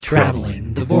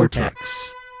Traveling the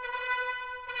Vortex.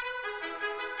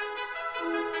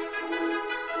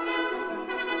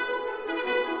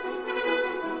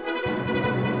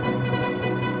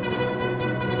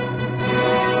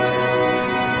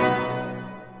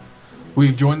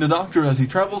 We've joined the Doctor as he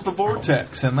travels the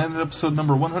vortex and landed episode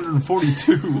number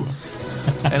 142.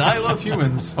 And I love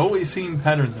humans, always seeing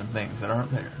patterns in things that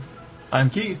aren't there. I'm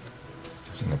Keith.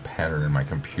 Seeing a pattern in my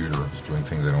computer. It's doing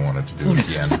things I don't want it to do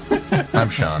again. I'm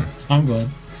Sean. I'm Glenn.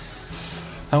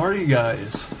 How are you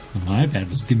guys? My iPad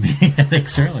was giving me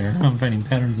headaches earlier. I'm finding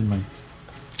patterns in my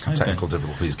iPad. Technical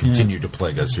difficulties continue to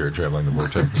plague us here at Traveling the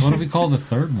Vortex. What do we call the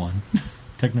third one?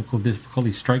 Technical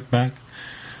difficulty strike back?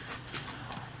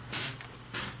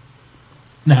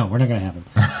 No, we're not going to have it.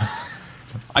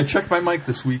 I checked my mic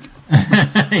this week.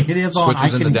 It is on.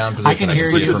 Switches in the down position. I can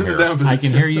hear Switches in you. the down position. I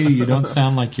can hear you. You don't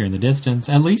sound like you're in the distance.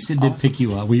 At least it did pick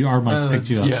you up. Our mics picked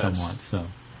you up somewhat. So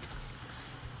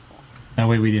that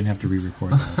way we didn't have to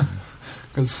re-record that.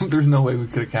 Because there's no way we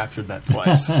could have captured that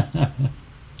twice.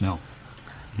 No.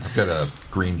 I've got a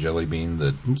green jelly bean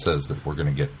that says that we're going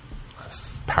to get a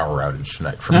power outage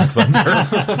tonight from the thunder.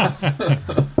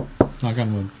 Knock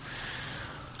on wood.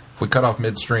 We cut off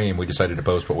midstream. We decided to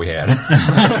post what we had.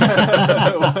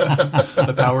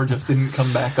 The power just didn't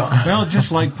come back on. Well,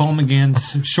 just like Paul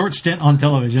McGann's short stint on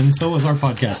television, so was our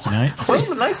podcast tonight. Well,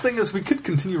 the nice thing is we could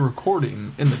continue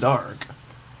recording in the dark.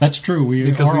 That's true.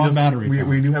 We are on battery power.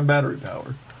 We do have battery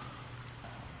power.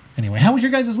 Anyway, how was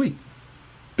your guys' week?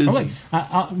 Busy.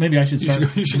 Maybe I should start.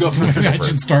 You should go first. Maybe I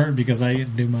should start because I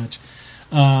didn't do much.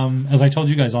 As I told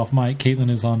you guys off mic, Caitlin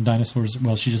is on Dinosaurs.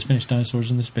 Well, she just finished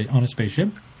Dinosaurs on a spaceship.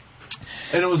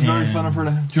 And it was very fun of her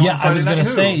to join Friday I was going to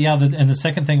say, and the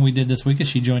second thing we did this week is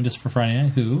she joined us for Friday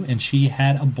Night Who, and she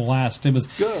had a blast. It was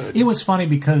good. It was funny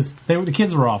because the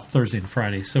kids were off Thursday and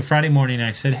Friday. So Friday morning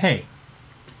I said,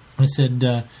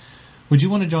 would you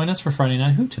want to join us for Friday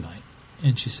Night Who tonight?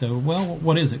 And she said, well,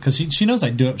 what is it? Because she knows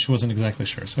I'd do it. She wasn't exactly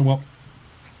sure. So, well,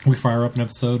 we fire up an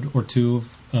episode or two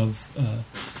of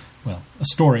a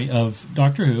story of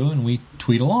Doctor Who, and we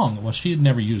tweet along. Well, she had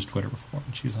never used Twitter before,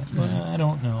 and she was like, well, I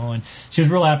don't know. And she was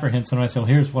real apprehensive, and I said, well,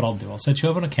 here's what I'll do. I'll set you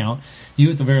up an account.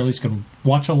 You, at the very least, can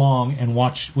watch along and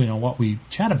watch what we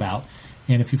chat about,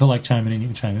 and if you feel like chiming in, you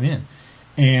can chime in.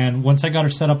 And once I got her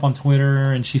set up on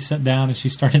Twitter, and she sat down and she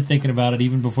started thinking about it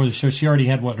even before the show, she already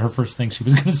had what her first thing she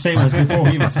was going to say was before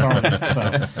we even started.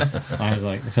 So I was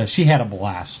like, so she had a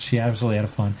blast. She absolutely had a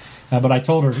fun. But I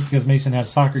told her, because Mason had a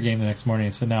soccer game the next morning, I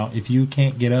said, now, if you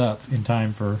can't get up in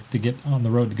time to get on the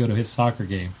road to go to his soccer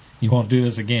game, you won't do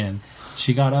this again.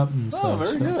 She got up, and so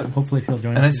very good. Hopefully she'll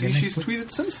join us. And I see again she's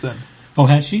tweeted since then. Oh,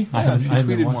 has she? Yeah, I haven't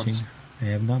been tweeted watching. once. I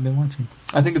have not been watching.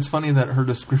 I think it's funny that her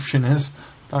description is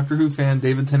Doctor Who fan,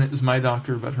 David Tennant is my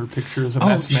doctor, but her picture is of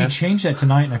Matt Smith. She changed that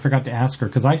tonight, and I forgot to ask her,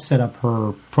 because I set up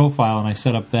her profile, and I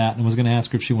set up that, and was going to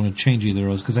ask her if she wanted to change either of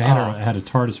those, because I had a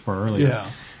TARDIS for her earlier. Yeah.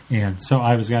 And so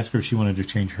I was asking her if she wanted to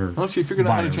change her Oh, she figured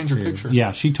out how to change her picture.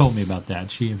 Yeah, she told me about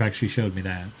that. In fact, she showed me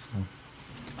that. So.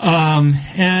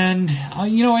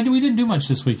 We didn't do much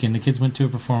this weekend. The kids went to a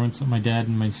performance that my dad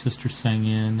and my sister sang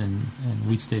in, and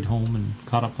we stayed home and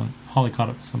Holly caught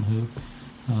up with some Who.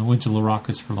 Went to La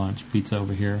Rocca's for lunch, pizza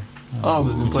over here. The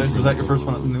new place? Is that your first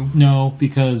one at the new? No,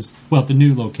 because, the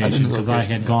new location, because I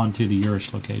had gone to the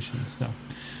Urish location. So,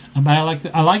 but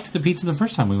I liked the pizza the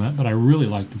first time we went, but I really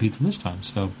liked the pizza this time.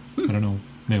 So, I don't know.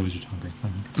 Maybe I was just hungry.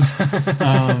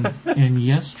 And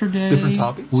yesterday, different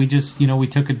topics? We just, we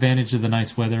took advantage of the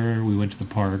nice weather. We went to the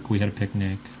park. We had a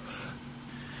picnic.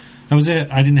 That was it.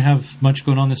 I didn't have much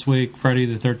going on this week. Friday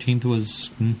the 13th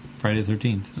was Friday the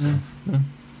 13th. So. Yeah.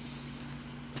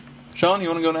 Sean, you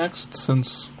want to go next,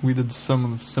 since we did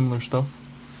some similar stuff?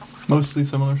 Mostly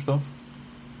similar stuff?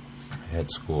 I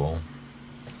had school,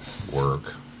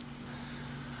 work.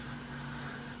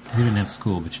 You didn't have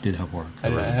school, but you did have work. I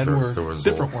had work.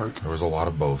 Different work. There was a lot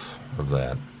of both of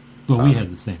that. Well, we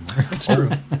had the same work. That's true.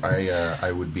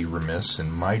 I would be remiss in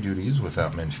my duties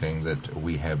without mentioning that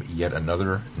we have yet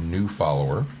another new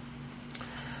follower.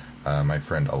 My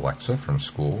friend Alexa from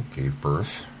school gave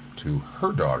birth to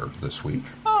her daughter this week.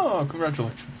 Oh,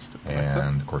 congratulations to Alexa.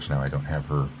 And, of course, now I don't have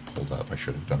her pulled up. I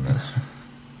should have done this.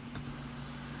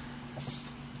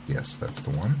 Yes, that's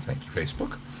the one. Thank you,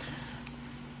 Facebook.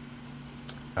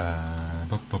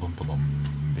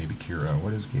 Baby Kira.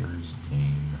 What is Gary's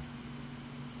name?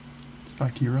 It's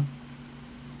not Kira.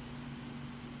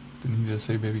 Didn't he just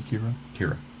say Baby Kira?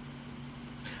 Kira.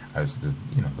 I was the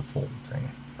full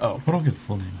thing. Oh. I don't get the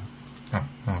full name. Oh,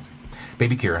 okay.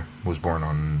 Baby Kira was born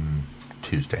on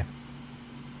Tuesday.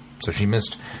 So she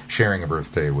missed sharing a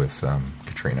birthday with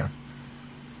Katrina.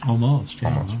 Almost.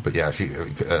 Yeah. Almost. But yeah,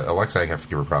 Alexa, I have to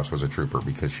give her props, was a trooper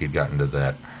because she had gotten to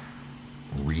that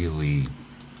really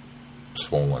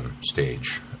swollen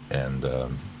stage, and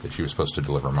that she was supposed to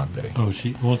deliver Monday. Oh,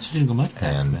 she didn't go much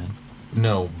past then.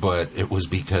 No, but it was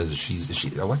because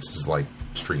Alexa's like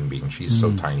string bean. She's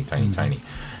so tiny.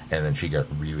 And then she got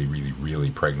really, really,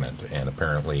 really pregnant, and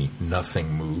apparently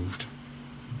nothing moved.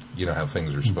 You know how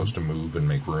things are supposed to move and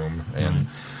make room, and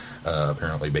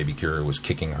apparently baby Kira was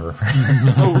kicking her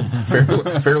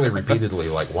fairly repeatedly,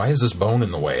 like, why is this bone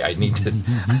in the way?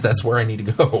 That's where I need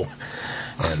to go.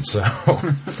 And so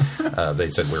they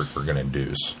said, we're going to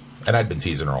induce. And I'd been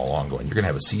teasing her all along, going, you're going to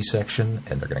have a C-section,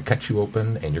 and they're going to cut you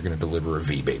open, and you're going to deliver a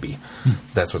V baby.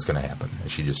 That's what's going to happen. And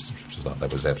she thought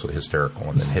that was absolutely hysterical,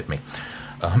 and then hit me.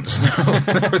 So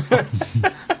there was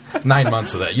 9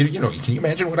 months of that. You know, can you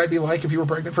imagine what I'd be like if you were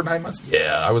pregnant for 9 months?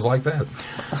 Yeah, I was like that.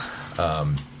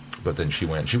 But then she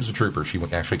was a trooper. She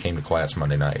actually came to class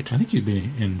Monday night. I think you'd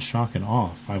be in shock and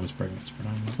awe if I was pregnant for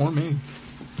 9 months. Or me.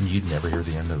 You'd never hear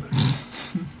the end of it.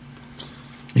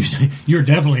 You're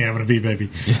definitely having a V baby.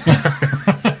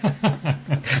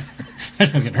 I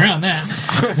don't get around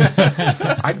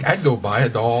that. I'd go buy a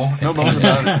doll No bones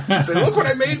about it. and say, look what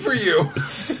I made for you.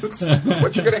 That's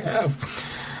what you're going to have.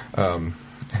 And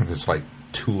there's like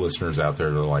 2 listeners out there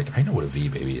that are like, I know what a V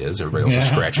baby is. Everybody else is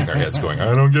scratching their heads going,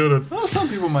 I don't get it. Well, some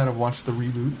people might have watched the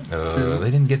reboot. Too.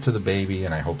 They didn't get to the baby,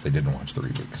 and I hope they didn't watch the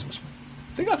reboot because it was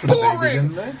They got to the boring. baby,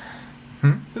 didn't they?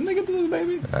 Didn't they get to the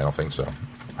baby? I don't think so.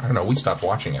 I don't know. We stopped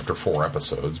watching after 4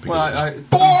 episodes because Well,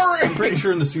 boring. I'm pretty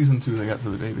sure in the season 2 they got to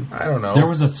the baby. I don't know. There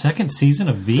was a second season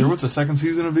of V? There was a second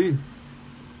season of V.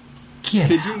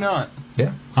 Kid you not?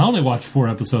 Yeah. I only watched 4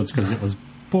 episodes because it was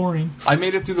boring. I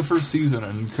made it through the first season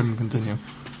and couldn't continue.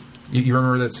 You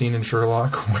remember that scene in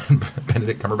Sherlock when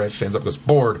Benedict Cumberbatch stands up and goes,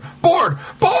 bored!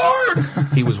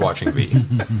 He was watching V.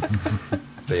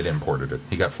 They had imported it.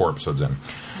 He got 4 episodes in.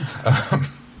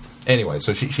 Anyway,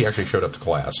 so she actually showed up to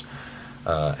class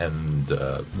and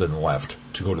then left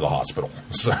to go to the hospital.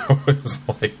 So it was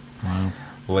like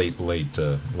late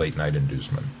night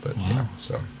inducement. But yeah,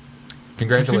 so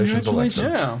congratulations, Alexa.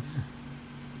 Yeah.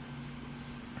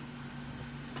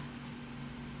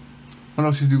 What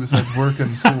else you do besides work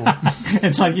and school?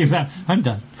 It's like you said, I'm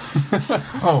done.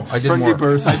 Oh, I did Friendly more.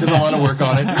 birth. I did a lot of work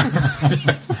on it.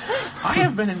 I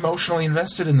have been emotionally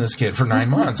invested in this kid for 9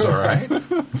 months, all right?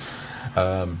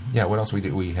 Yeah, what else we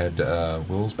did? We had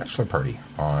Will's bachelor party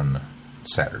on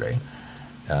Saturday.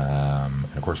 And,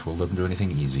 of course, Will doesn't do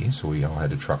anything easy, so we all had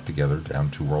to truck together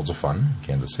down to Worlds of Fun,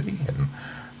 Kansas City, and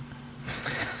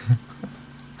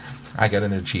I got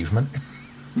an achievement.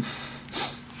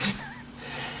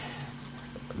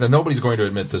 Now, nobody's going to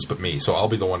admit this but me, so I'll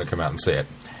be the one to come out and say it.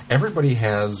 Everybody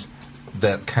has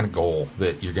that kind of goal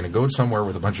that you're going to go somewhere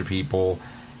with a bunch of people,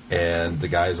 and the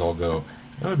guys all go,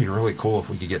 it would be really cool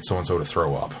if we could get so-and-so to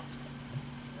throw up.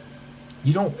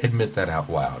 You don't admit that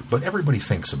out loud, but everybody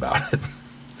thinks about it.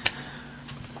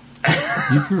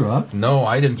 You threw up? No,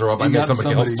 I didn't throw up. I made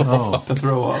somebody else throw up. To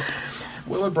throw up.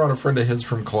 Will had brought a friend of his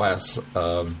from class,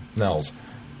 Nels,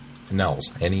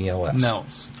 N-E-L-S.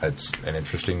 Nels. That's an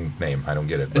interesting name. I don't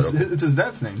get it. But It's his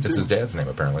dad's name, too. it's his dad's name,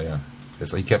 apparently, yeah.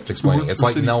 He kept explaining. works It's for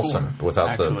like City Nelson Four, without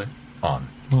actually. the on.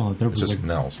 Well, there It's was just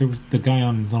Nels. there was the guy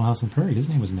on Little House on the Prairie. His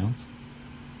name was Nels.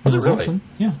 Was it really? Olsen.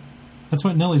 Yeah. That's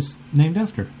what Nellie's named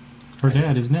after. Her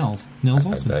dad is Nels. Nels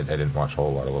Olsen. I didn't watch a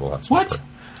whole lot of Little House. What?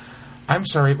 I'm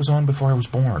sorry, it was on before I was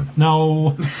born.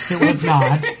 No, it was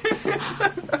not.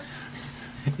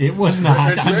 It was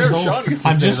not. It's I'm, rare just, Sean gets to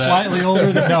I'm say just that. slightly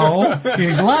older than... No,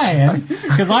 he's lying.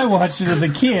 Because I watched it as a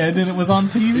kid and it was on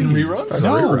TV. In reruns?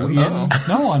 No, Reruns?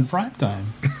 no, on primetime.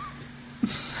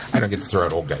 I don't get to throw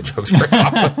out old guy jokes very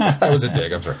often. That was a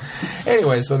dig, I'm sorry.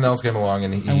 Anyway, so Nels came along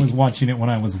and he... I was watching it when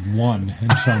I was 1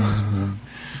 and Sean was 1.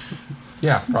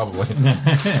 Yeah, probably.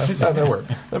 that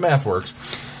worked. The math works.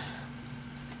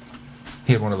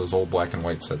 He had one of those old black and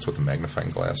white sets with a magnifying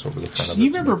glass over the front of it.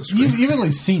 You remember, you've at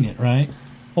least seen it, right?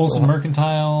 Olsen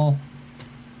Mercantile.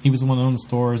 He was the one that owned the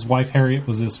store. His wife, Harriet,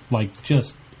 was this, like,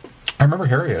 just I remember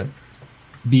Harriet.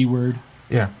 B word.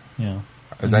 Yeah. Yeah.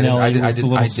 I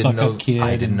didn't stuck-up kid.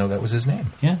 I didn't know that was his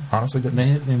name. Yeah. Honestly, didn't.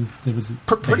 And there was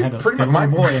Pretty they much had a my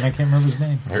little boy, and I can't remember his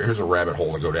name. Here's a rabbit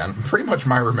hole to go down. Pretty much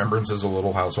my remembrance is a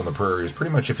Little House on the Prairie is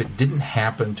pretty much if it didn't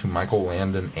happen to Michael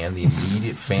Landon and the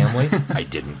immediate family, I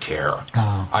didn't care.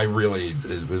 Oh.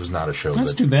 It was not a show.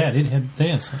 That's too bad. They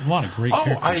had a lot of great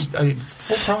characters. I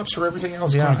full props for everything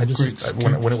else. It's Yeah, got I just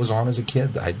great when it was on as a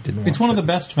kid, I didn't. It's watch one of it. the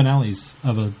best finales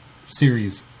of a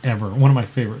series ever. One of my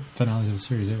favorite finales of a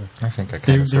series ever. I think I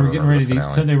They kind of were getting ready to.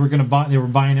 finale. So they were going to buy. They were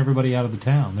buying everybody out of the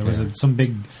town. There was Yeah. some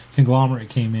big conglomerate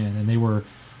came in, and they were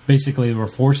basically they were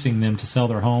forcing them to sell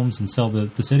their homes and sell the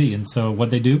city. And so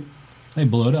what they do? They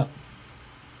blew it up.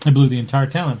 They blew the entire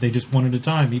town up. They just one at a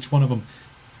time. Each one of them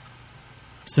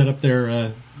set up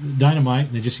their dynamite.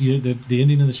 And they just the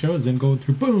ending of the show is them going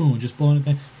through, boom, just blowing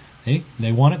it.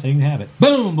 They want it, they can have it.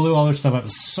 Boom, blew all their stuff up. It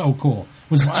was so cool.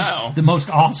 It was just the most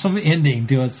awesome ending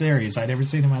to a series I'd ever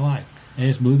seen in my life. They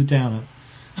just blew the town up.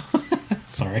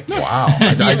 Sorry. Wow.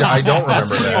 I don't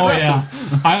remember that. Oh, yeah.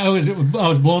 I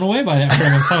was blown away by that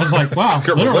premise. I was like, wow,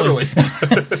 literally.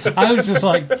 I was just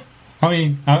like,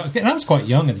 and I was quite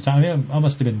young at the time. I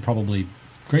must have been probably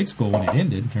grade school when it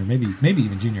ended, or maybe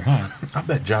even junior high. I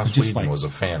bet Joss Whedon was a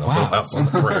fan of Little House on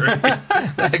the Prairie.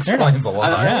 That explains a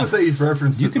lot. I want to say he's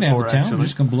referenced you it can before, have the town, actually. we're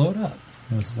just going to blow it up.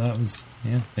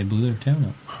 They blew their town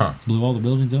up. Huh. Blew all the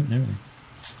buildings up and everything.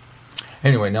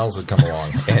 Anyway, Nels had come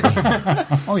along, and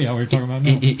we were talking about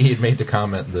Nels. he had made the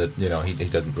comment that, he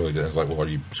doesn't really do it. I was like, well, are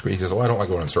you... He says, I don't like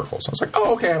going in circles. I was like,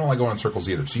 oh, okay, I don't like going in circles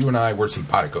either. So you and I, we're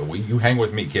simpatico. You hang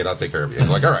with me, kid. I'll take care of you. I was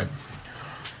like, all right.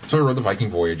 So I rode the Viking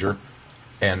Voyager,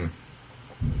 and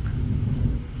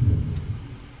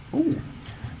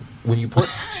when you put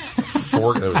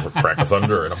there was a crack of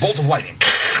thunder and a bolt of lightning.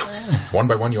 One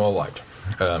by one, you all liked.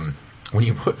 When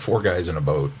you put 4 guys in a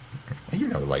boat, you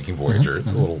know the Viking Voyager,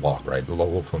 it's a little log, right? The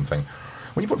little flim thing.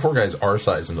 When you put 4 guys our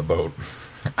size in the boat,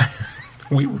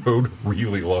 we rode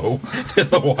really low in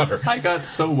the water. I got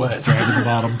so wet. Right at the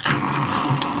bottom.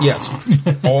 Yes.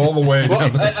 All the way Well,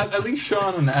 down. at least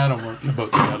Sean and Adam were in the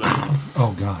boat together.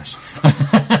 Oh, gosh.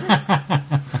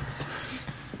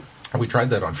 We tried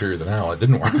that on Fury of the Nile. It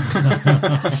didn't work.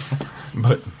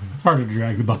 But It's hard to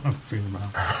drag the bottom of the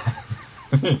mouth.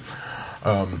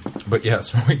 But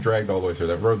yes, we dragged all the way through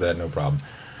that. Rode that, no problem.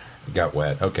 Got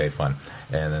wet. Okay, fun.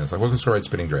 And then it's like, well, let's ride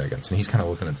Spinning Dragons. And he's kind of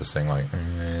looking at this thing like,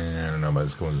 I don't know, but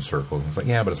it's going in circles. And it's like,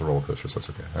 yeah, but it's a roller coaster, so it's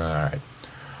okay. All right.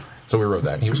 So we rode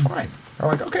that, and he was fine. We're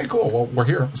like, okay, cool. Well, we're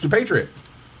here. Let's do Patriot.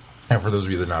 And for those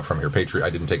of you that are not from here, Patriot,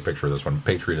 I didn't take a picture of this one.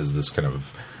 Patriot is this kind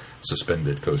of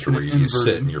suspended coaster where you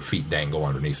sit and your feet dangle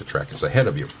underneath the track. It's ahead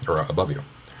of you, or above you.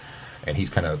 And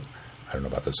he's kind of, I don't know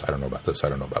about this, I don't know about this, I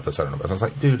don't know about this, I don't know about this. I was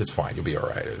like, dude, it's fine. You'll be all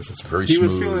right. It's very smooth. He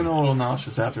was feeling a little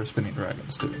nauseous after Spinning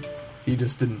Dragons, too. He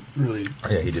just didn't really...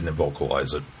 Yeah, he didn't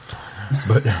vocalize it.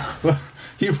 But well,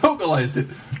 he vocalized it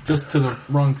just to the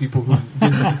wrong people who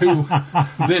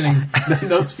didn't, then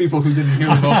those people who didn't hear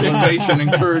the vocalization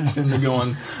encouraged him to go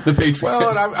on the Patriot. Well,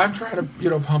 and I'm trying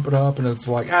to, pump it up, and it's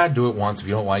like, do it once. If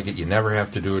you don't like it, you never have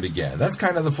to do it again. That's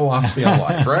kind of the philosophy of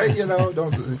life, right?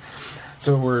 Don't...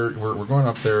 So we're going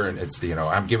up there, and it's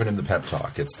I'm giving him the pep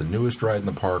talk. It's the newest ride in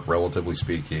the park, relatively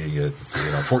speaking. It's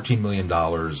 $14 million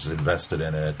invested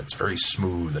in it. It's very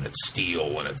smooth, and it's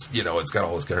steel, and it's it's got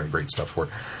all this kind of great stuff for it.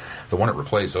 The one it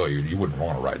replaced, you wouldn't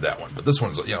want to ride that one, but this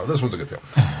one's a good deal.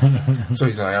 So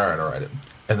he's like, all right, I'll ride it.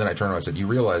 And then I turned around and I said, you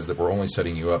realize that we're only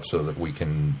setting you up so that we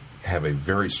can have a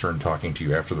very stern talking to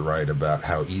you after the ride about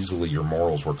how easily your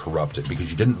morals were corrupted because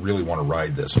you didn't really want to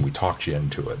ride this, and we talked you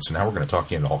into it. So now we're going to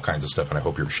talk you into all kinds of stuff, and I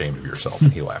hope you're ashamed of yourself.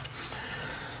 And he laughed.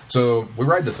 So we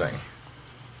ride the thing,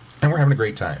 and we're having a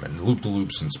great time, and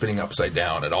loop-de-loops and spinning upside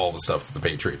down and all the stuff that the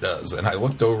Patriot does. And I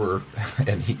looked over,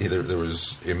 and there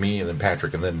was me and then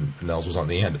Patrick, and then Nels was on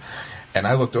the end. And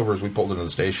I looked over as we pulled into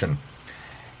the station,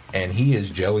 and he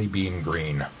is jelly bean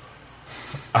green.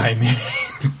 I mean,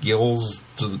 gills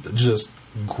just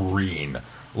green,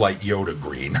 like Yoda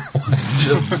green.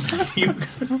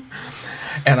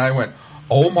 And I went,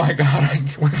 oh my God,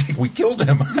 we killed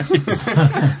him.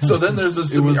 So then there's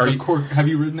this... Have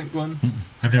you ridden it, Glenn?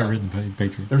 I've never ridden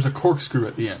Patriot. There's a corkscrew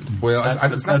at the end. Well, I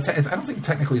don't think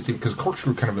technically it's... Because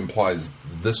corkscrew kind of implies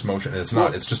this motion, and it's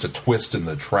not. It's just a twist in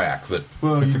the track that...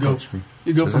 Well, you go from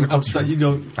upside... I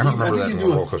don't remember that in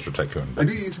Roller Coaster Tycoon. I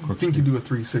do think you do a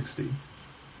 360.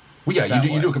 Well, yeah,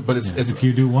 you do, but it's if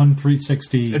you do one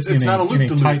 360 it's not a loop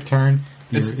in a tight turn,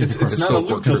 it's not a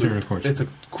loop corkscrew. It's a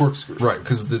corkscrew, right?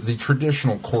 Because the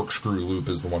traditional corkscrew loop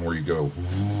is the one where you go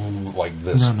like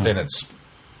this, and it's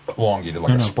elongated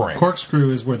like a spring. Corkscrew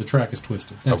is where the track is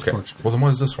twisted. That's okay. Corkscrew. Well, then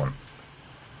what is this one?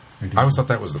 I always thought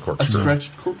that was the corkscrew. A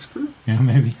stretched corkscrew? Yeah,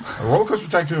 maybe. A Roller Coaster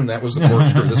Tycoon, that was the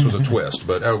corkscrew. This was a twist,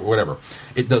 but whatever.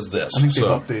 It does this. I think they've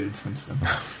updated since then.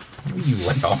 You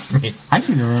lay off me. I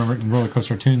seem to remember in Roller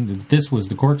Coaster Tycoon that this was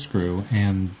the corkscrew,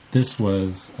 and this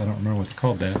was, I don't remember what they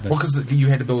called that. Well, because you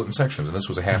had to build it in sections, and this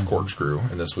was a half corkscrew,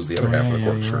 and this was the other half of the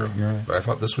corkscrew. You're right. But I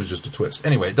thought this was just a twist.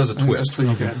 Anyway, it does a twist. So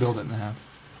you can build it in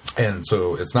half. And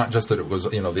so it's not just that it was,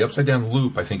 the upside down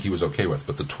loop I think he was okay with,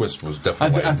 but the twist was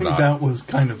definitely I think not. that was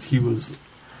kind of, he'd have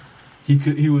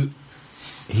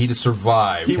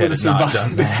survived He'd have survived had it not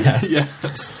done that.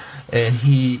 Yes. And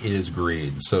he is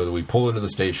green. So we pull into the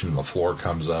station, and the floor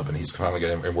comes up, and he's finally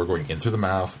getting, and we're going in through the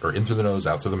mouth, or in through the nose,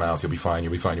 out through the mouth. You'll be fine,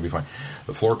 you'll be fine, you'll be fine.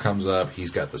 The floor comes up.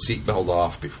 He's got the seatbelt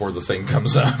off before the thing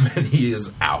comes up, and he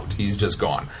is out. He's just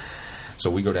gone. So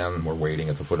we go down, and we're waiting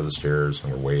at the foot of the stairs,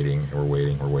 and we're waiting, and we're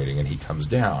waiting, we're waiting, and he comes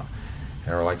down.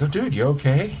 And we're like, oh, dude, you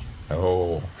okay?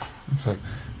 Oh. It's like,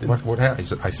 what happened? He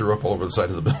said, I threw up all over the side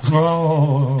of the building.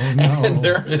 Oh, no. And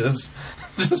there it is.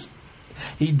 Just...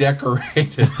 He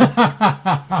decorated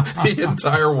the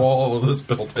entire wall of this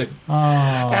building. Oh.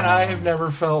 And I have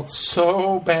never felt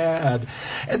so bad.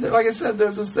 And like I said,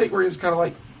 there's this thing where he's kind of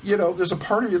like, you know, there's a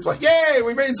part of you that's like, yay,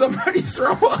 we made somebody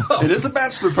throw up. It is a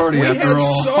bachelor party we after had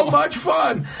all. so much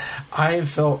fun. I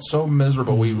felt so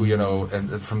miserable. We, you know,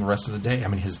 and from the rest of the day, I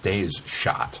mean, his day is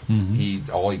shot.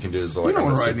 All he can do is like, You don't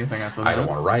want to write anything after that. I don't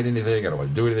want to write anything. I don't want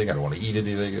to do anything. I don't want to eat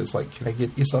anything. It's like, can I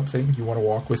get you something? You want to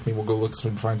walk with me? We'll go look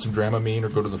and find some Dramamine or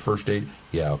go to the first aid.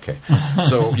 Yeah, okay.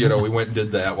 So, you know, we went and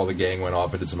did that while the gang went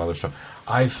off and did some other stuff.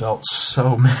 I felt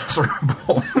so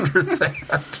miserable under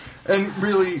that. And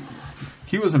really,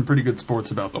 he was in pretty good sports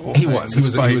about the whole He thing. was. He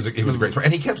was a great sport.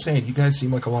 And he kept saying, you guys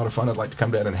seem like a lot of fun. I'd like to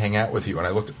come down and hang out with you. And I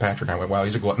looked at Patrick and I went, wow,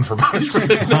 he's a glutton for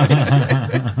punishment.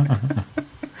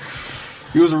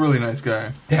 He was a really nice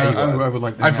guy. Yeah, I would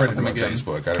like to hang out with him on again.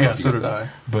 Facebook. I don't know Yeah, if you so get did that. I.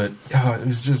 But it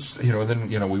was just, you know, then,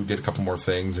 you know, we did a couple more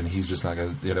things and he's just not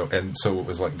going to, you know, and so it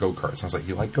was like go-karts. And I was like,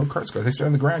 you like go-karts? They stay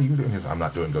on the ground. You can do it. He says, I'm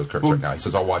not doing go-karts right now. He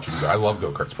says, I'll watch you do it. I love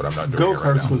go-karts, but I'm not doing it right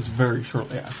now. Go-karts was very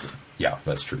shortly after. Yeah,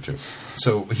 that's true, too.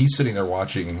 So he's sitting there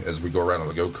watching as we go around on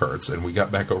the go-karts, and we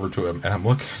got back over to him, and I'm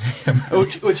looking at him.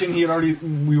 Which and he had already,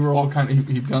 we were all kind of,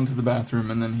 he'd gone to the bathroom,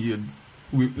 and then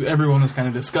everyone was kind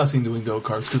of discussing doing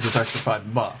go-karts because it's extra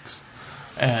 $5.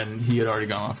 And he had already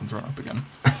gone off and thrown up again.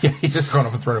 Yeah, he had gone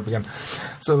off and thrown up again.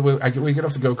 So we get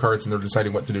off the go-karts, and they're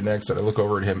deciding what to do next, and I look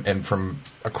over at him, and from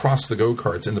across the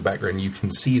go-karts in the background, you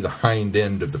can see the hind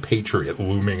end of the Patriot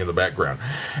looming in the background.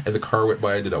 And the car went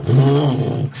by and did a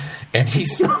whoa, and he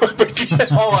threw up again.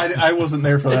 Oh, I wasn't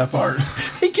there for that part.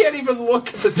 He can't even look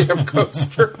at the damn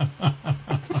coaster.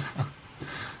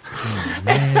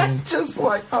 And just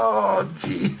like, oh,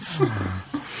 jeez.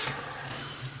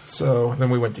 So then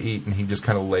we went to eat, and he just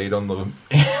kind of laid on the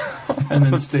and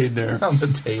then stayed there on the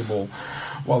table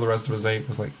while the rest of us ate.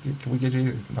 Was like, can we get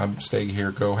you? I'm staying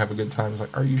here. Go have a good time. I was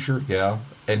like, are you sure? Yeah.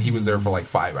 And he was there for like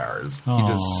 5 hours. Aww. He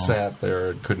just sat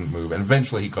there and couldn't move. And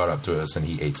eventually he caught up to us and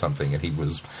he ate something. And he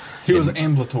was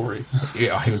ambulatory.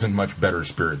 Yeah, he was in much better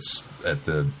spirits at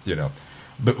the, you know.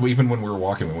 But even when we were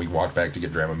walking, when we walked back to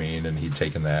get Dramamine, and he'd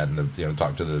taken that, and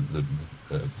talked to the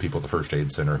people at the first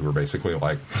aid center who were basically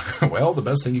like, "Well, the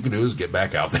best thing you can do is get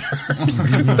back out there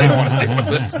because they don't want to deal with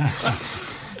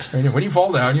it. And when you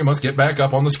fall down, you must get back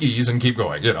up on the skis and keep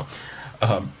going." You know.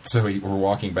 So we were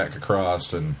walking back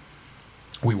across, and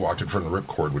we walked in front of the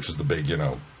ripcord, which is the big,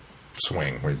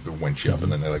 swing where they winch you up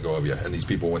and then they let go of you. And these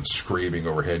people went screaming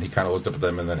overhead. And he kind of looked up at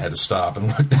them and then had to stop and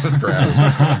look down at the ground.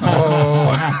 Like,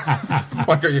 oh,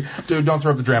 like, are you, dude? Don't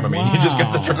throw up the Dramamine. Wow. You just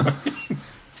got the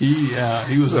Dramamine.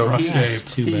 He was a rough day.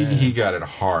 He got it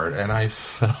hard, and I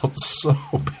felt so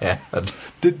bad.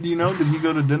 Did he go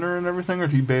to dinner and everything, or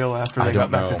did he bail after they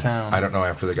got back to town? I don't know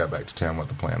after they got back to town what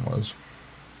the plan was,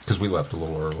 because we left a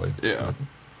little early. Yeah.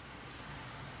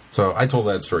 So I told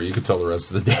that story. You could tell the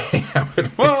rest of the day.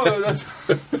 Well, it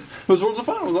was loads of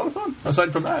fun. It was a lot of fun.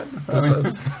 Aside from that,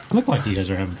 looked like you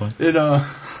guys are having fun.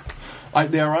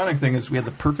 The ironic thing is we had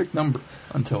the perfect number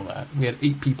until that. We had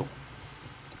 8 people.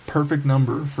 Perfect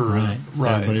number for rides. So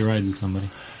everybody rides with somebody.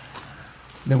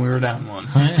 Then we were down one.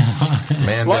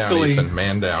 Luckily, down, Ethan.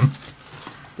 Man down.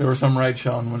 There were some rides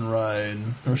Sean wouldn't ride.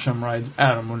 There were some rides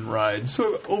Adam wouldn't ride.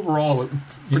 So overall, it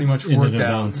pretty much worked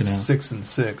out 6 and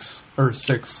 6. Or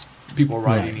 6 people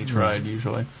riding each ride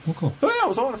usually. Well, cool. So yeah, it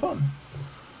was a lot of fun.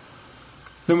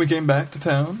 Then we came back to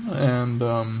town,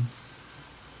 and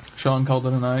Sean called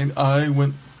it a night. I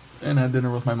went and had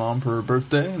dinner with my mom for her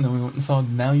birthday, and then we went and saw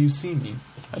Now You See Me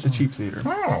at the Cheap Theater.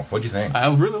 Oh, what'd you think?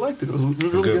 I really liked it. It was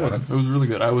really good. It was really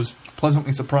good. I was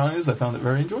pleasantly surprised. I found it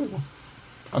very enjoyable.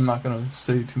 I'm not going to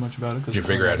say too much about it. Did you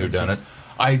figure out who done it?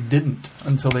 I didn't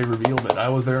until they revealed it. I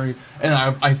was and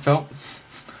I felt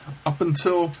up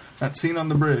until that scene on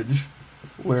the bridge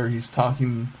where he's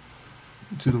talking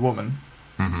to the woman.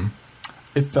 Mm-hmm.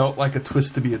 It felt like a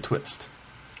twist to be a twist.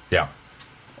 Yeah.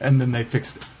 And then they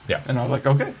fixed it. Yeah. And I was like,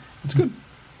 okay, it's good.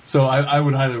 So I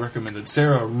would highly recommend it.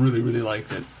 Sarah really, really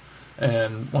liked it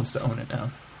and wants to own it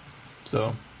now.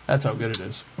 So that's how good it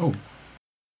is. Oh.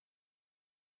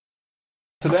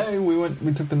 Today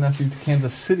we took the nephew to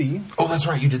Kansas City. Oh, that's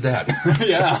right, you did that.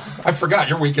 Yeah. I forgot,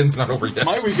 your weekend's not over yet.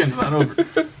 My weekend's not over.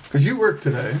 Because you work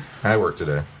today. I work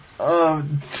today.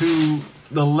 To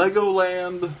the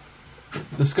Legoland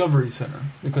Discovery Center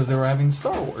because they were having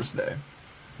Star Wars Day.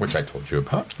 Which I told you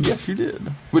about. Yes, you did.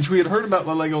 Which we had heard about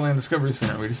the Legoland Discovery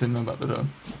Center. We just didn't know about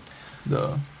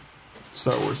the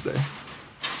Star Wars Day.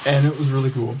 And it was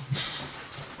really cool.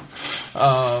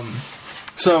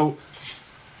 So,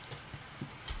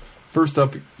 first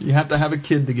up, you have to have a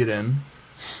kid to get in.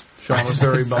 Sean was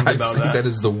very bummed about that. That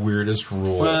is the weirdest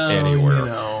rule anywhere. You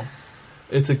know,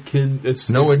 it's a kid. It's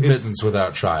no admittance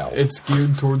without child. It's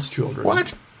geared towards children.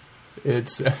 What?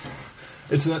 It's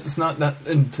not that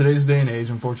in today's day and age.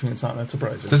 Unfortunately, it's not that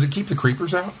surprising. Does it keep the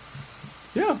creepers out?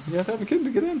 Yeah, you have to have a kid to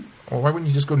get in. Well, why wouldn't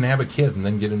you just go nab a kid and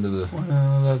then get into the?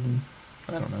 Well,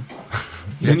 I don't know.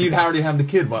 Then you'd already have the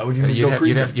kid. Why would you go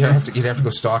creepy? You'd have to go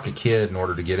stalk a kid in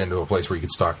order to get into a place where you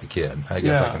could stalk the kid. I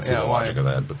guess I can see the logic of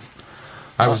that, but.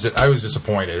 I was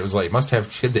disappointed. It was like, must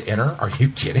have kid to enter? Are you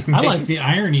kidding me? I like the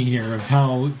irony here of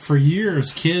how, for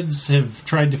years, kids have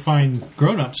tried to find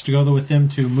grown-ups to go with them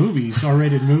to movies,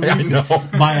 R-rated movies, and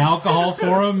buy alcohol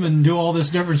for them and do all this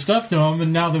different stuff to them,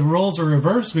 and now the roles are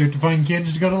reversed. We have to find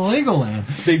kids to go to Legoland.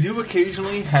 They do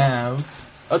occasionally have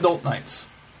adult nights,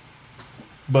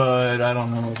 but I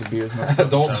don't know if it'd be as much.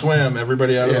 Adult Swim,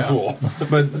 everybody out of the pool.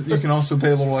 But you can also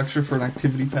pay a little extra for an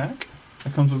activity pack.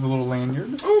 It comes with a little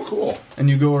lanyard. Oh, cool. And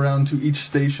you go around to each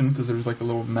station because there's like a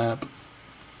little map.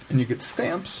 And you get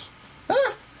stamps.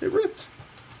 It ripped.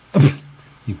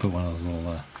 You put one of those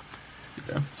little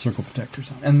circle protectors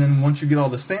on. And then once you get all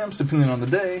the stamps, depending on the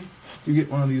day, you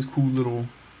get one of these cool little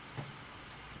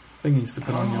thingies to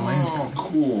put on your lanyard. Oh,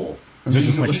 cool. Is it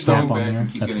just like a stamp on there?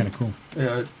 That's kind of cool.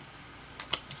 Yeah.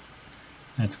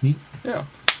 That's neat. Yeah.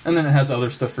 And then it has other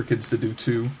stuff for kids to do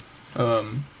too.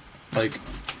 Like...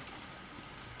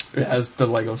 It has the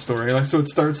Lego story. Like, so it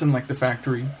starts in, like, the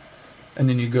factory, and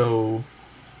then you go...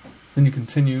 Then you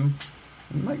continue.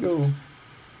 You might go...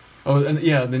 Oh, and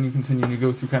yeah, then you continue, and you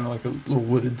go through kind of like a little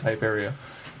wooded type area.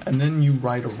 And then you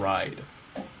ride a ride.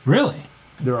 Really?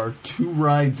 There are 2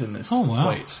 rides in this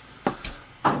place.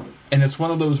 And it's one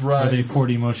of those rides... Are they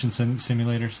 4D motion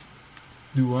simulators?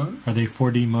 Do what? Are they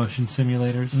 4D motion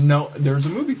simulators? No, there's a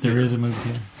movie theater. There is a movie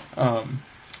theater.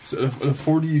 So the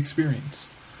 4D experience.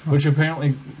 Which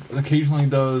apparently occasionally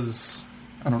does...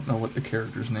 I don't know what the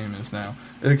character's name is now.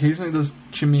 It occasionally does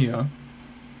Chimia.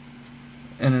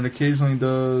 And it occasionally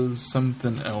does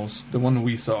something else. The one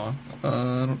we saw. I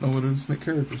don't know what the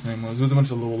character's name was. There's a bunch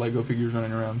of little Lego figures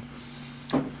running around.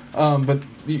 But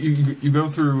you go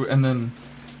through and then...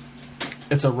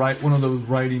 It's one of those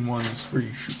riding ones where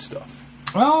you shoot stuff.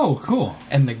 Oh, cool.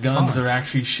 And the guns are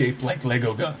actually shaped like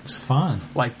Lego guns. Fun.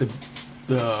 Like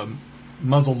the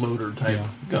muzzle loader type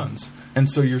guns, and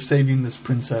so you're saving this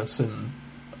princess and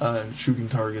shooting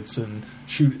targets and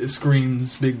shoot big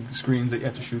screens that you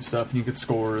have to shoot stuff, and you get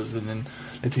scores, and then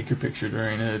they take your picture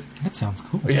during it. That sounds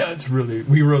cool. Yeah, it's really.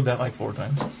 We rode that like 4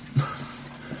 times,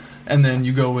 and then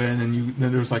you go in and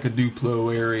then there's like a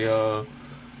Duplo area,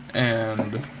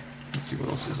 and let's see what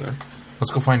else is there. Let's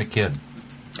go find a kid.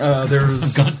 There's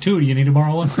I've got 2. Do you need to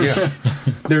borrow one? Yeah.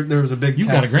 There's a big. You've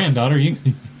got a granddaughter.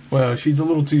 Well, she's a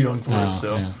little too young for it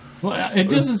still. Yeah. Well, it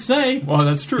doesn't say. Well,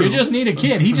 that's true. You just need a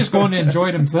kid. He's just going to enjoy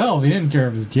it himself. He didn't care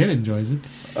if his kid enjoys it.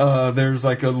 There's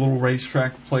like a little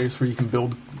racetrack place where you can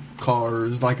build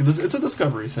cars. Like it's a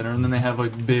Discovery Center, and then they have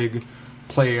like big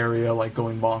play area like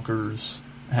Going Bonkers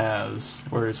has,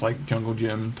 where it's like Jungle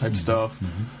Gym type stuff,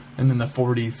 and then the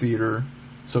 4D theater.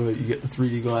 So that you get the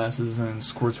 3D glasses and it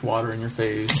squirts water in your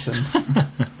face, and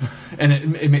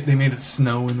and they made it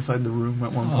snow inside the room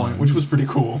at one point, which was pretty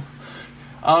cool.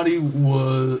 Adi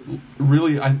was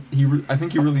really, I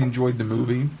think he really enjoyed the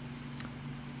movie.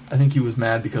 I think he was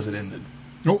mad because it ended.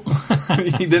 Oh.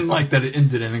 He didn't like that it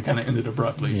ended, and it kind of ended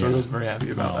abruptly, so he wasn't very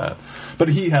happy about that. But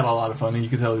he had a lot of fun, and you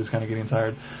could tell he was kind of getting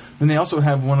tired. Then they also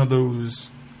have one of those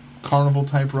carnival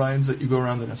type rides that you go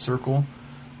around in a circle.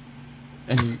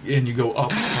 And you go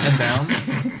up and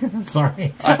down.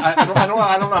 Sorry, I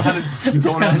don't know how to. You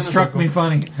just kind of struck me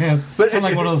funny. Yeah, but it's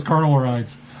like one of those carnival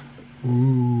rides.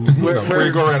 Ooh, where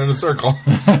you go around in a circle.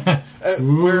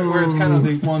 Where it's kind of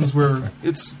the ones where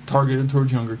it's targeted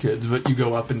towards younger kids, but you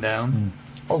go up and down.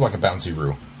 Oh, like a bouncy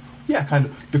roo. Yeah, kind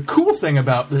of. The cool thing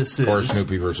about this is, or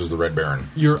Snoopy versus the Red Baron.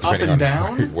 Your up and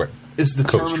down is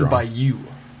determined by you.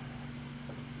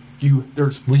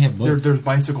 We have both. There's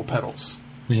bicycle pedals.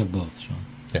 We have both, Sean.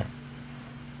 Yeah.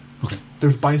 Okay.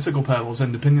 There's bicycle pedals,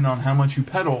 and depending on how much you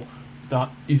pedal,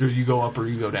 either you go up or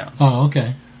you go down. Oh,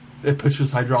 okay. It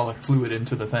pushes hydraulic fluid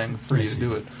into the thing for you to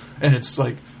do it. And it's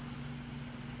like...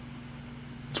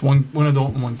 It's one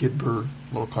adult and 1 kid per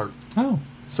little cart. Oh.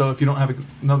 So if you don't have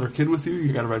another kid with you,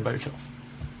 you got to ride by yourself.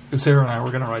 Sarah and I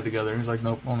were going to ride together. He's like,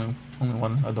 nope, only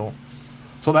one adult.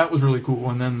 So that was really cool.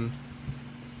 And then...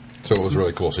 So it was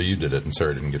really cool. So you did it, and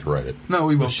Sarah didn't get to ride it. No,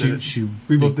 we both did it.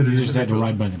 We both did it. They just had to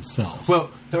ride by themselves.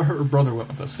 Well, her brother went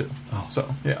with us, too. Oh.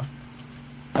 So, yeah.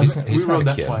 He's we rode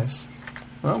that kid. twice.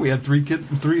 Well, we had 3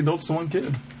 adults to 1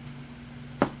 kid.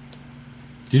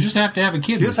 You just have to have a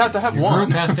kid. You just have to have Your one.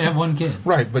 group has to have one kid.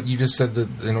 Right, but you just said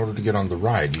that in order to get on the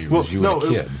ride, you and a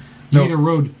kid. You either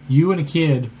rode you and a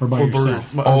kid or by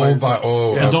yourself.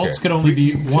 Yeah. Adults could only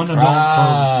be one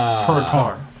adult per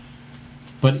car.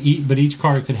 But each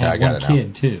car could have one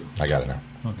kid, too. I got it now.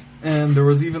 Okay. And there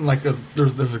was even like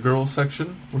there's a girls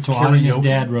section. So Arnie and his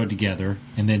dad rode together,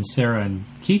 and then Sarah and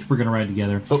Keith were going to ride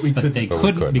together, but they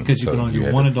couldn't because you could only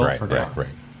do one adult per car. Right.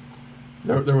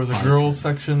 There was a girls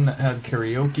section that had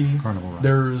karaoke. Carnival ride.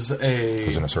 There's It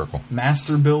was in a circle.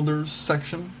 Master Builders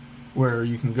section where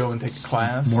you can go and take a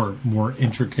class. More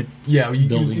intricate. Yeah, you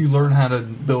building. learn how to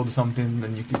build something,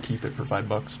 then you could keep it for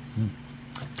 $5.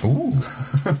 Ooh.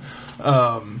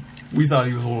 We thought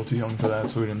he was a little too young for that,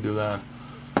 so we didn't do that.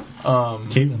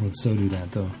 Caitlin would so do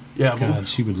that, though. Yeah, God,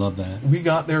 she would love that. We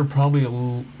got there probably a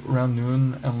little around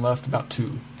noon and left about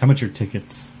 2. How much are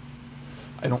tickets?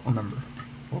 I don't remember.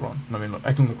 Hold on, let me look.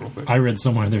 I can look real quick. I read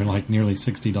somewhere they're like nearly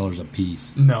 $60 a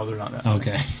piece. No, they're not that.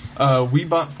 Okay. We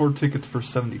bought 4 tickets for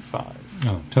 $75.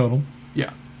 Oh, total?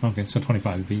 Yeah. Okay, so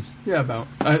 25 a piece. Yeah, about.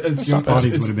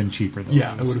 Bodies would have been cheaper, though.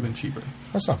 Yeah, it would have been cheaper.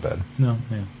 That's not bad. No,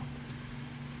 yeah.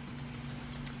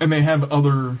 And they have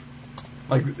other,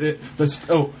 like,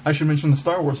 I should mention the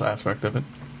Star Wars aspect of it.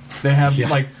 They have,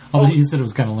 Although you said it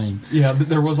was kind of lame. Yeah,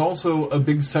 there was also a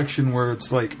big section where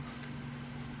it's like,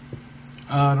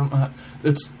 I don't know,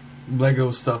 it's Lego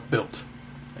stuff built.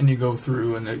 And you go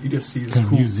through and you just see this kind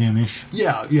cool... of museum-ish.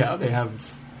 Yeah, they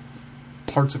have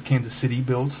parts of Kansas City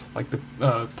built, like the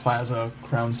Plaza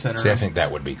Crown Center. See, I think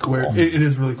that would be cool. Where it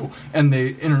is really cool. And they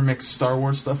intermix Star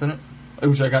Wars stuff in it,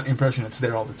 which I got the impression it's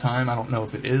there all the time. I don't know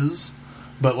if it is,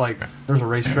 but like there's a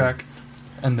racetrack,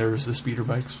 and there's the speeder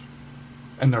bikes,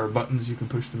 and there are buttons you can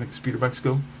push to make the speeder bikes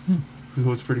go.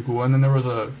 So it's pretty cool. And then there was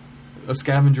a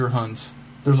scavenger hunt.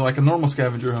 There's like a normal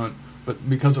scavenger hunt, but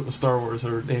because it was Star Wars,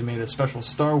 they made a special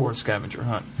Star Wars scavenger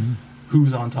hunt.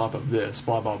 Who's on top of this,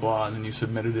 blah, blah, blah, and then you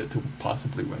submitted it to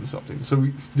possibly win something. So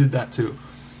we did that too.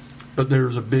 But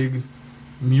there's a big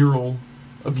mural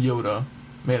of Yoda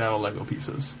made out of Lego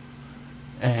pieces.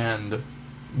 And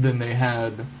then they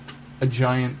had a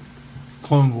giant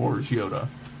Clone Wars Yoda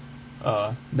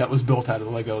that was built out of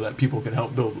Lego that people could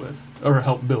help build with, or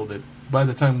help build it. By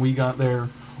the time we got there,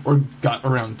 or got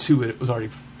around to it, it was already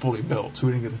fully built, so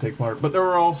we didn't get to take part. But there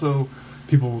were also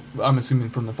people, I'm assuming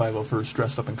from the 501st,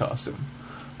 dressed up in costume.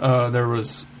 There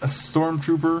was a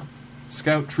stormtrooper,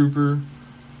 scout trooper,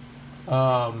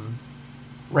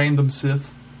 random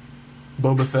Sith,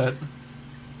 Boba Fett,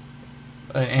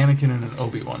 an Anakin, and an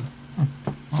Obi-Wan.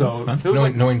 So it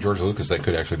was knowing George Lucas, that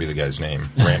could actually be the guy's name.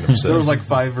 Random Sith. There was like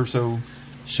 5 or so.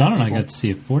 Sean and I got to see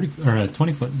a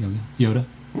 20-foot Yoda.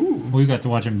 Ooh. We got to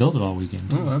watch him build it all weekend.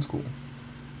 Oh, that's cool.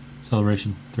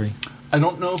 Celebration 3. I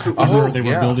don't know if it was... They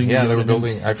were building. Yeah, they were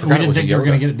building. I forgot. We didn't think they were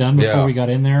going to get it done before we got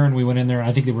in there, and we went in there.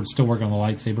 I think they were still working on the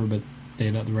lightsaber, but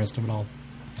they had the rest of it all.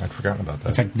 I'd forgotten about that.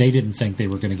 In fact, they didn't think they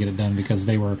were going to get it done because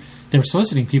they were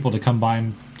soliciting people to come by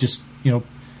and just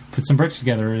put some bricks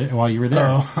together while you were there.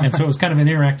 Oh. And so it was kind of an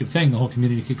interactive thing. The whole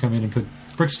community could come in and put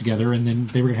bricks together, and then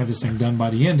they were going to have this thing done by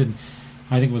the end. And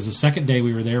I think it was the second day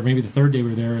we were there, maybe the third day we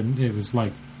were there, and it was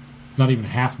like not even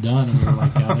half done, and we were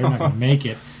like, they're not going to make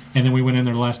it. And then we went in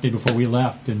there the last day before we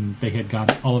left, and they had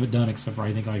got all of it done except for,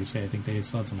 I think they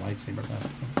still had some lightsaber left.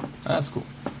 That's cool.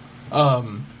 I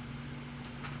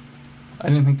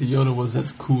didn't think the Yoda was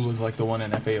as cool as like the one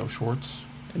in FAO Shorts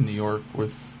in New York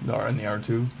with the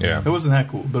R2. Yeah. It wasn't that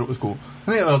cool, but it was cool.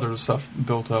 And they have other stuff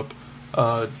built up.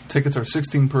 Tickets are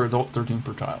 $16 per adult, $13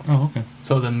 per child. Oh, okay.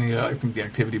 So then I think the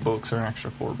activity books are an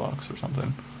extra $4 or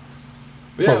something.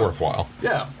 But worthwhile.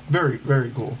 Yeah, very,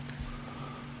 very cool.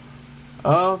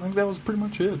 I think that was pretty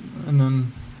much it. And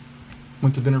then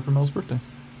went to dinner for Mel's birthday.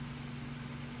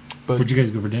 But where'd you guys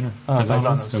go for dinner? Paisanos,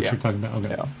 That's what you're talking about? Okay.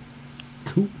 Yeah.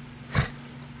 Cool.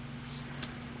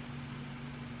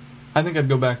 I think I'd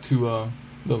go back to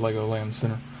the Legoland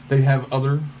Center. They have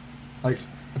other,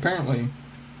 apparently...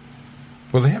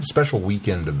 Well, they have special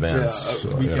weekend events.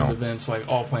 Weekend events,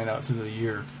 all planned out through the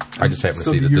year. I just happened to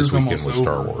see that this weekend was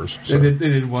Star Wars. So. They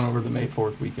did one over the May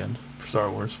 4th weekend for Star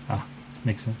Wars. Ah,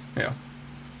 makes sense. Yeah.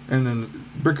 And then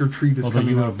Brick or Treat is coming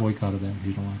you would up. have boycotted that if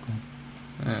you don't like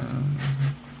that.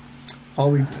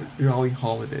 Holly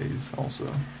Holidays also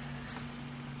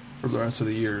for the rest of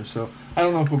the year. So I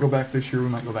don't know if we'll go back this year. We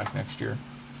might go back next year.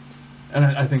 And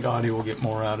I think Audie will get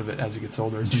more out of it as he gets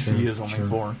older, since he is only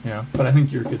 4. Yeah, but I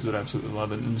think your kids would absolutely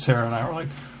love it. And Sarah and I were like,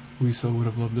 we so would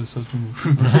have loved this as when we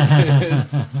were kids.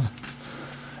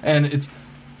 And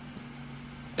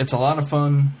it's a lot of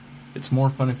fun. It's more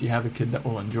fun if you have a kid that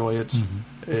will enjoy it.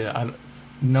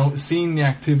 Seeing the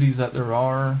activities that there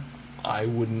are, I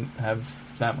wouldn't have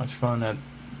that much fun at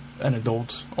an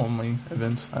adult-only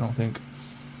event, I don't think.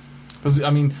 Because,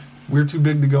 I mean, we're too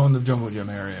big to go in the Jumbo Gym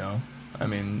area. I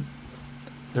mean,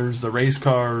 there's the race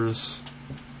cars,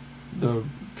 the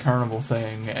carnival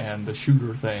thing, and the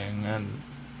shooter thing, and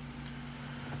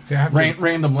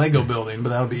random Lego building, but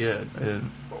that would be it.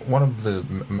 One of the,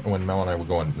 when Mel and I were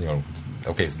going,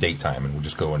 okay, it's date time, and we'll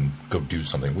just go do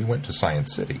something. We went to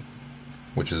Science City,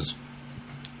 which is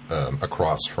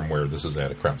across from where this is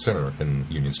at Crown Center in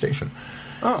Union Station.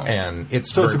 Oh, and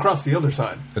it's across the other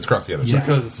side. It's across the other side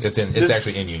because it's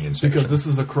actually in Union Station, because this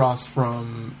is across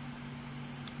from.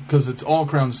 Because it's all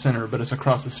Crown Center, but it's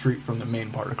across the street from the main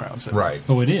part of Crown Center. Right.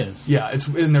 Oh, it is? Yeah,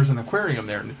 and there's an aquarium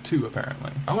there, too,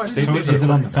 apparently. Oh, I didn't know. So is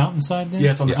it on the fountain side then?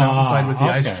 Yeah, it's on the fountain side with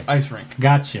the ice rink.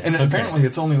 Gotcha. And apparently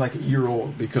it's only like a year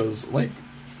old because, like...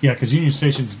 Yeah, because Union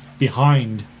Station's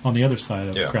behind on the other side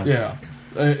of Crown Center. Yeah.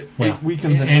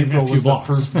 Weekends in April was the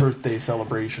first birthday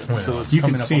celebration, so it's you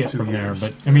coming can up see on it 2 from years. there.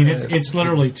 But I mean, it's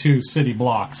literally 2 city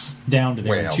blocks down to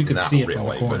there. Well, but you can not see it really, from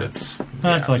the corner. but it's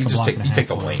like you a just block take and a you take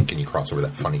half the away. link and you cross over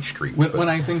that funny street. When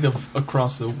I think of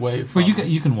across the way from... Well,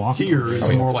 you can walk here is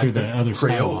more like the other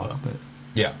Crayola. sidewalk,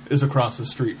 but is across the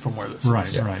street from where this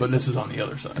is. Right. But this is on the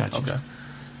other side. Gotcha.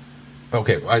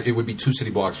 Okay, it would be 2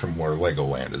 city blocks from where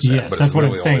Legoland is. Yes, but that's it's what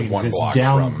really I'm saying. Only one It's block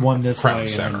down from one this Crown way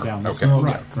Center. and down this okay, way.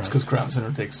 Right. It's because Crown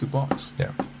Center takes 2 blocks.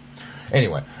 Yeah.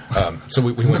 Anyway, so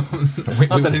we went...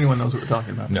 Not that anyone knows what we're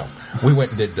talking about. No. We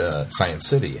went and did Science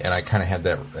City, and I kind of had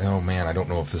that, oh man, I don't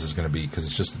know if this is going to be, because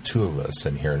it's just the 2 of us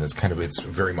in here, and it's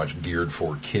very much geared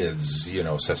for kids,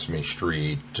 Sesame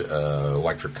Street,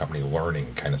 Electric Company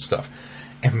learning kind of stuff.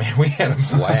 And man, we had a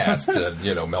blast.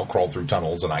 Mel crawled through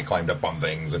tunnels, and I climbed up on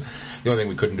things, and the only thing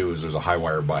we couldn't do is there's a high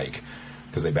wire bike,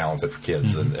 because they balance it for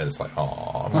kids, and it's like, oh,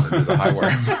 I want to do the high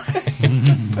wire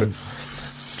bike.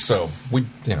 So, I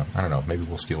don't know, maybe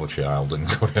we'll steal a child and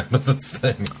go down to this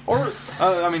thing. Or,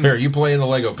 here, you play in the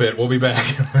Lego pit, we'll be back.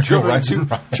 Children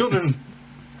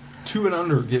 2 and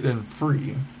under get in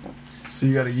free. So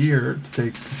you got a year to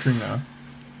take Katrina,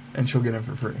 and she'll get in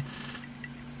for free.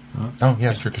 Oh,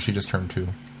 yeah, it's true, because she just turned 2.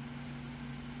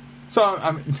 So,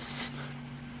 I mean,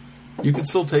 you could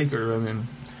still take her, I mean...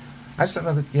 I just don't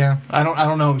know that, yeah. I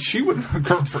don't know. She would...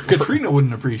 Katrina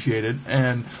wouldn't appreciate it,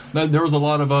 and there was a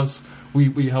lot of us...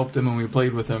 We helped him and we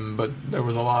played with him, but there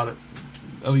was a lot of,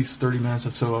 at least 30 minutes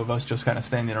or so of us just kind of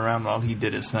standing around while he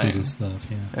did his thing. Did his stuff,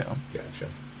 yeah. Gotcha.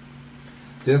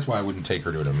 See, that's why I wouldn't take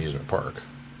her to an amusement park.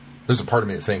 There's a part of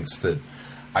me that thinks that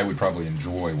I would probably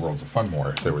enjoy Worlds of Fun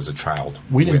more if there was a child.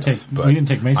 We didn't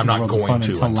take Mason to Worlds of Fun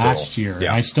until last year.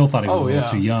 Yeah. I still thought he was a little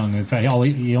too young. In fact,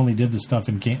 he only did the stuff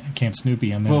in Camp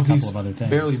Snoopy and then a couple of other things.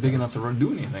 Barely big enough to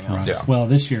do anything else. Right. Yeah. Well,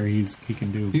 this year he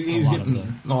can do. He's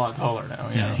getting a lot taller now.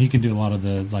 Yeah, he can do a lot of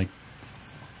the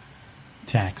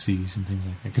taxis and things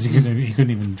like that because he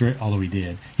couldn't even drive. Although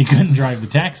he couldn't drive the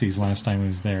taxis last time he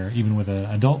was there, even with an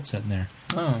adult sitting there.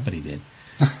 Oh, but he did.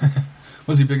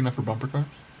 Was he big enough for bumper cars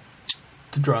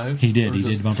to drive? He did. He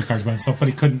did bumper cars by himself, but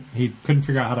he couldn't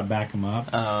figure out how to back them up.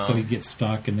 So he'd get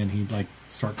stuck, and then he'd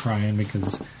start crying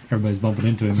because everybody's bumping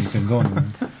into him. And he couldn't go anywhere.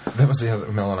 That was the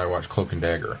other. Mel and I watched Cloak and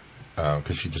Dagger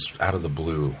because she just out of the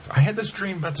blue. I had this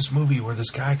dream about this movie where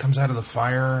this guy comes out of the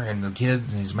fire, and the kid,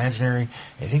 and he's imaginary, and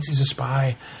he thinks he's a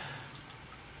spy.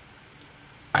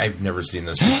 I've never seen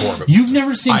this before. But You've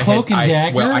never seen Cloak and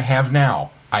Dagger? Well, I have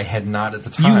now. I had not at the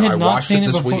time. You had I not watched seen it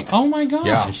this before? week. Oh my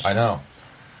gosh! Yeah, I know.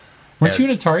 Weren't you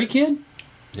an Atari kid?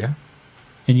 Yeah.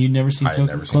 And you'd never seen I had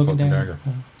never seen Cloak and Dagger.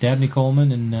 Dabney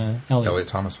Coleman and Elliot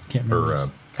Thomas. Can't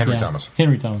remember. Henry Thomas.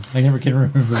 Henry Thomas. I never can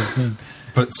remember his name.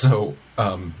 But so...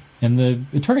 and the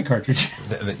Atari cartridge.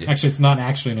 Actually, it's not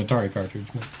actually an Atari cartridge,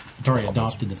 but Atari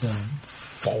adopted the film.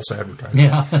 False advertising.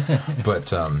 Yeah.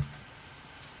 But...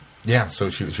 yeah, so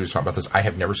she was talking about this. I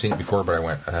have never seen it before, but I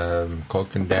went,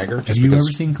 Cloak and Dagger. Have you ever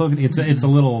seen Cloak and Dagger? It's a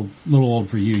little old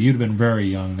for you. You'd have been very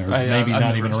young, or maybe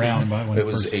not even around when it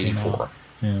was first 84. came out.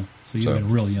 Yeah, so you've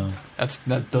been real young.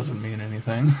 That doesn't mean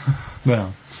anything.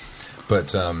 Well.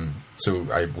 But, so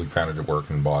we found it at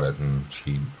work and bought it, and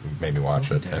she made me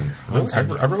watch it. And really,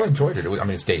 I really enjoyed it.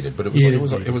 It's dated, but it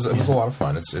was a lot of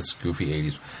fun. It's goofy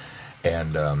 80s.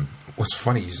 And what's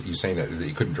funny, you saying that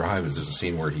he couldn't drive, is there's a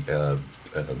scene where he...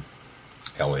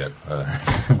 Elliot,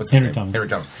 what's his name? Henry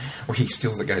Thomas, where he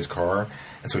steals the guy's car,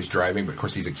 and so he's driving, but of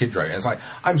course he's a kid driving. And it's like,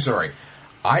 I'm sorry,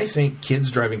 I think kids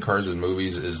driving cars in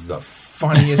movies is the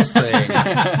funniest thing.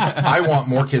 I want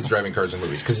more kids driving cars in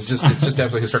movies because it's just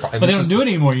absolutely hysterical. And but they don't do it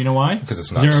anymore. You know why? Because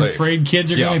it's not They're safe. afraid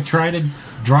kids are going to try to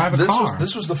drive a car.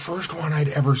 This was the first one I'd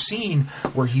ever seen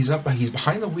where he's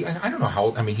behind the wheel. And I don't know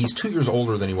how. I mean, he's 2 years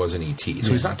older than he was in E.T.,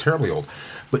 so he's not terribly old,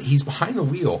 but he's behind the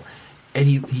wheel. And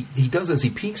he does this. He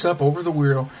peeks up over the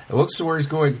wheel, and looks to where he's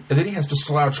going, and then he has to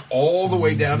slouch all the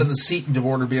way down to the seat in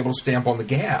order to be able to stamp on the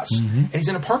gas. And he's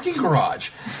in a parking garage,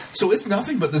 so it's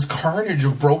nothing but this carnage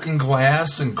of broken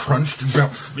glass and crunched,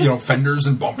 fenders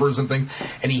and bumpers and things.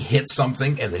 And he hits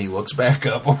something, and then he looks back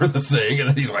up over the thing, and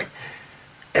then he's like,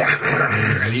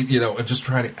 and he, and just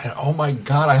trying to. And oh my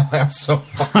God, I laughed so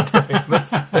hard during this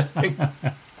thing.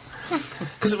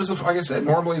 Because it was, like I said,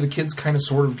 normally the kids kind of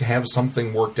sort of have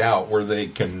something worked out where they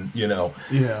can, he's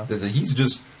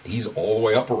all the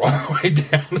way up or all the way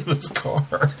down in this car.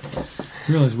 I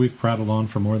realize we've prattled on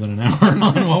for more than an hour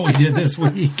on what we did this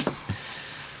week.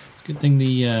 It's a good thing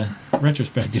the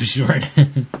retrospective is short.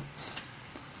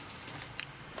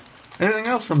 Anything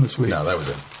else from this week? No, that was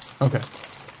it. Okay.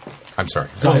 I'm sorry.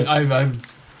 So the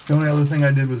only other thing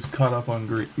I did was caught up on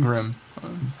Grimm.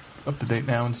 Up to date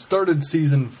now, and started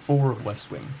season 4 of West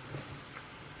Wing.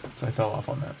 So I fell off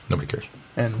on that. Nobody cares.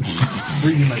 And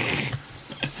reading my book.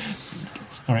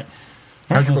 All right.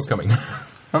 How's your book coming?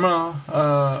 I'm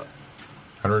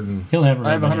He'll have it.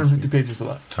 I have 150 pages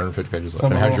left. 150 pages left. So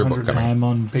and how's your book coming? I'm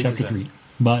on chapter 3,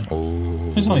 but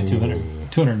there's only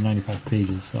 295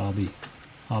 pages, so I'll be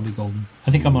golden. I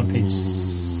think I'm on page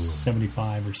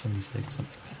 75 or 76, something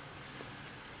like that.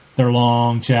 They're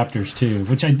long chapters too,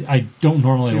 which I don't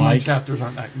normally like. Chapters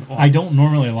aren't that long. I don't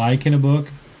normally like in a book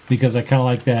because I kind of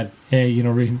like that. Hey,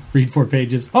 read 4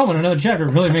 pages. Oh, and another chapter.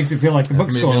 It really makes it feel like the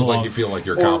book's going along. Like you feel like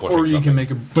you're accomplishing or you something.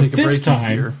 can take a break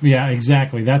easier. Yeah,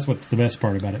 exactly. That's what's the best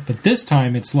part about it. But this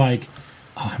time, it's like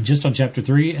I'm just on chapter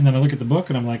 3, and then I look at the book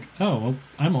and I'm like, oh, well,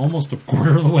 I'm almost a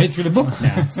quarter of the way through the book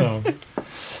now. So,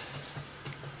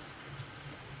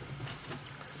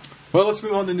 well, let's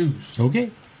move on to news.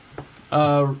 Okay.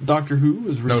 Doctor Who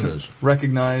was news.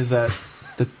 recognized at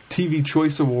the TV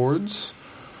Choice Awards.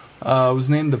 Was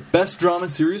named the best drama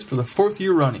series for the 4th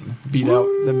year running. Beat out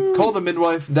Call the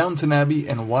Midwife, Downton Abbey,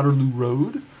 and Waterloo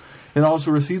Road. It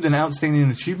also received an Outstanding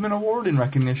Achievement Award in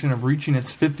recognition of reaching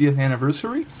its 50th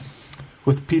anniversary,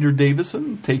 with Peter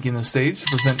Davison taking the stage to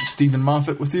present Stephen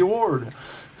Moffat with the award,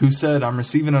 who said, "I'm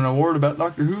receiving an award about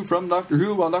Doctor Who from Doctor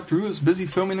Who while Doctor Who is busy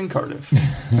filming in Cardiff."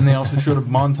 And they also showed a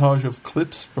montage of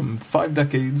clips from 5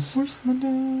 decades.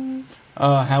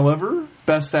 However,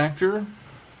 Best Actor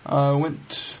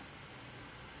went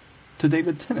to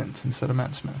David Tennant instead of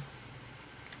Matt Smith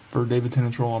for David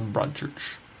Tennant's role on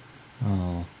Broadchurch.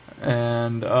 Oh.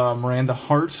 And Miranda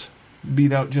Hart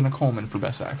beat out Jenna Coleman for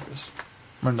Best Actress.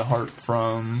 Miranda Hart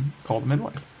from Call the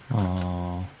Midwife.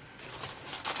 Oh.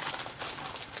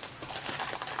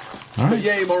 All right. But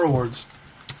yay, more awards.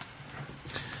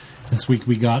 This week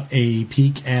we got a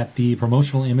peek at the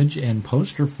promotional image and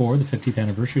poster for the 50th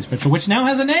anniversary special, which now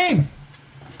has a name.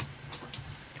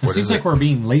 It seems like we're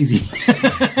being lazy. What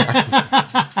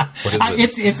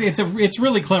is it? It's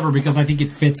really clever because I think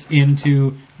it fits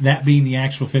into that being the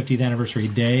actual 50th anniversary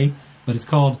day, but it's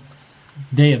called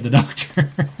Day of the Doctor,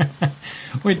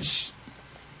 which.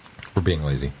 We're being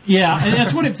lazy. Yeah, and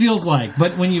that's what it feels like.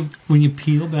 But when you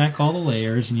peel back all the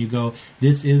layers and you go,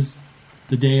 this is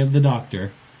the Day of the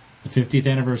Doctor, the 50th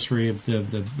anniversary of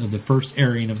the first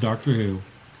airing of Doctor Who,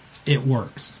 it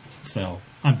works. So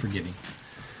I'm forgiving.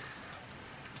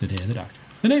 The Day of the Doctor,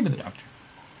 the name of the Doctor,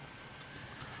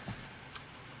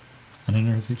 an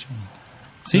unearthly child.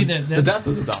 See the death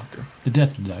of the Doctor. The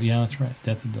death of the Doctor. Yeah, that's right.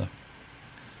 Death of the Doctor.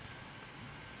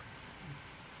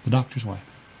 The Doctor's wife.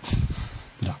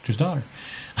 The Doctor's daughter.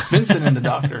 Vincent and the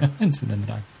Doctor. Vincent and the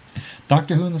Doctor.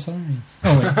 Doctor Who and the Solarians.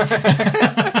 Oh, wait.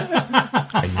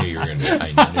 I knew you were going to do it. I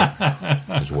knew it.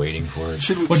 I was waiting for it.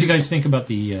 What do you guys think about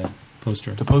the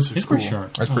poster? The poster's It's cool. pretty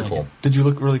sharp. That's pretty cool. Did you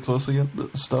look really closely at the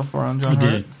stuff around John I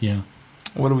Hurt? did, yeah.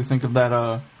 What do we think of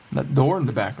that door in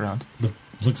the background?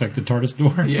 Looks like the TARDIS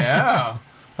door. Yeah.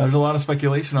 There's a lot of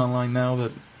speculation online now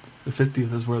that the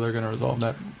 50th is where they're going to resolve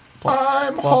that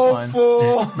I'm plot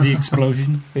hopeful. line. The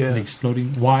explosion. Yes. The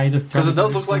exploding. Why the Because it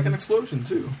does look exploding? like an explosion,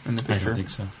 too, in the I picture. don't think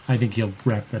so. I think he'll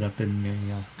wrap that up in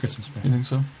a Christmas special. You think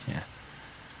so? Yeah.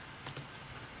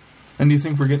 And do you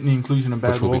think we're getting the inclusion of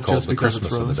Bad Which will be Wolf called just the because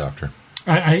Christmas it's of Rose? the Doctor.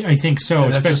 I think so,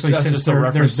 And that's especially just since a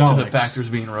reference there's to Daleks. the factors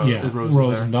being Rose. Yeah, Rose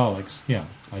Rose there. and Daleks. Yeah,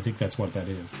 I think that's what that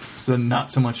is. So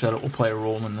not so much that it will play a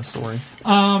role in the story.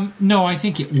 No, I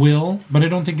think it will, but I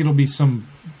don't think it'll be some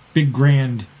big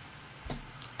grand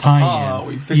tie-in. Oh,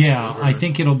 we fixed it, or- I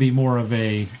think it'll be more of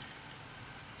a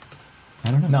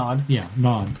I don't know. Nod. Yeah,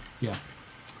 nod. Yeah.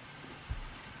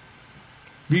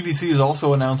 BBC has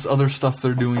also announced other stuff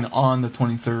they're doing on the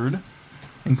 23rd,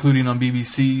 including on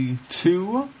BBC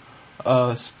Two,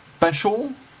 a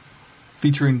special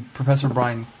featuring Professor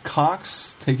Brian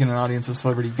Cox taking an audience of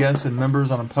celebrity guests and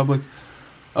members on the public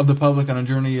on a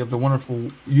journey of the wonderful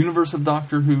universe of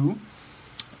Doctor Who,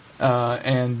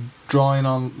 and drawing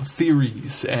on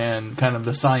theories and kind of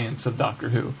the science of Doctor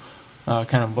Who,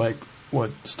 kind of like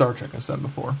what Star Trek has done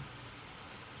before.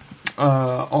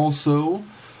 Also,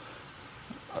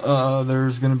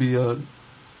 there's going to be a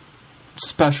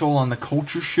special on the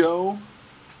Culture Show,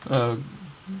 called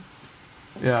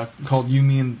You,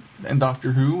 Me, and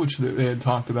Doctor Who, which they had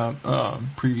talked about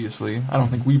previously. I don't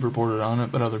think we've reported on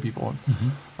it, but other people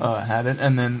had it.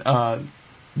 And then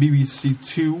BBC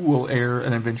Two will air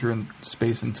An Adventure in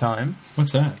Space and Time.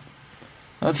 What's that?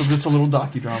 That's just a little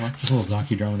docudrama. It's a little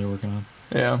docudrama they're working on.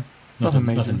 Yeah, nothing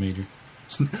major.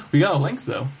 We got a length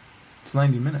though. It's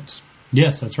 90 minutes.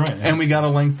 Yes, that's right. And we got a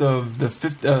length of the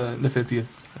 50th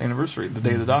anniversary. The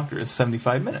Day of the Doctor is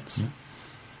 75 minutes. Yeah.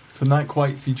 So not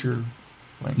quite feature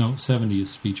length. No, 70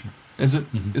 is feature. Is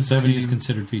it? Mm-hmm. Is 70 is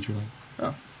considered feature length.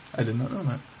 Oh, I did not know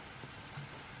that.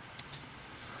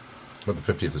 But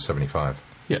the 50th is 75.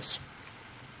 Yes.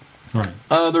 All right.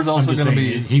 There's also going to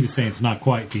be... He was saying it's not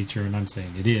quite feature, and I'm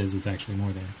saying it is. It's actually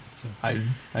more than. So. I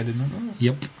did not know that.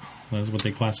 Yep. That's what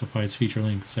they classify as feature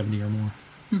length, 70 or more.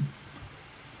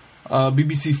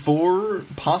 BBC 4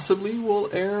 possibly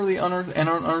will air The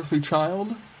Unearthly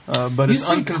Child, but You it's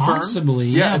say unconfirmed. Possibly,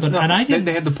 yeah, it's but not, and I didn't.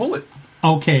 they had to pull it.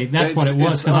 Okay, that's what it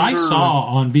was, because I saw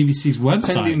on BBC's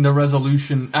website... Pending the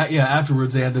resolution...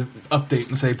 afterwards they had to update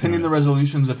and say, pending the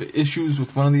resolutions of issues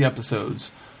with one of the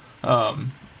episodes, they're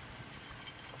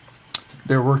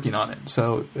working on it.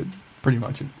 So, pretty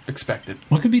much expected.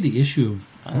 What could be the issue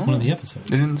of one of the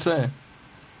episodes? They didn't say.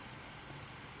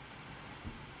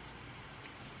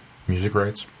 Music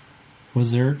rights?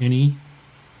 Was there any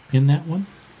in that one?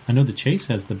 I know The Chase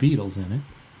has the Beatles in it.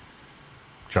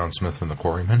 John Smith and the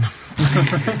Quarrymen? I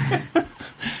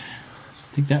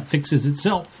think that fixes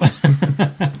itself.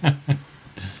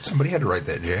 Somebody had to write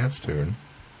that jazz tune.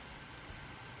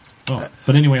 Oh,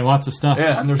 but anyway, lots of stuff.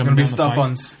 Yeah, and there's going to be stuff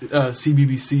on on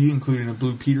CBBC, including a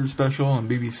Blue Peter special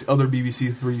and other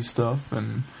BBC Three stuff.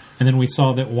 And then we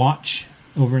saw that Watch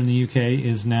over in the UK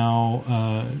is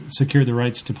now secured the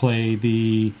rights to play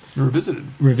the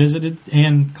revisited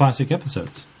and classic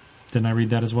episodes. Didn't I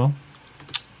read that as well?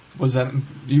 Was that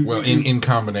in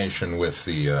combination with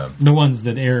the ones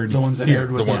that aired? The ones that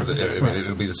aired. The ones that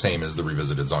it'll be the same as the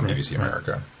revisiteds on BBC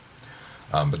America.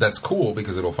 But that's cool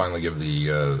because it'll finally give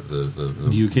the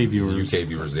UK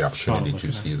viewers the opportunity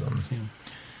to see them.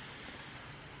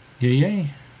 Yay.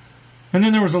 And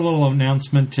then there was a little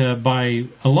announcement by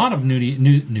a lot of news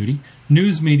media,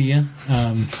 news media.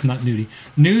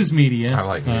 I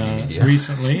like nudie media.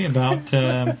 Recently about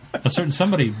a certain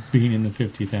somebody being in the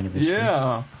 50th anniversary.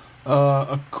 Yeah.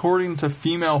 According to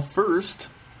Female First,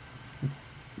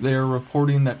 they're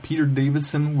reporting that Peter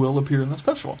Davison will appear in the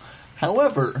special.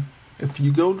 However, if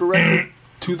you go directly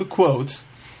to the quotes,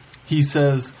 he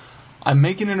says, "I'm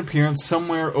making an appearance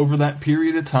somewhere over that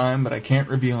period of time, but I can't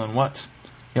reveal in what."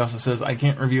 He also says, "I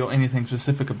can't reveal anything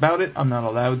specific about it. I'm not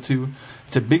allowed to.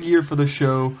 It's a big year for the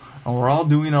show, and we're all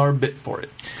doing our bit for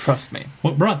it. Trust me."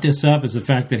 What brought this up is the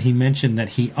fact that he mentioned that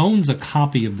he owns a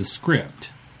copy of the script,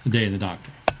 The Day of the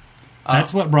Doctor.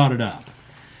 That's what brought it up.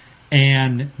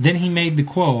 And then he made the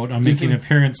quote, "I'm making an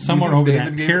appearance somewhere over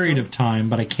that period of time,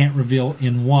 but I can't reveal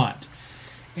in what."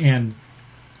 And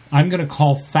I'm going to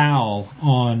call foul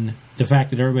on the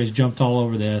fact that everybody's jumped all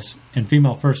over this, and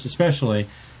Female First especially,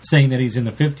 saying that he's in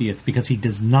the 50th, because he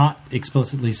does not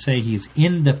explicitly say he's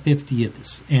in the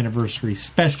 50th anniversary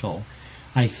special.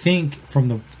 I think from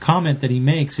the comment that he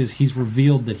makes is he's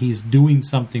revealed that he's doing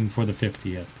something for the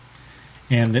 50th,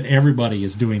 and that everybody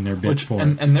is doing their bit for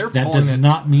it. And that does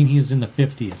not mean he is in the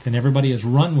 50th. And everybody has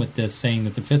run with this, saying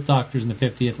that the Fifth Doctor's in the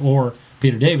 50th or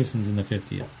Peter Davison's in the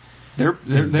 50th. They're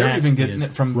even getting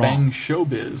it from Bang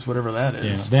Showbiz, whatever that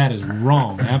is. Yeah, that is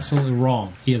wrong. Absolutely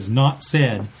wrong. He has not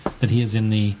said that he is in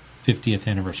the 50th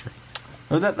anniversary.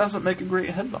 Well, that doesn't make a great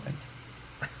headline.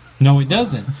 No, it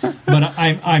doesn't. But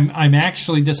I'm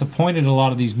actually disappointed in a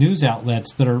lot of these news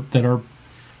outlets that are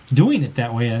doing it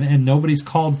that way, and nobody's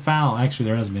called foul. Actually,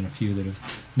 there has been a few that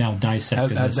have now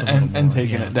dissected this a little more, and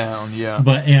taken it down. Yeah,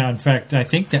 but in fact, I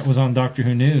think that was on Doctor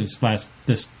Who News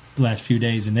this last few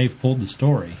days, and they've pulled the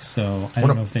story. So I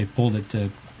don't know if they've pulled it to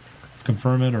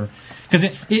confirm it, or because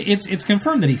it's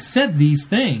confirmed that he said these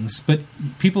things, but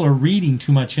people are reading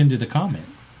too much into the comment.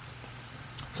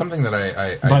 Something that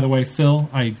I By the way, Phil,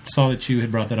 I saw that you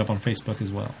had brought that up on Facebook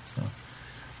as well. So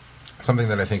something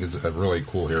that I think is really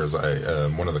cool here is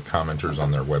one of the commenters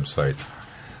on their website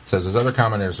says, as other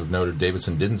commenters have noted,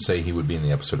 Davidson didn't say he would be in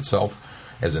the episode itself,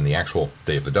 as in the actual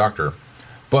Day of the Doctor.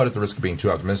 But at the risk of being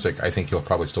too optimistic, I think he'll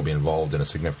probably still be involved in a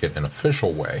significant and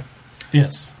official way.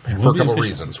 Yes. For a couple of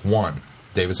reasons. One,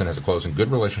 Davidson has a close and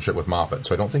good relationship with Moffat,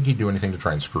 so I don't think he'd do anything to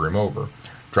try and screw him over.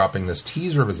 Dropping this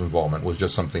teaser of his involvement was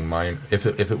just something minor, if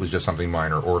it was just something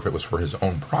minor, or if it was for his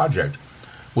own project,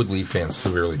 would leave fans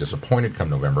severely disappointed come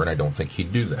November, and I don't think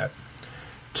he'd do that.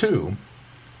 Two,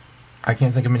 I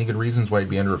can't think of many good reasons why he'd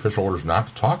be under official orders not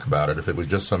to talk about it if it was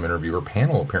just some interview or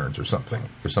panel appearance or something.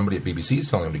 If somebody at BBC is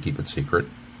telling him to keep it secret,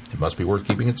 it must be worth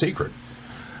keeping it secret.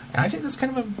 And I think that's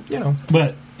kind of a,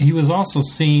 But he was also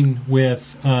seen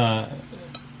with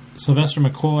Sylvester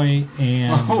McCoy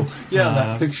and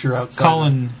that picture outside.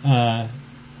 Colin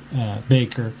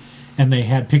Baker, and they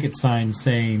had picket signs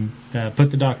saying,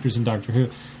 put the doctors in Doctor Who.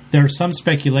 There's some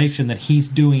speculation that he's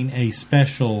doing a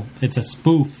special, it's a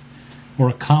spoof or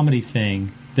a comedy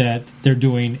thing that they're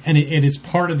doing, and it is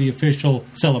part of the official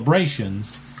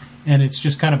celebrations, and it's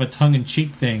just kind of a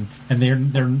tongue-in-cheek thing, and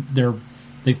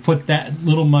they've put that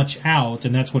little much out,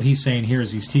 and that's what he's saying here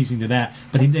is he's teasing to that,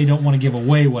 but they don't want to give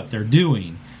away what they're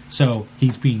doing, so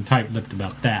he's being tight-lipped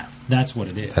about that. That's what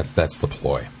it is. That's the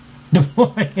ploy.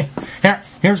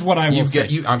 Here's what I will say.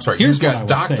 You've got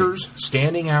doctors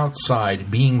standing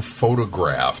outside being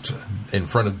photographed in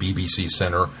front of BBC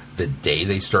Center the day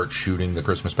they start shooting the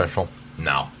Christmas special.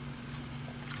 No.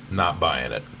 Not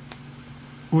buying it.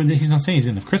 Well, he's not saying he's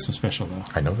in the Christmas special, though.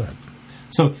 I know that.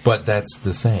 So, but that's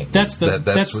the thing. That's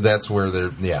where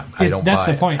they're. Yeah, I don't. That's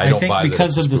buy the point. It. I think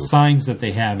because of the signs that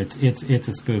they have, it's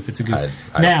a spoof. It's a goof.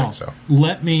 I now, don't think so.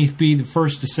 Let me be the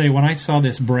first to say, when I saw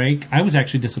this break, I was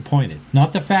actually disappointed.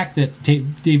 Not the fact that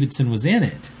Davidson was in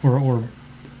it or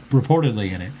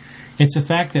reportedly in it. It's the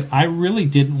fact that I really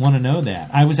didn't want to know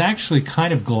that. I was actually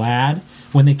kind of glad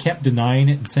when they kept denying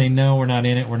it and saying, "No, we're not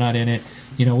in it. We're not in it.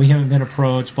 We haven't been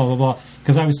approached." Blah blah blah.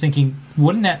 Because I was thinking,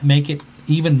 wouldn't that make it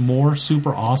even more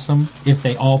super awesome if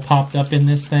they all popped up in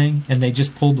this thing and they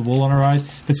just pulled the wool on our eyes?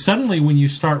 But suddenly when you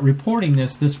start reporting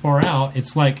this far out,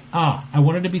 it's like, I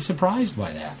wanted to be surprised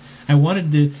by that. I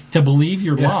wanted to believe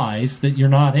your lies that you're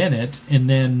not in it, and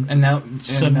then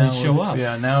suddenly show up.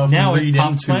 Yeah, now it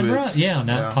pops my breath. Yeah,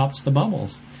 now it pops the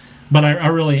bubbles. But I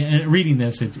really, reading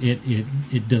this,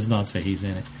 it does not say he's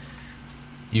in it.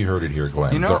 You heard it here,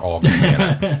 Glenn. They're all going to be in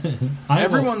it.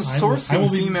 Everyone's sourcing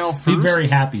female first. Be very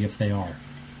happy if they are.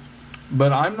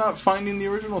 But I'm not finding the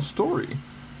original story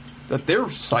that they're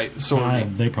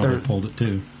sorting. They probably pulled it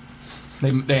too.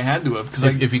 They had to have,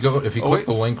 because if you click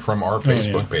the link from our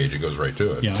Facebook page, it goes right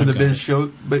to it. Yeah, to the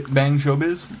Bang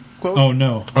Showbiz quote. Oh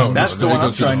no, that's the one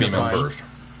I'm trying to find. First.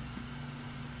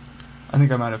 I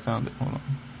think I might have found it. Hold on.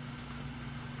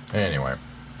 Anyway,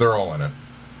 they're all in it.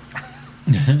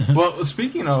 Well,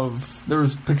 speaking of,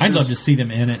 there's pictures. I'd love to see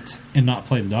them in it and not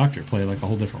play the Doctor, play like a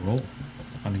whole different role.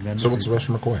 I think so would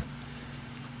Sylvester McCoy.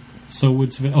 So would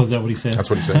is that what he said? That's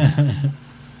what he said.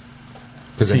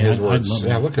 Because in his words,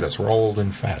 look at us, we're all old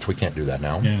and fat. We can't do that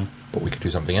now. Yeah, but we could do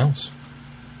something else.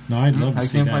 No, I'd love to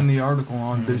see that. I can't find the article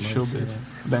on Bang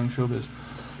Showbiz.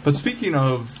 But speaking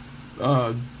of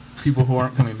people who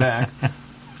aren't coming back,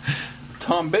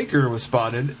 Tom Baker was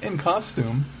spotted in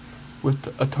costume with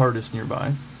a TARDIS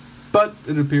nearby, but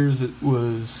it appears it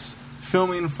was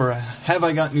filming for a Have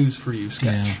I Got News For You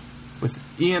sketch with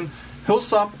Ian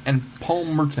Hillsop and Paul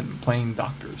Merton playing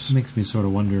doctors. It makes me sort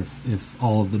of wonder if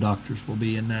all of the doctors will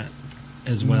be in that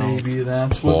as well. Maybe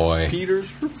that's what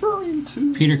Peter's referring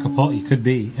to. Peter Capaldi could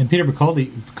be, and Peter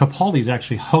Capaldi is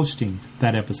actually hosting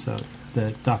that episode,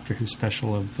 the Doctor Who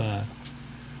special of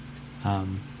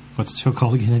what's the show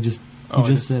called again? I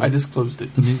disclosed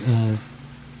it. The new,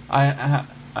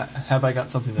 have I got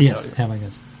something to tell you? Yes, have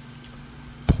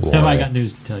I got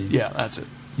news to tell you? Yeah, that's it.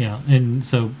 Yeah, and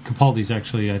so Capaldi's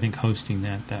actually, I think, hosting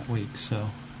that week, so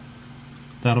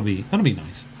that'll be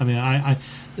nice. I mean,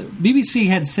 BBC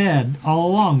had said all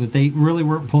along that they really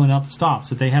weren't pulling out the stops,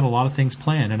 that they had a lot of things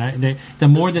planned, and the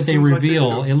more that they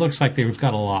reveal, it looks like they've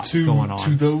got a lot going on.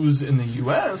 To those in the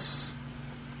U.S.,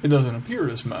 it doesn't appear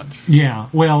as much. Yeah,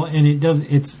 well, and it does.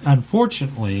 It's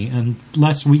unfortunately,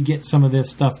 unless we get some of this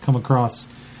stuff come across,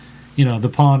 the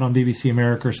pond on BBC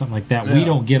America or something like that, we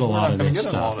don't get a lot of this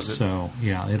stuff. So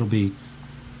yeah, it'll be.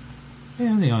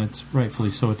 Yeah, it's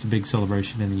rightfully so. It's a big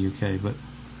celebration in the UK, but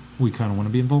we kind of want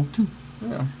to be involved too.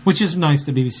 Yeah, which is nice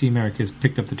that BBC America has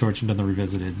picked up the torch and done the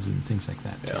revisiteds and things like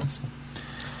that. Yeah. Too, so.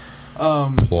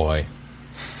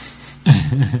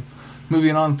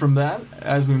 Moving on from that,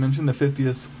 as we mentioned, the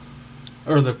 50th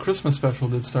the Christmas special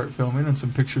did start filming, and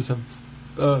some pictures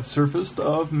have surfaced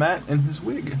of Matt and his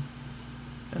wig.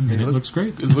 And it looks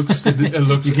great. It looks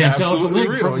you can't tell it's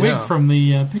a wig, from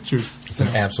the pictures. It's an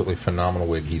absolutely phenomenal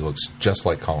wig. He looks just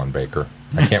like Colin Baker.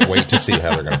 I can't wait to see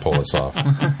how they're going to pull this off.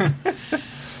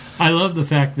 I love the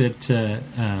fact that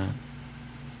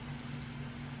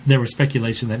there was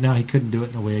speculation that now he couldn't do it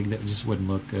in a wig, that just wouldn't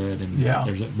look good. And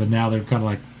but now they're kind of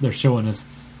like, they're showing us,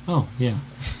 oh, yeah,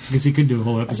 I guess he could do a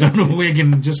whole episode in a wig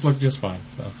and just look just fine.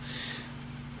 So.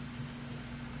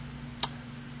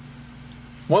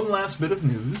 One last bit of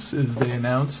news is they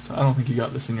announced, I don't think you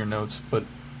got this in your notes, but...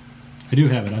 I do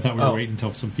have it. I thought we were waiting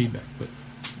until some feedback. But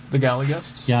the galley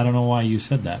guests? Yeah, I don't know why you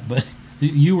said that, but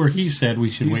you or he said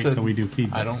we should wait until we do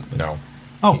feedback. I don't... No.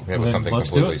 Oh, it was something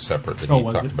completely separate that he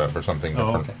talked about for something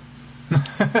different.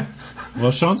 Okay. Well,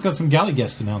 Sean's got some galley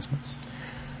guest announcements.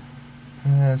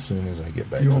 As soon as I get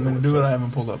back. You want me to do it? I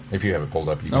haven't pulled up. If you have it pulled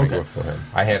up, you can go ahead.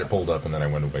 I had it pulled up and then I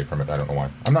went away from it. I don't know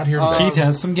why. I'm not here today. Keith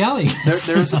has some galley.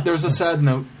 There's a sad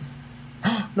note.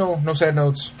 No sad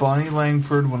notes. Bonnie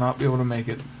Langford will not be able to make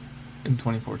it in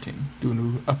 2014 due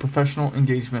to a professional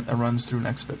engagement that runs through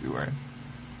next February.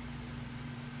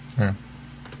 Yeah.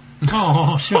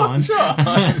 Oh, Sean.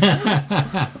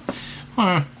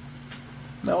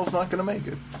 Mel's not going to make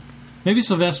it. Maybe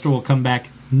Sylvester will come back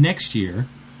next year,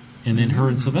 and then her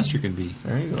and Sylvester can be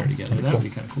there together. That would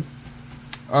be kind of cool.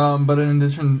 But in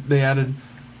addition, they added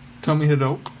Tommy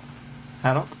Haddock.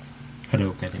 Haddock,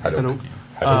 I think. Haddock.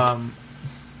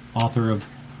 Author of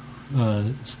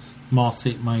Moths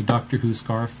Ate My Doctor Who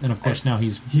Scarf, and of course now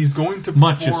he's going to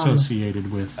much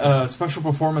associated with a special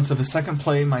performance of his second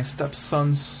play, My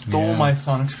Stepson Stole My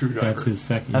Sonic Screwdriver. That's his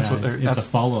second. That's it's a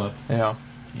follow-up. Yeah.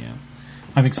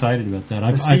 I'm excited about that.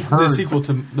 I've heard the sequel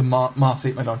to the Moths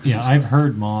Ate My Doctor. Yeah, I've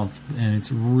heard Moths, and it's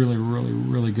really, really,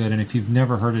 really good. And if you've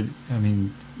never heard it, I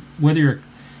mean, whether you're,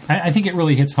 I think it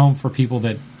really hits home for people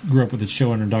that grew up with the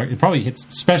show and it probably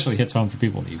especially hits home for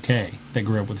people in the UK that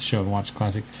grew up with the show and watched the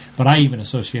classic. But I even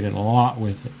associated a lot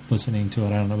with it, listening to it.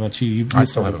 I don't know about you. I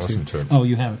still haven't listened to it. Oh,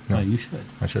 you haven't? No. You should.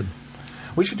 I should.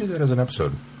 We should do that as an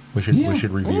episode. We should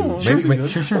review. Oh, maybe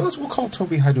sure. We'll call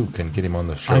Toby Haddock and get him on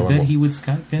the show. I bet he would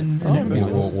Skype in.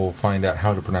 We'll find out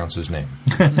how to pronounce his name.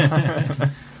 I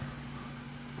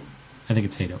think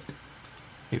it's Haddock.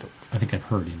 Haddock. I think I've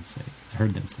heard them say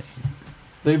Haddock.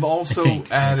 They've also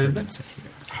added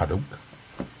Haddock.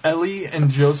 Ellie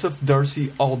and Joseph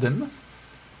Darcy Alden,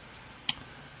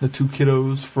 the two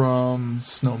kiddos from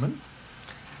Snowman.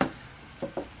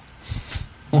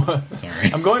 What?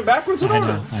 Sorry. I'm going backwards in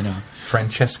order. I know.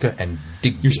 Francesca and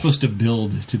Digby. You're supposed to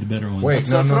build to the better ones. Wait,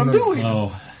 that's what I'm doing.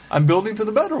 Oh. I'm building to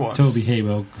the better ones. Toby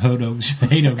Haddock should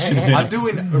have been. I'm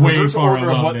doing reverse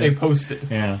order of what they posted.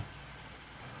 Yeah.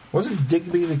 Wasn't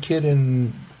Digby the kid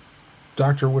in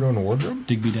Dr. Widow and Wardrobe?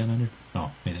 Digby Down Under?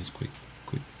 Oh, hey, that was quick.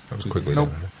 That was quickly Down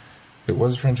Under. It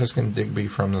was Francesca and Digby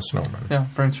from The Snowman. Yeah,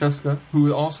 Francesca,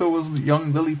 who also was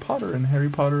young Lily Potter in Harry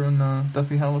Potter and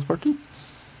Deathly Hallows Part 2.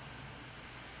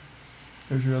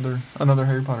 There's your another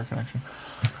Harry Potter connection.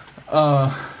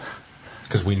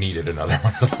 Because we needed another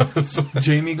one of those.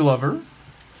 Jamie Glover,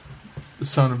 the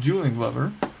son of Julian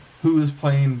Glover, who is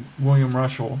playing William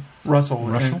Russell. In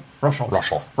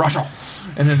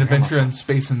An Adventure in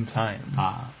Space and Time.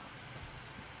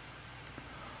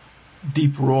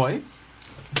 Deep Roy.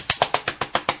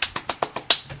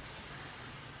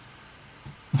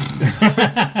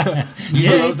 For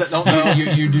those that don't know,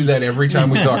 you do that every time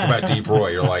we talk about Deep Roy.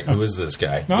 You're like, who is this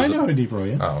guy? No, I know who Deep Roy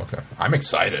is. Oh, okay. I'm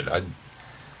excited.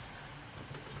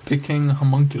 Picking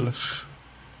Homunculus.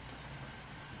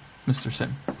 Mr.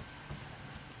 Sin.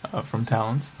 From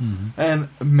Talons. Mm-hmm. And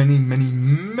many, many,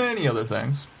 many other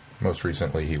things. Most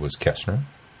recently, he was Kestner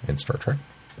in Star Trek.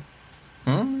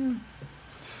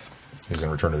 He's in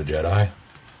Return of the Jedi.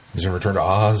 He's in Return to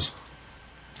Oz.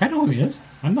 I know who he is.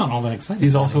 I'm not all that excited.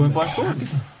 He's also in Flash Gordon.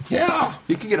 Yeah.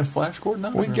 You can get a Flash Gordon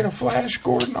autograph. We can get a Flash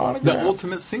Gordon autograph. The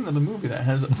ultimate scene of the movie that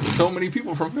has so many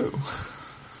people from Who.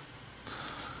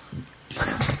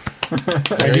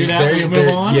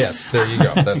 Move on? Yes, there you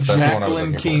go. That's the one I was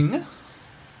Jacqueline King,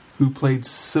 who played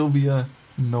Sylvia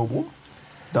Noble,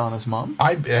 Donna's mom.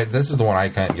 This is the one I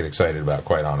can't get excited about,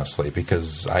 quite honestly,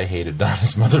 because I hated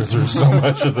Donna's mother through so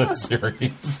much of that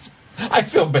series. I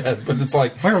feel bad, but it's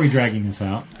like... Why are we dragging this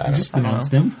out? Just announce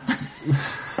them.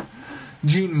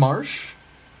 Jean Marsh,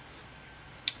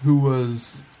 who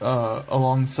was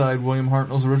alongside William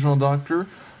Hartnell's original Doctor,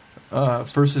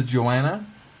 first as Joanna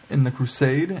in The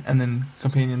Crusade, and then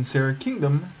companion Sarah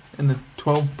Kingdom in the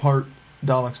 12-part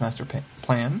Daleks Master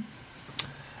Plan.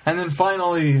 And then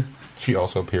finally... She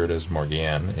also appeared as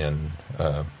Morgiane in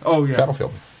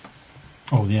Battlefield.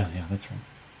 Oh, yeah, that's right.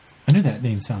 I knew that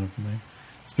name sounded familiar.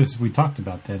 Especially, we talked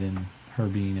about that in her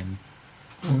being in...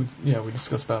 Yeah, we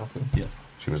discussed Battlefield. Yes.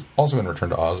 She was also in Return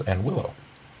to Oz and Willow.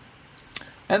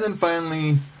 And then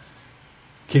finally,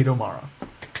 Kate O'Mara.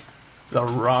 The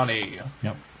Ronnie.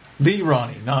 Yep. The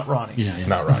Ronnie, not Ronnie. Yeah.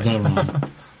 Not Ronnie. The Ronnie.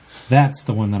 That's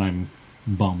the one that I'm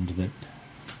bummed that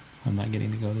I'm not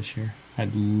getting to go this year.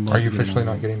 I'd love Are you to get officially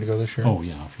another not getting to go this year? Oh,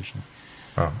 yeah, officially.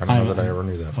 Oh, I don't know that I ever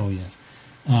knew that. Oh, yes.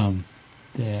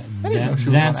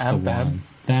 That's the one.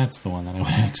 That's the one that I would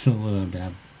absolutely love to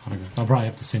have autographed. I'll probably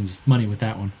have to send you money with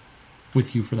that one,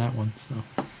 with you for that one. So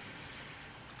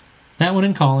that one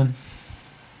and Colin,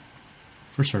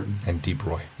 for certain. And Deep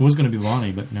Roy. It was going to be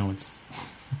Bonnie, but no, it's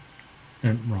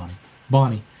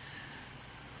Bonnie.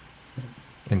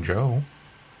 And Joe.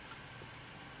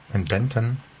 And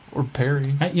Benton. Or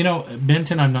Perry.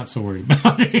 Benton, I'm not so worried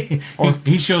about.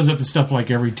 He shows up to stuff like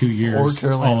every 2 years. Or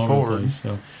Caroline all over Ford. the place,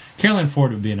 so Caroline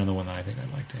Ford would be another one that I think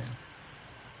I'd like to have.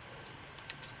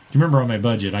 Do you remember on my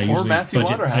budget? I usually Matthew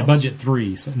Waterhouse. I budget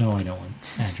 3. So no, I don't want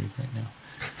Andrew right now.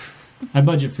 I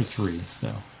budget for 3.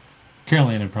 So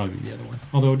Caroline would probably be the other one.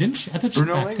 Although didn't she? I thought she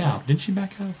Bruno backed Lego. out. Didn't she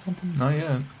back out of something? Not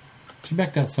yet. She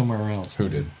backed out somewhere else. Who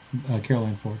did?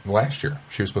 Caroline Ford. Last year.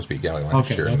 She was supposed to be at Galley last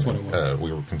Okay, year. that's and, what it was.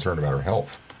 We were concerned about her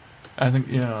health. I think,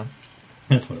 yeah.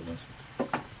 That's what it was.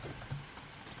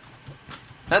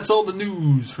 That's all the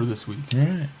news for this week. All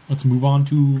right, let's move on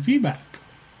to feedback.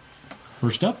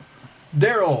 First up,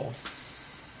 Daryl.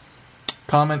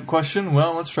 Comment question?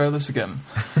 Well, let's try this again.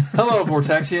 Hello,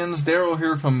 Vortexians. Daryl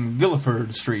here from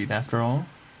Guilford Street, after all.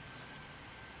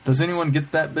 Does anyone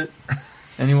get that bit?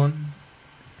 Anyone?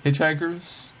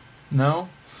 Hitchhikers? No?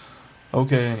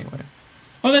 Okay, anyway.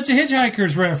 oh, that's a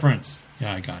Hitchhiker's reference.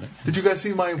 Yeah, I got it. Did you guys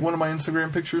see one of my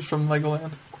Instagram pictures from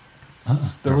Legoland?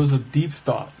 There was a deep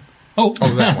thought Oh,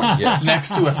 that one, yes. next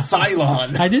to a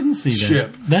Cylon. I didn't see that.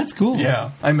 Ship. That's cool.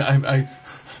 Yeah.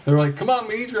 They're like, come on,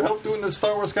 we need your help doing this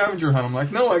Star Wars scavenger hunt. I'm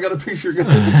like, no, I got a picture. Your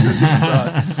deep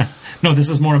thought. No, this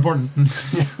is more important.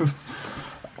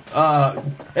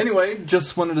 Anyway,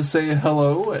 just wanted to say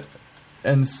hello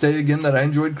and say again that I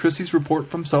enjoyed Chrissy's report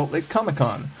from Salt Lake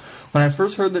Comic-Con. When I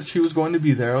first heard that she was going to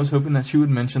be there, I was hoping that she would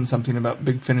mention something about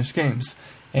Big Finish Games,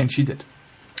 and she did.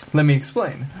 Let me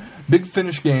explain. Big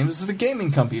Finish Games is a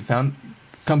gaming company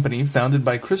founded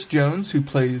by Chris Jones, who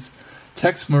plays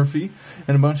Tex Murphy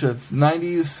in a bunch of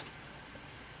 90s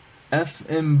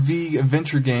FMV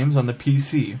adventure games on the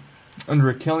PC, under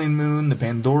a Killing Moon, the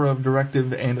Pandora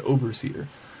Directive, and Overseer.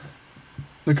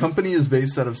 The company is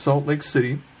based out of Salt Lake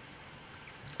City,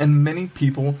 and many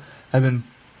people have been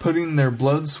putting their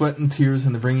blood, sweat, and tears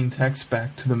into bringing Tex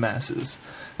back to the masses.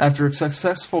 After a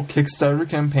successful Kickstarter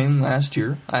campaign last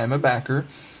year, I Am a Backer,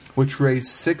 which raised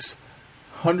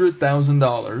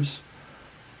 $600,000,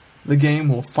 the game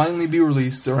will finally be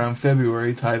released around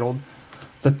February, titled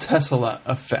The Tesla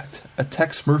Effect, a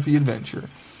Tex Murphy adventure.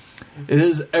 It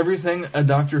is everything a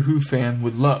Doctor Who fan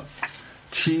would love.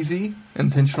 Cheesy,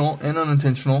 intentional, and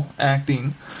unintentional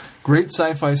acting, great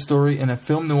sci-fi story, and a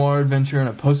film noir adventure in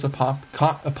a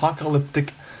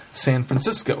post-apocalyptic San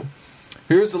Francisco.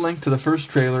 Here's the link to the first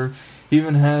trailer.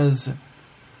 Even has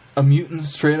a mutant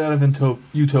straight out of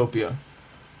Utopia.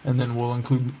 And then we'll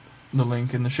include the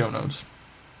link in the show notes.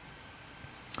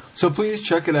 So please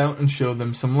check it out and show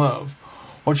them some love.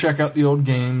 Or check out the old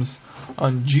games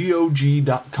on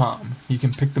GOG.com. You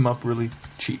can pick them up really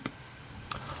cheap.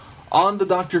 On to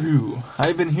Doctor Who.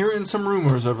 I've been hearing some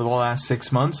rumors over the last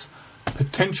 6 months.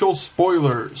 Potential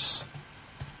spoilers.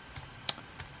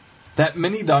 That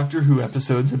many Doctor Who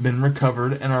episodes have been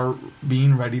recovered and are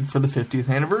being readied for the 50th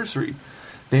anniversary.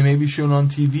 They may be shown on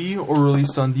TV or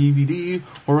released on DVD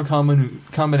or a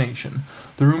combination.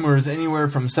 The rumor is anywhere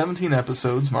from 17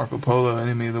 episodes, Marco Polo,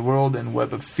 Enemy of the World, and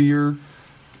Web of Fear,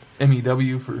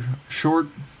 MEW for short,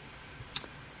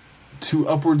 to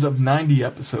upwards of 90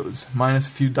 episodes, minus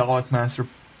a few Dalek Master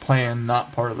Plan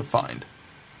not part of the find.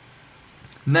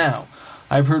 Now,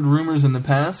 I've heard rumors in the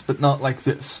past, but not like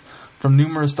this, from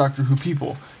numerous Doctor Who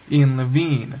people. Ian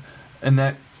Levine,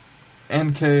 Annette,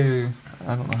 Anke,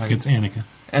 I don't know how It's Annika.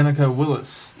 Annika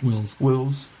Willis.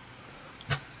 Wills.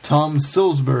 Tom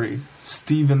Silsbury,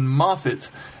 Stephen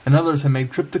Moffat, and others have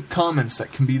made cryptic comments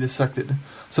that can be dissected.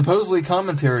 Supposedly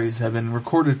commentaries have been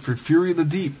recorded for Fury of the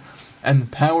Deep and the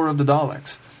Power of the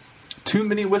Daleks. Too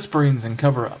many whisperings and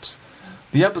cover-ups.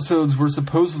 The episodes were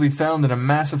supposedly found in a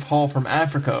massive haul from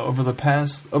Africa over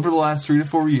the last 3 to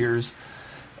 4 years,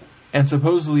 and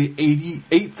supposedly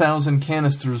 8,000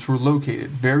 canisters were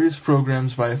located, various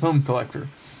programs by a film collector.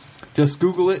 Just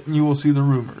Google it and you will see the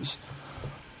rumors.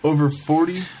 Over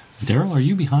 40... Daryl, are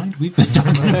you behind? We've been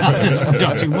talking about this for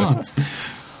 2 months.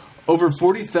 over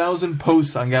 40,000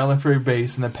 posts on Gallifrey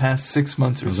Base in the past 6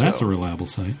 months or so. That's a reliable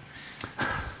site.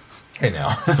 Hey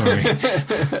now. Sorry.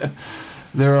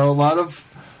 There are a lot of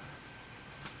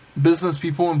business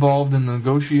people involved in the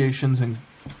negotiations, and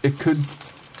it could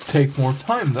take more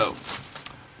time, though.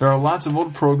 There are lots of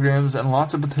old programs and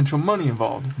lots of potential money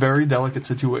involved. Very delicate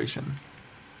situation.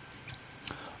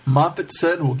 Moffat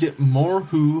said we'll get more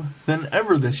Who than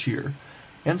ever this year,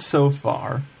 and so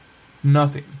far,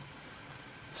 nothing.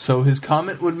 So his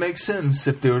comment would make sense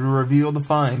if they were to reveal the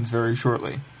finds very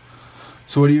shortly.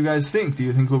 So what do you guys think? Do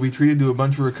you think we'll be treated to a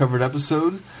bunch of recovered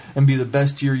episodes and be the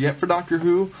best year yet for Doctor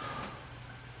Who?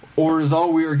 Or is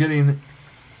all we are getting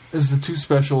is the 2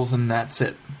 specials and that's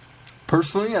it?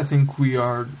 Personally, I think we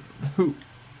Who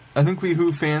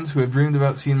fans who have dreamed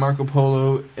about seeing Marco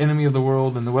Polo, Enemy of the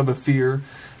World, and the Web of Fear,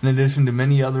 in addition to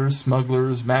many others,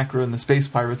 Smugglers, Macra, and the Space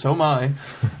Pirates, oh my,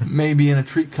 may be in a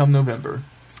treat come November.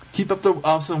 Keep up the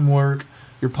awesome work.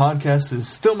 Your podcast is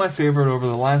still my favorite over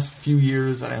the last few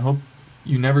years, and I hope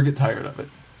you never get tired of it.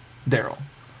 Daryl.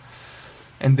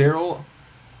 And Daryl,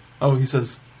 he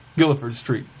says, Guilford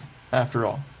Street, after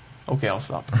all. Okay, I'll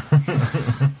stop.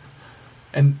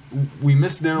 And we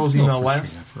missed Daryl's email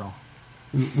last... After all.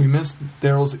 We missed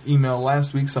Daryl's email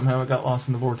last week. Somehow it got lost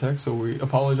in the vortex, so we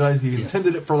apologize. He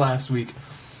intended it for last week.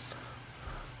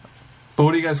 But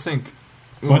what do you guys think?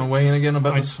 You want to weigh in again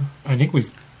about this? I think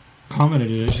we've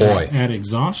commented at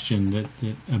exhaustion that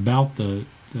about the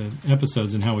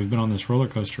episodes and how we've been on this roller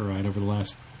coaster ride over the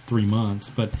last 3 months.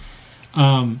 But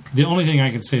the only thing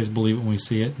I can say is believe it when we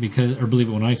see it, or believe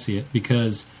it when I see it,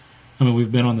 because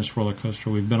we've been on this roller coaster.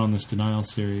 We've been on this denial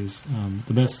series.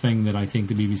 The best thing that I think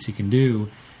the BBC can do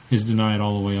is deny it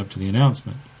all the way up to the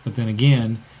announcement. But then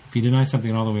again, if you deny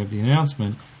something all the way up to the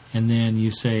announcement, and then you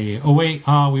say, "Oh wait,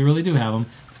 we really do have them,"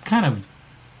 kind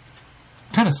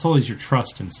of sullies your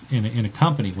trust in a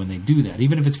company when they do that,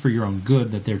 even if it's for your own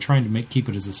good, that they're trying to keep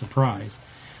it as a surprise.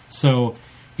 So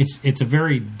it's a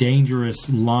very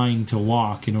dangerous line to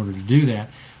walk in order to do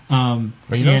that. But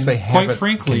if they haven't quite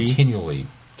frankly, continually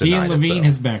Ian Levine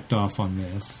has backed off on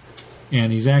this,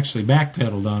 and he's actually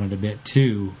backpedaled on it a bit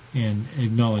too, and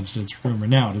acknowledged it's rumor.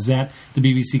 Now, is that the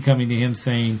BBC coming to him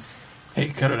saying, "Hey,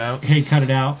 cut it out. Hey, cut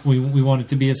it out. We want it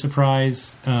to be a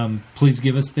surprise. Please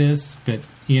give us this." But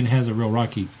Ian has a real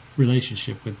rocky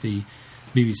relationship with the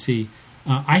BBC.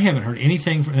 I haven't heard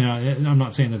anything. I'm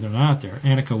not saying that they're not out there.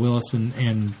 Annika Willis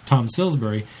and Tom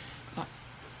Salisbury.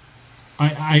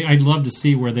 I'd love to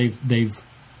see where they've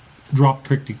dropped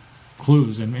cryptic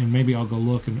clues, and maybe I'll go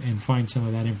look and find some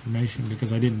of that information,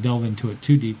 because I didn't delve into it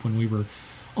too deep when we were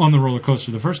on the roller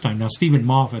coaster the first time. Now, Stephen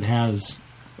Moffat has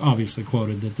obviously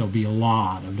quoted that there'll be a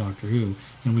lot of Doctor Who,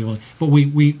 and we will. But we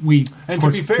and to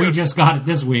be fair, we just got it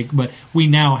this week, but we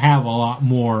now have a lot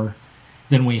more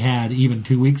than we had even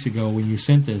 2 weeks ago when you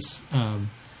sent this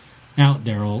out,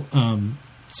 Daryl.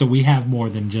 So we have more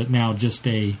than just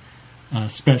a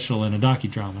special and a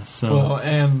docudrama. So well,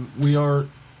 and we are.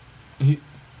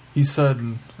 He said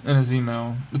in his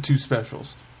email, the 2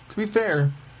 specials. To be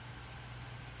fair,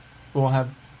 we'll have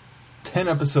 10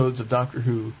 episodes of Doctor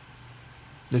Who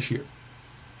this year.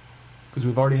 Because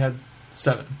we've already had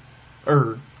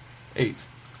 8.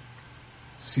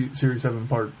 Series 7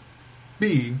 Part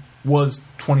B was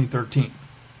 2013.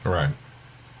 Right.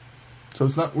 So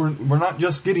it's not we're not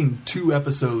just getting 2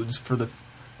 episodes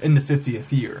in the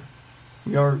 50th year.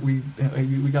 We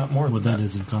got more than that. Well, that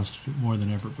doesn't constitute more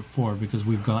than ever before, because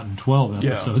we've gotten 12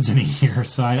 episodes in a year.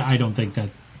 So I don't think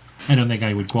I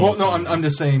would qualify. Well, no, I'm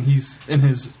just saying he's in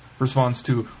his response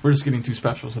to we're just getting 2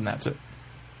 specials and that's it.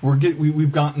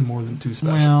 We've gotten more than 2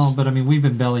 specials. Well, but we've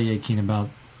been belly aching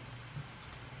about,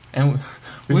 and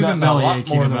we've been belly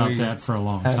aching about that for a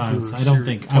long time. So I don't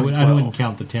think I wouldn't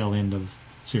count the tail end of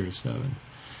Series 7.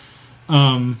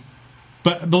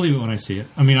 But believe it when I see it.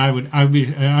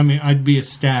 I'd be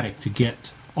ecstatic to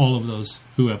get all of those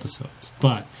Who episodes.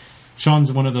 But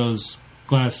Sean's one of those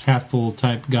glass half full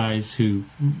type guys who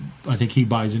I think he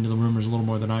buys into the rumors a little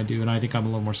more than I do, and I think I'm a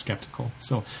little more skeptical.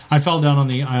 So I fell down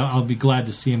on I'll be glad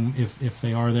to see them if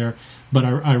they are there. But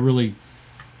I really,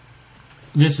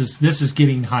 this is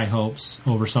getting high hopes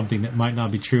over something that might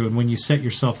not be true. And when you set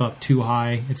yourself up too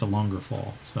high, it's a longer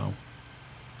fall. So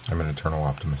I'm an eternal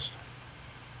optimist.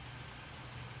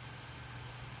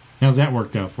 How's that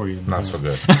worked out for you? Not so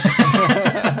good.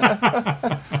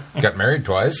 Got married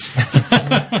twice.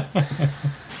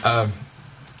 I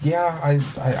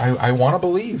want to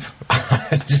believe.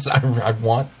 I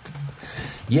want.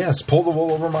 Yes, pull the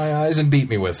wool over my eyes and beat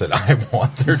me with it. I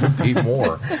want there to be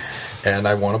more. And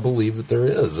I want to believe that there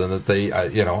is, and that they, I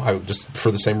just for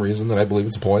the same reason that I believe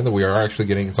it's a ploy, that we are actually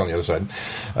getting, it's on the other side,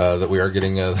 that we are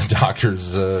getting the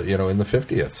doctors, in the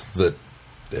 50th. That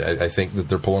I think that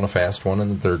they're pulling a fast one,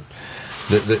 and that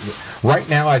right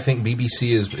now I think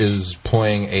BBC is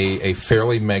playing a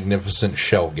fairly magnificent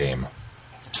shell game,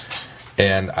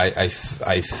 and I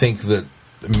think that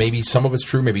maybe some of it's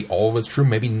true, maybe all of it's true,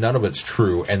 maybe none of it's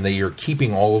true, and they are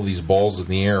keeping all of these balls in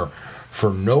the air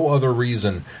for no other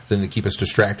reason than to keep us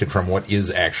distracted from what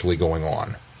is actually going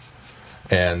on.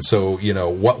 And so,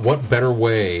 what better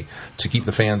way to keep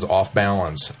the fans off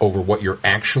balance over what you're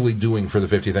actually doing for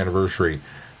the 50th anniversary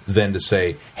than to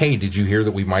say, hey, did you hear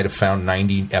that we might have found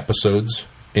 90 episodes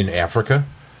in Africa?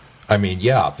 I mean,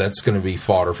 yeah, that's going to be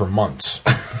fodder for months.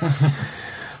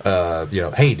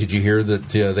 Hey, did you hear that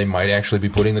they might actually be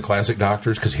putting the classic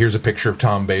doctors? Because here's a picture of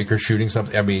Tom Baker shooting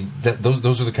something. I mean,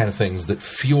 those are the kind of things that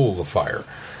fuel the fire.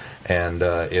 And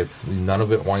if none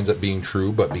of it winds up being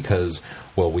true, but because,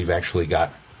 well, we've actually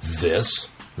got this,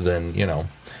 then,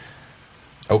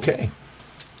 okay.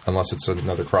 Unless it's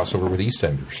another crossover with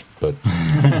EastEnders. But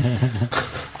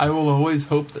I will always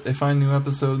hope that they find new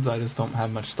episodes. I just don't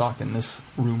have much stock in this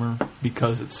rumor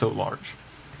because it's so large.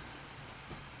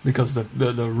 Because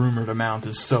the rumored amount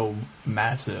is so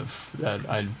massive that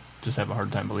I just have a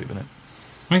hard time believing it.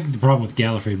 I think the problem with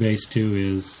Gallifrey Base, too,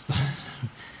 is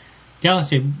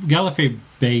Gallifrey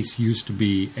Base used to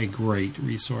be a great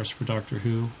resource for Doctor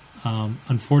Who.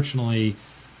 Unfortunately,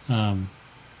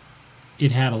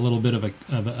 it had a little bit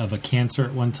of a cancer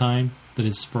at one time that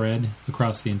has spread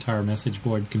across the entire message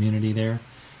board community there.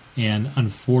 And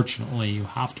unfortunately, you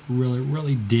have to really,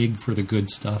 really dig for the good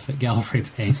stuff at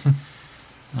Gallifrey Base.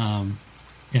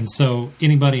 And so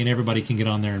anybody and everybody can get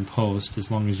on there and post as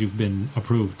long as you've been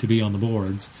approved to be on the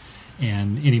boards,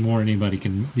 and anybody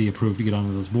can be approved to get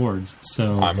onto those boards.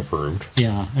 So I'm approved.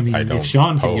 Yeah, I mean, if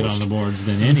Sean can get on the boards,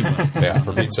 then anybody. Yeah,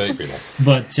 for Pete's sake, people.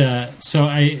 But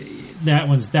that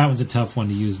one's a tough one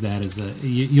to use. That as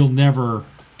you'll never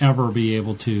ever be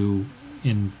able to,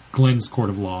 in Glenn's court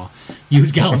of law,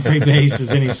 use Gallifrey Base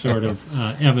as any sort of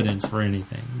evidence for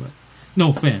anything. But no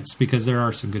offense, because there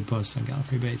are some good posts on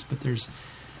Gallifrey Base, but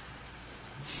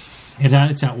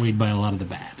it's outweighed by a lot of the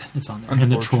bad that's on there,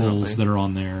 and the trolls that are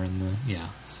on there, and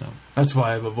so that's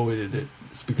why I've avoided it.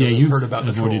 It's because you've heard about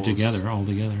the trolls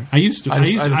altogether. I just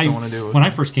don't want to do it. When I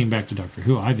first came back to Doctor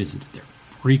Who, I visited there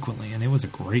frequently, and it was a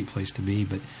great place to be.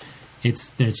 But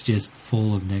it's just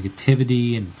full of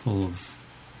negativity and full of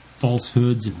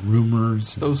falsehoods and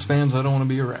rumors. Those fans I don't want to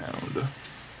be around,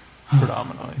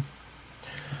 predominantly.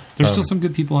 There's still some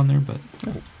good people on there, but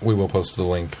we will post the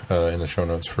link in the show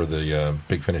notes for the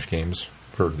Big Finish games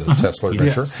for the Tesla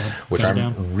adventure, which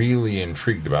I'm really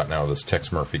intrigued about now, this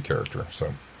Tex Murphy character.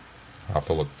 So I'll have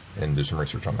to look and do some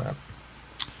research on that.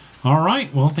 All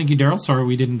right. Well, thank you, Daryl. Sorry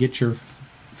we didn't get your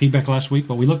feedback last week,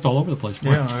 but we looked all over the place for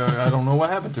it. I don't know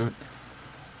what happened to it.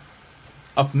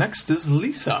 Up next is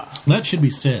Lisa. That should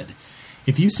be said.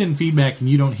 If you send feedback and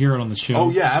you don't hear it on the show... Oh,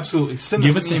 yeah, absolutely. Send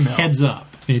us an email. A heads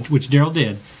up, which Daryl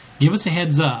did. Give us a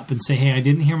heads up and say, hey, I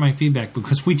didn't hear my feedback,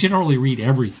 because we generally read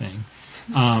everything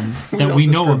that we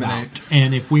know about.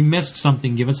 And if we missed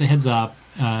something, give us a heads up.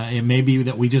 It may be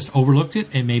that we just overlooked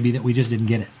it. It may be that we just didn't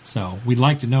get it. So we'd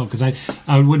like to know, because I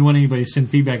wouldn't want anybody to send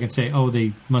feedback and say, oh,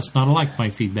 they must not have liked my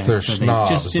feedback. They're so snobs.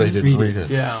 They just didn't read it.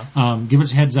 Yeah. Give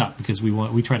us a heads up, because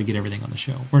we try to get everything on the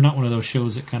show. We're not one of those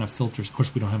shows that kind of filters. Of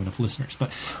course, we don't have enough listeners,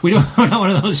 but we're not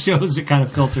one of those shows that kind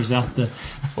of filters out the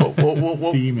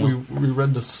email. We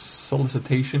read the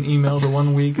solicitation email the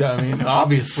one week. I mean,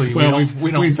 obviously,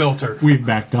 we don't filter. We've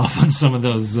backed off on some of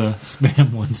those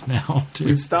spam ones now, too.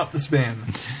 We've stopped the spam,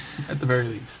 at the very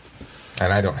least.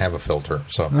 And I don't have a filter,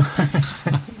 so...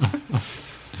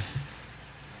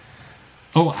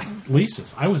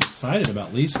 Lisa's. I was excited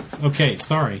about Lisa's. Okay,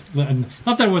 sorry.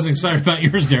 Not that I wasn't excited about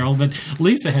yours, Daryl, but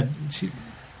Lisa had...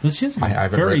 I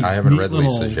haven't read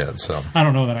Lisa's yet, so... I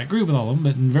don't know that I agree with all of them,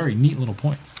 but in very neat little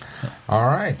points. So. All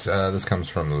right. This comes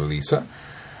from Lisa.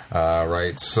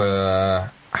 Writes...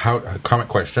 comment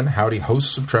question. Howdy,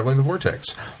 hosts of Traveling the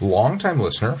Vortex. Long-time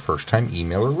listener, first-time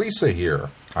emailer Lisa here.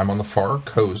 I'm on the far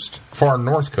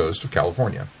north coast of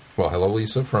California. Well, hello,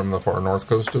 Lisa, from the far north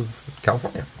coast of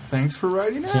California. Thanks for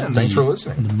writing in. Thanks for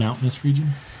listening. The mountainous region?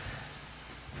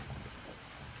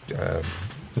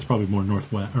 That's probably more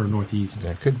northwest or northeast.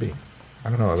 Yeah, it could be. I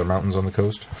don't know. Are there mountains on the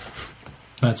coast?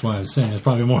 That's why I was saying it's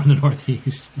probably more in the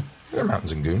northeast. There are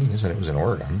mountains in Goonies, and it was in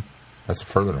Oregon. That's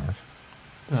further north.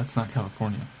 That's not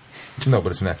California. No,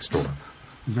 but it's next door.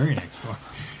 Very next door.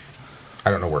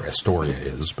 I don't know where Astoria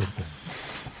is, but...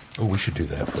 Oh, we should do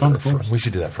that. We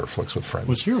should do that for Flicks with Friends.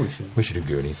 Well, sure we should. We should do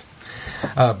Goonies.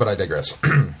 But I digress.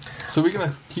 So we're going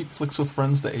to keep Flicks with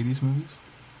Friends the 80s movies?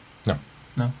 No.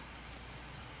 No?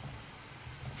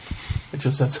 It's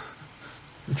just that's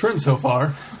the trend so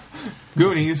far.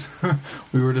 Goonies.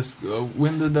 We were just...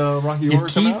 when did Rocky Horror come out?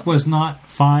 If Keith was not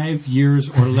 5 years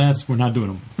or less, we're not doing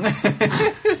them.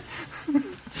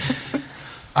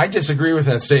 I disagree with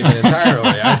that statement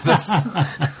entirely.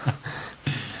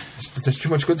 There's too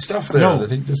much good stuff there. No.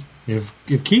 That he just...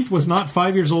 If Keith was not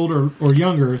 5 years old or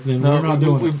younger, then we're not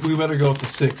doing it. We better go up to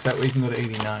 6. That way you can go to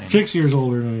 89. 6 years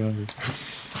older or younger.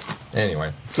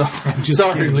 Anyway. Sorry,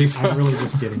 kidding. Lisa. I'm really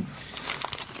just kidding.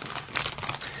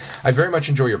 I very much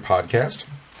enjoy your podcast.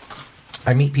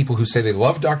 I meet people who say they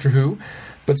love Doctor Who,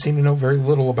 but seem to know very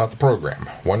little about the program.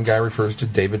 One guy refers to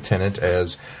David Tennant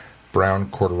as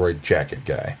brown corduroy jacket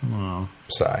guy. Wow.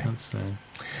 Sigh. That's sad.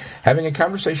 Having a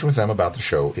conversation with them about the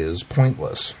show is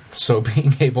pointless. So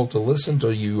being able to listen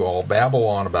to you all babble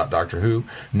on about Doctor Who,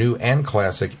 new and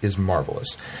classic, is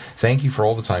marvelous. Thank you for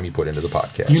all the time you put into the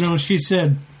podcast. You know, she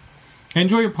said, I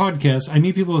enjoy your podcast. I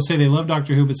meet people who say they love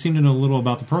Doctor Who, but seem to know little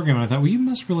about the program. And I thought, well, you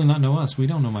must really not know us. We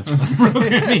don't know much about the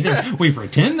program either. We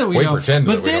pretend that we know.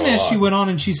 But then as she went on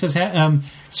and she says,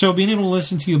 so being able to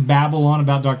listen to you babble on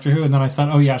about Doctor Who, and then I thought,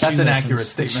 oh yeah, that's an accurate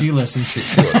statement. She listens.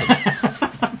 She listens.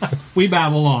 We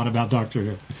babble on about Doctor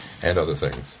Who. And other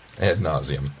things. Ad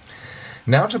nauseum.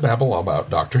 Now to babble about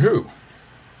Doctor Who.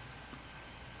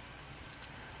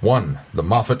 1. The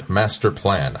Moffat Master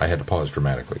Plan. I had to pause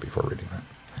dramatically before reading that.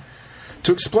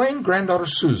 To explain granddaughter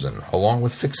Susan, along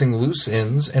with fixing loose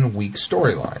ends and weak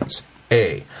storylines.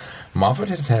 A. Moffat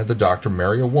has had the Doctor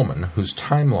marry a woman whose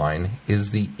timeline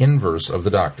is the inverse of the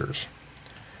Doctor's.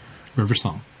 River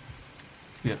Song.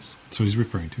 Yes. That's what he's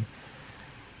referring to.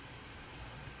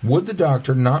 Would the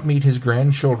Doctor not meet his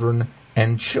grandchildren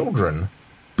and children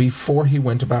before he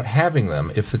went about having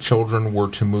them if the children were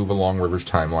to move along River's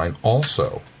timeline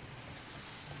also?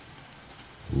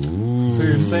 Ooh. So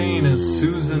you're saying is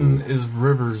Susan is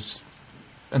Rivers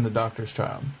and the Doctor's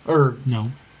child? Or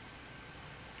No.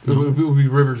 It would be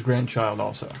Rivers' grandchild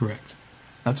also? Correct.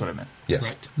 That's what I meant. Yes.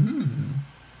 Right.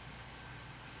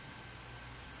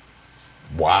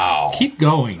 Wow. Keep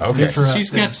going. Okay. She's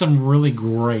got some really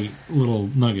great little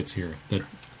nuggets here that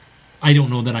I don't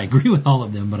know that I agree with all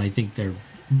of them, but I think they're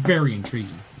very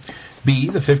intriguing. B,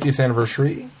 the 50th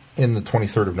anniversary in the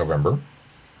 23rd of November.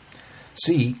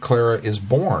 C, Clara is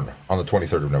born on the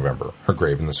 23rd of November. Her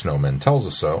grave in the snowman tells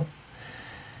us so.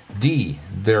 D,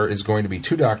 there is going to be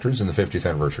 2 Doctors in the 50th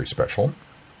anniversary special.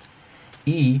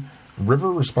 E,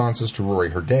 River responses to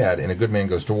Rory, her dad, in A Good Man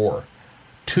Goes to War.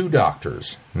 2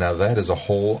 Doctors. Now that is a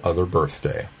whole other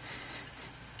birthday.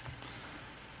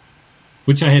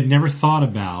 Which I had never thought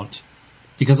about,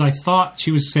 because I thought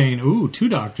she was saying, ooh, 2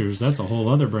 Doctors, that's a whole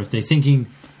other birthday, thinking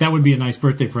that would be a nice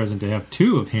birthday present to have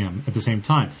 2 of him at the same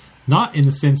time. Not in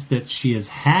the sense that she has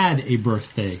had a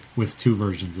birthday with 2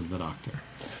 versions of the Doctor.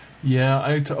 Yeah,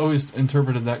 I always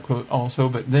interpreted that quote also,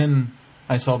 but then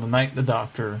I saw The Night the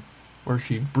Doctor, where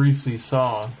she briefly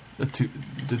saw the two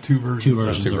versions. 2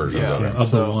 versions,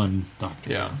 of the one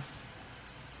Doctor. Yeah.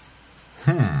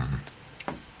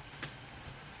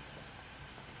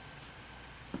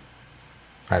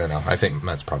 I don't know. I think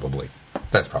that's probably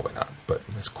not, but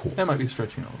it's cool. That might be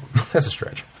stretching a little bit. That's a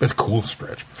stretch. That's a cool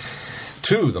stretch.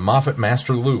 2, the Moffat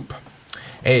Master Loop.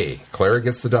 A, Clara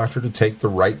gets the Doctor to take the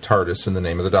right TARDIS in the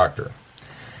name of the Doctor.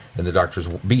 In the Doctor's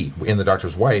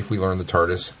Wife, we learn the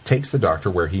TARDIS takes the Doctor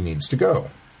where he needs to go.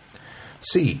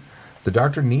 C, the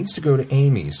Doctor needs to go to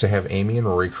Amy's to have Amy and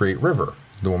Rory create River,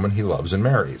 the woman he loves and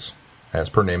marries. As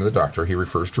per name of the Doctor, he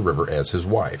refers to River as his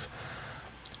wife.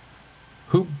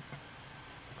 I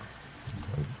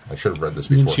should have read this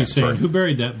before. And she's saying, who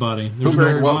buried that body? Who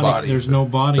buried what body? There's no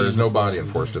body. There's no body in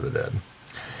Forest of the Dead.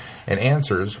 And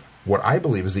answers what I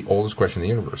believe is the oldest question in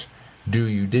the universe.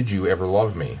 Did you ever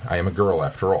love me? I am a girl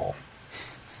after all.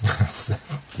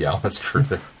 Yeah, that's true.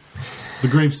 The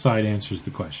graveside answers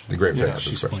the question. The graveside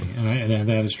answers the question. And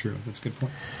that is true. That's a good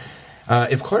point.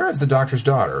 If Clara is the Doctor's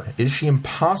daughter, is she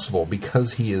impossible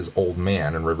because he is old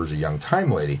man and River's a young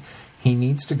time lady? He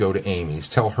needs to go to Amy's,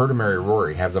 tell her to marry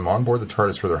Rory, have them on board the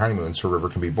TARDIS for their honeymoon so River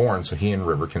can be born, so he and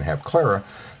River can have Clara,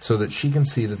 so that she can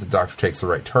see that the Doctor takes the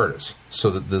right TARDIS, so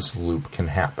that this loop can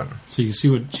happen. So you see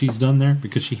what she's done there?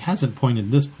 Because she hasn't pointed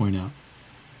this point out.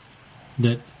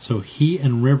 So he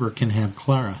and River can have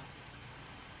Clara.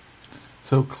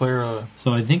 So Clara...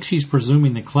 So I think she's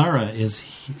presuming that Clara is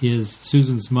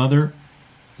Susan's mother,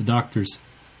 the Doctor's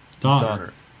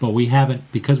daughter. But we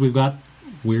haven't, because we've got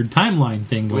weird timeline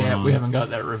thing going on. We haven't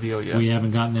got that reveal yet. We haven't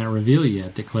gotten that reveal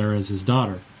yet that Clara is his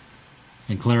daughter.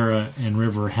 and Clara and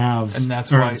River have, And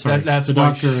that's or, why- sorry, that's the why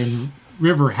Doctor and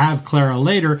River have Clara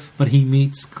later, but he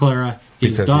meets Clara,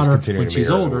 his Because he's daughter, continuing when to meet she's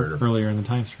her older, later. earlier in the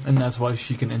time stream. And that's why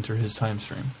she can enter his time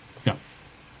stream. Yeah.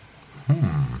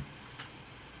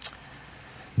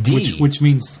 D. Which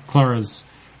means Clara's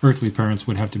earthly parents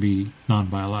would have to be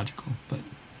non-biological, but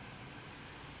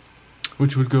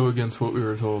Which would go against what we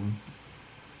were told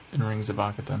in Rings of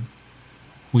Akaton.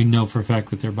 we know for a fact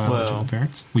that they're biological Well,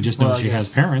 parents. We just know well, I she has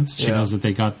guess- parents. She yeah. knows that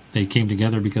they came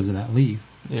together because of that leave.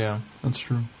 Yeah, that's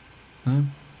true. Huh?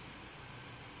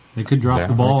 They could drop Yeah,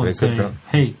 the ball they and could say, drop-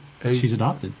 "Hey, Hey. she's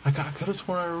adopted." I could have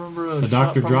sworn I remember a The shot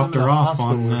doctor from dropped them in her the off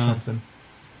hospital on, or something.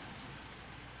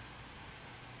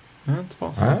 Yeah, it's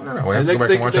possible. I don't know. We have to They- go back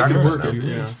they- and watch they could afterwards work now.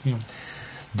 it. Yeah.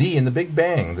 D. In The Big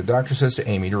Bang, the Doctor says to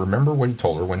Amy to remember what he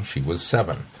told her when she was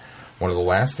 7. One of the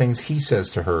last things he says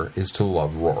to her is to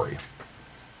love Rory.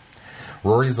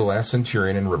 Rory is the last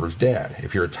Centurion and River's dad.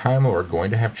 If you're a Time Lord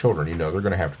going to have children, you know they're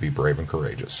going to have to be brave and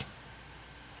courageous.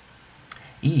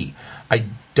 E. I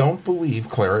don't believe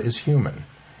Clara is human.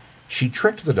 She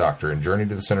tricked the Doctor in Journey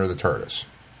to the Center of the TARDIS.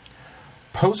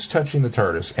 Post-touching the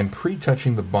TARDIS and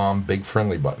pre-touching the bomb big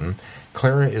friendly button,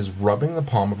 Clara is rubbing the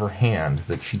palm of her hand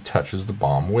that she touches the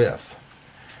bomb with.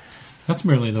 That's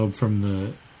merely though from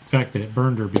the fact that it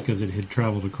burned her because it had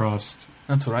traveled across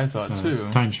That's what I thought, too.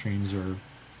 time streams. Or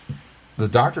The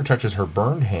Doctor touches her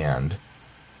burned hand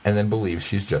and then believes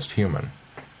she's just human.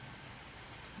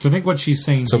 so I think what she's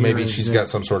saying. So here maybe is she's that- got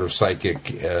some sort of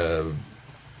psychic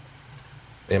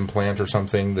implant or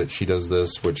something that she does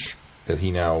this, which that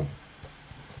he now...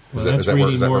 Well, that's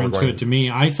reading more where we're into going? it to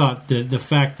me. I thought that the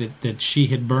fact that she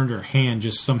had burned her hand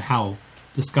just somehow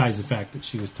disguised the fact that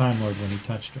she was Time Lord when he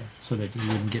touched her, so that he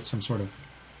wouldn't get some sort of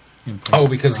imprint. Oh,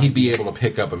 because he'd be able to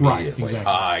pick up immediately. Right, exactly.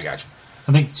 Ah, I got you.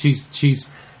 I think she's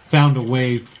found a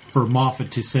way for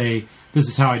Moffat to say, this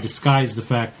is how I disguised the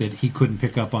fact that he couldn't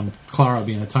pick up on Clara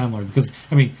being a Time Lord. Because,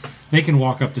 I mean, they can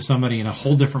walk up to somebody in a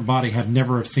whole different body,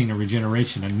 never have seen a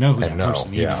regeneration, and know who that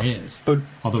person even is. But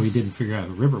Although he didn't figure out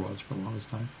who River was for the longest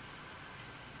time.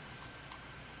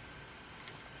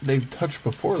 they touched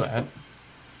before that.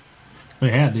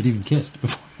 They'd even kissed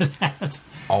before that.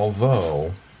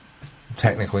 Although,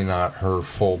 technically not her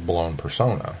full-blown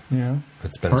persona. Yeah.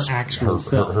 It's been Her actual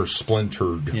self. her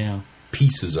splintered Yeah.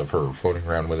 pieces of her floating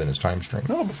around within his time stream.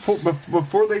 No,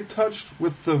 before they touched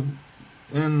with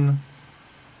in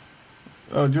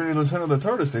Journey to the Center of the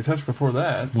TARDIS, they touched before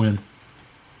that.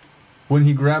 When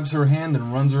he grabs her hand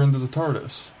and runs her into the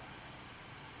TARDIS.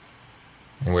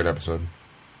 In what episode?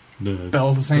 The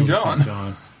Bells of St. Bells of John.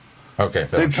 John. Okay,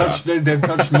 They've touched. They've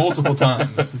touched multiple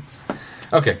times.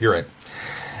 Okay, you're right.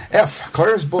 F.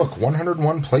 Clara's book,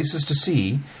 101 Places to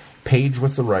See, page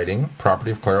with the writing,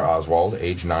 property of Clara Oswald,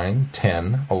 age 9,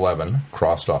 10, 11,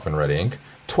 crossed off in red ink,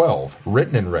 12,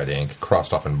 written in red ink,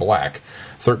 crossed off in black,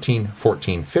 13,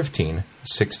 14, 15,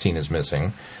 16 is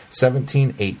missing,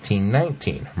 17, 18,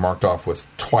 19, marked off with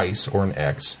twice or an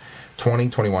X, 20,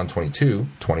 21, 22,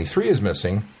 23 is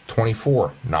missing,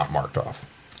 24 not marked off.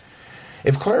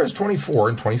 If Clara is 24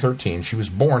 in 2013, she was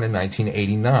born in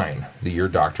 1989, the year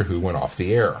Doctor Who went off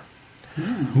the air.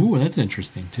 Ooh, that's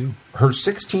interesting, too. Her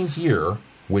 16th year,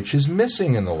 which is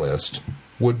missing in the list,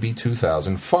 would be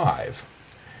 2005,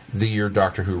 the year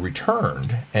Doctor Who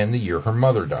returned, and the year her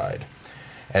mother died.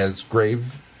 As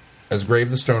Grave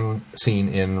the Stone scene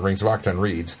in Rings of Akaton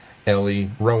reads, Ellie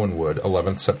Rowanwood,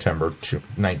 11th September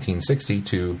 1960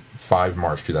 to 5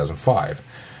 March 2005,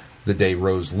 the day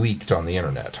Rose leaked on the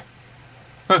internet.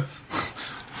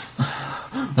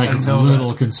 That gets a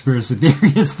little conspiracy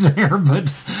theorist there,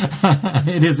 but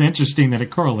it is interesting that it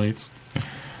correlates.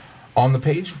 On the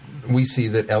page we see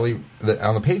that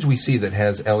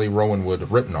has Ellie Rowanwood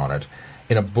written on it.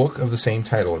 In a book of the same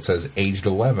title, it says aged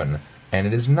 11, and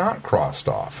it is not crossed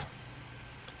off.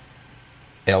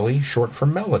 Ellie, short for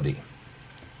Melody.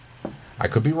 I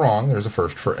could be wrong. There's a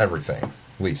first for everything.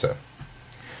 Lisa.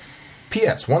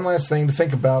 P.S. One last thing to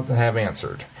think about that have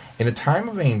answered. In A Time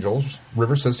of Angels,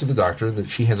 River says to the Doctor that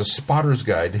she has a spotter's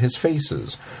guide to his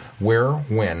faces. Where,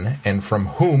 when, and from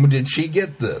whom did she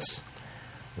get this?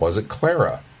 Was it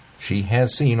Clara? She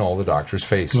has seen all the Doctor's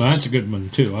faces. Well, that's a good one,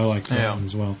 too. I like that one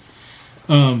as well.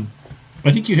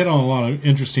 I think you hit on a lot of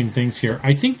interesting things here.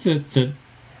 I think that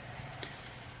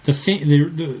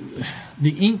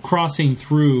the ink crossing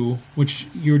through, which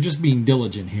you're just being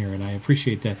diligent here, and I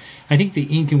appreciate that. I think the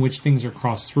ink in which things are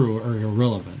crossed through are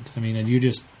irrelevant. I mean, and you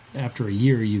just, after a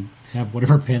year, you have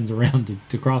whatever pens around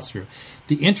to cross through.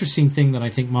 The interesting thing that I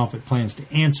think Moffat plans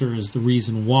to answer is the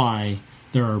reason why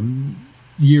there are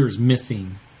years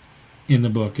missing in the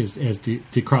book as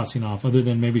decrossing off, other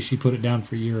than maybe she put it down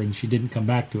for a year and she didn't come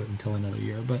back to it until another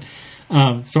year. But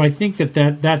so I think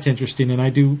that's interesting, and I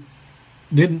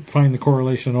didn't find the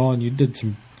correlation at all, and you did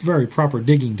some very proper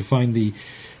digging to find the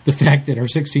fact that her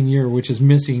 16 year, which is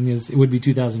missing, it would be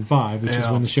 2005, which is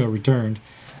when the show returned.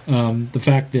 The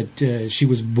fact that she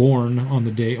was born on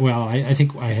the day. Well, I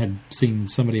think I had seen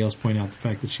somebody else point out the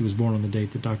fact that she was born on the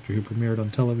date that Doctor Who premiered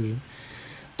on television.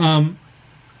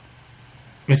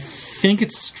 I think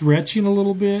it's stretching a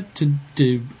little bit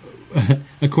to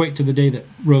equate to the day that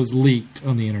Rose leaked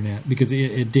on the internet, because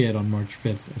it did on March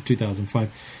 5th of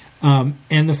 2005.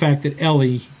 And the fact that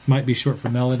Ellie might be short for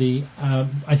Melody.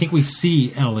 I think we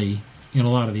see Ellie in a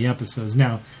lot of the episodes.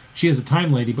 Now, she is a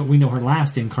time lady, but we know her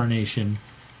last incarnation,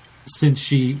 since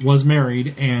she was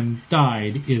married and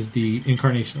died, is the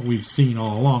incarnation that we've seen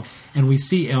all along. And we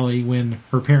see Ellie when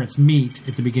her parents meet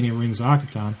at the beginning of Rings of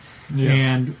Akaton. Yeah.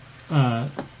 And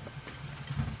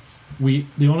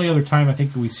the only other time I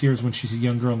think that we see her is when she's a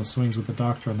young girl in the swings with the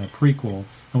Doctor on that prequel,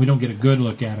 and we don't get a good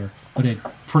look at her, but it's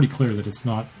pretty clear that it's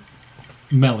not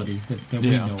Melody that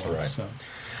we know of. Right. So.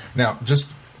 Now, just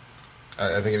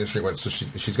I think an interesting one. So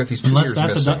she's got these 2 years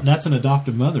missing. That's an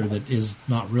adoptive mother that is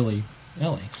not really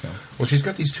Ellie. So. Well, she's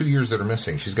got these 2 years that are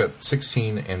missing. She's got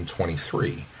 16 and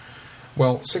 23.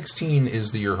 Well, 16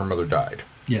 is the year her mother died.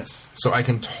 Yes. So I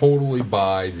can totally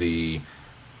buy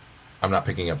I'm not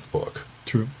picking up the book.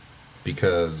 True.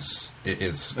 Because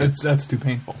it's that's too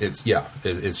painful. It's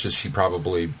just she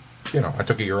probably, I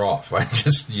took a year off. I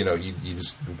just, you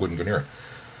just wouldn't go near it.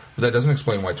 But that doesn't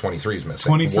explain why 23 is missing.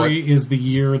 23 is the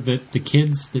year that the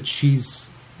kids that she's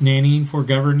nannying for,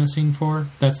 governessing for,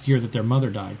 that's the year that their mother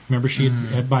died. Remember, she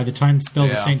had by the time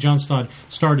Spells of St. Johnstad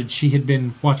started, she had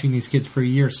been watching these kids for a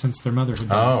year since their mother had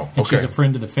died. Oh, okay. And she's a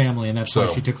friend of the family, and that's why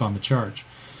she took on the charge.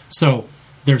 So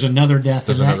there's another death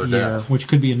in that year, which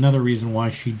could be another reason why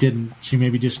she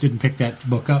maybe just didn't pick that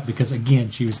book up, because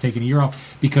again, she was taking a year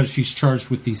off because she's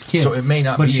charged with these kids. So it may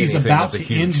not be anything that's a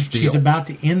huge deal. She's about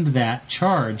to end that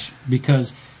charge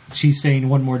because she's saying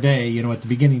one more day, at the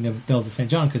beginning of Bells of St.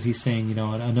 John, because he's saying,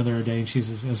 another day, and she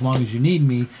says, as long as you need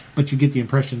me, but you get the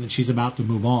impression that she's about to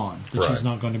move on, that she's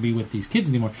not going to be with these kids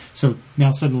anymore. So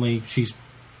now suddenly she's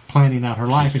planning out her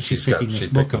life, and she's picking this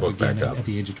book up again at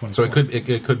the age of 24. So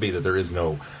it could be that there is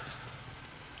no,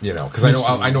 because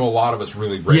I know a lot of us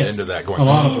really read into that, going,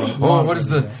 what is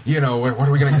the, what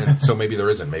are we going to? So maybe there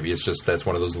isn't. Maybe it's just that's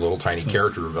one of those little tiny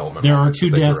character development. There are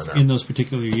 2 deaths in those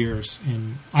particular years,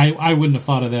 and I wouldn't have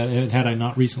thought of that had I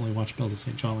not recently watched Bells of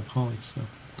St. John with Holly. So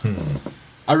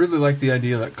I really like the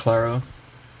idea that Clara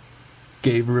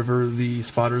gave River the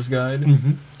Spotter's Guide.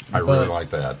 I really like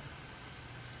that.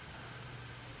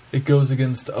 It goes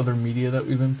against other media that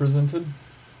we've been presented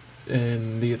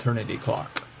in the Eternity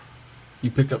Clock.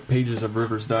 You pick up pages of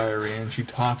River's diary, and she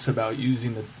talks about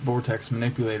using the Vortex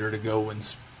Manipulator to go and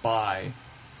spy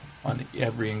on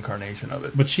every incarnation of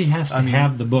it. But she has to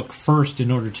have the book first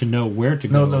in order to know where to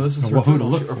go. No, this is who to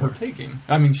look for. Her taking.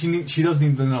 I mean, she does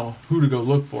need to know who to go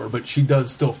look for, but she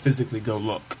does still physically go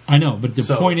look. I know, but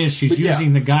the point is she's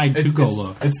using the guide to go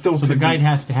look. So the guide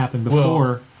has to happen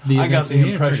before the events. I got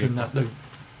the impression that the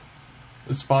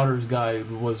Spotter's Guide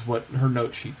was what her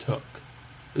note she took.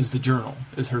 Is the journal,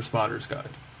 is her Spotter's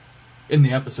Guide. In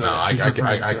the episode,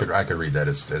 I could read that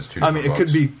as 2 different I mean, it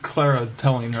could be Clara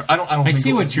telling her. I don't. I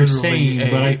see what you're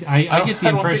saying, but I get the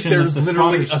impression there's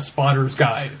literally a Spotter's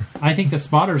Guide. I think the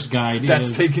Spotter's Guide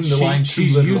that's taking the line too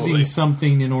she's literally. Using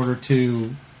something in order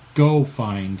to go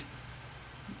find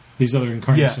these other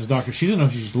incarnations of Doctor. She doesn't know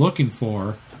what she's looking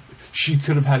for. She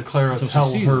could have had Clara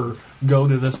tell her, go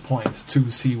to this point to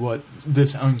see what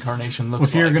this incarnation looks like.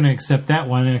 If you're going to accept that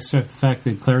one, and accept the fact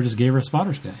that Clara just gave her a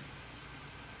Spotter's Guide.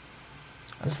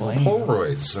 That's lame.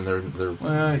 Polaroids, and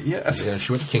they're yes. Yeah,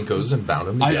 she went to Kinko's and bound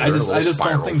them together. I just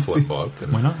spiral don't think flip book.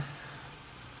 And why not?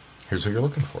 Here's who you're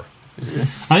looking for.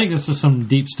 I think this is some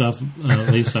deep stuff,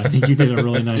 Lisa. I think you did a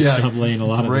really nice job laying a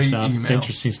lot of this out. Email. It's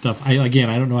interesting stuff. I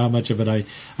don't know how much of it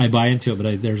I buy into it,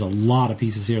 but there's a lot of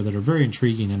pieces here that are very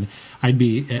intriguing, and I'd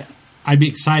be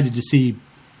excited to see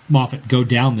Moffat go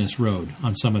down this road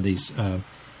on some of these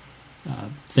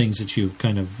things that you've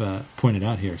kind of pointed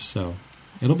out here. So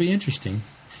it'll be interesting,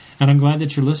 and I'm glad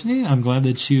that you're listening. I'm glad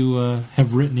that you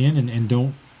have written in, and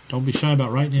don't be shy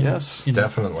about writing in. Yes,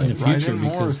 definitely. In the future, more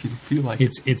because if you feel like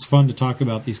it's fun to talk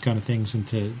about these kind of things and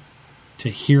to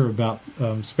hear about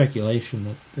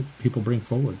speculation that people bring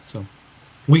forward. So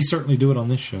we certainly do it on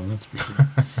this show. That's for sure.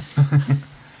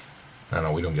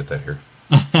 No, we don't get that here.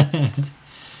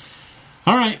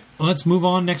 All right, let's move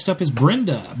on. Next up is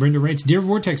Brenda. Brenda writes, "Dear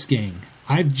Vortex Gang,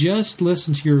 I've just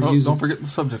listened to your reviews. Don't forget the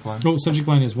subject line. Oh, subject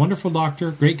line is Wonderful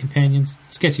Doctor, Great Companions,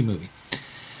 Sketchy Movie.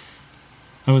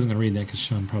 I wasn't going to read that because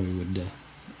Sean probably would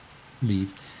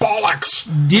leave. Bollocks!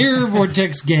 Dear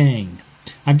Vortex Gang,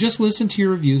 I've just listened to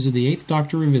your reviews of the 8th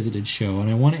Doctor Revisited show, and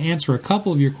I want to answer a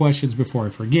couple of your questions before I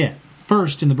forget.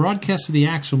 First, in the broadcast of the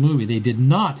actual movie, they did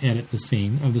not edit the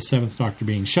scene of the 7th Doctor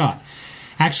being shot.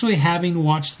 Actually, having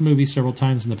watched the movie several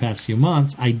times in the past few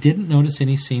months, I didn't notice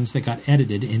any scenes that got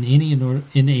edited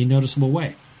in a noticeable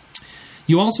way.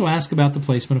 You also ask about the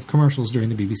placement of commercials during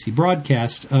the BBC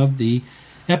broadcast of the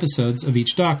episodes of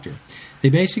each Doctor. They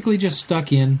basically just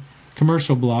stuck in a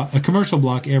commercial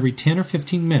block every 10 or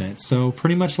 15 minutes, so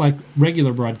pretty much like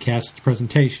regular broadcast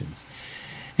presentations.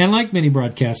 And like many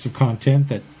broadcasts of content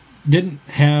that didn't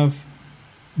have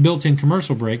built-in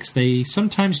commercial breaks, they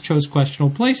sometimes chose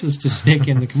questionable places to stick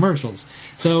in the commercials,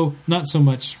 though not so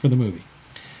much for the movie.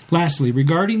 Lastly,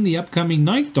 regarding the upcoming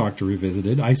 9th Doctor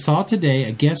Revisited, I saw today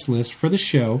a guest list for the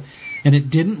show, and it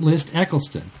didn't list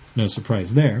Eccleston. No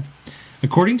surprise there.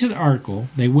 According to the article,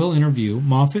 they will interview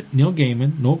Moffat, Neil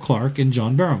Gaiman, Noel Clarke, and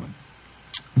John Barrowman.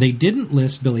 They didn't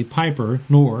list Billy Piper,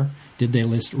 nor did they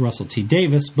list Russell T.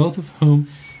 Davies, both of whom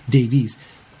Davies,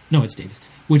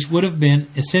 which would have been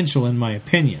essential in my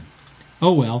opinion.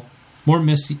 Oh well, more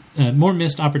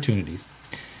missed opportunities.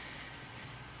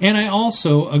 And I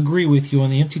also agree with you on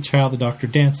The Empty Child the Doctor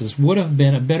Dances would have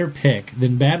been a better pick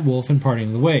than Bad Wolf and Parting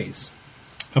of the Ways.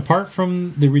 Apart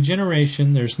from the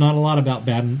regeneration, there's not a lot about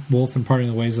Bad Wolf and Parting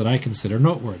of the Ways that I consider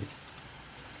noteworthy.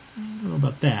 I don't know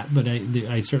about that, but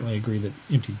I certainly agree that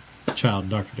Empty Child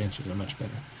and Dr. Dancers are much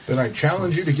better. Then I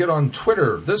challenge you to get on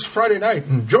Twitter this Friday night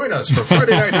and join us for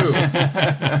Friday Night Who.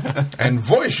 And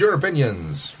voice your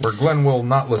opinions, where Glenn will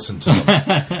not listen to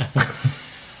them.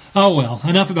 Oh well,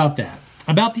 enough about that.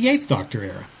 About the 8th Doctor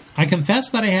era. I confess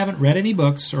that I haven't read any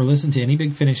books or listened to any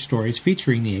Big Finish stories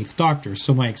featuring the 8th Doctor,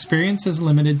 so my experience is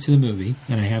limited to the movie,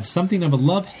 and I have something of a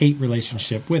love-hate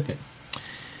relationship with it.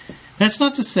 That's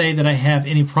not to say that I have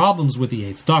any problems with the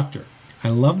 8th Doctor. I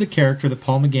love the character that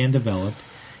Paul McGann developed,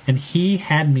 and he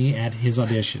had me at his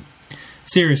audition.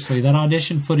 Seriously, that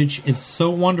audition footage is so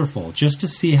wonderful. Just to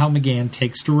see how McGann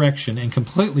takes direction and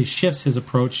completely shifts his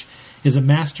approach is a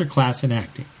master class in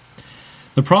acting.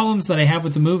 The problems that I have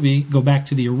with the movie go back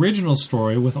to the original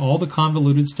story with all the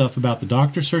convoluted stuff about the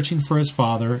Doctor searching for his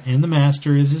father, and the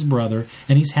Master is his brother,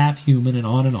 and he's half human, and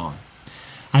on and on.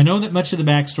 I know that much of the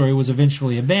backstory was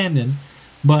eventually abandoned,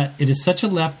 but it is such a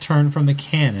left turn from the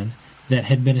canon that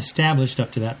had been established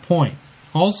up to that point.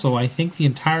 Also, I think the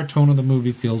entire tone of the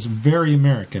movie feels very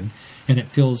American, and it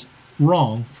feels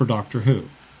wrong for Doctor Who.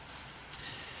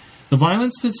 The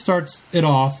violence that starts it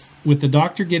off with the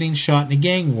Doctor getting shot in a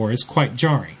gang war is quite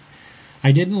jarring.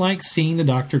 I didn't like seeing the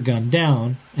Doctor gunned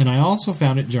down, and I also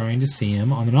found it jarring to see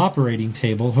him on an operating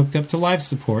table hooked up to life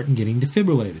support and getting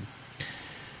defibrillated.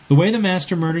 The way the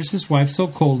Master murders his wife so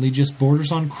coldly just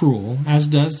borders on cruel, as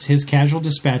does his casual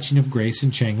dispatching of Grace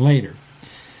and Chang later.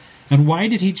 And why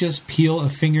did he just peel a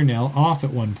fingernail off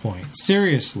at one point?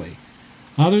 Seriously.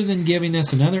 Other than giving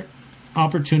us another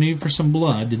opportunity for some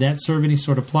blood, did that serve any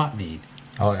sort of plot need?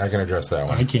 I can address that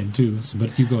one. I can too,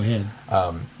 but you go ahead.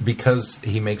 Because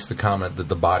he makes the comment that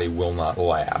the body will not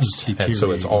last, and so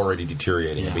it's already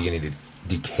deteriorating and beginning to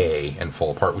decay and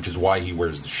fall apart, which is why he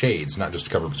wears the shades, not just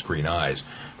to cover up his green eyes,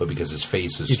 but because his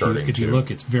face is starting to... If you look,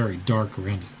 it's very dark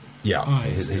around his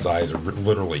eyes. His eyes are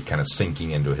literally kind of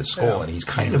sinking into his skull, and he's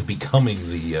kind of becoming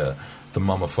the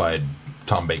mummified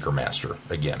Tom Baker Master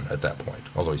again at that point,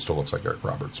 although he still looks like Eric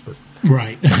Roberts. But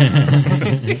right.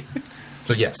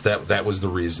 So yes, that was the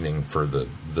reasoning for the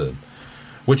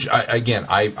which I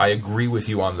agree with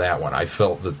you on that one. I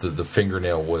felt that the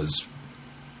fingernail was,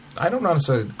 I don't want to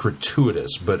say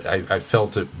gratuitous, but I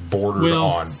felt it bordered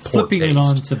on poor flipping taste. it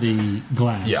onto the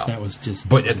glass. Yeah. That was just.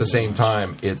 But at the same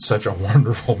time, it's such a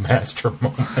wonderful Master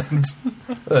moment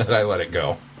that I let it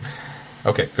go.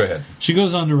 Okay, go ahead. She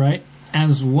goes on to write,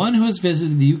 as one who has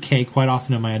visited the UK quite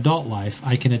often in my adult life,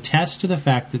 I can attest to the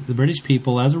fact that the British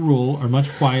people, as a rule, are much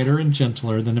quieter and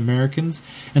gentler than Americans,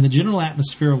 and the general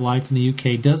atmosphere of life in the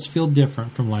UK does feel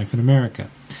different from life in America.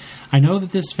 I know that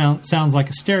this sounds like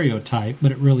a stereotype,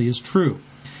 but it really is true.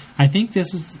 I think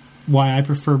this is why I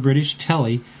prefer British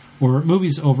telly or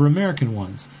movies over American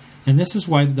ones, and this is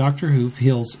why Doctor Who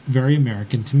feels very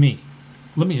American to me.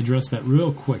 Let me address that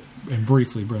real quick and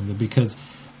briefly, Brenda, because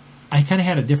I kind of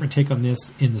had a different take on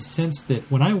this in the sense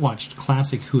that when I watched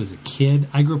classic Who as a kid,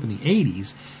 I grew up in the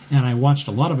 80s, and I watched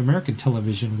a lot of American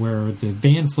television where the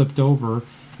van flipped over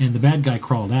and the bad guy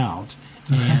crawled out,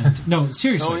 And no,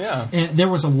 seriously. Oh, yeah. And there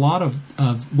was a lot of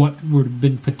what would have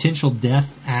been potential death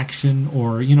action,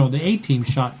 or the A-Team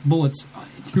shot bullets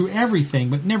through everything,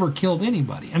 but never killed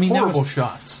anybody. I mean, horrible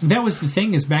shots. That was the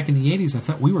thing. Is back in the 80s, I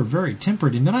thought we were very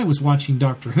tempered, and then I was watching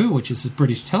Doctor Who, which is a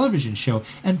British television show,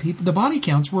 and the body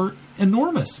counts were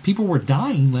enormous. People were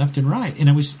dying left and right, and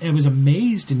I was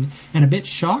amazed and a bit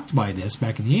shocked by this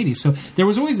back in the 80s. So there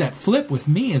was always that flip with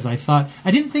me, as I thought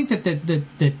I didn't think that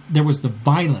there was the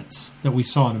violence that we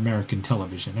saw in American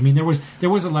television. I mean, there was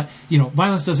a lot.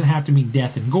 Violence doesn't have to mean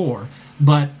death and gore,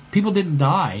 but people didn't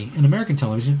die in American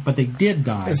television, but they did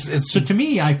die. So to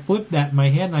me, I flipped that in my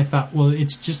head, and I thought, well,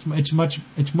 it's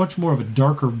much more of a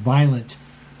darker, violent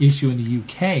issue in the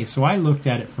UK. So I looked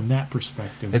at it from that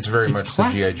perspective. It's very much the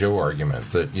G.I. Joe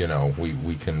argument that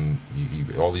we can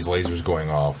all these lasers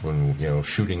going off and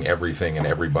shooting everything and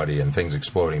everybody and things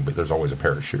exploding, but there's always a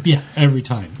parachute. Yeah, every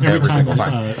time. Every single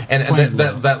time. And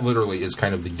that literally is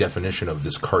kind of the definition of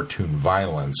this cartoon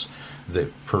violence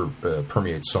that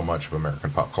permeates so much of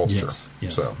American pop culture.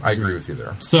 Yes. So I agree with you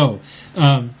there. So,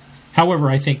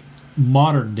 however, I think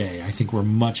modern day, I think we're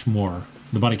much more.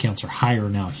 The body counts are higher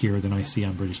now here than I see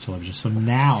on British television. So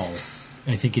now,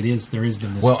 I think there has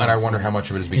been this. Well, and I wonder how much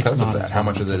of it is because of that. How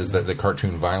much of it is that the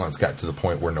cartoon violence got to the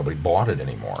point where nobody bought it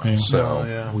anymore. Yeah.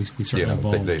 So we certainly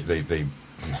evolved. They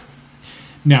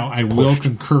Now, I will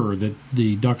concur that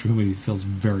the Doctor Who movie feels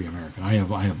very American.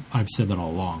 I've said that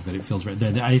all along, that it feels very.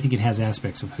 I think it has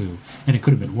aspects of Who, and it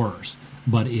could have been worse,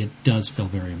 but it does feel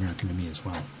very American to me as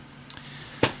well.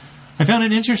 I found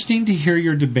it interesting to hear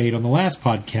your debate on the last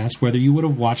podcast whether you would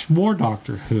have watched more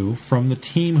Doctor Who from the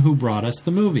team who brought us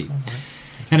the movie. Okay.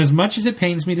 And as much as it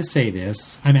pains me to say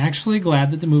this, I'm actually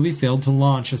glad that the movie failed to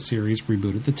launch a series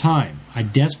reboot at the time. I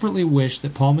desperately wish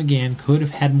that Paul McGann could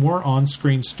have had more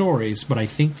on-screen stories, but I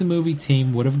think the movie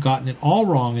team would have gotten it all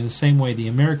wrong in the same way the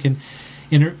American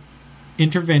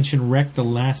intervention wrecked the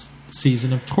last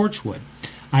season of Torchwood.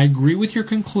 I agree with your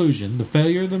conclusion. The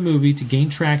failure of the movie to gain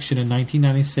traction in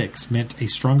 1996 meant a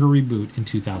stronger reboot in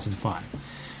 2005.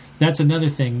 That's another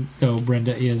thing, though,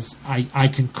 Brenda, is I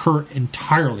concur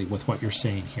entirely with what you're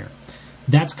saying here.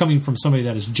 That's coming from somebody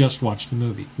that has just watched the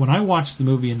movie. When I watched the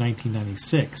movie in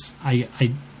 1996,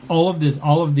 all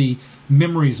of the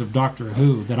memories of Doctor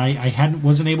Who that I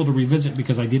wasn't able to revisit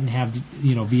because I didn't have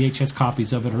VHS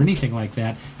copies of it or anything like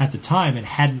that at the time, and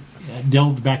hadn't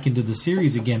delved back into the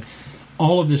series again.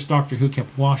 All of this Doctor Who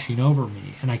kept washing over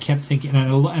me, and I kept thinking,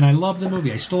 and I love the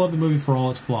movie. I still love the movie for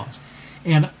all its flaws.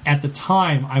 And at the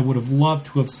time, I would have loved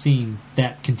to have seen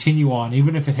that continue on,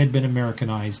 even if it had been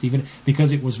Americanized, even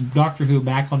because it was Doctor Who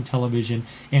back on television,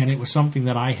 and it was something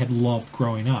that I had loved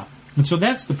growing up. And so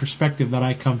that's the perspective that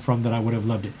I come from, that I would have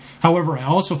loved it. However, I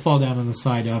also fall down on the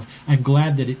side of, I'm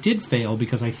glad that it did fail,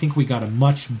 because I think we got a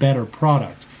much better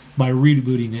product by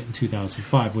rebooting it in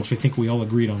 2005, which I think we all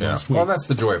agreed on last week. Well, that's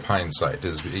the joy of hindsight.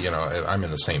 Is I'm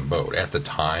in the same boat. At the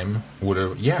time, would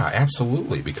have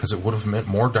absolutely, because it would have meant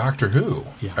more Doctor Who.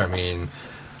 Yeah. I mean,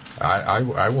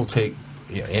 I will take,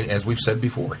 as we've said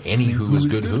before, any Who is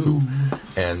good Who,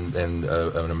 and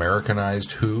an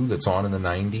Americanized Who that's on in the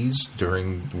 90s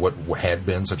during what had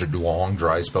been such a long,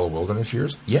 dry spell of wilderness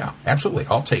years. Yeah, absolutely,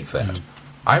 I'll take that.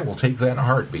 I will take that in a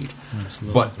heartbeat.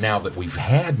 Absolutely. But now that we've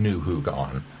had New Who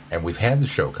gone, and we've had the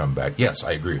show come back, yes,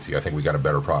 I agree with you. I think we got a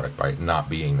better product by it not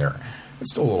being there.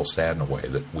 It's still a little sad in a way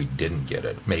that we didn't get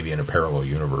it. Maybe in a parallel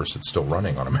universe, it's still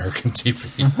running on American TV.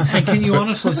 And can you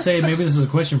honestly say, maybe this is a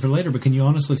question for later, but can you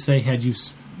honestly say, had you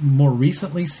more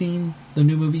recently seen the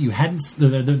new movie, you hadn't,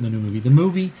 the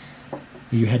movie,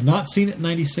 you had not seen it in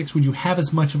 96, would you have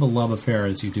as much of a love affair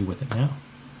as you do with it now?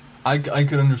 I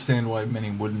could understand why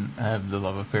many wouldn't have the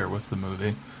love affair with the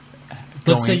movie.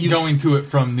 Going to it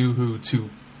from New Who to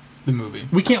the movie.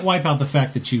 We can't wipe out the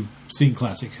fact that you've seen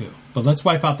Classic Who, but let's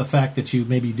wipe out the fact that you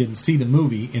maybe didn't see the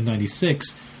movie in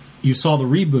 96. You saw the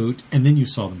reboot, and then you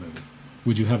saw the movie.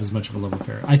 Would you have as much of a love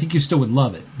affair? I think you still would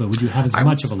love it, but would you have as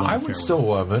much of a love affair? I would still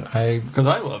love it. Because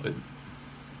I love it.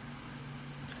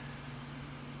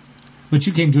 But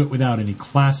you came to it without any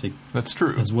classic. That's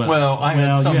true. As well. Well, I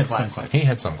had some classic. He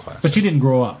had some classic. But you didn't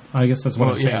grow up. I guess that's what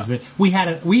I'm saying. Yeah. Is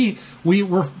that we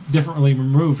were differently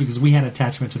removed because we had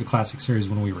attachment to the classic series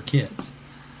when we were kids.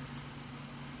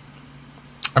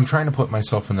 I'm trying to put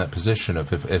myself in that position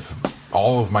of if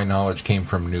all of my knowledge came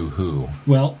from New Who.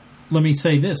 Well, let me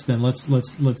say this then. Let's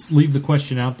leave the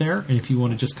question out there, and if you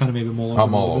want to just kind of maybe mull over, I'll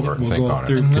mull over and think on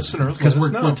it. Because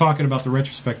we're talking about the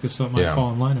retrospective, so it might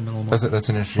fall in line a little more. That's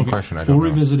an interesting question. I don't know.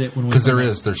 We'll revisit it when we.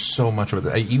 Because there's so much of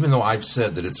it. Even though I've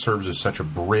said that it serves as such a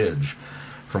bridge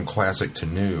from classic to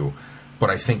new, But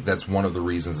I think that's one of the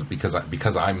reasons that because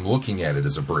I'm looking at it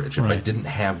as a bridge. If I Right. didn't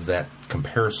have that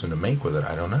comparison to make with it,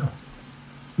 I don't know.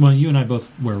 Well, you and I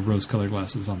both wear rose-colored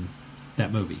glasses on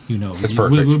that movie. You know, It's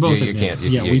perfect. We both Yeah, you admit can't.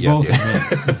 it. Yeah, we yeah, both yeah.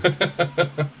 admit it.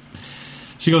 So.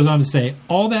 She goes on to say,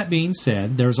 all that being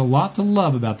said, there's a lot to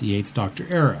love about the Eighth Doctor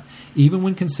era, even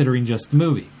when considering just the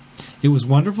movie. It was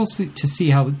wonderful to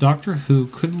see how Doctor Who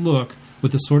could look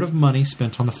with the sort of money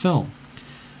spent on the film.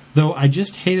 Though I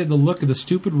just hated the look of the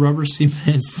stupid rubber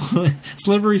cement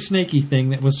slivery snaky thing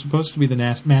that was supposed to be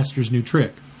the Master's new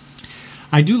trick.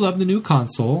 I do love the new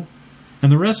console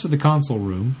and the rest of the console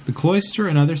room. The cloister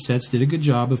and other sets did a good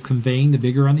job of conveying the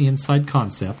bigger on the inside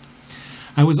concept.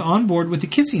 I was on board with the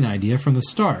kissing idea from the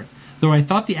start, though I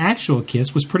thought the actual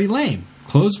kiss was pretty lame.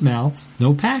 Closed mouths,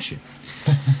 no passion.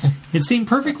 It seemed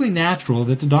perfectly natural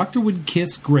that the Doctor would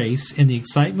kiss Grace in the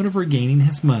excitement of regaining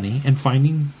his money and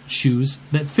finding shoes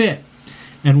that fit.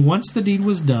 And once the deed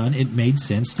was done, it made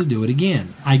sense to do it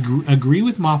again. I agree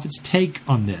with Moffat's take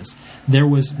on this. There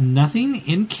was nothing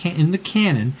in the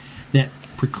canon that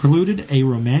precluded a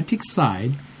romantic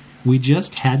side. We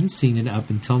just hadn't seen it up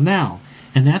until now.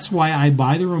 And that's why I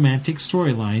buy the romantic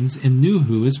storylines in New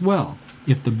Who as well.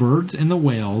 If the birds and the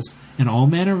whales and all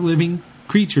manner of living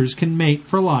creatures can mate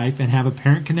for life and have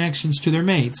apparent connections to their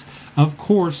mates, of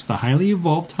course the highly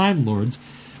evolved Time Lords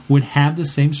would have the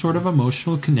same sort of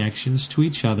emotional connections to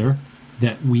each other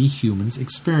that we humans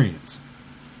experience.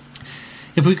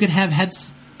 If we could have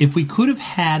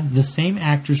had the same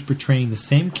actors portraying the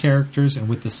same characters and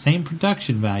with the same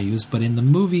production values, but in a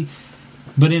movie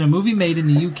made in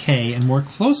the UK and more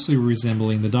closely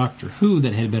resembling the Doctor Who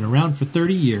that had been around for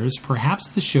 30 years, perhaps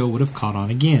the show would have caught on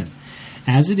again.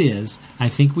 As it is, I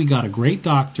think we got a great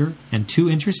Doctor and two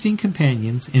interesting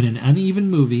companions in an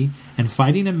uneven movie and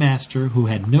fighting a Master who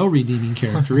had no redeeming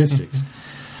characteristics.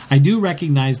 I do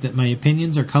recognize that my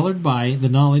opinions are colored by the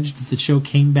knowledge that the show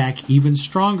came back even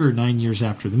stronger 9 years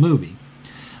after the movie.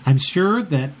 I'm sure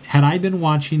that had I been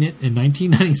watching it in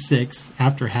 1996,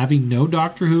 after having no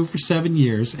Doctor Who for 7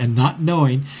 years and not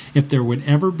knowing if there would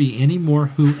ever be any more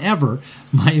Who ever,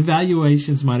 my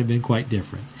evaluations might have been quite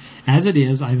different. As it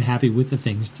is, I'm happy with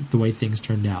the way things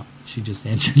turned out. She just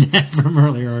answered that from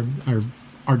earlier,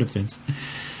 our defense.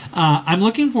 I'm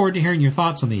looking forward to hearing your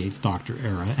thoughts on the Eighth Doctor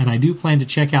era, and I do plan to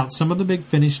check out some of the Big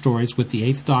Finish stories with the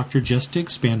Eighth Doctor just to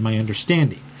expand my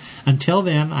understanding. Until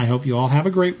then, I hope you all have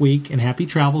a great week and happy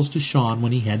travels to Sean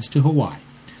when he heads to Hawaii.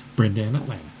 Brenda in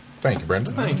Atlanta. Thank you,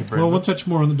 Brenda. Thank you, Brenda. Well, we'll touch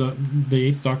more on the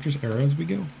Eighth Doctor's era as we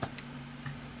go.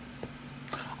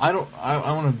 I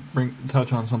want to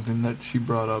touch on something that she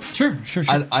brought up. Sure.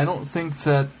 I don't think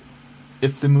that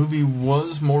if the movie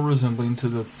was more resembling to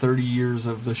the 30 years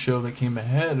of the show that came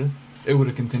ahead, it would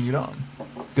have continued on.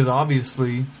 Because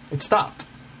obviously, it stopped.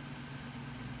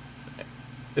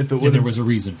 If it there was a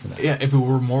reason for that. Yeah, if it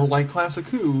were more like Classic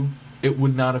Who, it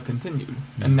would not have continued.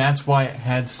 Yeah. And that's why it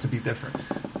has to be different.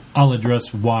 I'll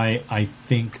address why I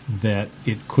think that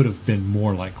it could have been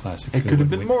more like Classic Who. It could have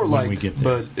been more like, we get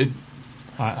there. But it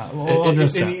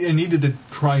needed to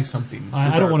try something.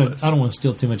 I don't want to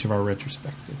steal too much of our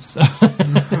retrospective. So.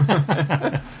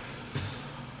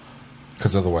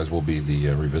 Because otherwise we'll be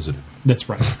the revisited. That's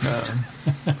right.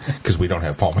 Because we don't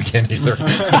have Paul McGann either.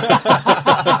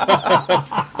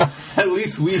 At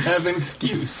least we have an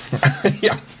excuse.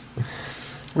 Yeah.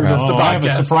 I have a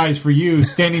surprise for you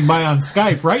standing by on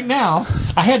Skype right now.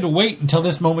 I had to wait until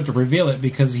this moment to reveal it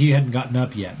because he hadn't gotten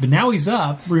up yet. But now he's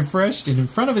up, refreshed, and in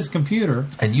front of his computer.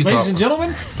 And ladies and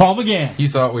gentlemen, Paul McGann. You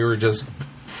thought we were just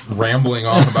rambling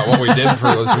on about what we did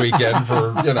for this weekend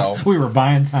We were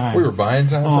buying time. We were buying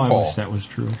time for Paul. I wish that was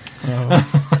true.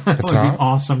 It would be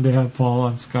awesome to have Paul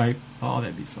on Skype. Oh,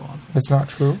 that'd be so awesome. It's not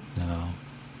true? No.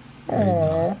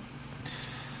 Aww.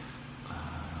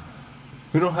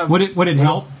 We don't have. Would it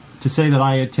help to say that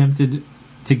I attempted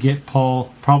to get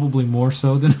Paul probably more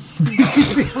so than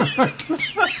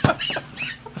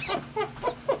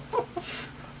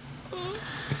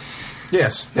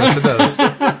Yes, it does.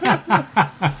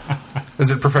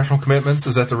 Is it professional commitments?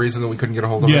 Is that the reason that we couldn't get a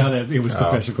hold of him? Yeah, it was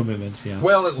professional commitments, yeah.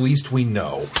 Well, at least we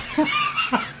know.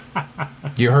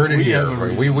 You heard it here.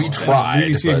 We tried.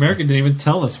 BBC American didn't even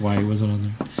tell us why he wasn't on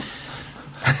there.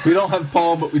 We don't have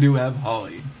Paul, but we do have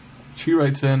Holly. She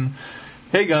writes in,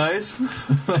 "Hey guys,"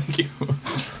 thank you.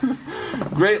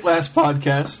 Great last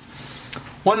podcast.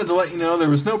 Wanted to let you know there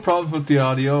was no problems with the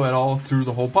audio at all through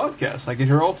the whole podcast. I could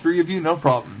hear all three of you, no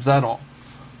problems at all.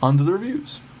 On to the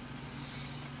reviews.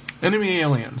 Enemy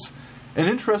Aliens. An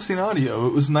interesting audio.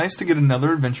 It was nice to get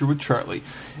another adventure with Charlie.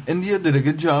 India did a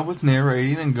good job with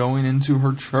narrating and going into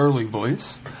her Charlie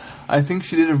voice. I think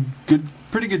she did a good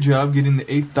pretty good job getting the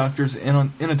 8th Doctor's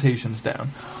annotations down.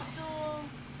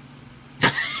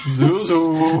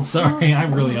 Zuzu. Sorry, I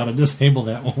really ought to disable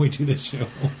that when we do this show.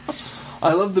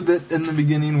 I love the bit in the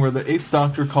beginning where the 8th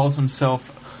Doctor calls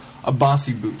himself a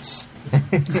Bossy Boots.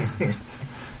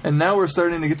 And now we're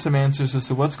starting to get some answers as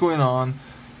to what's going on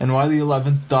and why the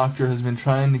 11th Doctor has been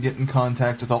trying to get in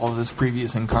contact with all of his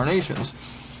previous incarnations.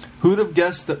 Who would have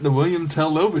guessed that the William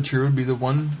Tell overture would be the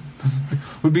one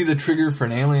would be the trigger for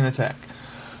an alien attack?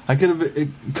 It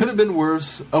could have been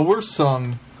a worse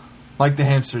song like the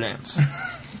Hamster Dance.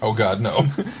 Oh God, no.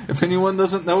 If anyone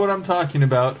doesn't know what I'm talking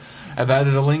about, I've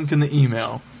added a link in the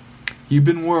email. You've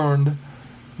been warned.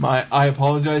 I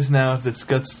apologize now if this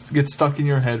gets stuck in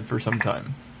your head for some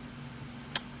time.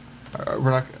 Are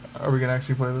we going to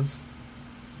actually play this?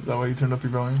 Is that why you turned up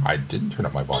your volume? I didn't turn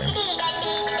up my volume.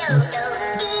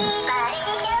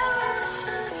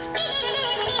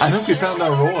 I think we found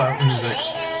our rollout music.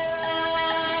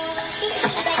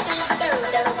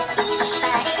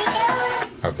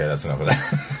 Okay, that's enough of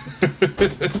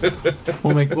that.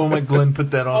 We'll make Glenn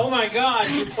put that on. Oh my God,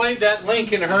 you played that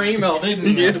link in her email, didn't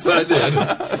you? Yes, I did.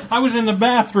 I was in the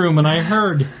bathroom and I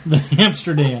heard the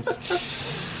Hamster Dance.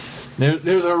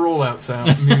 There's our rollout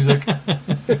sound music.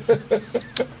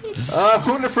 I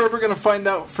wonder if we're ever going to find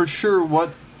out for sure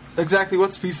what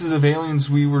species of aliens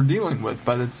we were dealing with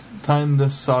by the time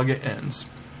this saga ends.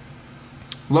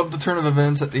 Love the turn of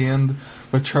events at the end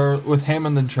with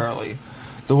Hammond and Charlie.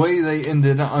 The way they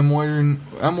ended, I'm wondering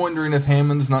if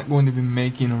Hammond's not going to be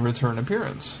making a return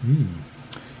appearance.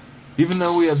 Even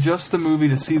though we have just the movie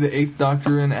to see the 8th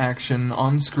Doctor in action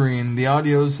on screen, the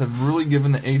audios have really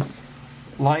given the 8th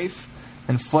life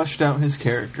and fleshed out his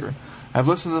character. I've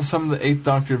listened to some of the 8th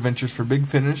Doctor adventures for Big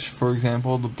Finish, for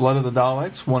example, The Blood of the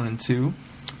Daleks 1 and 2,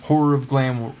 Horror of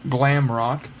Glam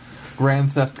Rock,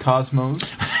 Grand Theft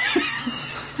Cosmos.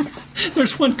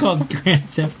 There's one called Grand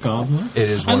Theft Cosmos.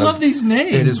 I love these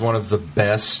names. It is one of the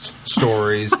best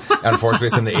stories. Unfortunately,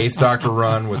 it's in the 8th Doctor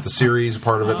run with the series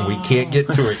part of it, and we can't get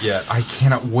to it yet. I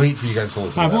cannot wait for you guys to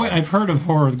listen to that. I've heard of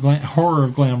Horror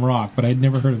of Glam Rock, but I'd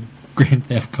never heard of Grand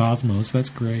Theft Cosmos. That's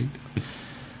great.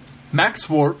 Max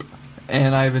Warp,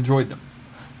 and I've enjoyed them.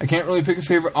 I can't really pick a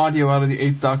favorite audio out of the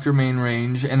 8th Doctor main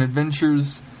range and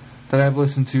adventures that I've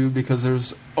listened to, because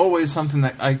there's always something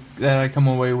that I come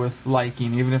away with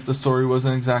liking, even if the story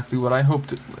wasn't exactly what I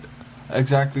hoped it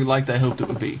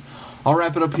would be. I'll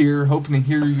wrap it up here, hoping to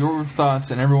hear your thoughts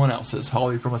and everyone else's.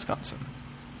 Holly from Wisconsin.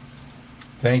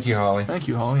 Thank you, Holly. Thank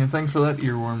you, Holly, and thanks for that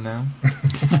earworm now.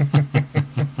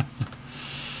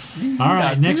 All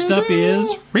right, next up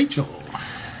is Rachel.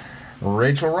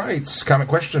 Rachel writes, comment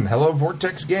question, hello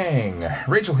Vortex gang.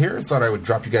 Rachel here, thought I would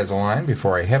drop you guys a line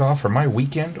before I head off for my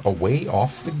weekend away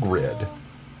off the grid.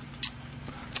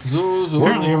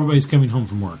 Apparently everybody's coming home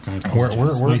from work. I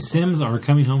apologize. My Sims are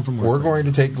coming home from work. We're going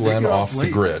to take Glenn off the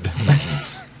grid.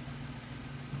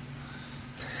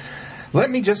 Let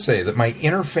me just say that my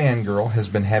inner fangirl has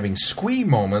been having squee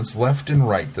moments left and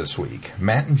right this week.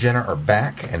 Matt and Jenna are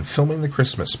back and filming the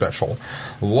Christmas special.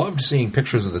 Loved seeing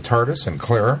pictures of the TARDIS and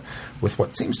Clara with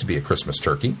what seems to be a Christmas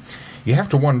turkey. You have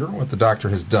to wonder what the Doctor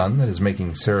has done that is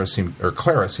making Clara seem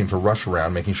to rush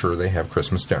around making sure they have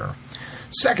Christmas dinner.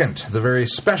 Second, the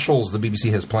various specials the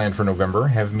BBC has planned for November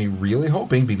have me really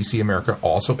hoping BBC America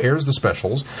also airs the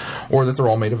specials, or that they're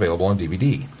all made available on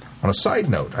DVD. On a side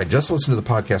note, I just listened to the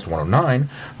podcast 109,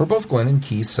 where both Glenn and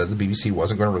Keith said the BBC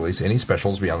wasn't going to release any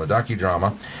specials beyond the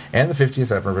docudrama and the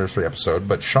 50th anniversary episode,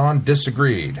 but Sean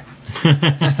disagreed.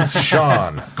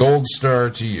 Sean, gold star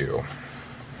to you.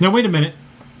 Now, wait a minute.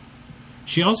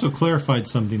 She also clarified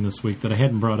something this week that I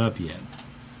hadn't brought up yet.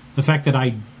 The fact that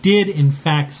I did, in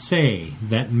fact, say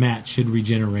that Matt should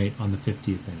regenerate on the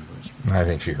 50th anniversary. I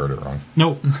think she heard it wrong.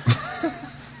 Nope.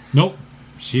 Nope.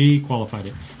 She qualified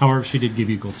it. However, she did give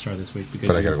you a gold star this week.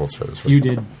 But I got a gold star this week.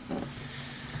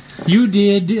 You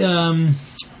did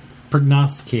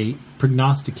prognosticate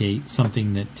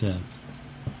something that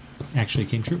actually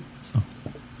came true. So,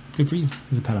 good for you.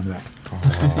 There's a pat on the back.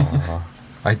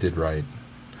 I did right.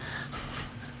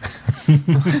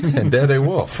 And there they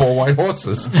were, 4 white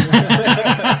horses.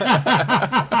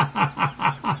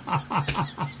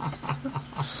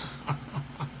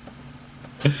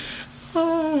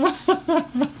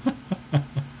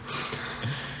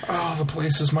 Oh, the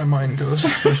places my mind goes.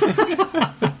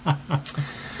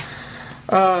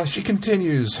 She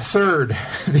continues. Third,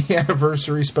 the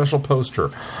anniversary special poster.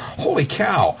 Holy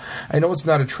cow. I know it's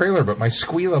not a trailer, but my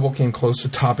squee level came close to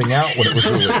topping out when it was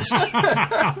released.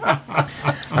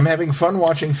 I'm having fun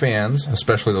watching fans,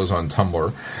 especially those on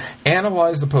Tumblr,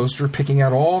 analyze the poster, picking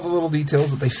out all the little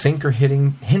details that they think are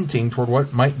hinting toward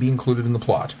what might be included in the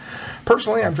plot.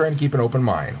 Personally, I'm trying to keep an open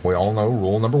mind. We all know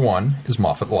rule number 1 is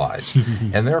Moffat lies.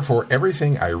 And therefore,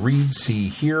 everything I read, see,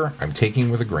 hear, I'm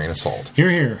taking with a grain of salt. Hear,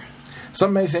 hear.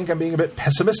 Some may think I'm being a bit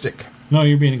pessimistic. No,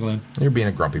 you're being a Glenn. You're being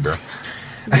a grumpy bear.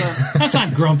 That's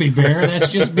not grumpy bear.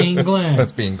 That's just being Glenn.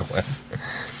 That's being Glenn.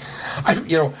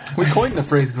 We coined the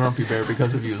phrase grumpy bear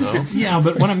because of you, though. Yeah,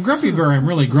 but when I'm grumpy bear, I'm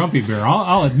really grumpy bear.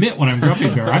 I'll admit when I'm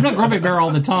grumpy bear. I'm not grumpy bear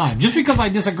all the time. Just because I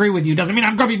disagree with you doesn't mean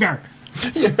I'm grumpy bear.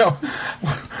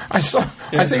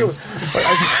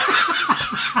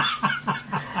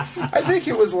 I think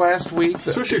it was last week.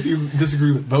 Especially if you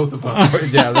disagree with both of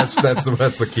us. Yeah, that's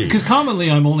the key. Because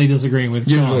commonly I'm only disagreeing with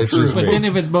Sean. Usually it's just But me. then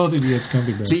if it's both of you, it's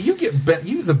grumpy bear. See, you get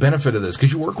the benefit of this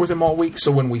because you work with him all week.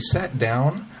 So when we sat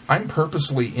down, I'm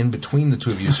purposely in between the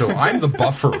two of you. So I'm the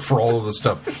buffer for all of the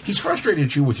stuff. He's frustrated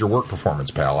at you with your work performance,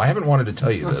 pal. I haven't wanted to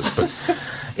tell you this, but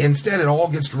instead it all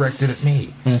gets directed at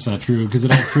me. That's not true because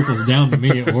it all trickles down to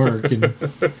me at work.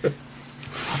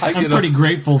 And I'm pretty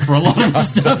grateful for a lot of the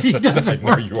stuff he does at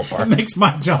work. You are. It makes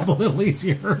my job a little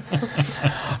easier.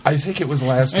 I think it was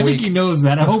last week. I think he knows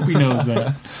that. I hope he knows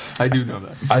that. I do know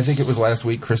that. I think it was last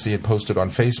week Chrissy had posted on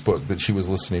Facebook that she was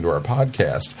listening to our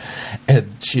podcast,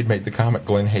 and she had made the comment,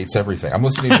 Glenn hates everything. I'm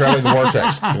listening to Traveling the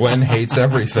Vortex. Glenn hates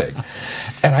everything.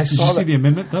 And I saw Did you see the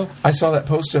amendment, though? I saw that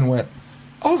post and went,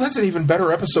 oh, that's an even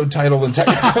better episode title than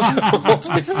Technical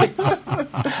Difficulties.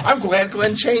 I'm glad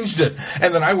Glenn changed it.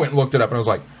 And then I went and looked it up, and I was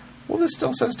like, well, this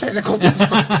still says Technical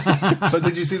Difficulties. But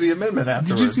did you see the amendment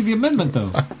afterwards? Did you see the amendment,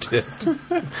 though? I did.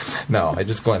 No,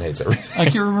 Glenn hates everything. I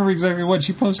can't remember exactly what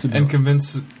she posted. And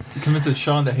convinces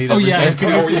Sean to hate everything.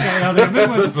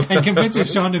 And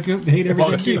convinces Sean to hate everything.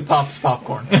 While Keith pops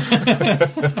popcorn.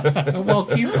 Well,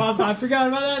 Keith pops. I forgot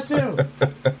about that,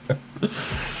 too.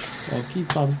 Well, Keith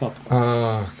pops popcorn.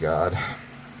 Oh, God.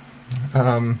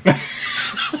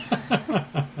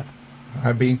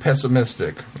 I'm being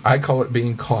pessimistic. I call it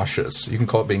being cautious. You can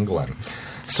call it being Glenn.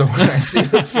 So when I see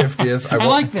the 50th... I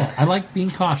like that. I like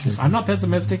being cautious. I'm not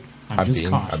pessimistic. I'm just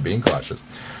cautious. I'm being cautious.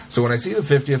 So when I see the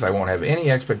 50th, I won't have any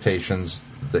expectations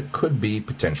that could be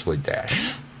potentially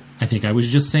dashed. I think I was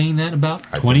just saying that about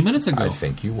 20 minutes ago. I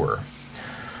think you were.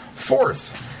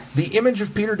 Fourth, the image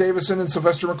of Peter Davison and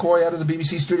Sylvester McCoy out of the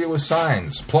BBC studio with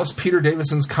signs, plus Peter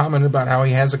Davison's comment about how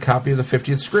he has a copy of the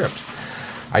 50th script.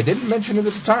 I didn't mention it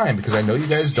at the time because I know you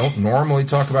guys don't normally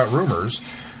talk about rumors,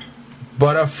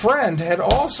 but a friend had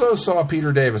also saw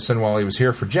Peter Davison while he was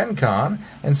here for Gen Con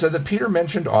and said that Peter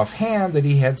mentioned offhand that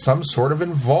he had some sort of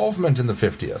involvement in the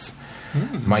 50th.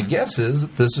 My guess is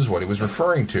that this is what he was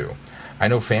referring to. I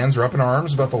know fans are up in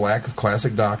arms about the lack of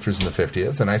classic Doctors in the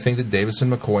 50th, and I think that Davison,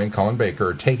 McCoy, and Colin Baker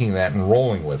are taking that and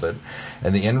rolling with it,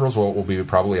 and the end result will be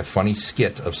probably a funny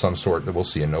skit of some sort that we'll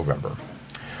see in November.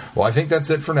 Well, I think that's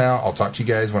it for now. I'll talk to you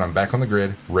guys when I'm back on the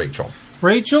grid. Rachel.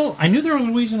 Rachel, I knew there was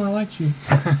a reason I liked you.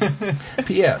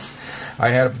 P.S. I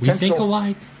had a potential...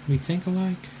 We think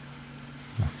alike.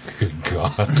 Good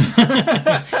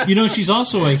God. You know, she's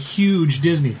also a huge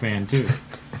Disney fan, too.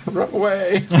 Run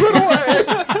away. Run away.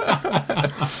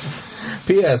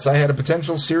 P.S. I had a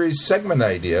potential series segment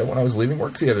idea when I was leaving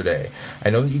work the other day. I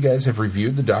know that you guys have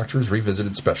reviewed the Doctors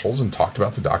Revisited specials and talked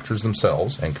about the Doctors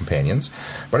themselves and companions,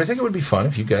 but I think it would be fun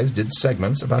if you guys did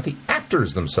segments about the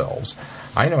actors themselves.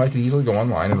 I know I could easily go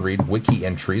online and read wiki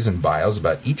entries and bios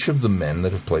about each of the men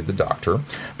that have played the Doctor,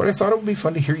 but I thought it would be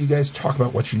fun to hear you guys talk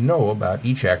about what you know about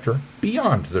each actor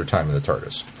beyond their time in the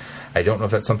TARDIS. I don't know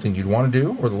if that's something you'd want to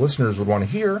do or the listeners would want to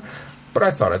hear, but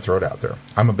I thought I'd throw it out there.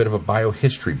 I'm a bit of a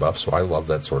biohistory buff, so I love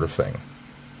that sort of thing.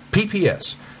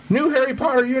 P.P.S. New Harry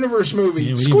Potter universe movie.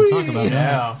 Yeah, we didn't even talk about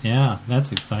that. Yeah,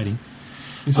 that's exciting.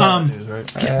 You saw that news,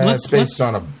 right? It's based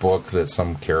on a book that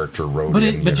some character wrote.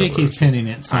 But J.K.'s penning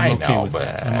it, so I'm okay with but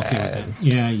that. I'm okay with that.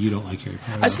 Yeah, you don't like Harry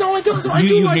Potter. That's not. I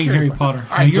do You like hate Harry Potter.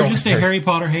 No, you're just a Harry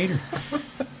Potter hater.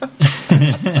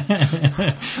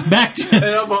 Back to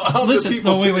the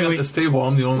people sitting at this table.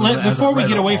 I'm the only one that before we hasn't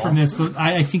get read away them from all. this,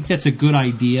 I think that's a good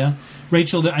idea,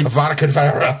 Rachel. Avada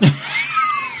Kedavra.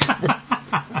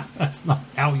 That's not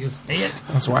how you say it.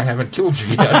 That's why I haven't killed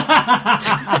you yet.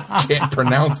 Can't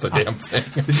pronounce the damn thing.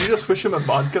 Did you just wish him a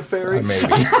vodka fairy? Maybe.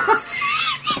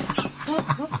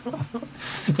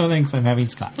 No thanks, I'm having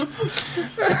scotch.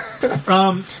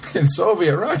 In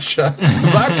Soviet Russia,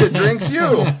 vodka drinks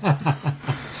you.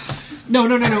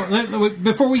 No.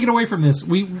 Before we get away from this,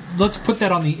 let's put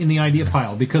that in the idea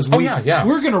pile because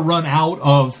we're going to run out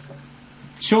of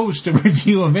shows to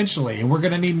review eventually, and we're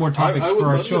going to need more topics for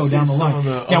our show down the line.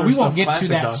 Yeah, we won't get to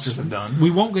that.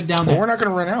 We won't get down there. Well, we're not going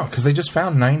to run out because they just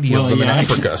found 90 of them in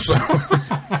Africa. So.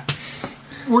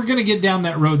 We're going to get down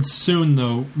that road soon,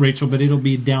 though, Rachel, but it'll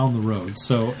be down the road.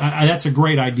 So that's a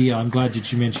great idea. I'm glad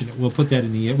that you mentioned it. We'll put that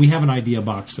in we have an idea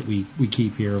box that we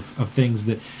keep here of things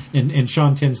that, and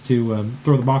Sean tends to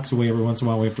throw the box away every once in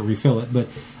a while. We have to refill it, but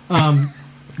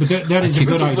that is a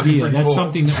good idea. That's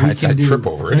something that we can do. Trip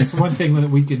over it. That's one thing that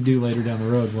we can do later down the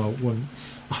road. Well, when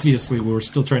obviously we're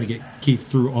still trying to keep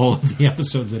through all of the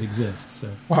episodes that exist.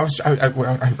 So, well, I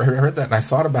read that and I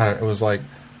thought about it. It was like,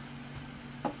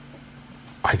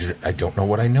 I don't know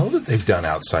what I know that they've done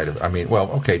outside of. I mean, well,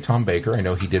 okay, Tom Baker. I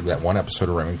know he did that one episode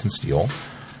of Remington Steele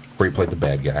where he played the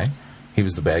bad guy. He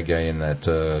was the bad guy in that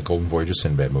Golden Voyage of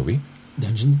Sinbad movie.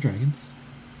 Dungeons and Dragons.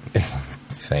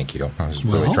 Thank you. I was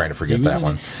really trying to forget that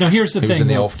one. Now, here's the thing. He was in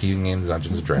the Elf King in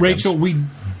Dungeons and Dragons. Rachel, we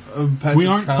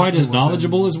aren't quite as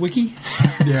knowledgeable as Wiki.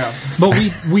 Yeah. But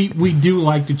we do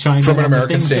like to chime from in an on the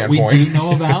American things standpoint that we do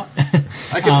know about.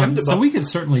 So we could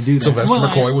certainly do that. Sylvester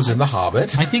McCoy was in The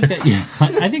Hobbit. I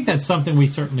think that's something we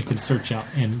certainly could search out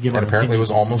and give. And apparently, it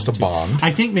was almost a Bond.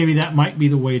 I think maybe that might be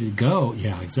the way to go.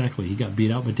 Yeah, exactly. He got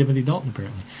beat out by Timothy Dalton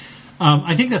apparently.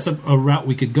 I think that's a route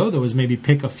we could go, though, is maybe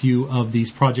pick a few of these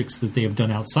projects that they have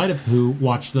done outside of Who,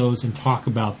 watch those, and talk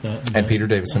about the and Peter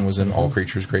Davison was in All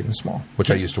Creatures Great and Small, which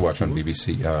I used to watch on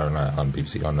BBC, on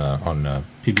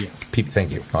PBS.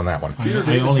 Thank you, on that one.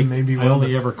 I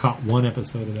only ever caught one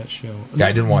episode of that show. Yeah,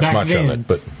 I didn't watch much of it,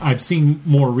 but I've seen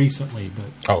more recently.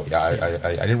 But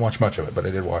I didn't watch much of it, but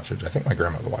I did watch it. I think my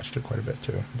grandmother watched it quite a bit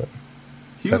too. But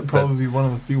he would probably be one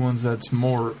of the few ones that's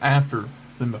more after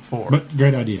than before. But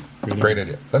great idea. Great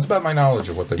idea. That's about my knowledge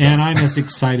of what they've done. And I'm as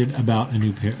excited about a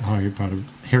new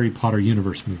Harry Potter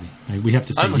universe movie. We have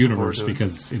to say universe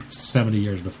because it's 70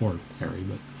 years before Harry.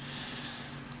 But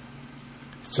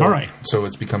all right. So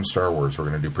it's become Star Wars. We're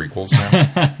going to do prequels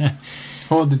now.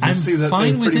 Oh, did you see that? I'm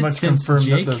fine with it much since confirmed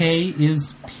J.K.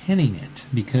 is penning it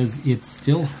because it's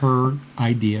still her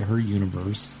idea, her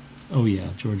universe. Oh yeah,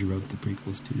 George wrote the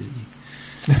prequels too, didn't he?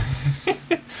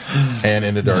 And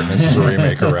Into Darkness is a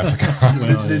remake of Wrath of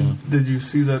God. Did you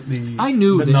see that I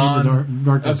knew the that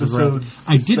Darkness episodes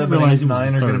I didn't realize it was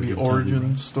 9 the are going third to be until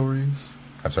origin stories?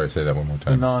 I'm sorry, say that one more The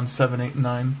time. non 7, 8, and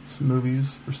 9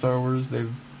 movies for Star Wars,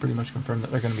 they've pretty much confirmed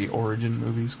that they're going to be origin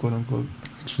movies, quote unquote.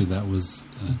 Actually, that was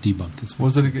debunked this week.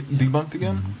 Was it debunked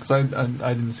again? Because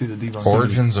I didn't see the debunk.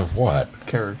 Origins of what?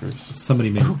 Characters. Somebody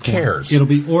made Who cares? It'll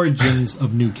be origins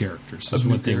of new characters, is Of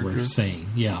new what they were characters? saying.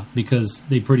 Yeah, because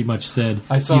they pretty much said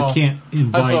I saw you can't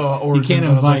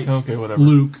invite okay, whatever.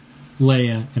 Luke,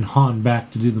 Leia, and Han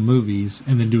back to do the movies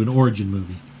and then do an origin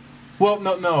movie. Well,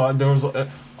 no, there was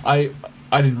I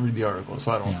didn't read the article,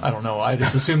 so I don't know. I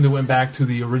just assumed it went back to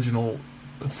the original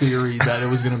theory that it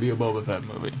was going to be a Boba Fett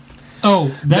movie.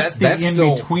 Oh, that's the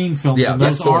in-between films, yeah, and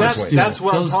those are still... That's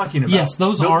what I'm talking about. Yes,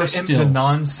 those are still... The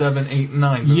non-7, 8, and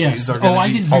 9 movies yes. are going to be... I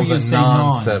didn't hear you say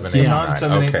non. The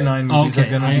non-7, 8, and 9 movies are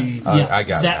going to be... I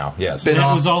got it now, yes.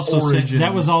 That was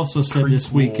also said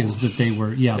this week, is that they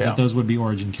were... that those would be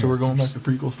origin characters. So we're going back to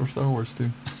prequels for Star Wars,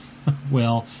 too.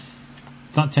 Well,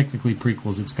 it's not technically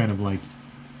prequels, it's kind of like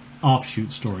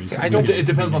offshoot stories. It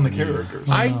depends on the characters.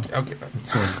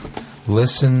 Sorry.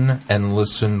 Listen and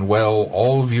listen well,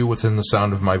 all of you within the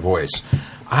sound of my voice.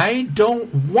 I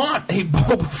don't want a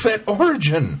Boba Fett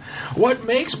origin. What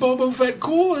makes Boba Fett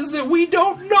cool is that we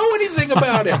don't know anything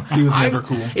about him. He was never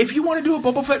cool. If you want to do a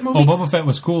Boba Fett movie... Oh, Boba Fett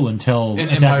was cool until in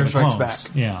Attack Empire of the Strikes Clones.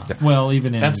 Back. Yeah. Well,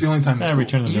 even in... That's the only time it's cool.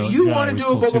 Return of the You want to do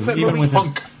a Boba Fett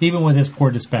movie? Even with his poor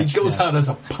dispatch. He goes out as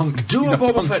a punk. Do He's a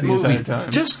Boba Fett movie.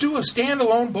 Time. Just do a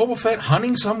standalone Boba Fett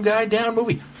hunting some guy down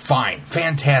movie. Fine.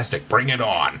 Fantastic. Bring it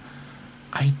on.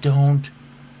 I don't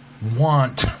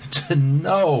want to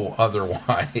know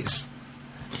otherwise.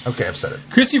 Okay, I've said it.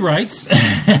 Chrissy writes,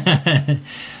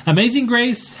 Amazing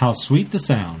Grace, how sweet the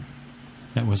sound.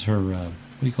 That was her, what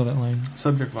do you call that line?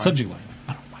 Subject line. Subject line.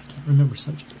 I can't remember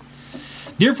subject.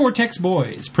 Dear Vortex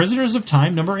Boys, Prisoners of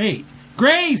Time number 8.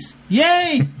 Grace!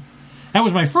 Yay! That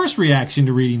was my first reaction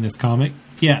to reading this comic.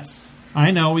 Yes,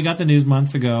 I know we got the news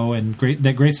months ago and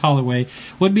that Grace Holloway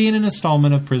would be in an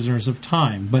installment of Prisoners of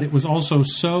Time, but it was also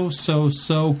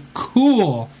so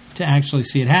cool to actually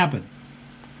see it happen.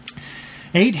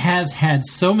 8 has had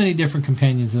so many different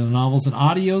companions in the novels and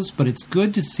audios, but it's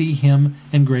good to see him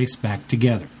and Grace back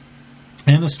together.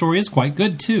 And the story is quite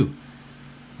good, too.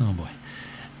 Oh, boy.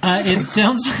 It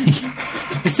sounds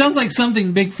like... It sounds like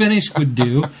something Big Finish would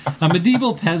do. A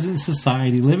medieval peasant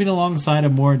society living alongside a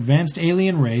more advanced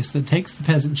alien race that takes the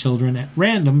peasant children at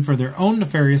random for their own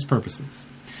nefarious purposes.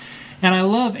 And I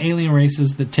love alien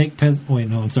races that take peasant... Wait,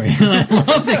 no, I'm sorry. And I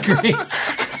love that Grace...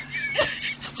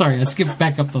 Sorry, I skipped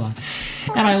back up the line.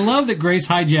 And I love that Grace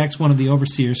hijacks one of the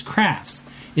overseer's crafts.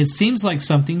 It seems like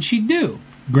something she'd do.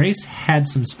 Grace had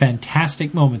some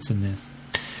fantastic moments in this.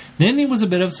 Then it was a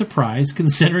bit of a surprise,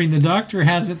 considering the Doctor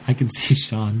hasn't... I can see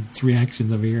Sean's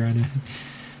reactions over here. I know.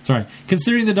 Sorry.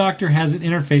 Considering the Doctor hasn't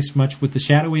interfaced much with the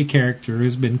shadowy character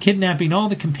who's been kidnapping all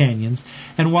the companions,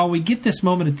 and while we get this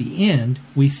moment at the end,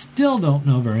 we still don't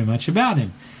know very much about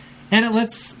him. And it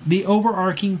lets the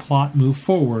overarching plot move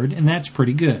forward, and that's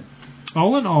pretty good.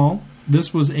 All in all,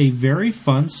 this was a very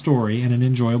fun story and an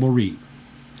enjoyable read.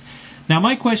 Now,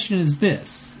 my question is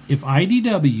this. If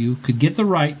IDW could get the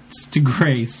rights to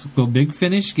Grace, will Big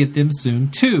Finish get them soon,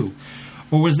 too?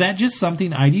 Or was that just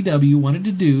something IDW wanted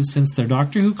to do since their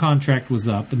Doctor Who contract was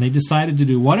up and they decided to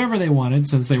do whatever they wanted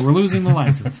since they were losing the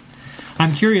license?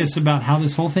 I'm curious about how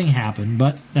this whole thing happened,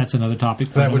 but that's another topic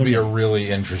for That would be day. a really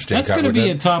interesting That's going to be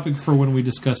a topic for when we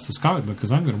discuss this comic book,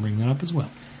 because I'm going to bring that up as well.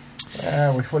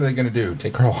 What are they going to do?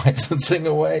 Take her licensing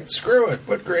away? Screw it.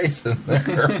 Put Grace in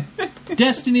there.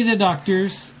 Destiny the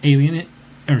Doctor's enemy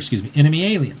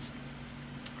aliens.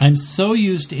 I'm so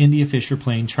used to India Fisher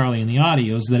playing Charlie in the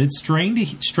audios that it's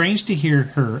strange to hear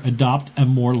her adopt a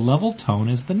more level tone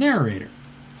as the narrator.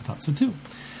 I thought so too.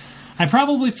 I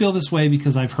probably feel this way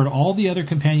because I've heard all the other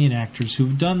companion actors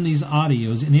who've done these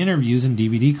audios in interviews and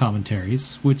DVD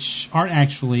commentaries, which aren't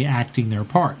actually acting their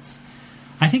parts.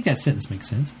 I think that sentence makes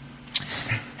sense.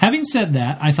 Having said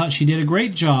that, I thought she did a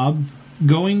great job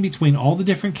going between all the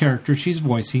different characters she's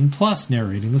voicing, plus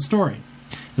narrating the story.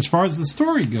 As far as the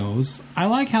story goes, I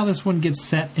like how this one gets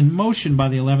set in motion by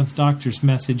the 11th Doctor's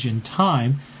message in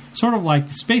time, sort of like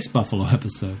the Space Buffalo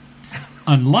episode.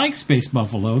 Unlike Space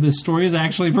Buffalo, this story is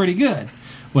actually pretty good.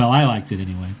 Well, I liked it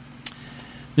anyway.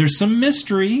 There's some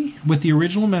mystery with the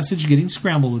original message getting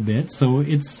scrambled a bit, so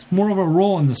it's more of a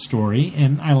role in the story,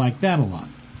 and I like that a lot.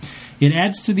 It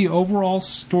adds to the overall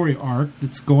story arc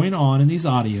that's going on in these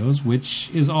audios,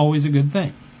 which is always a good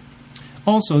thing.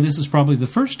 Also, this is probably the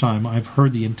first time I've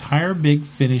heard the entire Big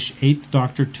Finish 8th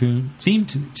Doctor theme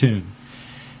tune.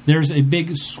 There's a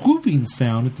big swooping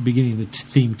sound at the beginning of the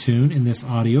theme tune in this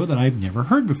audio that I've never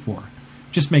heard before.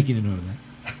 Just making a note of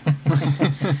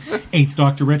that. 8th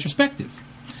Doctor retrospective.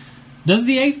 Does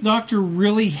the 8th Doctor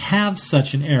really have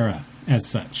such an era as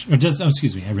such? Or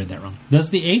I read that wrong. Does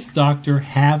the 8th Doctor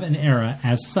have an era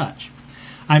as such?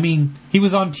 I mean, he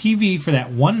was on TV for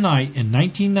that one night in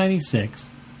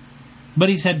 1996, but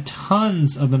he's had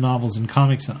tons of the novels and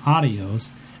comics and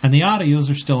audios, and the audios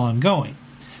are still ongoing.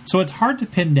 So it's hard to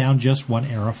pin down just one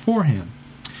era for him.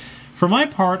 For my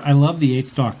part, I love the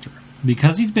 8th Doctor.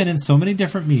 Because he's been in so many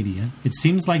different media, it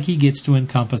seems like he gets to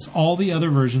encompass all the other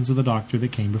versions of the Doctor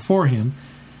that came before him,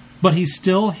 but he's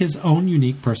still his own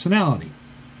unique personality.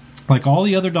 Like all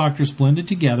the other Doctors blended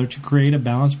together to create a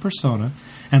balanced persona,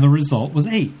 and the result was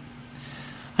 8.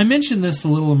 I mentioned this a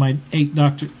little in my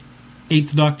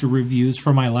 8th Doctor reviews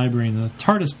for my library in the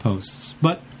TARDIS posts,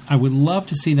 but I would love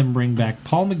to see them bring back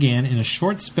Paul McGann in a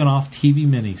short spin-off TV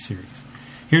miniseries.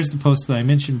 Here's the post that I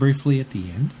mentioned briefly at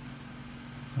the end.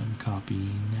 I'm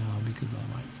copying now because I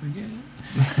might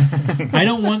forget. I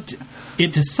don't want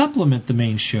it to supplement the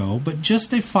main show, but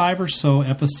just a 5 or so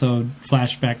episode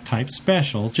flashback type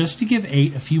special just to give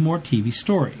 8 a few more TV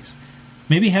stories.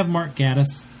 Maybe have Mark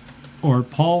Gatiss or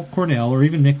Paul Cornell or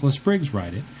even Nicholas Briggs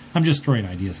write it. I'm just throwing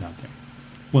ideas out there.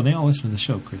 Well, they all listen to the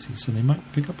show, Chrissy, so they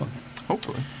might pick up on that.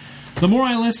 Hopefully. The more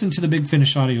I listen to the Big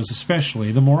Finish audios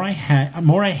especially, the more I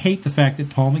hate the fact that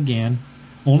Paul McGann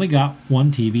only got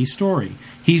one TV story.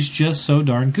 He's just so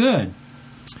darn good.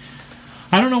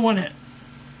 I don't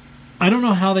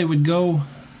know how they would go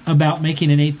about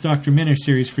making an 8th Doctor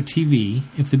miniseries for TV,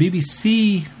 if the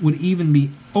BBC would even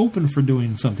be open for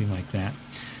doing something like that.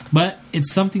 But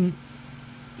it's something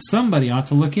somebody ought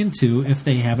to look into if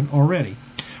they haven't already.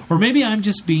 Or maybe I'm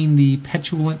just being the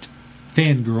petulant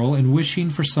fangirl and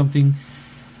wishing for something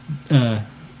that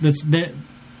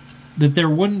there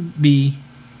wouldn't be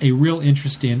a real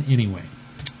interest in anyway.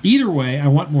 Either way, I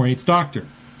want more 8th Doctor.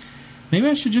 Maybe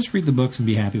I should just read the books and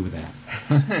be happy with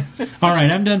that. All right,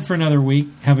 I'm done for another week.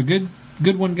 Have a good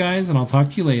one, guys, and I'll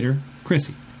talk to you later.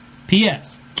 Chrissy.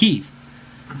 P.S. Keith,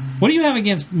 what do you have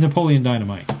against Napoleon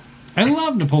Dynamite? I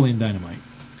love Napoleon Dynamite.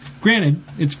 Granted,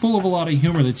 it's full of a lot of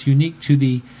humor that's unique to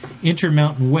the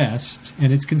Intermountain West,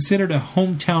 and it's considered a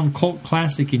hometown cult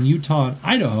classic in Utah and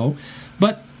Idaho,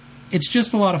 but it's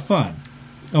just a lot of fun.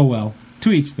 Oh well,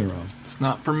 To each their own. It's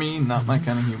not for me, not my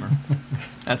kind of humor.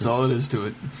 That's all it is to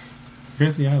it.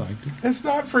 Chrissy, I liked it. It's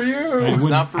not for you. It's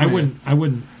not for me. I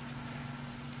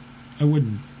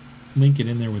wouldn't link it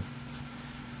in there with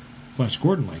Flash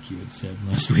Gordon like you had said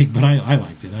last week, but I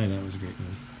liked it. I thought it was a great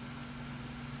movie.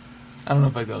 I don't know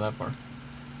if I'd go that far.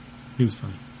 It was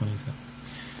funny. Funny as hell.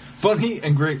 Funny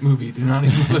and great movie do not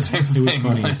equal the same thing. It was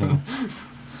funny as hell.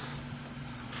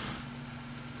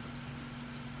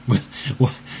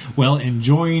 Well,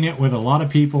 enjoying it with a lot of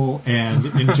people and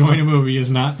enjoying a movie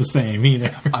is not the same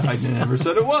either. I never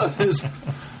said it was.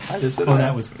 I just said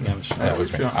that was Sean. That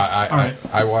was me.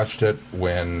 I watched it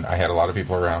when I had a lot of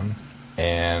people around,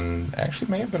 and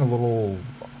actually may have been a little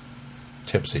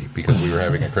tipsy because we were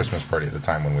having a Christmas party at the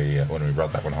time when we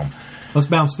brought that one home. Let's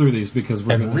bounce through these because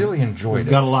really enjoyed it.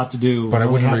 We've got a lot to do. But I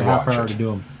wouldn't have a half rewatch hour it. to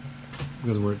do them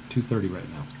because we're at 2:30 right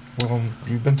now. Well,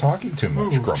 you've been talking too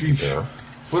much, Grumpy Bear.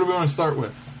 What do we want to start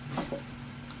with?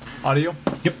 Audio?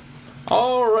 Yep.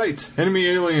 All right. Enemy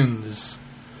Aliens.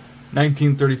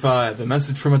 1935. A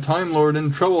message from a Time Lord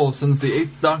in trouble sends the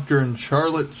Eighth Doctor and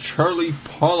Charlie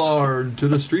Pollard to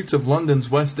the streets of London's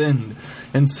West End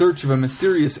in search of a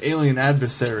mysterious alien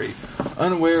adversary,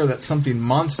 unaware that something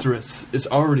monstrous is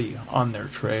already on their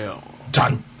trail.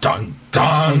 Dun, dun,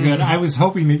 dun! Oh, good. I was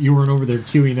hoping that you weren't over there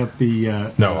queuing up the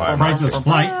Price is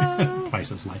Right.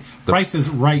 Price is Right. Price is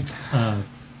Right.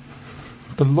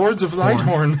 The Lords of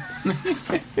Lighthorn.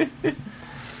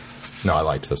 No, I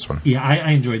liked this one. Yeah,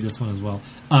 I enjoyed this one as well.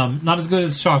 Not as good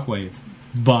as Shockwave,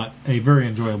 but a very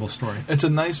enjoyable story. It's a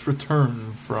nice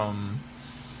return from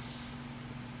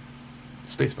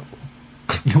Space Buffalo.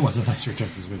 It was a nice return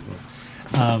from Space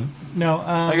Buffalo.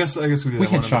 I guess we did. We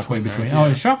had Shockwave between. Oh,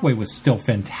 and Shockwave was still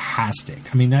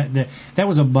fantastic. I mean, that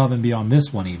was above and beyond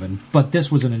this one even. But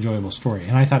this was an enjoyable story,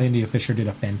 and I thought India Fisher did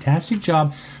a fantastic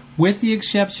job. With the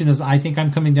exception, is I think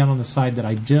I'm coming down on the side that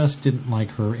I just didn't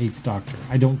like her Eighth Doctor.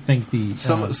 I don't think the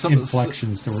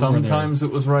inflections that were sometimes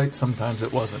it was right, sometimes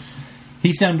it wasn't.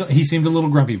 He seemed a little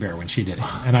grumpy bear when she did it,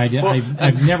 and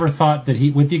I've never thought that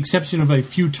he, with the exception of a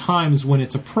few times when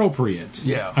it's appropriate.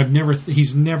 Yeah,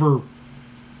 he's never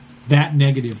that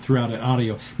negative throughout an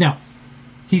audio. Now,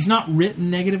 he's not written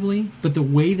negatively, but the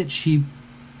way that she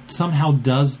somehow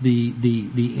does the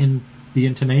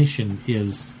intonation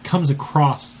comes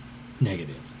across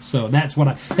negative. So that's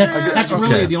what that's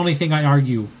really the only thing I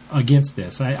argue against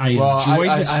this. I enjoyed the story.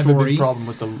 I have a big problem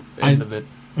with the end of it.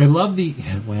 I love the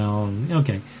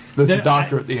okay. The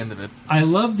doctor at the end of it. I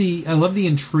love the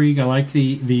intrigue. I like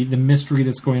the mystery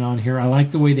that's going on here. I like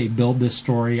the way they build this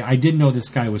story. I didn't know this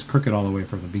guy was crooked all the way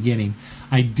from the beginning.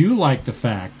 I do like the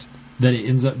fact that it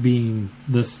ends up being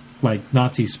this like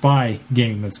Nazi spy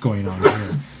game that's going on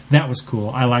here. That was cool.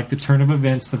 I like the turn of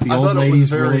events that the old ladies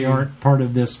really aren't part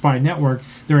of this spy network.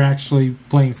 They're actually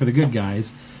playing for the good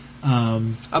guys.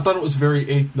 I thought it was very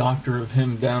Eighth Doctor of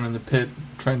him down in the pit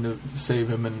trying to save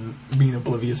him and being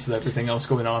oblivious to everything else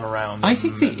going on around. I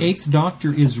think the Eighth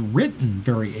Doctor is written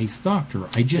very Eighth Doctor.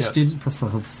 I just didn't prefer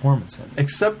her performance in it.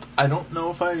 Except I don't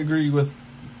know if I agree with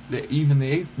even the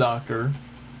Eighth Doctor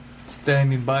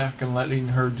standing back and letting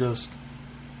her just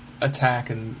attack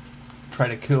and try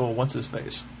to kill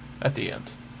what's-his-face at the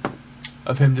end.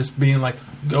 Of him just being like,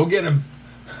 go get him.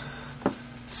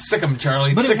 Sick him,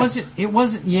 Charlie. But it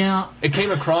wasn't, yeah. It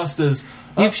came across as...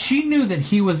 if she knew that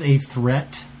he was a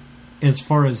threat as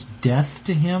far as death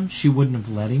to him, she wouldn't have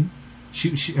let him.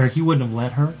 Or he wouldn't have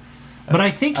let her. But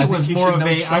I think it was more of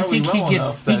a... I think he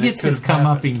gets his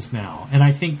comeuppings now. And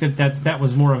I think that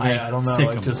was more of a... I don't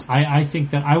know. I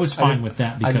think that I was fine with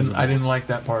that because of that. I didn't like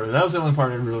that part of it. That was the only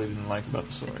part I really didn't like about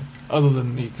the story. Other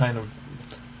than the kind of...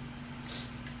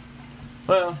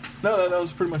 Well, no, that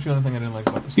was pretty much the only thing I didn't like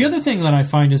about the story. The other thing that I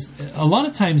find is a lot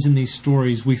of times in these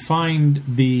stories we find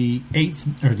the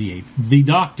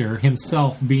Doctor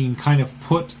himself being kind of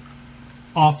put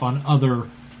off on other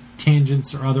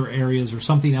tangents or other areas, or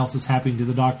something else is happening to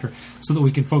the Doctor, so that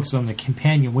we can focus on the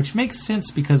companion, which makes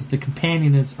sense because the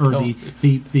companion is, or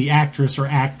the actress or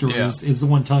actor is the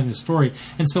one telling the story,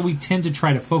 and so we tend to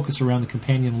try to focus around the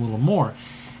companion a little more.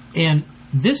 And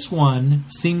this one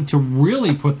seemed to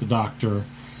really put the Doctor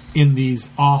in these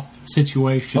off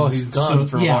situations. Well, he's gone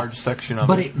for a large section of it.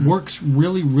 But it works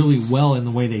really, really well in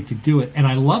the way they do it. And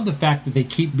I love the fact that they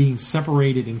keep being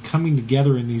separated and coming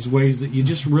together in these ways that you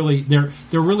just really... They're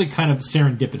really kind of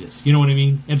serendipitous. You know what I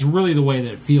mean? It's really the way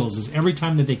that it feels, is every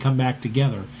time that they come back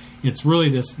together, it's really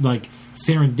this like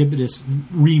serendipitous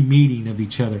re-meeting of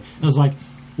each other. And it's like,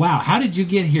 wow, how did you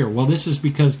get here? Well, this is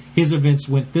because his events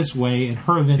went this way and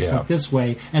her events went this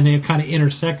way, and they have kind of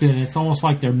intersected, and it's almost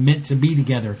like they're meant to be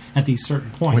together at these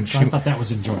certain points. So I thought that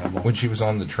was enjoyable. When she was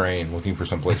on the train looking for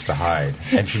some place to hide,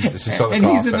 and she saw the and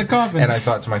coffin, he's in the coffin, and I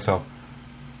thought to myself,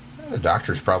 the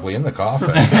doctor's probably in the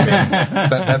coffin. I mean,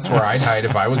 that's where I'd hide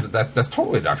if I was. That's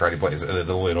totally a doctor hiding place.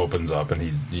 The lid opens up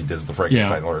and he does the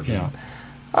Frankenstein origin. Yeah.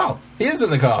 Oh, he is in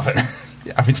the coffin.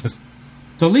 I mean, just.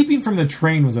 So leaping from the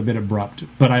train was a bit abrupt,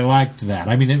 but I liked that.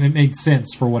 I mean, it made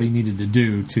sense for what he needed to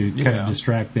do to kind of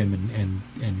distract them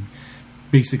and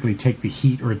basically take the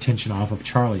heat or attention off of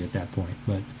Charlie at that point.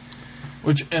 But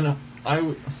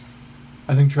I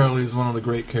think Charlie is one of the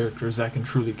great characters that can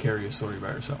truly carry a story by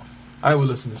herself. I would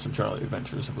listen to some Charlie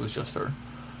Adventures if it was just her.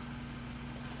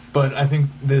 But I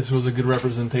think this was a good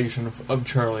representation of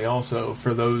Charlie also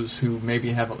for those who maybe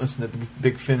haven't listened to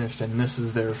Big Finish and this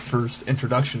is their first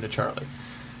introduction to Charlie.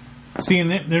 See,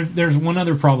 and there's one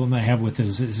other problem that I have with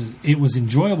this is it was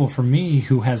enjoyable for me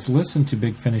who has listened to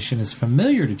Big Finish and is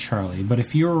familiar to Charlie, but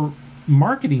if you're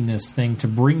marketing this thing to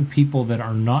bring people that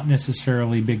are not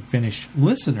necessarily Big Finish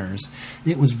listeners,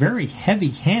 it was very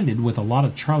heavy-handed with a lot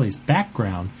of Charlie's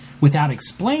background without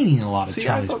explaining a lot of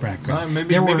Charlie's background.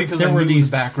 Maybe because I knew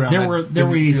his background. There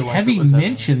were these heavy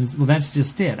mentions. Well, that's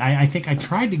just it. I think I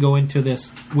tried to go into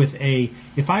this with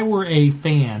if I were a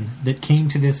fan that came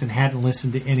to this and hadn't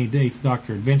listened to any Eighth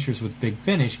Doctor Adventures with Big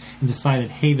Finish and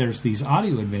decided, hey, there's these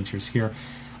audio adventures here,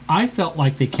 I felt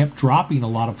like they kept dropping a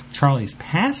lot of Charlie's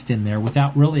past in there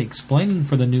without really explaining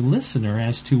for the new listener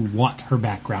as to what her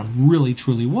background really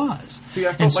truly was. See,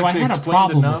 I felt I had a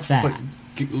problem with that. But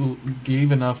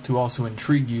gave enough to also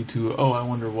intrigue you to, I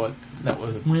wonder what that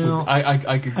was. Well,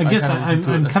 I guess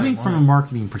I'm coming from a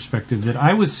marketing perspective that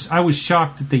I was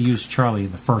shocked that they used Charlie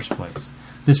in the first place.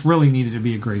 This really needed to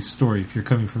be a great story if you're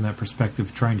coming from that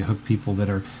perspective, trying to hook people that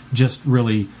are just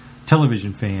really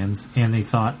television fans, and they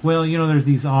thought, well, there's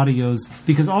these audios,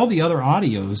 because all the other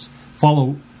audios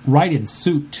follow right in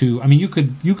suit to. I mean,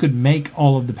 you could make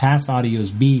all of the past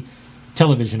audios be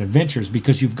television adventures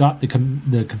because you've got the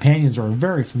companions are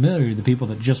very familiar to the people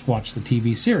that just watch the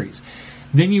TV series.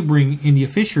 Then you bring India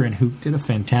Fisher in, who did a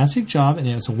fantastic job, and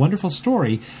it's a wonderful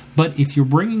story. But if you're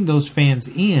bringing those fans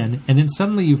in, and then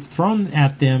suddenly you've thrown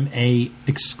at them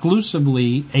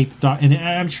exclusively Eighth Doctor, and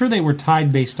I'm sure they were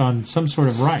tied based on some sort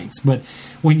of rights, but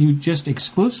when you just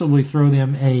exclusively throw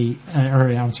them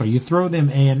you throw them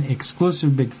an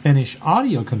exclusive Big Finish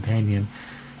audio companion,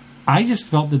 I just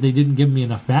felt that they didn't give me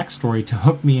enough backstory to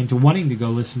hook me into wanting to go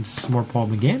listen to some more Paul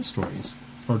McGann stories,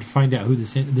 or to find out who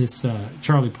this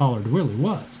Charlie Pollard really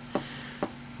was.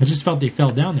 I just felt they fell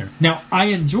down there. Now, I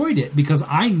enjoyed it because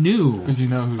I knew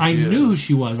who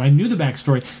she was. I knew the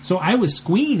backstory. So I was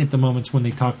squealing at the moments when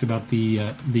they talked about the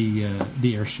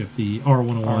airship, the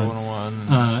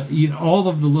R101. All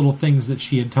of the little things that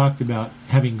she had talked about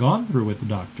having gone through with the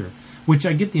Doctor, which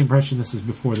I get the impression this is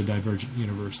before the Divergent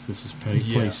Universe. This is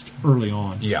placed early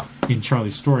on in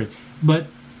Charlie's story. But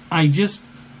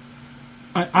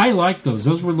I like those.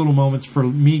 Those were little moments for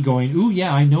me going, ooh,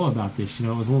 yeah, I know about this. It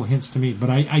was little hints to me. But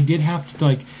I did have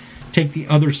to take the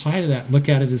other side of that, look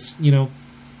at it as,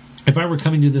 if I were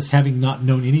coming to this having not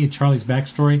known any of Charlie's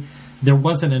backstory, there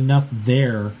wasn't enough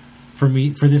there for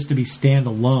this to be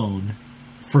standalone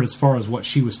for as far as what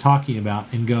she was talking about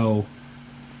and go,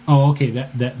 oh, okay,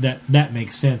 that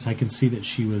makes sense. I can see that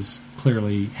she was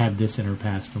clearly had this in her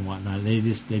past and whatnot. They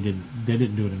didn't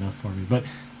do it enough for me. But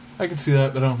I can see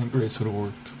that, but I don't think Grace would have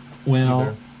worked. Well,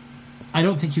 either. I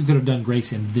don't think you could have done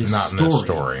Grace in this story. Not in this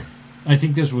story. I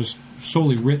think this was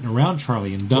solely written around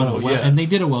Charlie and done well, and they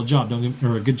did a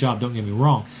good job. Don't get me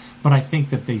wrong. But I think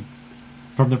that they,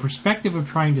 from the perspective of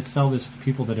trying to sell this to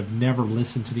people that have never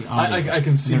listened to the audio, I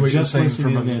can see what you're saying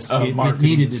from a marketing it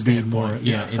needed to standpoint.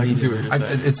 be more. I can see what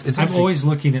you're saying. I'm always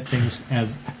looking at things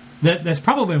as that's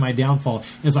probably my downfall.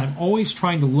 Is I'm always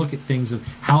trying to look at things of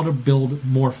how to build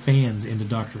more fans into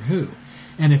Doctor Who,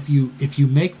 and if you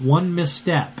make one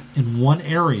misstep in one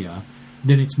area,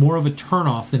 then it's more of a turn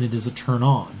off than it is a turn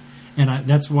on, and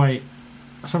that's why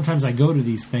sometimes I go to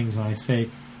these things and I say,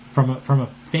 from a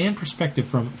fan perspective,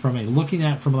 from a looking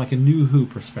at it from like a new Who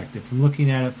perspective, from looking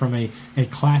at it from a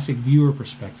classic viewer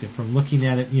perspective, from looking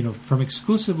at it from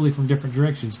exclusively from different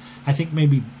directions, I think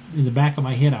maybe in the back of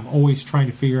my head I'm always trying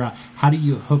to figure out how do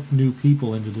you hook new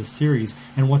people into this series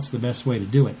and what's the best way to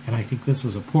do it, and I think this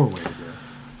was a poor way to do it.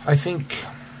 I think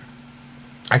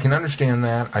I can understand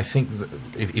that. I think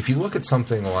if you look at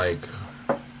something like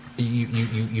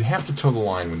you have to toe the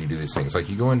line when you do these things. Like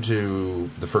you go into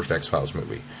the first X-Files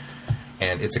movie,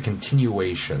 and it's a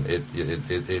continuation.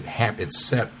 It's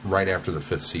set right after the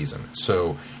 5th season.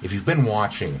 So if you've been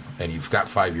watching and you've got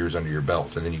 5 years under your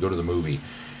belt, and then you go to the movie,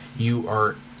 you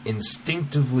are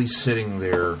instinctively sitting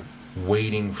there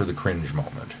waiting for the cringe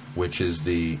moment, which is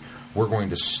we're going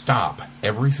to stop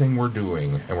everything we're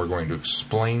doing and we're going to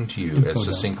explain to you as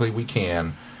succinctly we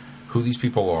can who these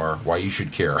people are, why you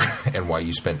should care, and why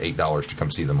you spent $8 to come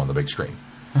see them on the big screen.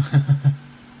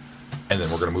 And then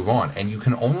we're going to move on. And you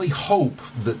can only hope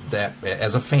that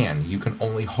as a fan, you can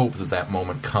only hope that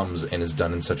moment comes and is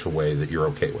done in such a way that you're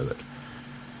okay with it.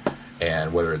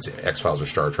 And whether it's X-Files or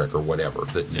Star Trek or whatever,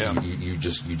 that you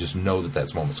just know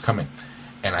that moment's coming.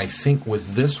 And I think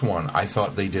with this one, I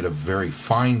thought they did a very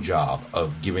fine job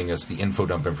of giving us the info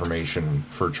dump information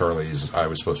for Charlie's I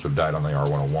was supposed to have died on the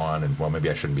R101, and, well, maybe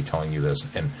I shouldn't be telling you this.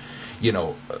 And, you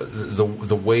know,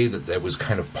 the way that was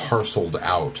kind of parceled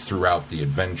out throughout the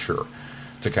adventure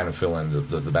to kind of fill in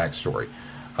the backstory.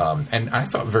 And I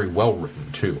thought very well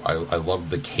written, too. I loved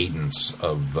the cadence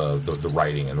of the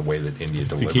writing and the way that India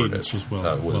delivered it. The cadence was well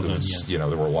done, yes. You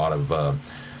know, there were a lot of...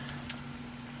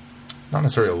 not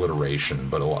necessarily alliteration,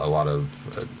 but a lot of,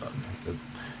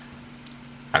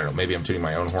 I don't know, maybe I'm tooting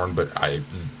my own horn, but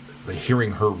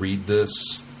hearing her read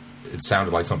this, it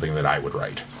sounded like something that I would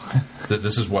write.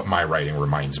 This is what my writing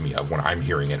reminds me of when I'm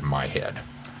hearing it in my head,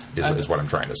 is what I'm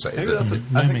trying to say.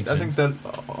 I think that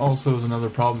also is another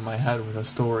problem I had with a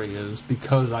story, is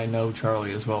because I know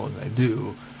Charlie as well as I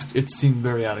do, it seemed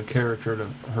very out of character to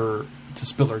her to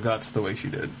spill her guts the way she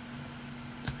did.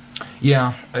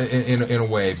 Yeah, in a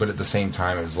way, but at the same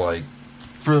time, it's like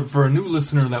for a new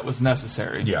listener that was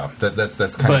necessary. Yeah, that's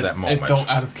kind of that moment. It felt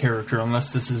out of character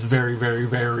unless this is very, very,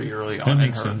 very early on. That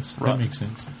makes sense. That makes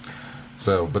sense.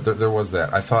 So, but there was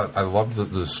that. I loved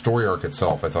the story arc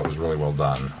itself. I thought was really well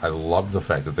done. I loved the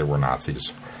fact that there were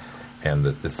Nazis, and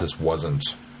that this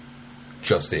wasn't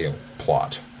just a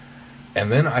plot.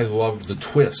 And then I loved the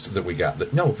twist that we got.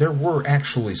 That no, there were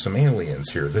actually some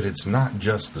aliens here. That it's not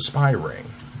just the spy ring.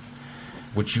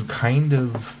 Which you kind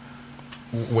of,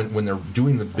 when they're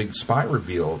doing the big spy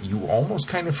reveal, you almost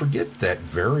kind of forget that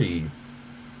very,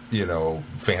 you know,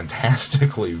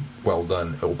 fantastically well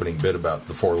done opening bit about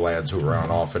the 4 lads who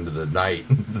ran off into the night.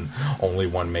 Only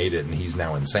one made it, and he's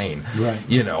now insane. Right.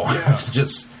 You know,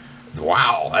 just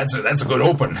wow, that's a good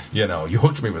open. You know, you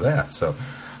hooked me with that. So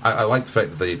I like the fact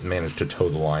that they managed to toe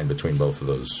the line between both of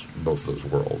those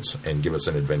worlds and give us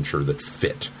an adventure that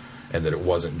fit. And that it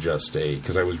wasn't just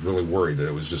because I was really worried that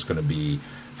it was just going to be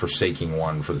forsaking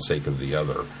one for the sake of the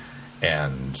other,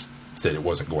 and that it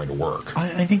wasn't going to work.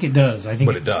 I think it does.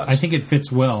 It does. I think it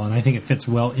fits well, and I think it fits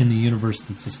well in the universe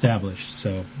that's established.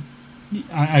 So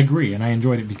I agree, and I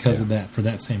enjoyed it because of that, for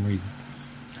that same reason.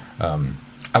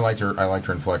 I liked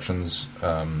her inflections.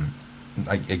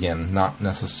 Again, not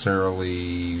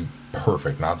necessarily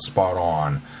perfect, not spot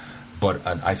on, but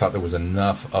I thought there was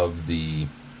enough of the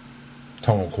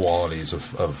tonal qualities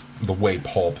of the way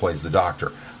Paul plays the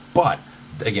Doctor. But,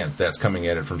 again, that's coming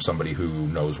at it from somebody who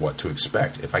knows what to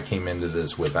expect. If I came into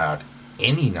this without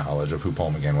any knowledge of who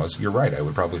Paul McGann was, you're right, I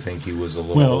would probably think he was a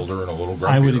little older and a little grumpier.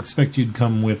 I would expect you'd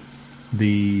come with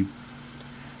the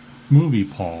movie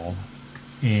Paul,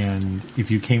 and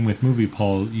if you came with movie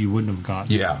Paul, you wouldn't have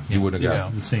gotten you wouldn't have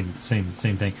gotten the same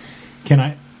thing. Can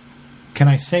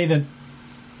I say that,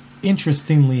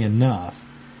 interestingly enough,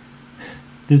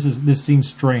 This seems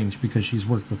strange because she's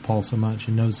worked with Paul so much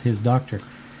and knows his Doctor.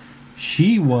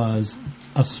 She was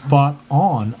a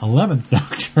spot-on 11th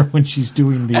Doctor when she's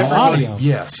doing the audio.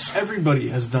 Yes. Everybody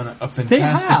has done a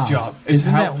fantastic job. It's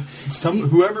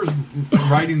whoever's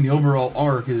writing the overall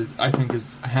arc, I think,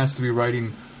 has to be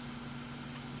writing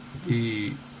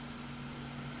his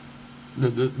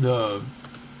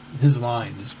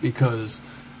lines, because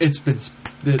it's been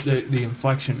the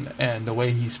inflection and the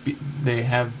way they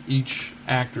have each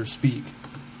actor speak.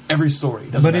 Every story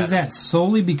doesn't matter. Is that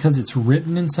solely because it's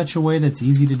written in such a way that's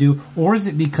easy to do, or is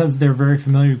it because they're very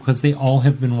familiar because they all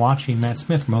have been watching Matt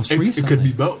Smith most recently? It could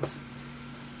be both.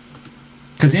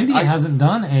 Because India hasn't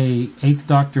done a 8th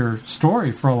Doctor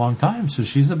story for a long time, so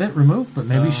she's a bit removed, but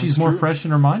maybe she's more fresh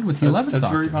in her mind with the 11th Doctor.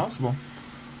 That's very possible.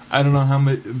 I don't know how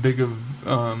big of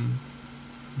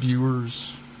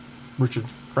viewers Richard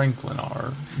Franklin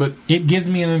are, but it gives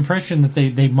me an impression that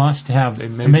they must have.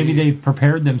 Maybe they've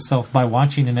prepared themselves by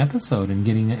watching an episode and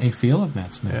getting a feel of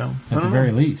Matt Smith at the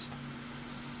very least.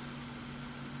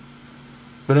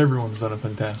 But everyone's done a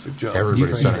fantastic job.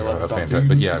 Everybody's done a fantastic.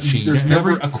 But yeah, there's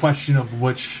never a question of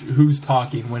who's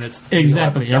talking when it's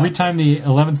exactly. Every time the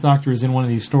 11th Doctor is in one of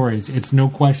these stories, it's no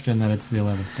question that it's the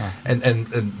 11th Doctor.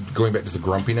 And going back to the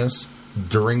grumpiness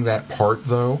during that part,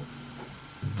 though,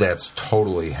 that's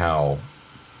totally how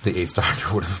the Eighth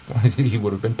Doctor would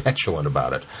have been petulant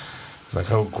about it. It's like,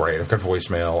 oh, great, I've got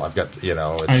voicemail. I've got,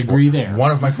 it's I agree there.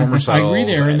 One of my former selves. I agree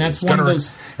there, and that's one of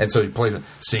those... And so he plays it,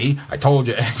 see, I told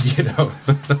you, And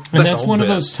that's one of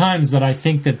those times that I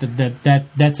think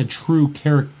that's a true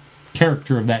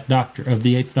character of that Doctor, of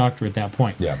the Eighth Doctor at that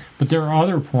point. Yeah. But there are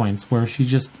other points where she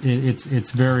just,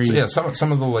 it's very... So, yeah,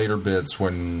 some of the later bits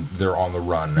when they're on the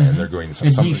run and they're going to...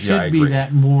 And he should be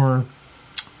that more...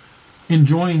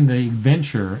 enjoying the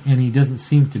adventure, and he doesn't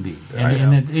seem to be.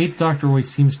 And the Eighth Doctor always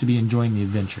seems to be enjoying the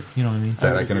adventure. You know what I mean?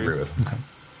 That I can agree with. Okay.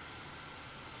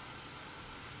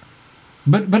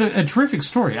 But a terrific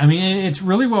story. I mean, it's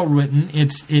really well written.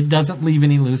 It doesn't leave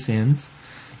any loose ends.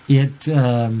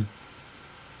 I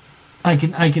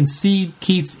can see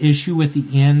Keith's issue with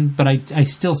the end, but I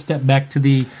still step back to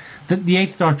the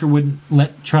Eighth Doctor wouldn't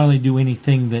let Charlie do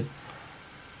anything that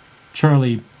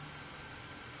Charlie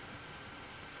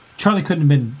couldn't have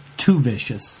been too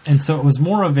vicious, and so it was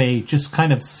more of a just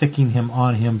kind of sicking him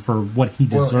on him for what he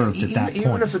deserved at that point.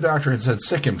 Even if the Doctor had said,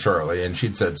 sick him, Charlie, and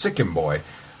she'd said, sick him, boy,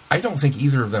 I don't think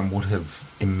either of them would have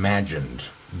imagined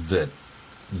that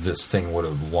this thing would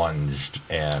have lunged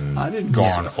and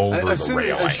gone over the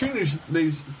railing. As soon as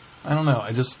I don't know,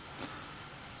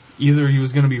 either he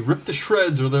was going to be ripped to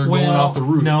shreds or they're going off the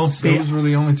roof. No, see, those were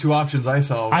the only two options I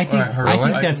saw. I think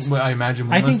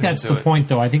that's the point,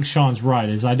 though. I think Sean's right.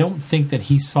 Is I don't think that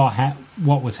he saw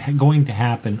what was going to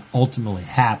happen ultimately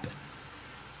happen,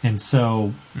 and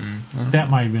so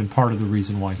that might have been part of the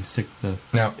reason why he sicked the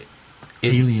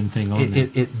alien thing on there.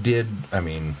 It did. I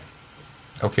mean,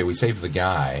 okay, we saved the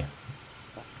guy.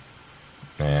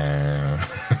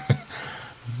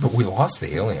 But we lost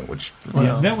the alien, which...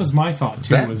 that was my thought,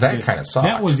 too. That kind of sucked.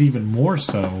 That was even more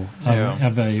so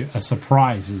of a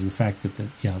surprise, is the fact that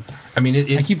I mean,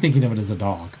 I keep thinking of it as a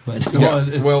dog, but...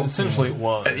 essentially it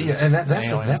was. And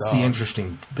that's the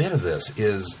interesting bit of this,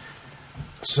 is...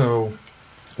 So...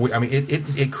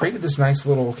 it created this nice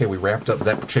little... Okay, we wrapped up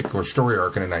that particular story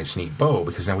arc in a nice, neat bow,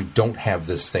 because now we don't have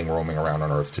this thing roaming around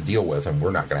on Earth to deal with, and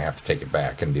we're not going to have to take it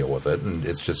back and deal with it, and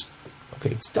it's just...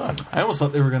 Okay, it's done. I almost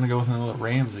thought they were going to go with another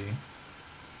Ramsey.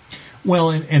 Well,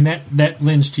 and that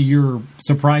lends to your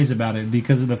surprise about it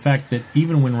because of the fact that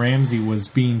even when Ramsey was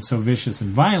being so vicious and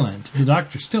violent, the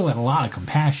Doctor still had a lot of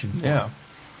compassion for him.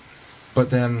 But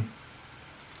then,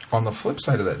 on the flip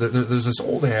side of that, there's this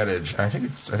old adage. I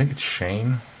think it's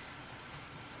Shane.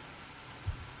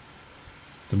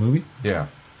 The movie? Yeah.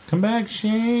 Come back,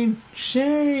 Shane.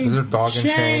 Shane. Is there a dog in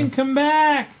Shane? Come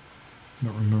back. I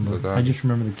don't remember. I just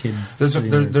remember the kid. There's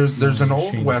an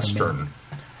old Western,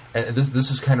 and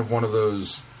this is kind of one of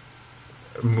those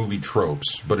movie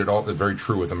tropes, but it's very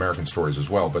true with American stories as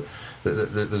well. But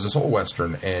there's this old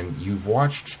Western, and you've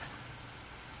watched.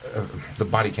 The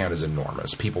body count is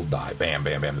enormous. People die. Bam,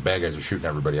 bam, bam. The bad guys are shooting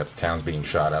everybody up. The town's being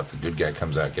shot up. The good guy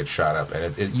comes out, gets shot up,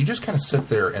 and you just kind of sit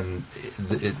there, and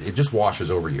it just washes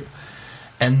over you.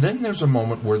 And then there's a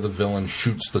moment where the villain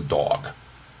shoots the dog.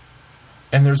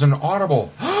 And there's an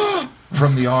audible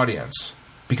from the audience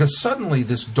because suddenly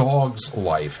this dog's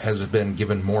life has been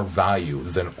given more value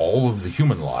than all of the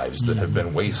human lives that have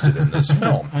been wasted in this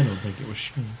film. I don't think it was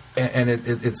Shane. And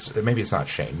it's maybe it's not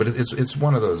Shane, but it's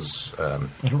one of those.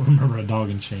 I don't remember a dog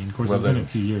in Shane. Of course, it's been a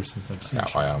few years since I've seen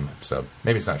Shane. So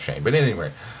maybe it's not Shane, but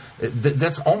anyway.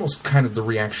 That's almost kind of the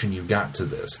reaction you got to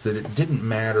this, that it didn't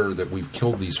matter that we've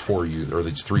killed these 4 youth or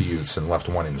these 3 youths and left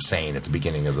one insane at the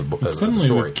beginning of the suddenly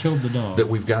story. We've killed the dog. That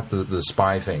we've got the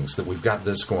spy things, that we've got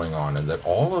this going on, and that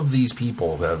all of these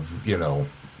people have,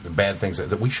 the bad things.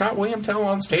 That we shot William Tell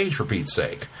on stage, for Pete's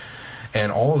sake.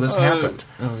 And all of this happened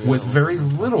with very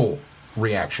little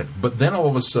reaction. But then all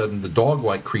of a sudden, the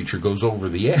dog-like creature goes over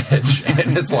the edge,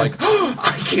 and it's like, oh,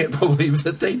 I can't believe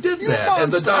that they did that. Monster.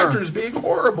 And the Doctor's being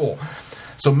horrible.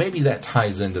 So maybe that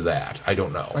ties into that. I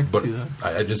don't know. I can but see that.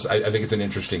 I think it's an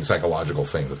interesting psychological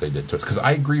thing that they did to us. Because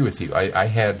I agree with you.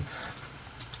 I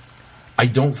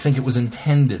don't think it was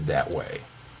intended that way.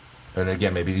 And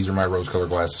again, maybe these are my rose-colored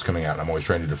glasses coming out, and I'm always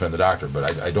trying to defend the Doctor,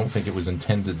 but I don't think it was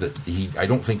intended that I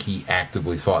don't think he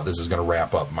actively thought this is going to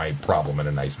wrap up my problem in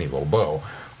a nice, neat little bow.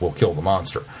 We'll kill the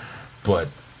monster. But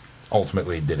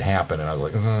ultimately it did happen, and I was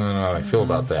like, I don't know how I feel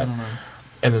about that.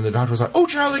 And then the Doctor was like, oh,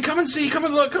 Charlie, come and see, come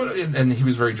and look. And he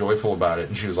was very joyful about it,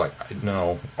 and she was like,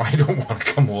 no, I don't want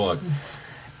to come look.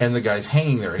 And the guy's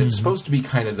hanging there, and it's supposed to be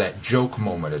kind of that joke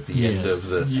moment at the end of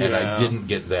the... Yeah. And I didn't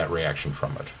get that reaction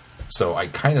from it. So I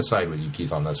kind of side with you,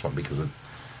 Keith, on this one because of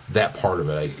that part of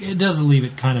it. It does leave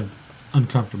it kind of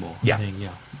uncomfortable. Yeah. I think,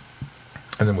 yeah.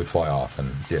 And then we fly off,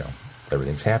 and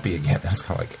everything's happy again. It's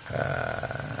kind of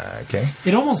like, okay.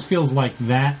 It almost feels like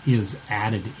that is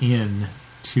added in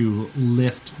to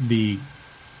lift the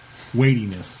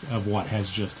weightiness of what has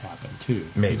just happened too.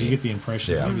 Maybe. Did you get the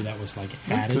impression Yeah. maybe that was like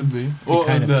It added? could be. to Well,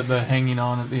 kind of- the hanging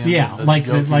on at the end. yeah, the like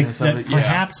jokiness that. of it,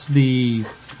 Perhaps the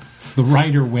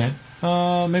writer went.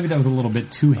 Maybe that was a little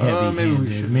bit too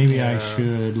heavy-handed. Maybe I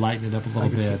should lighten it up a little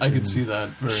bit. I could and see that.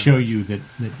 Very show much. you that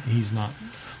he's not.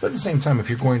 But at the same time, if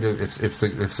you're going to, if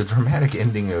the dramatic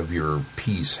ending of your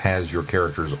piece has your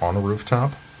characters on a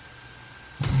rooftop,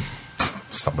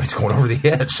 somebody's going over the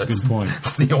edge. That's Good point.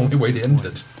 That's the only way to end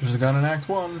it. There's a gun in Act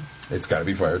 1. It's got to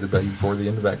be fired before the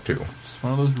end of Act 2. It's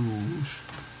one of those rules.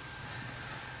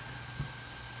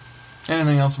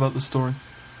 Anything else about the story?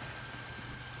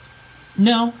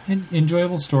 No,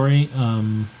 enjoyable story.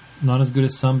 Not as good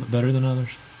as some, but better than others,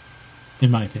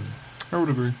 in my opinion. I would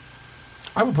agree.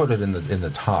 I would put it in the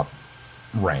top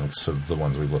ranks of the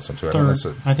ones we've listened to. I mean, Third, that's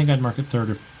it. I think I'd mark it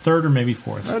third or maybe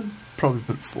fourth. I'd probably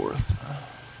put it 4th.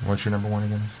 What's your number one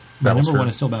again? My number Battlesphere? one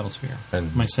is still Battlesphere.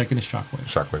 And My second is Shockwave.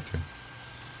 Shockwave 2.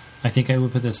 I think I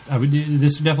would put this.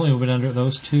 This definitely would be under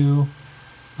those two.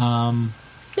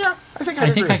 Yeah, I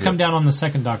think I come down on the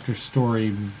second Doctor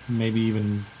story, maybe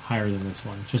even higher than this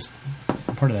one. Just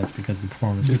part of that's because of the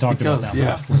performance. We Just talked about because, that yeah.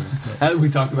 last week. but- We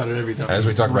talk about it every time. As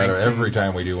we talk about it Rank every things.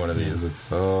 time we do one of these, it's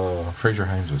Fraser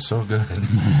Hines was so good.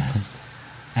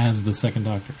 as the second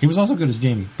Doctor, he was also good as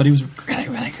Jamie, but he was really,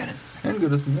 really good as the second. And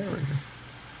good as the narrator.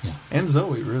 Yeah. And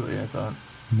Zoe, really, I thought.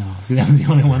 No, see, that was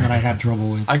the only one that I had trouble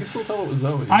with. I could still tell it was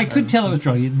Zoe. I could tell it was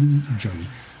Joey. I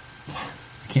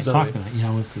can't Zoe. talk tonight.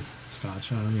 Yeah, what's this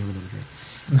scotch? I don't even know the drink.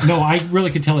 No, I really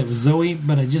could tell it was Zoe,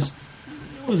 but it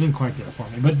wasn't quite there for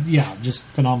me. But yeah, just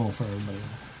phenomenal for everybody else.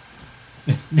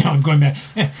 Now I'm going back.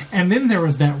 And then there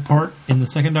was that part in the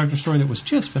second Doctor story that was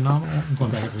just phenomenal. I'm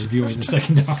going back and reviewing the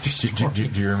second Doctor story.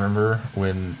 Do you remember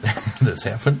when this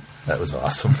happened? That was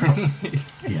awesome.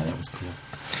 Yeah, that was cool.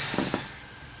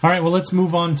 All right, well, let's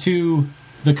move on to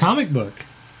the comic book.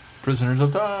 Prisoners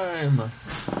of Time. Do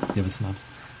you have a synopsis?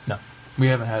 No. We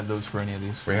haven't had those for any of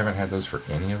these. We haven't had those for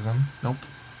any of them? Nope.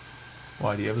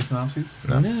 Why, do you have a synopsis?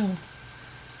 No.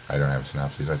 I don't have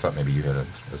synopses. I thought maybe you had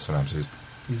a synopsis.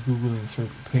 He's Googling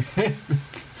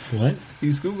What?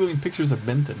 He's Googling pictures of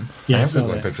Benton. Yeah, I am saw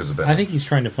Googling that. pictures of Ben. I think he's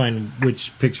trying to find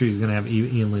which picture he's going to have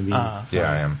Ian Levy. Sorry.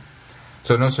 Yeah, I am.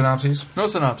 So no synopses? No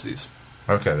synopses.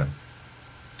 Okay, then.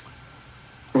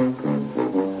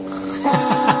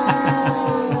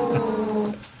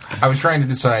 I was trying to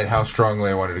decide how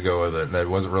strongly I wanted to go with it, and it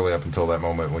wasn't really up until that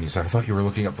moment when you said, I thought you were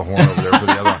looking up the horn over there for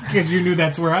the other one, Because you knew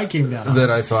that's where I came down on.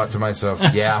 that I thought to myself,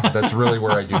 yeah, that's really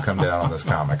where I do come down on this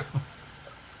comic.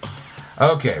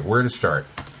 Okay, where to start?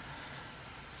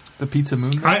 The Pizza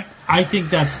Moon Guy? I think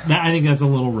that's a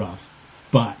little rough,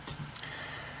 but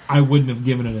I wouldn't have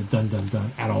given it a dun dun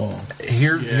dun at all.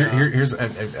 Here's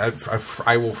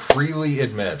I will freely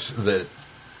admit that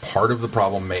part of the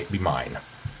problem may be mine,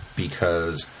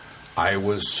 because I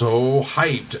was so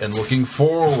hyped and looking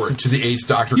forward to the Eighth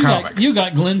Doctor comic. You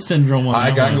got Glenn syndrome on I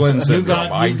that got one. Glenn You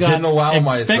syndrome. I didn't allow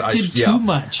expected yeah. too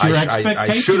much. Your I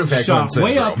expectations should have had Glenn shot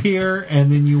way syndrome. up here,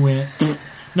 and then you went...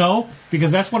 No,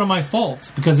 because that's one of my faults.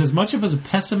 Because as much of a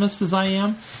pessimist as I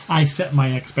am, I set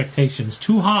my expectations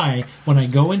too high when I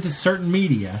go into certain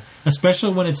media,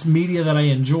 especially when it's media that I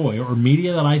enjoy or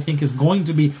media that I think is going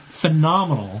to be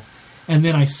phenomenal. And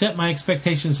then I set my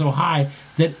expectations so high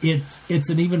that it's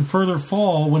an even further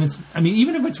fall when it's. I mean,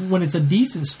 even if when it's a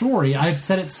decent story, I've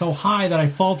set it so high that I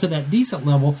fall to that decent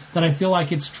level that I feel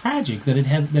like it's tragic, that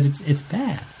it's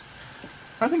bad.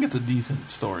 I think it's a decent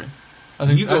story.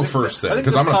 You go first then,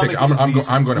 because I'm going to pick. I'm going to pick Let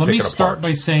it apart. me start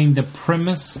by saying the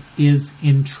premise is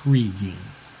intriguing.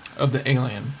 Of the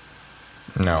alien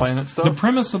No. planet stuff? The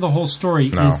premise of the whole story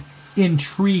No. is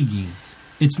intriguing.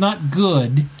 It's not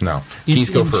good. No. It's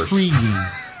Keith, go first. intriguing.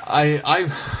 I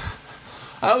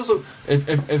also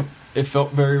it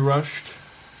felt very rushed,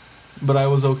 but I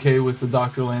was okay with the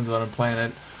Doctor lands on a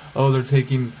planet. Oh, they're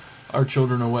taking our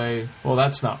children away. Well,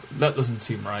 that doesn't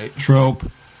seem right. Trope.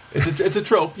 It's a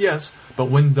trope, yes, but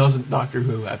when doesn't Doctor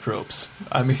Who have tropes?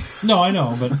 I mean, No, I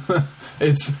know, but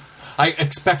I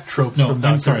expect tropes no. from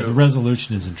Doctor I'm sorry. Who. The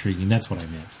resolution is intriguing. That's what I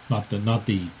meant. Not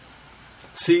the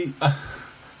See,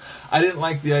 I didn't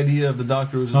like the idea of the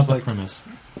Doctor was not just the like, premise.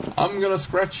 I'm gonna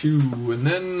scratch you, and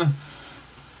then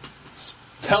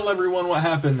tell everyone what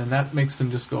happened, and that makes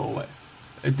them just go away.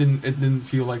 It didn't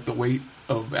feel like the weight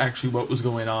of actually what was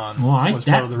going on. Well, was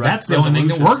part of the that's the only thing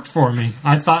that resolution. worked for me.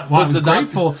 I thought, well,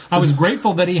 I was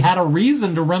grateful that he had a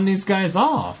reason to run these guys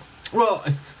off. Well,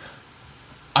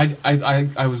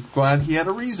 I was glad he had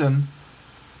a reason.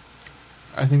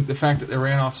 I think the fact that they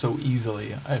ran off so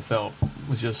easily, I felt,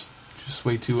 was just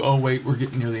way too. Oh wait, we're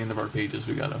getting near the end of our pages.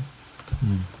 We gotta.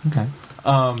 Okay.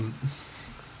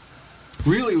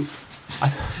 really,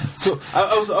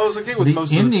 I was okay with most of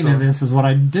the ending story. of this is what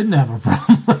I didn't have a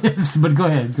problem with. But go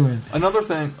ahead. Another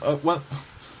thing,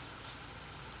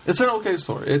 it's an okay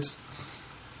story.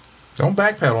 Don't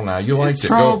backpedal now. You liked it.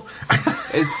 trope. Go.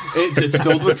 It's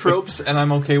filled with tropes, and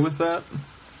I'm okay with that.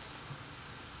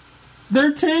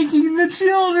 They're taking the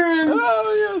children.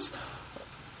 Oh, yes.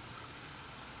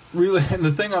 Really, and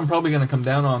the thing I'm probably going to come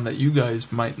down on that you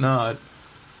guys might not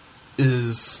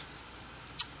is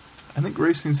I think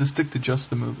Grace needs to stick to just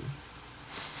the movie.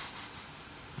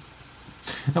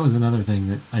 That was another thing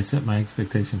that I set my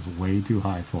expectations way too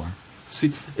high for.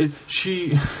 See,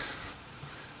 she's,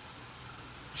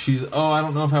 I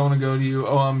don't know if I want to go to you.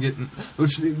 I'm getting...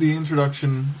 Which the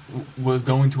introduction was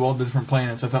going to all the different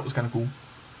planets I thought was kind of cool.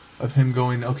 Of him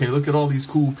going, okay, look at all these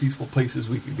cool, peaceful places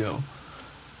we could go.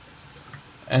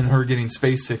 And her getting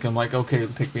space sick. I'm like, okay,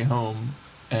 take me home.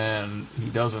 And he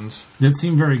doesn't. That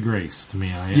seemed very Grace to me.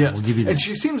 Yes. Will give you that. And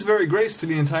she seems very Grace to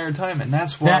the entire time. And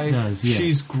that's why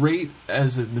she's great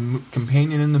as the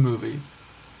companion in the movie.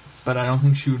 But I don't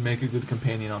think she would make a good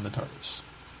companion on the TARDIS.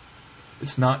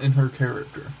 It's not in her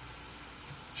character.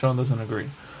 Sean doesn't agree.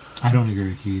 I don't agree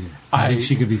with you either. I think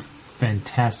she could be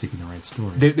fantastic in the right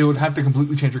story. They would have to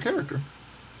completely change her character.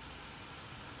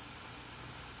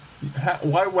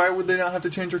 Why would they not have to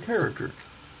change her character?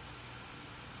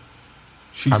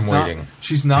 I'm waiting.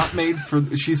 She's not made for...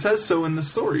 She says so in the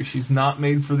story. She's not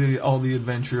made for all the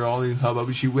adventure, all the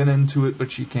hubbub. She went into it,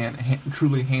 but she can't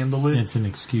truly handle it. It's an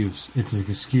excuse. It's an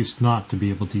excuse not to be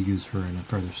able to use her in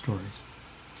further stories.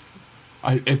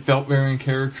 It felt very in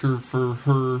character for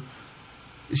her.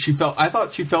 I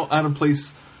thought she felt out of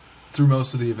place through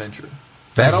most of the adventure.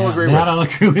 I'll agree with. I'll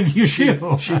agree with you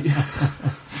too.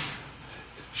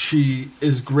 She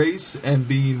is Grace and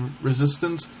being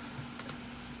Resistance,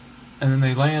 and then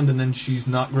they land, and then she's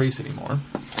not Grace anymore.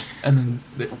 And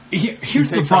then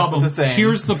here's the problem.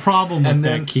 Here's the problem with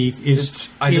that, Keith.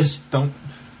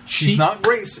 She's not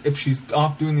Grace if she's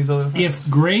off doing these other things. If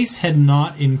Grace had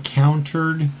not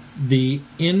encountered the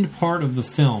end part of the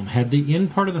film, had the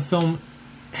end part of the film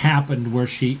happened where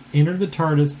she entered the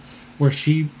TARDIS, where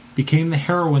she became the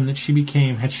heroine that she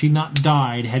became, had she not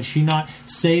died, had she not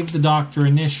saved the Doctor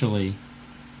initially,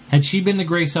 had she been the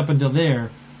Grace up until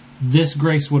there, this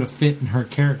Grace would have fit in her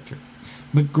character.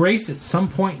 But Grace, at some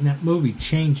point in that movie,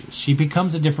 changes. She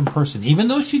becomes a different person. Even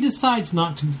though she decides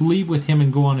not to leave with him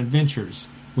and go on adventures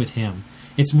with him,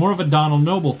 it's more of a Donald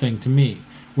Noble thing to me,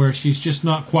 where she's just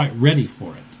not quite ready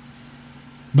for it.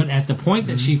 But at the point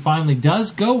that she finally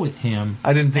does go with him,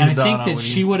 I think that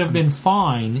she would have been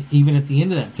fine, even at the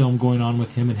end of that film, going on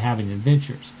with him and having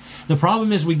adventures. The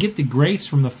problem is we get the Grace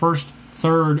from the first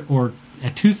third or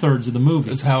 2/3 of the movie.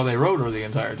 That's how they wrote her the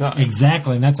entire time.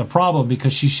 Exactly, and that's a problem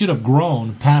because she should have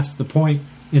grown past the point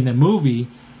in the movie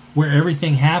where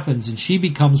everything happens and she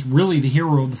becomes really the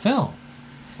hero of the film.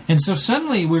 And so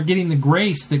suddenly we're getting the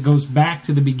Grace that goes back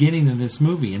to the beginning of this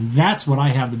movie, and that's what I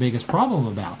have the biggest problem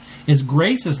about. Is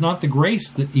Grace is not the Grace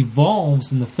that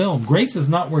evolves in the film. Grace is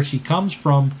not where she comes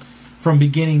from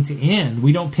beginning to end.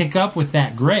 We don't pick up with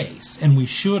that Grace, and we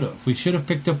should have. We should have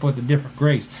picked up with a different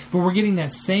Grace. But we're getting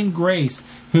that same Grace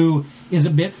who is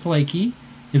a bit flaky,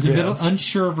 is a bit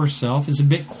unsure of herself, is a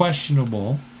bit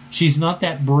questionable. She's not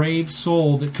that brave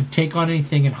soul that could take on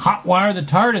anything and hotwire the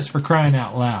TARDIS, for crying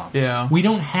out loud. Yeah. We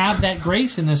don't have that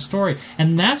Grace in this story,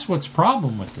 and that's what's the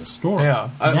problem with this story. Yeah.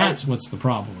 That's what's the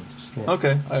problem with this story.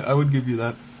 Okay, I would give you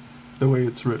that, the way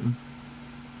it's written.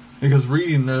 Because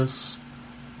reading this,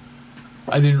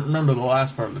 I didn't remember the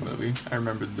last part of the movie. I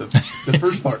remembered the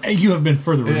first part. You have been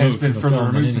further removed. It has been from further the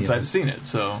film removed since I've seen it,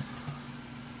 so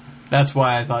that's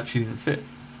why I thought she didn't fit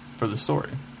for the story.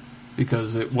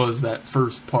 Because it was that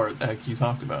first part that you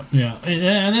talked about. Yeah,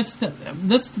 and that's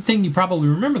the thing you probably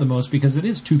remember the most because it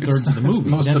is 2/3 of the movie.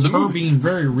 That's her being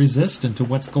very resistant to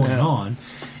what's going on,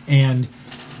 and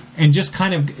just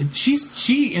kind of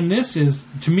she in this is,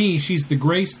 to me, she's the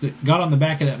Grace that got on the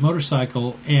back of that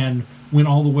motorcycle and went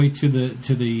all the way to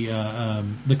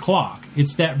the clock.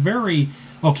 It's that very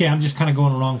okay. I'm just kind of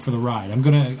going along for the ride. I'm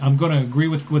gonna agree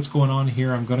with what's going on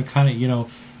here. I'm gonna kind of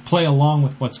play along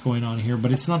with what's going on here,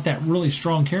 but it's not that really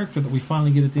strong character that we finally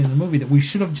get at the end of the movie that we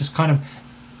should have just kind of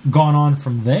gone on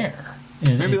from there.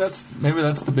 And maybe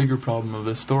that's the bigger problem of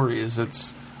this story, is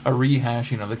it's a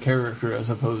rehashing of the character as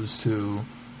opposed to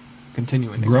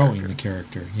continuing growing the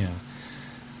character. Yeah.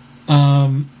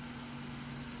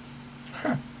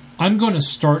 I'm going to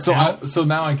start. So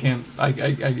now I can't. I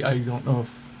don't know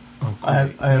if. Oh,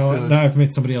 now I've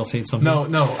made somebody else hate something. No.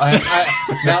 Now I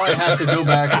have to go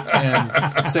back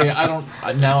and say I don't.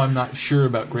 Now I'm not sure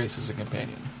about Grace as a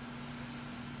companion.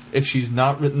 if she's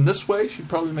not written this way, she'd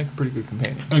probably make a pretty good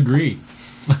companion. Agreed.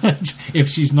 If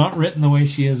she's not written the way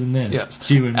she is in this, Yes.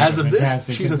 she would make As a of this,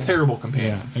 fantastic she's a companion. terrible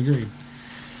companion. Yeah, agreed.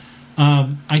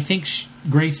 I think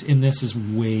Grace in this is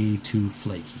way too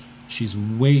flaky. She's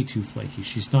way too flaky.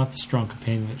 She's not the strong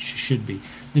companion that she should be.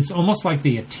 It's almost like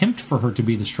they attempt for her to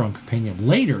be the strong companion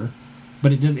later,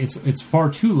 but it does. It's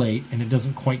far too late, and it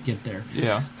doesn't quite get there.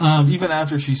 Yeah. Even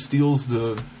after she steals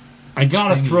the... I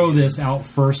gotta thingy. throw this out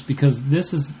first because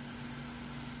this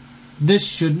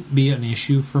shouldn't be an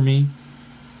issue for me.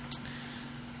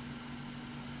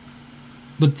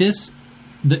 But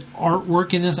the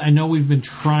artwork in this, I know we've been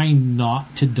trying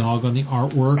not to dog on the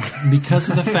artwork because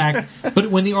of the fact, but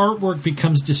when the artwork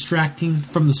becomes distracting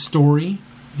from the story,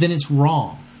 then it's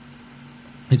wrong.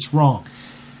 It's wrong.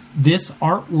 This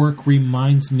artwork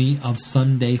reminds me of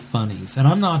Sunday Funnies. And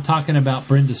I'm not talking about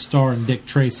Brenda Starr and Dick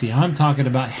Tracy. I'm talking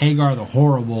about Hagar the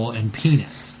Horrible and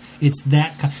Peanuts. It's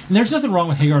that kind. And there's nothing wrong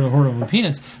with Hagar the Horrible and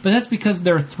Peanuts, but that's because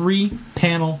they're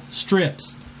 3-panel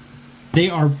strips. They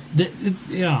are,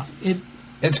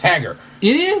 It's Hagar.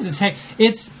 It is.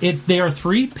 They are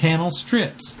 3-panel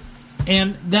strips,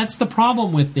 and that's the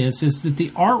problem with this is that the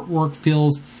artwork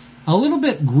feels a little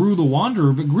bit Gru the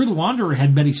Wanderer, but Gru the Wanderer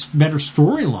had better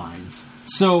storylines,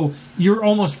 so you're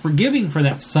almost forgiving for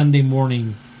that Sunday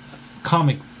morning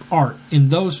comic art in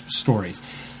those stories.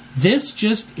 This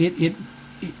just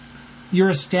you're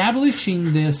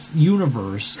establishing this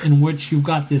universe in which you've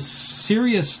got this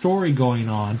serious story going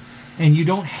on, and you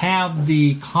don't have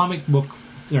the comic book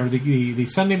or the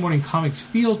Sunday morning comics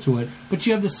feel to it, but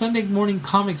you have the Sunday morning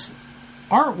comics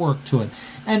artwork to it.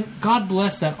 And God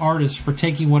bless that artist for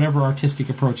taking whatever artistic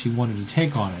approach he wanted to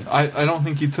take on it. I don't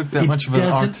think he took that much of an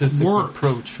artistic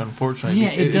approach, unfortunately.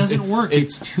 Yeah, it doesn't work.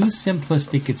 It's too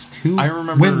simplistic. It's too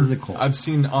whimsical. I've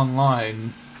seen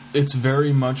online, it's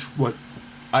very much what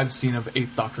I've seen of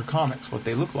 8th Doctor comics, what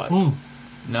they look like.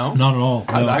 No? Not at all.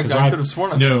 No, I could have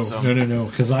sworn I've seen some. No.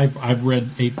 Because I've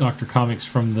read 8 Doctor comics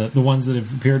from the ones that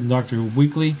have appeared in Doctor Who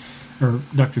Weekly or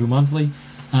Doctor Who Monthly.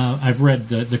 I've read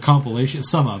the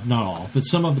compilations, not all, but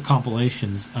some of the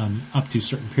compilations up to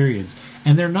certain periods,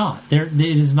 and they're not. It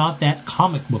is not that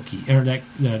comic booky, or that.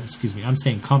 Excuse me, I'm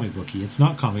saying comic booky. It's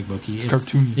not comic booky. It's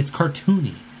cartoony. It's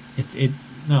cartoony.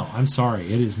 No, I'm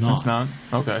sorry, it is not. It's not?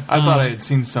 Okay. I thought I had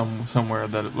seen somewhere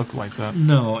that it looked like that.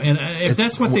 No, and if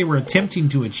that's what they were attempting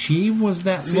to achieve, was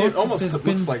that look? It almost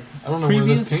looks like, I don't know where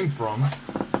this came from.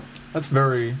 That's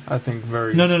very, I think,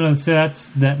 very... No, that's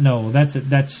not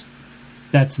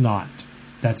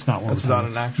what That's not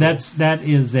an actual... That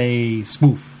is a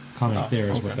spoof comic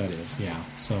is what that is, yeah.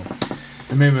 So...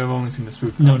 And maybe I've only seen the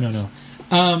spoof comics.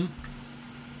 No.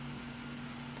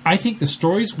 I think the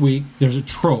story's weak. There's a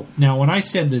trope. Now, when I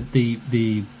said that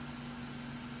the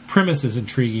premise is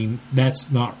intriguing,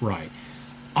 that's not right.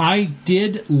 I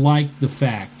did like the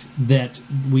fact that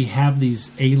we have these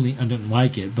aliens. I didn't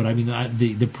like it, but I mean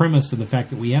the premise of the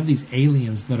fact that we have these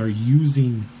aliens that are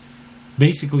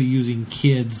basically using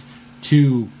kids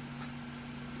to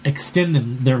extend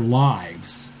their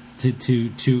lives. To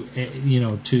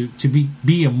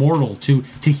be immortal, to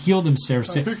heal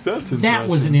themselves. I think that's that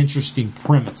was an interesting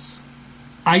premise.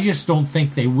 I just don't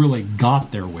think they really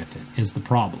got there with it. Is the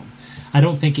problem? I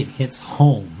don't think it hits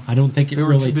home. I don't think they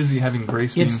were too busy having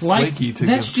Grace being flaky to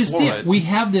that's just it. We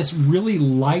have this really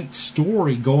light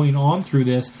story going on through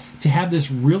this to have this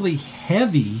really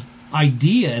heavy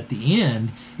idea at the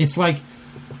end. It's like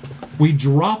we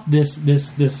drop this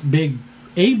big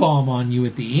A-bomb on you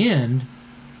at the end.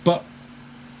 But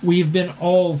we've been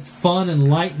all fun and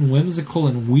light and whimsical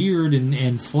and weird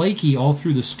and flaky all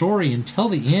through the story until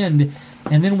the end,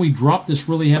 and then we drop this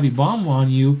really heavy bomb on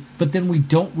you, but then we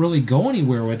don't really go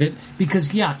anywhere with it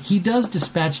because, yeah, he does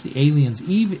dispatch the aliens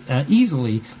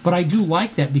easily, but I do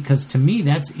like that because to me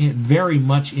that's very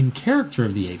much in character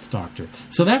of the 8th Doctor.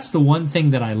 So that's the one thing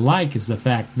that I like is the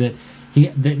fact that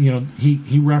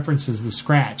he references the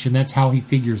scratch, and that's how he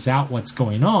figures out what's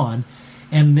going on,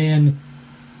 and then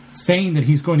saying that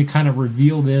he's going to kind of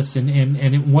reveal this,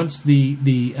 and once the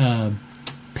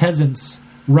peasants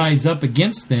rise up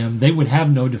against them, they would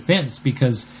have no defense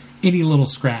because any little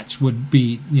scratch would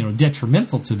be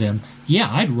detrimental to them. Yeah,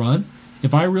 I'd run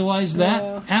if I realized that. Yeah.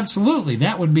 Absolutely,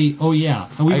 that would be. Oh yeah,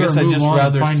 I guess I'd just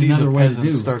rather see the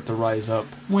peasants start to rise up.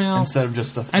 Well, instead of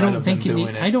just the threat of them doing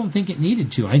it. I don't think it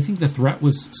needed to. I think the threat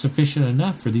was sufficient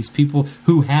enough for these people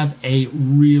who have a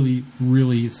really,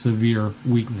 really severe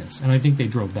weakness, and I think they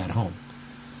drove that home.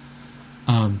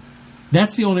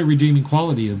 That's the only redeeming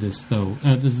quality of this, though.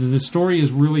 The story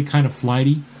is really kind of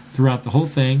flighty throughout the whole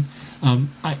thing.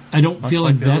 I don't feel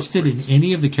invested in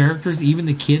any of the characters, even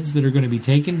the kids that are going to be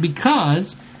taken,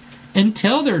 because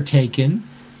until they're taken,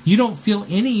 you don't feel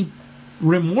any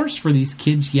remorse for these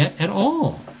kids yet at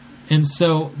all. And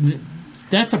so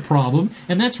that's a problem,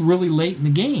 and that's really late in the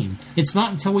game. It's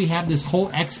not until we have this whole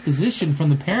exposition from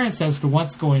the parents as to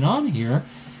what's going on here,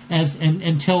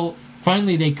 until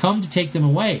finally they come to take them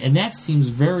away. And that seems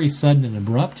very sudden and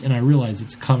abrupt, and I realize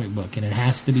it's a comic book, and it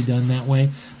has to be done that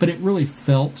way, but it really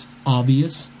felt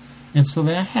obvious, and so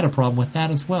I had a problem with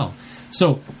that as well.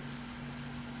 So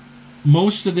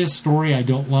most of this story I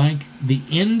don't like. The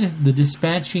end, the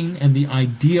dispatching, and the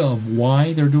idea of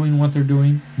why they're doing what they're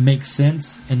doing makes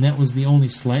sense, and that was the only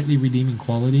slightly redeeming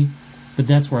quality. But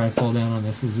that's where I fall down on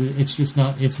this. It's just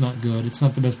not. It's not good. It's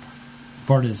not the best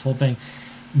part of this whole thing.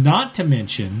 Not to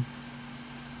mention,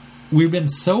 we've been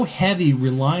so heavy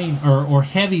relying or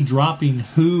heavy dropping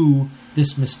who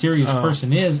this mysterious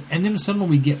person is, and then suddenly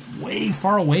we get way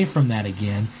far away from that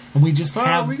again, and we just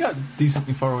have... We got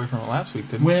decently far away from it last week,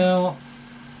 didn't we? Well,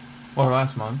 Or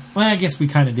last month. Well, I guess we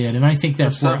kind of did, and I think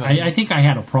that's where seven. I think I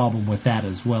had a problem with that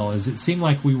as well. Is it seemed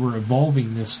like we were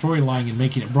evolving this storyline and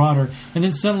making it broader, and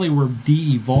then suddenly we're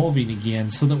de-evolving again,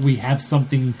 so that we have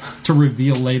something to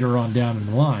reveal later on down in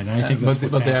the line. And I think that's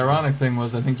but the ironic thing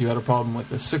was, I think you had a problem with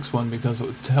the sixth one because it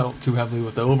would help too heavily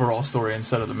with the overall story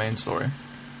instead of the main story.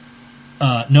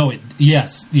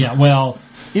 Well,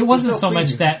 it wasn't so much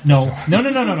pleasing. that. No.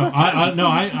 I'm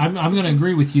going to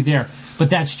agree with you there,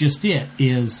 but that's just it.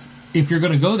 Is if you're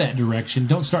going to go that direction,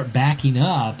 don't start backing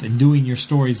up and doing your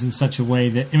stories in such a way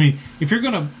that, I mean, if you're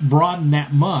going to broaden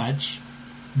that much,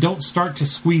 don't start to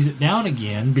squeeze it down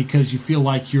again because you feel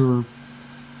like you're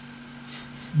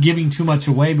giving too much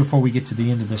away before we get to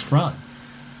the end of this run.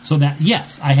 So that,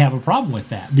 yes, I have a problem with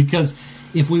that, because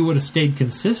if we would have stayed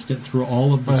consistent through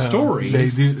all of the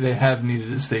stories, they have needed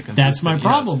to stay consistent. that's my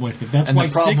problem with it. That's And why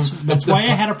the problem- six. That's why I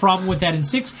had a problem with that in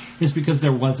 6, is because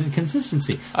there wasn't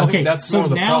consistency. I think that's so more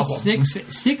the now problem.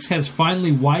 six has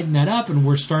finally widened that up, and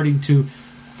we're starting to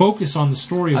focus on the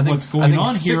story of what's going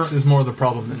on here. 6 is more the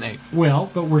problem than 8. Well,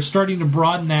 but we're starting to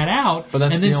broaden that out, But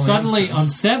that's and then the only suddenly instance. on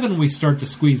 7 we start to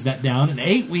squeeze that down, and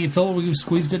 8 we feel we've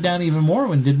squeezed it down even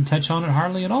more and didn't touch on it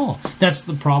hardly at all. That's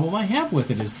the problem I have with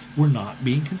it, is we're not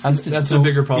being consistent. That's So a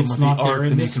bigger problem it's with the not there arc in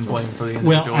than you this can story. blame for the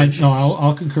Well, individual issues.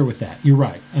 I'll concur with that. You're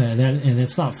right, and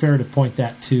it's not fair to point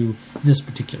that to this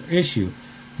particular issue,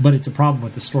 but it's a problem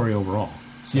with the story overall.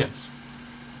 So Yes.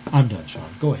 I'm done, Sean.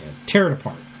 Go ahead, tear it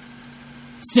apart,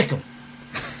 sick 'em.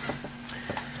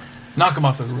 Knock them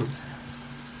off the roof.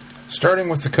 Starting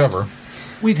with the cover,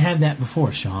 We've had that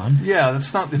before, Sean. Yeah,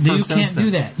 that's not the You first can't instance. do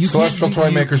that. You Celestial can't, you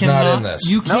Toymaker's not cannot- in this.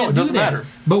 You can't No, it doesn't do that. matter.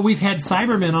 But we've had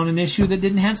Cybermen on an issue that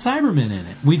didn't have Cybermen in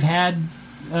it. We've had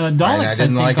Daleks, I didn't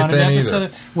think, like it on an then episode.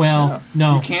 either. Well, Yeah.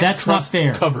 no, You can't that's not trust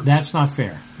fair. covers. That's not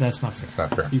fair. That's not fair. it's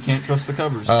not fair. You can't trust the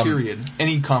covers, period.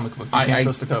 Any comic book, you can't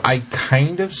trust the covers. I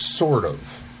kind of, sort of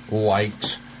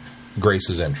liked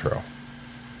Grace's intro.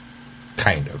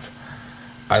 Kind of.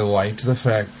 I liked the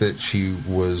fact that she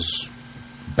was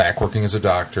back working as a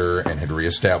doctor and had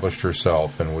reestablished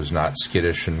herself and was not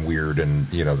skittish and weird, and,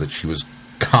 you know, that she was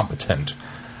competent.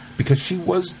 Because she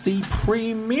was the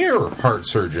premier heart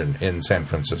surgeon in San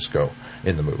Francisco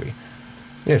in the movie.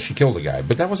 Yeah, she killed a guy,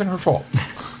 but that wasn't her fault.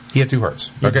 He had 2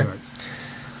 hearts. Okay?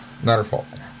 Not her fault.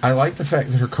 I like the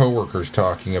fact that her coworker's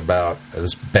talking about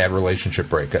this bad relationship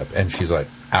breakup, and she's like,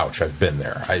 "Ouch, I've been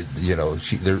there."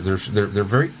 They're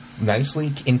very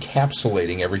nicely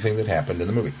encapsulating everything that happened in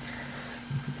the movie.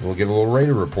 We'll get a little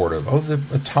radar report of, the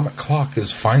atomic clock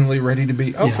is finally ready to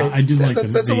be. Okay, Yeah, I do like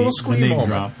that's a little the scream name moment.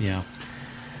 drop. Yeah.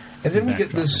 And then we get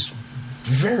this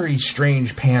very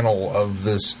strange panel of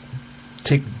this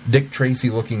Dick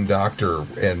Tracy-looking doctor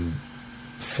and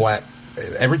flat.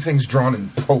 Everything's drawn in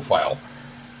profile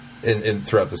in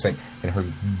throughout this thing, and her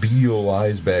beetle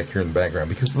eyes back here in the background,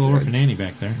 because A little orphan Annie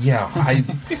back there. yeah,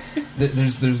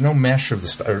 there's no mesh of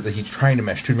the he's trying to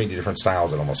mesh too many different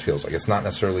styles. It almost feels like it's not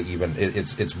necessarily even.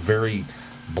 It's very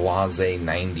blasé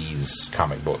 90s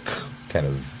comic book kind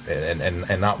of,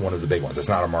 and not one of the big ones. It's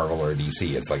not a Marvel or a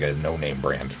DC. It's like a no-name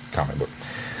brand comic book.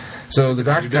 So the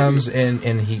doctor comes and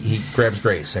he grabs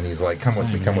Grace and he's like, "Come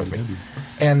with me, come with me,"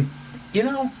 and you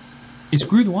know. It's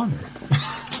Gru the Wanderer.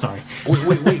 Sorry.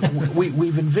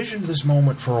 We've envisioned this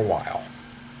moment for a while.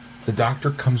 The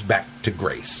doctor comes back to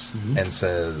Grace and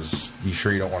says, "You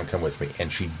sure you don't want to come with me?" And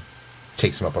she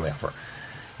takes him up on the offer.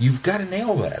 You've got to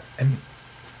nail that. And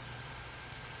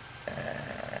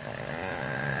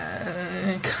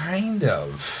kind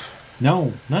of.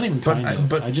 No, not even But kind of.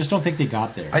 but- I just don't think they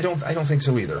got there. I don't think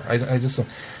so either. I just don't.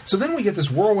 So then we get this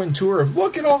whirlwind tour of,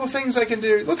 look at all the things I can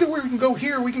do. Look at where we can go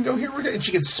here. We can go here. And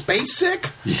she gets space sick.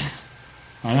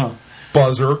 I know.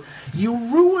 buzzer. You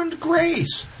ruined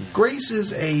Grace. Grace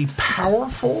is a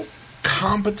powerful,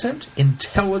 competent,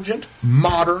 intelligent,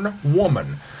 modern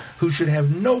woman who should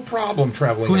have no problem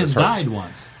traveling Who in has the TARDIS. died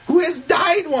once. Who has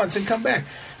died once and come back.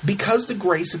 Because the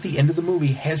Grace at the end of the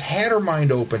movie has had her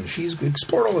mind open. She's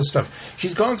explored all this stuff.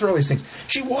 She's gone through all these things.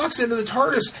 She walks into the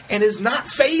TARDIS and is not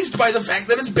fazed by the fact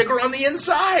that it's bigger on the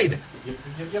inside.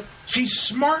 Yep. She's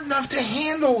smart enough to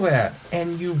handle that.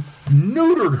 And you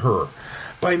neutered her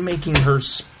by making her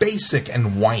spacek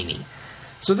and whiny.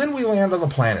 So then we land on the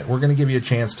planet. We're going to give you a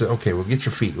chance to, okay, we'll get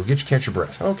your feet. We'll get you catch your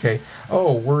breath. Okay.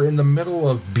 Oh, we're in the middle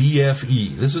of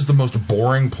BFE. This is the most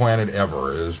boring planet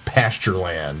ever. It's pasture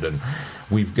land, and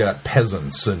we've got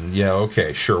peasants, and yeah,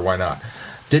 okay, sure, why not?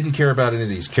 Didn't care about any of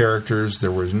these characters.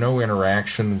 There was no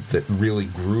interaction that really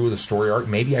grew the story arc.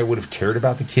 Maybe I would have cared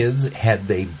about the kids had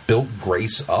they built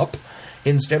Grace up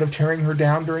instead of tearing her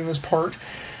down during this part.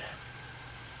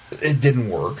 It didn't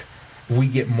work. We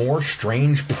get more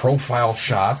strange profile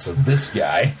shots of this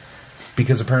guy,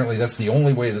 because apparently that's the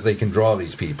only way that they can draw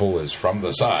these people is from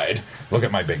the side. Look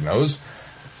at my big nose.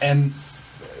 And,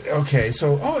 okay,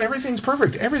 so, everything's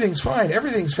perfect. Everything's fine.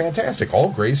 Everything's fantastic.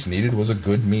 All Grace needed was a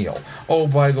good meal. Oh,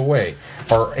 by the way,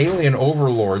 our alien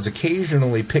overlords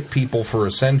occasionally pick people for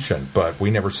ascension, but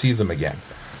we never see them again.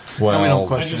 Well, we don't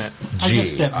question it. I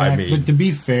just step back, but to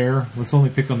be fair, let's only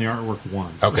pick on the artwork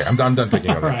once. Okay, I'm done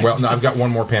picking on it. Right. Well, no, I've got one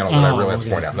more panel that I really have to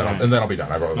point out, Right. and then I'll be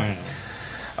done.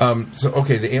 So,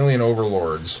 okay, the alien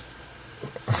overlords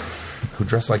who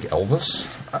dress like Elvis.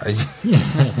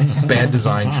 Bad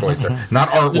design choice there. Not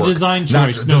artwork. The design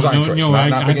choice.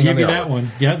 I give you that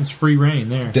one. Yeah, it's free reign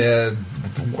there.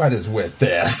 What is with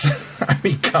this? I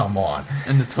mean, come on.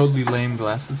 And the totally lame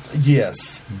glasses.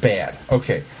 Yes, bad.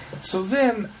 Okay, so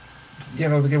then,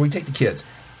 we take the kids.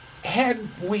 Had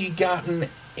we gotten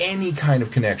any kind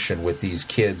of connection with these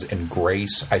kids and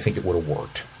Grace, I think it would have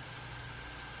worked.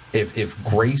 If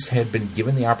Grace had been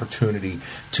given the opportunity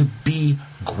to be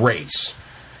Grace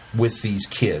with these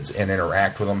kids and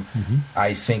interact with them,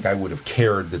 I think I would have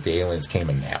cared that the aliens came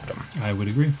and nabbed them. I would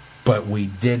agree. But we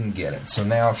didn't get it. So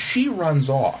now she runs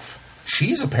off.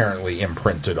 She's apparently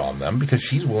imprinted on them because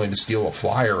she's willing to steal a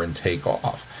flyer and take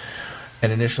off.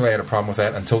 And initially I had a problem with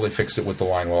that until they fixed it with the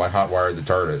line, well, I hotwired the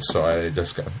TARDIS. So I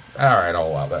just go, all right, I'll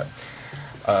allow that.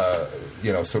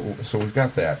 So we've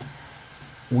got that.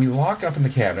 We lock up in the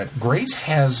cabinet. Grace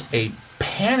has a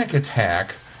panic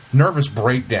attack, nervous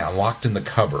breakdown, locked in the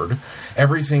cupboard.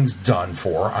 Everything's done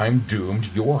for. I'm doomed.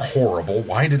 You're horrible.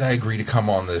 Why did I agree to come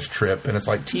on this trip? And it's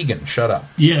like, Tegan, shut up.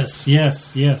 Yes.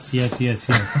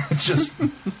 Just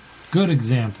good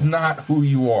example. Not who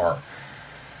you are.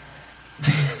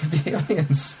 The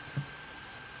aliens,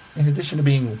 in addition to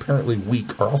being apparently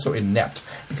weak, are also inept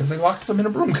because they locked them in a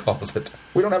broom closet.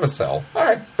 We don't have a cell. All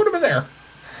right, put them in there.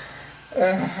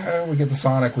 We get the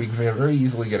Sonic. We can very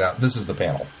easily get out. This is the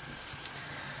panel.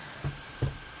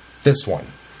 This one.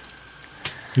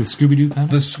 The Scooby-Doo panel?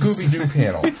 The Scooby-Doo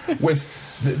panel. With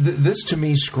this, to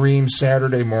me, screams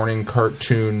Saturday morning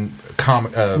cartoon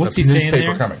comic. What's he saying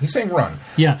newspaper there? comic. He's saying run.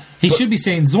 Yeah, he should be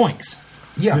saying zoinks.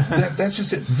 Yeah, that's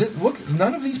just it. Look,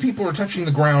 none of these people are touching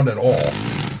the ground at all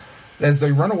as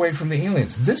they run away from the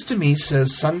aliens. This, to me,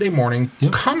 says Sunday morning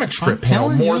comic strip panel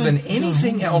more than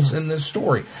anything else in this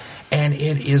story. And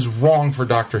it is wrong for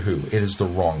Doctor Who. It is the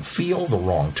wrong feel, the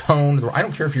wrong tone. I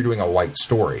don't care if you're doing a light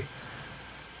story.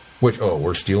 Which,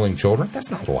 we're stealing children?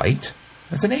 That's not light.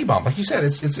 That's an A-bomb. Like you said,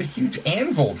 it's a huge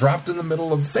anvil dropped in the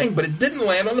middle of the thing, but it didn't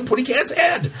land on the Putty Cat's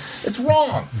head. It's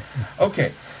wrong.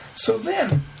 Okay, so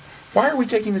then, why are we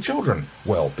taking the children?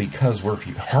 Well, because we're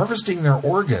harvesting their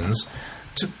organs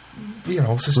to,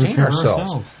 sustain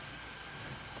ourselves.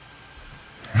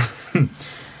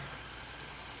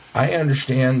 I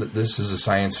understand that this is a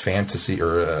science fantasy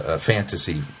or a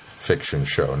fantasy fiction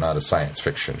show, not a science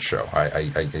fiction show.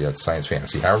 It's science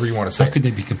fantasy, however you want to say. How could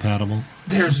they be compatible?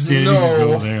 There's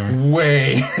no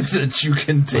way that you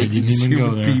can take these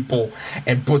human people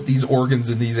and put these organs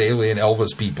in these alien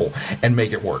Elvis people and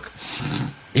make it work.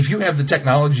 If you have the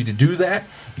technology to do that,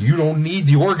 you don't need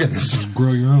the organs. Just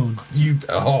grow your own.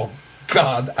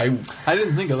 God, I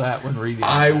didn't think of that when reading.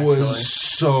 I was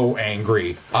so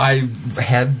angry. I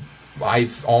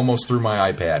almost threw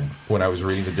my iPad when I was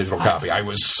reading the digital copy. I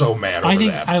was so mad over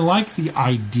that. I like the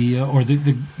idea or the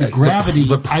gravity.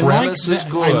 The premise is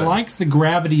good. I like the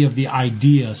gravity of the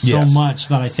idea so much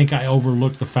that I think I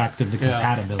overlooked the fact of the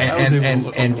compatibility.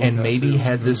 And maybe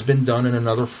had this been done in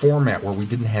another format where we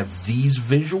didn't have these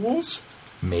visuals,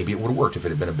 maybe it would have worked. If it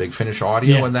had been a Big Finish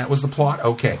audio and that was the plot,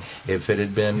 okay. If it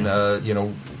had been,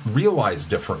 realized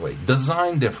differently,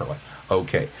 designed differently,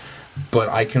 okay. but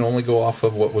I can only go off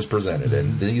of what was presented,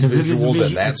 and these 'Cause it is a visuals visu-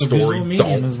 and that it's a visual story medium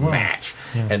don't as well. match.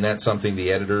 Yeah. And that's something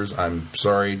the editors, I'm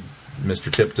sorry,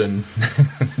 Mr. Tipton,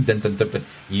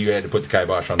 you had to put the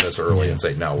kibosh on this early and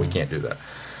say, no, we can't do that.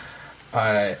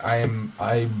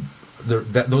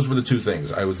 Those were the two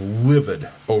things. I was livid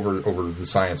over the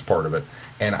science part of it,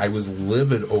 and I was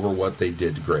livid over what they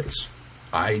did to Grace.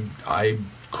 I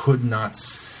could not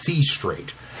see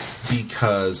straight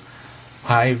because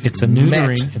I've It's a met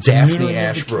neutering. It's a Daphne neutering of the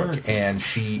Ashbrook, character. and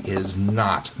she is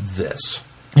not this.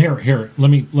 Here. Let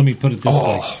me put it this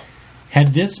way. Oh,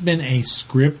 Had this been a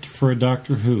script for a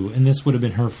Doctor Who, and this would have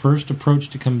been her first approach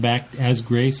to come back as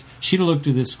Grace, she'd have looked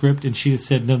at this script and she'd have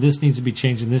said, no, this needs to be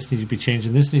changed, and this needs to be changed,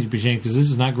 and this needs to be changed, because this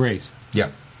is not Grace. yeah.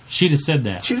 She'd have said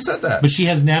that. She'd have said that. But she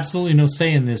has absolutely no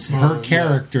say in this. Her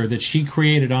character that she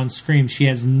created on screen, she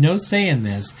has no say in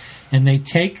this. And they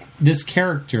take this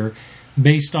character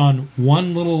based on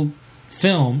one little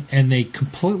film and they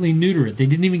completely neuter it. They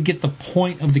didn't even get the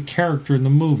point of the character in the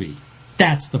movie.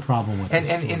 That's the problem with it.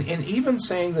 And even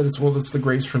saying that it's the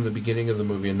Grace from the beginning of the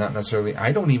movie and not necessarily,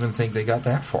 I don't even think they got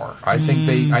that far. I think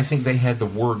they had the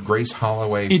word Grace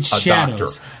Holloway, It's a shadows.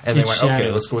 doctor, and they It's went, okay,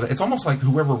 shadows. let's go with it. It's almost like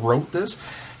whoever wrote this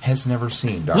has never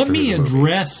seen Doctor Let Who me the movie.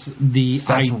 address the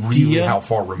That's idea. really how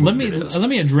far removed it is. Let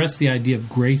me address the idea of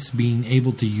Grace being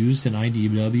able to use an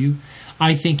IDW.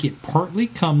 I think it partly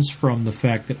comes from the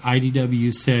fact that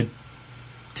IDW said,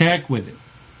 "To heck with it.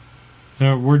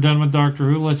 We're done with Doctor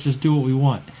Who. Let's just do what we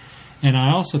want." And I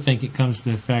also think it comes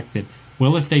to the fact that,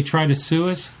 well, if they try to sue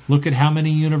us, look at how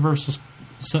many Universal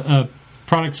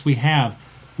products we have.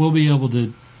 We'll be able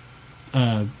to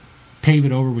pave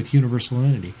it over with Universal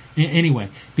Entity. Anyway,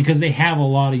 because they have a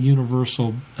lot of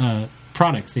Universal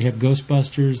products. They have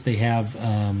Ghostbusters. They have...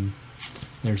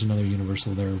 there's another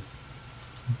Universal there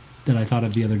that I thought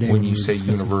of the other day. When we you were say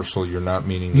discussing. Universal, you're not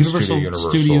meaning the Studio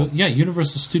Universal.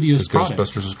 Universal Studios Because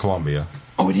products. Ghostbusters is Columbia.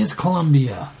 Oh, it is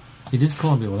Columbia. It is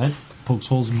Columbia. Well, that pokes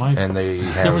holes in my... And they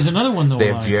have... There was another one, though. They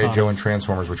have I G.I. thought. Joe and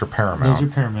Transformers, which are Paramount. Those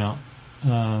are Paramount.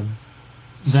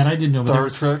 That I didn't know. But Star there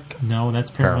was- Trek. No,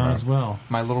 that's Paramount, Paramount. as well.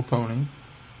 My Little Pony.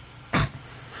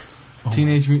 Oh,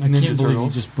 Teenage Mutant I Ninja can't believe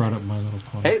Turtles. you just brought up My Little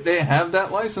Pony. Hey, they have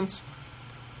that license.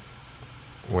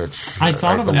 Which I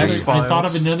thought of another. believe X-Files. I thought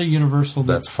of another Universal.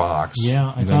 that's Fox. Yeah,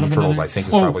 I Ninja thought of Turtles, another- I think,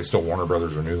 is Oh. probably still Warner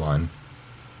Brothers or New Line.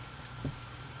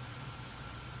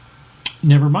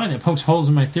 Never mind. That pokes holes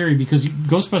in my theory because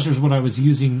Ghostbusters is what I was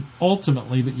using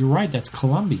ultimately. But you're right. That's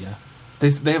Columbia. They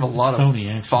have a lot Sony,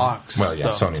 of actually. Fox. Well, yeah,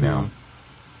 stuff Sony too. now.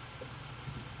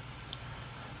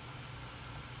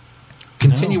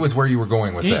 Continue No. with where you were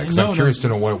going with Yeah, that, because no, I'm curious no. to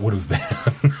know what it would have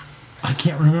been. I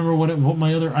can't remember what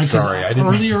my other. Sorry, I didn't-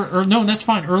 Earlier, no, that's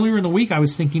fine. Earlier in the week, I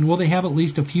was thinking, well, they have at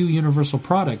least a few Universal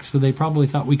products, so they probably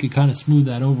thought we could kind of smooth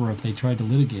that over if they tried to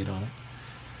litigate on it.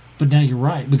 But now you're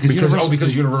right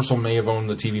because Universal may have owned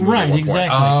the TV movie at right, one exactly.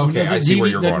 point. Oh, okay, The I see where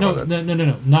DVD you're going no, with it.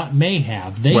 No, not may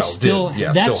have. They Well, still, did.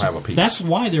 Yeah, that's, still have a piece. That's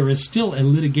why there is still a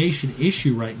litigation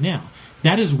issue right now.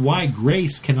 That is why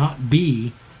Grace cannot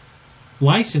be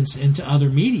licensed into other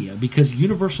media because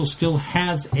Universal still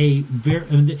has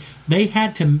they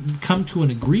had to come to an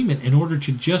agreement in order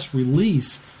to just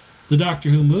release the Doctor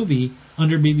Who movie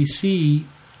under BBC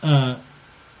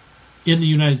in the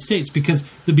United States because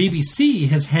the BBC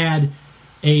has had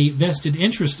a vested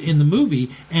interest in the movie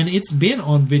and it's been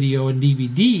on video and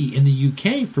DVD in the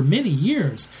UK for many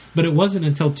years, but it wasn't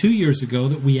until 2 years ago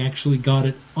that we actually got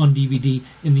it on DVD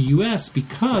in the US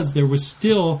because there was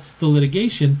still the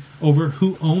litigation over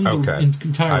who owned the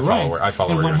entire rights. I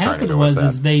follow and where what you're trying to happened go with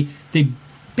was that. is they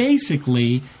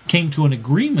basically came to an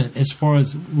agreement as far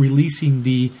as releasing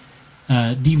the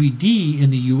DVD in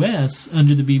the US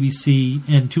under the BBC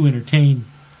and to entertain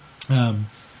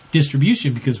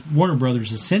distribution because Warner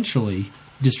Brothers essentially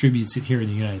distributes it here in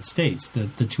the United States, the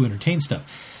To Entertain stuff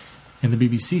and the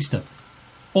BBC stuff.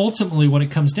 Ultimately, what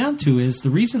it comes down to is the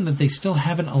reason that they still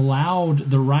haven't allowed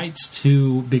the rights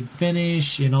to Big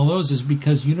Finish and all those is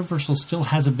because Universal still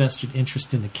has a vested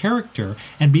interest in the character,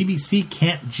 and BBC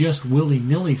can't just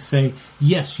willy-nilly say,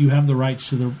 yes, you have the rights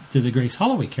to the Grace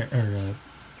Holloway character.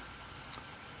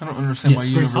 I don't understand why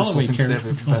Yes, Grace Universal Holloway thinks they have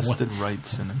character- what? vested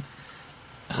rights in it.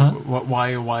 Huh?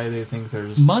 Why they think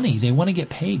there's Money. They want to get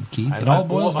paid, Keith. It all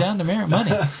boils down to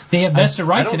money. They have vested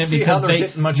rights in it see because how they're they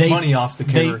getting much they- money off the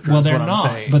character. Well, is they're what not.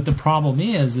 I'm saying. But the problem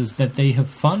is that they have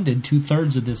funded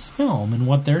 2/3 of this film, and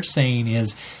what they're saying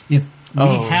is if we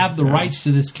have the rights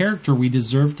to this character, we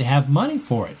deserve to have money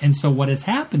for it. And so what has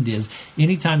happened is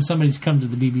anytime somebody's come to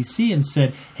the BBC and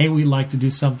said, hey, we'd like to do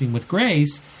something with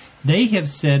Grace, they have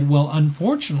said, well,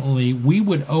 unfortunately, we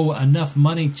would owe enough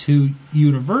money to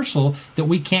Universal that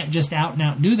we can't just out and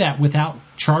out do that without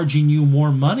charging you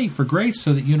more money for Grace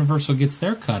so that Universal gets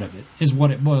their cut of it, is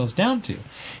what it boils down to.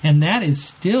 And that is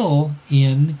still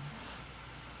in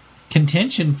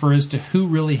contention for as to who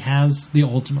really has the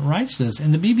ultimate rights to this.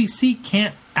 And the BBC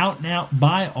can't out and out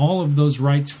buy all of those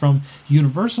rights from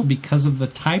Universal because of the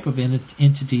type of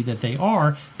entity that they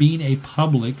are, being a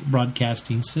public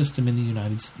broadcasting system in the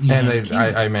United Kingdom.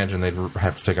 I imagine they'd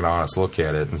have to take an honest look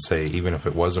at it and say, even if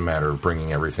it was a matter of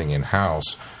bringing everything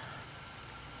in-house,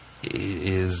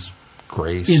 is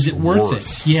Grace it worth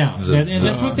it? Yeah, and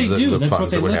that's what they do. That's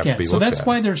what they look at. So that's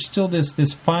why there's still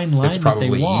this fine line that they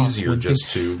walk. It's probably easier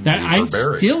just to leave I'm her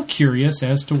buried. still curious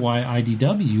as to why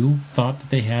IDW thought that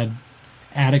they had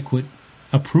adequate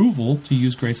approval to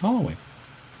use Grace Holloway.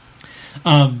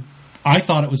 I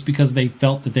thought it was because they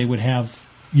felt that they would have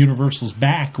Universal's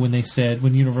back when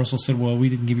Universal said, well, we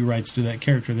didn't give you rights to that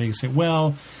character. They said,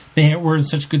 well, we're in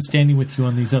such good standing with you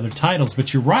on these other titles.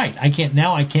 But you're right. I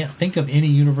can't think of any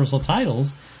Universal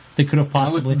titles that could have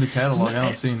possibly. I looked at the catalog. I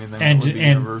don't see anything.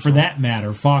 And for that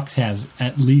matter, Fox has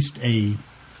at least a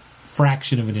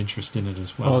fraction of an interest in it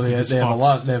as well. Oh, they have a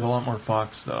lot. They have a lot more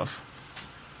Fox stuff.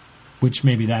 Which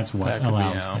maybe that's what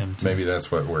allows them to. Maybe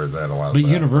that's where that allows. But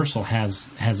Universal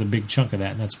has a big chunk of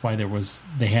that, and that's why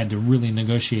they had to really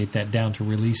negotiate that down to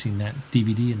releasing that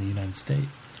DVD in the United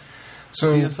States.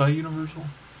 So CSI Universal.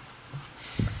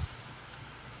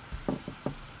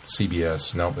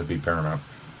 CBS, no, it'd be Paramount.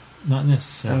 Not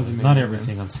necessarily. Not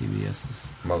everything on CBS is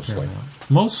mostly Paramount.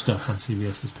 Most stuff on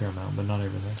CBS is Paramount, but not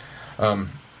everything.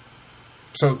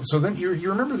 So then you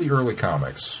remember the early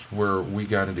comics where we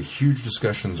got into huge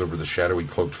discussions over the shadowy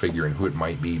cloaked figure and who it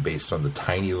might be based on the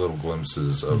tiny little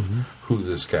glimpses of who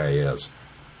this guy is.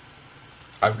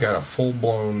 I've got a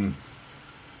full-blown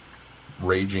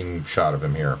raging shot of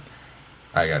him here.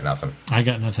 I got nothing. I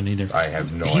got nothing either. I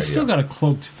have no idea. He's still got a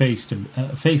cloaked face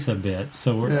a bit,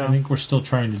 so I think we're still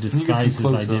trying to disguise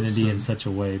his identity in such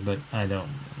a way, but I don't...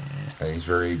 He's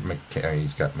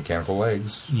he's got mechanical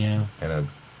legs. Yeah. And a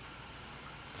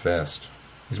vest.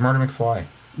 He's Marty McFly.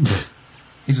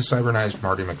 He's a cybernized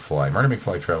Marty McFly. Marty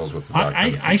McFly travels with the Doctor.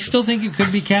 I still think it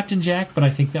could be Captain Jack, but I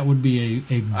think that would be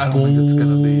a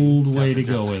bold way to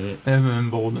go with it. They haven't been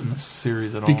bold in this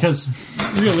series at all. Because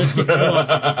realistically,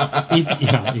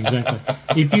 exactly.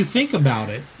 If you think about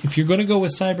it, if you're going to go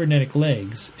with cybernetic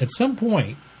legs, at some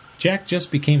point, Jack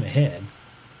just became a head.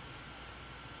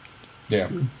 Yeah.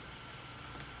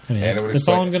 I mean, that's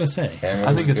all I'm going to say.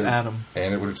 I think it's Adam.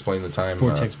 And it would explain the time...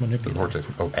 Vortex manipulator.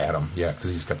 Adam. Yeah, because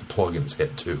he's got the plug in his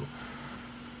head, too.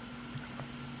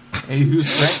 Hey, he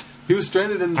was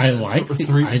stranded in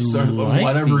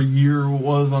whatever year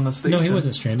was on the station. No, he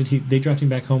wasn't stranded. They dropped him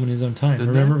back home in his own time.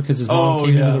 Remember? Because his mom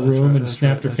came into the room and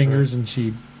snapped her fingers and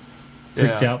she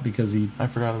freaked out because he... I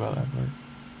forgot about that part.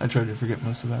 I tried to forget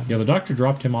most of that. Yeah, the Doctor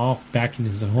dropped him off back in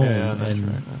his home. Yeah, that's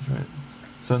right.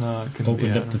 So no, it couldn't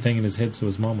opened up the thing in his head so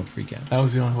his mom would freak out. That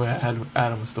was the only way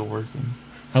Adam was still working.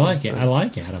 I like it. I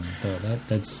like Adam though.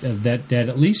 That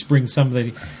at least brings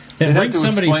somebody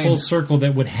full circle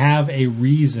that would have a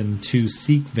reason to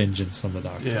seek vengeance on the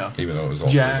Doctor. Yeah, even though it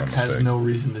was Jack has no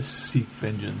reason to seek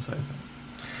vengeance. I think,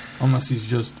 unless he's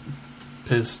just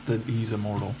pissed that he's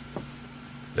immortal.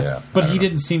 Yeah, but he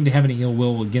didn't seem to have any ill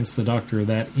will against the Doctor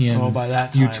that in by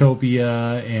that time.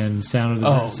 Utopia and Sound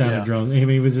of Drums. I mean,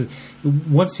 he was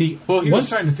was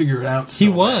trying to figure it out. He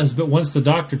was, but once the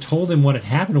Doctor told him what had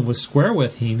happened and was square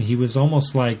with him, he was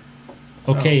almost like,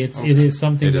 it is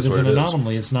something that is an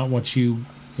anomaly. It's not what you.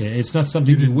 It's not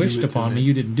something you wished upon me.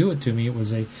 You didn't do it to me. It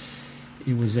was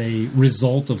a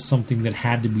result of something that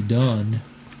had to be done.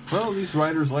 Well, these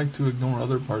writers like to ignore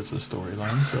other parts of the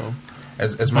storyline, so.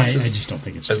 As much as I just don't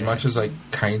think it's as much as I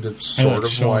kind of sort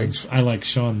of like. I like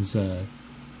Sean's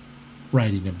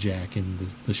writing of Jack in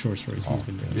the short stories he's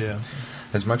been doing. Yeah.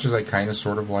 As much as I kind of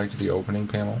sort of liked the opening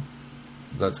panel,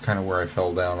 that's kind of where I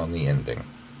fell down on the ending.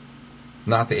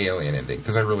 Not the alien ending,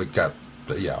 because I really got.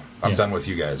 I'm done with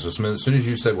you guys. As soon as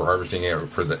you said we're harvesting it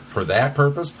for that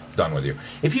purpose, done with you.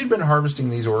 If you'd been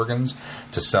harvesting these organs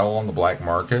to sell on the black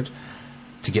market,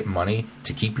 to get money,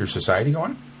 to keep your society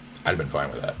going, I'd have been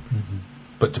fine with that. Mm-hmm.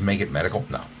 But to make it medical,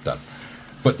 no, done.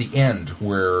 But the end,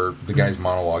 where the guy's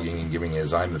monologuing and giving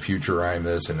his, I'm the future, I'm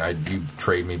this, and you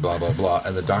trade me, blah, blah, blah.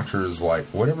 And the Doctor is like,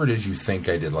 whatever it is you think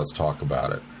I did, let's talk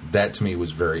about it. That, to me,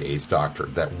 was very Eighth Doctor.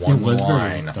 That one line.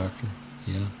 Very Eighth Doctor,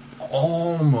 yeah.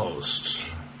 Almost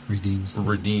redeemed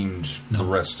the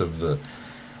rest of the...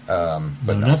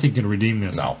 but nothing can redeem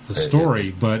the story,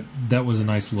 but that was a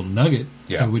nice little nugget.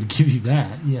 Yeah. I would give you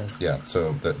that, yes. Yeah,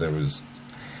 so there was...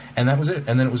 And that was it.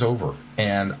 And then it was over.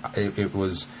 And it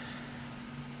was...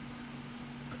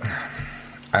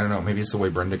 I don't know. Maybe it's the way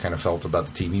Brenda kind of felt about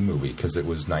the TV movie, because it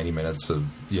was 90 minutes of,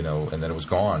 and then it was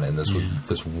gone, and this was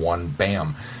this one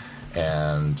bam,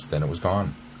 and then it was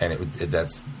gone, and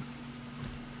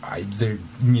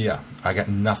I got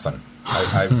nothing.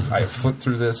 I flipped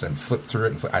through this and flipped through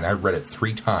it, and I read it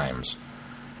 3 times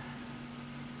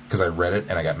because I read it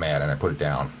and I got mad and I put it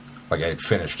down. Like, I had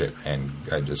finished it and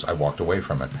I walked away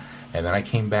from it, and then I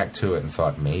came back to it and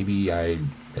thought, maybe I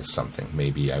missed something.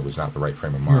 Maybe I was not the right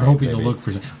frame of mind. You're hoping to look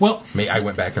for something. Well, I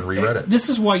went back and reread it. This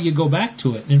is why you go back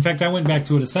to it. In fact, I went back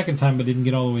to it a second time but didn't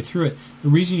get all the way through it. The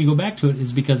reason you go back to it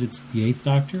is because it's the Eighth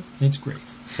Doctor and it's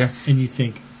Grace. Yeah. And you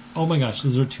think, oh my gosh,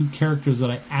 those are 2 characters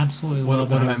that I absolutely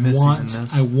love, and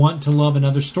I want to love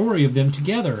another story of them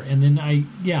together. And then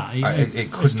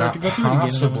it could not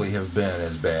possibly have been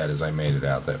as bad as I made it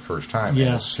out that first time. Yeah.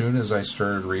 And as soon as I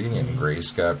started reading it, and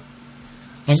Grace got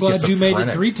I'm glad you made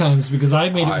it 3 times, because I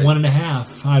made it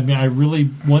 1.5. I mean, I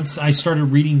really, once I started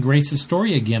reading Grace's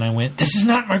story again, I went, this is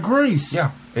not my Grace.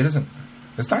 Yeah, it isn't.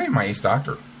 It's not even my Eighth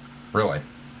Doctor, really.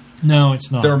 No,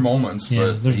 it's not. There are moments,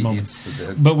 but there's moments.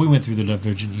 But we went through the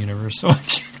Divergent universe, so I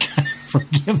can kind of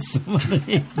forgive some of the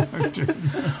Eighth Doctor.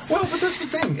 Well, but that's the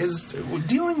thing, is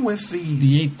dealing with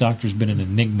the Eighth Doctor's been an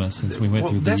enigma since we went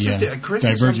through the Divergent universe.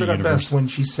 Chris summed it up best when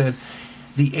she said,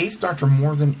 the Eighth Doctor,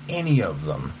 more than any of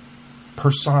them,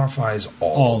 personifies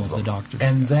all of them. The Doctors.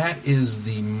 And that is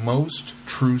the most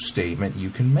true statement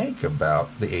you can make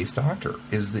about the Eighth Doctor,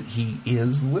 is that he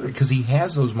is literally, because he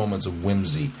has those moments of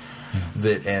whimsy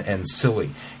and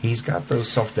silly. He's got those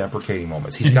self-deprecating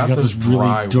moments. He's got those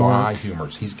dry, really wry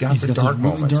humors. He's got the dark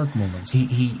moments. Dark moments. He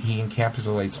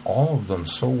encapsulates all of them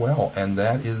so well, and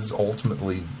that is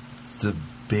ultimately the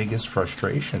biggest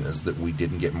frustration, is that we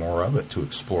didn't get more of it to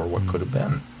explore what could have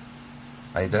been.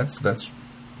 That's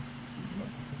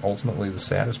ultimately the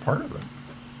saddest part of it.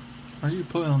 Are you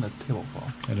pulling on the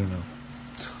tablecloth? I don't know.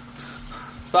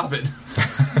 Stop it.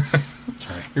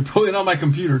 Sorry. You're pulling on my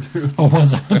computer, too. Oh,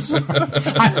 was I? I'm sorry.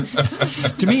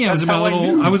 To me, I was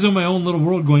in my own little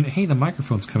world going, hey, the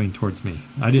microphone's coming towards me.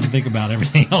 I didn't think about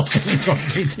everything else coming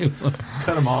towards me, too.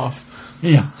 Cut him off.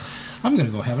 Yeah. I'm going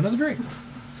to go have another drink.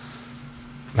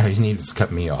 No, he needed to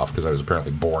cut me off because I was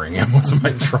apparently boring him with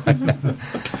my trying.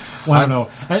 Well, I don't know.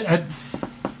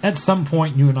 At some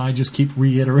point, you and I just keep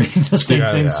reiterating the same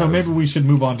thing, so maybe we should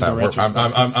move on to the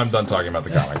retrospective. I'm done talking about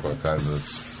the comic book.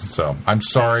 So I'm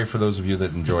sorry for those of you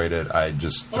that enjoyed it.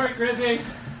 Sorry, Chrissy.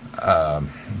 Yeah.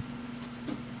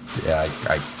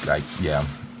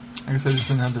 I guess I just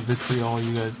didn't have the vitriol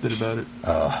you guys did about it.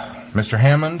 Mr.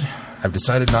 Hammond, I've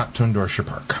decided not to endorse your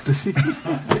park.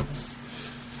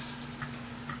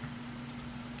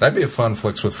 That'd be a fun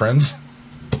Flicks with Friends.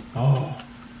 Oh.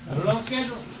 Put it on the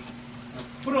schedule.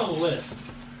 Put it on the list.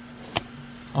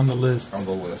 On the list. On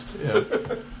the list. Yeah.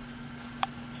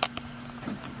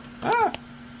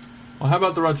 Well, how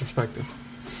about the retrospective?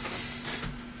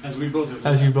 As you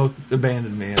both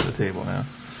abandoned me at the table now.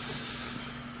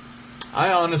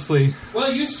 I honestly...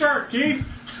 Well, you start, Keith.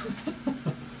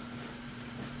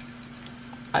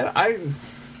 I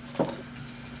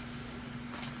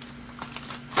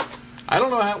don't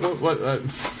know how...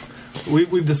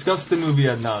 We've discussed the movie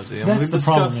ad nauseum. We've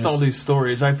discussed all these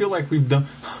stories. I feel like we've done...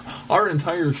 Our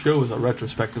entire show is a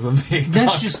retrospective of the Eighth Doctor.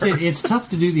 That's just it. It's tough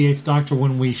to do the Eighth Doctor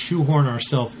when we shoehorn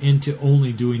ourselves into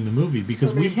only doing the movie,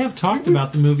 because we have talked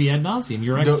about the movie ad nauseum.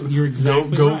 You're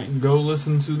exactly right. Go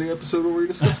listen to the episode where we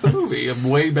discussed the movie of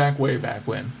way back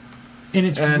when. And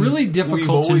it's really difficult. We've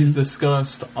always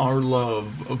discussed our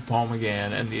love of Paul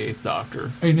McGann and the Eighth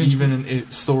Doctor, even in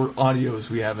audios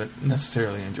we haven't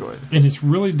necessarily enjoyed. And it's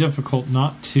really difficult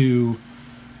not to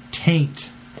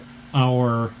taint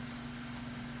our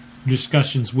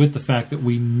discussions with the fact that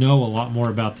we know a lot more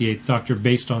about the Eighth Doctor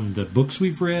based on the books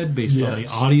we've read, based on the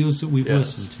audios that we've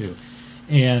listened to.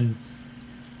 And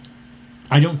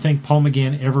I don't think Paul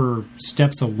McGann ever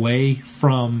steps away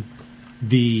from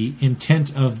the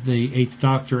intent of the Eighth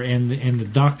Doctor and the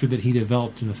Doctor that he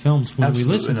developed in the films when we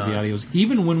listen to the audios.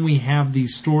 Even when we have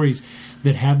these stories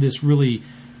that have this really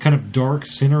kind of dark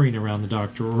centering around the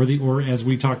Doctor, or as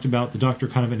we talked about, the Doctor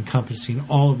kind of encompassing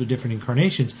all of the different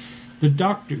incarnations,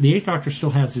 the Eighth Doctor still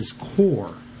has this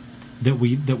core that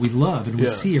we love and we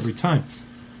see every time.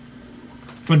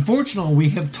 Unfortunately, we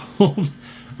have told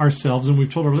ourselves and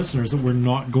we've told our listeners that we're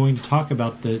not going to talk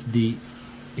about the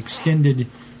extended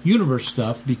universe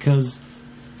stuff, because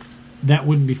that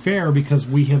wouldn't be fair, because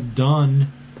we have not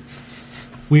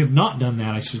done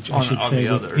that, I should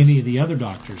say, with any of the other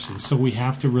Doctors. And so we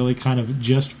have to really kind of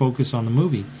just focus on the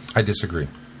movie. I disagree.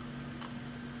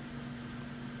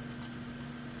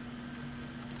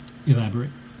 Elaborate.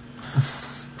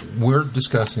 We're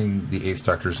discussing the Eighth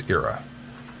Doctor's era.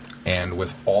 And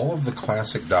with all of the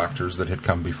classic Doctors that had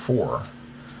come before,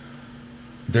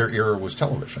 their era was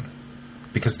television,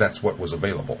 because that's what was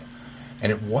available.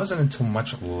 And it wasn't until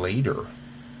much later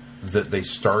that they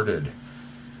started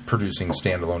producing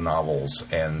standalone novels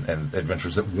and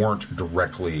adventures that weren't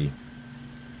directly,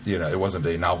 it wasn't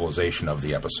a novelization of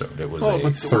the episode. It was a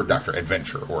Third Doctor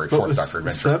adventure or a Fourth Doctor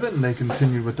adventure. 7, they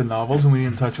continued with the novels, and we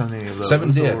didn't touch on any of those.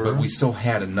 7 did, but we still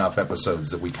had enough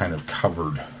episodes that we kind of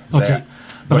covered Okay. that.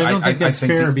 But I don't think that's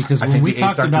fair, because when we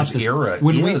talked about the era is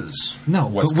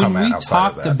what's when come we outside of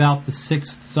talked that. about the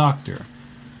Sixth Doctor,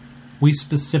 we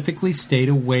specifically stayed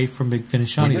away from Big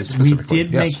Finish audios. We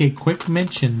did yes. make a quick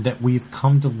mention that we've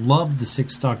come to love the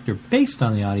Sixth Doctor based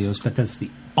on the audios, but that's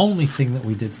the only thing that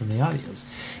we did from the audios.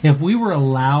 If we were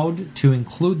allowed to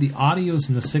include the audios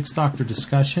in the Sixth Doctor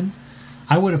discussion,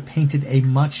 I would have painted a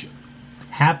much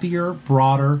happier,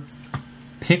 broader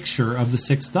picture of the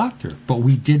Sixth Doctor. But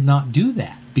we did not do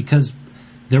that, because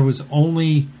there was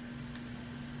only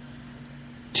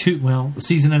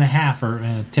season and a half,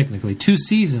 or technically 2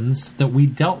 seasons, that we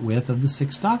dealt with of the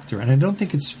Sixth Doctor. And I don't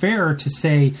think it's fair to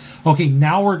say, okay,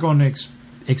 now we're going to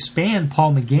expand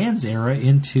Paul McGann's era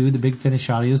into the Big Finish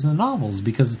audios and the novels,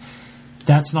 because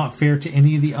that's not fair to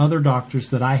any of the other Doctors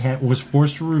that I was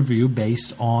forced to review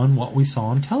based on what we saw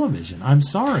on television. I'm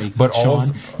sorry, but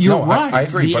Sean. You're right. I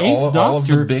agree, the but Eighth all of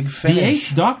the Big Finish... The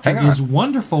Eighth Doctor is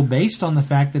wonderful based on the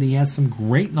fact that he has some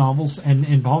great novels,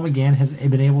 and Paul McGann has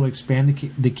been able to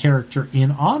expand the character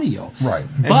in audio. Right.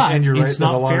 But and you're right it's that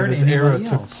not a lot fair of to this era anybody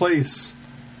took else. place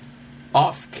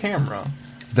off camera.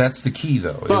 That's the key,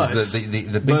 though. But is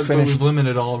the Big Finish... we've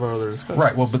limited all of our other discussions.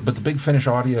 Right, well, but the Big Finish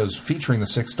audios featuring the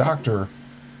Sixth Doctor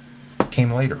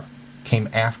came later, came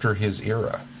after his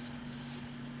era.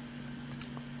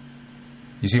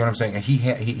 You see what I'm saying? He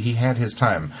had his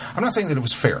time. I'm not saying that it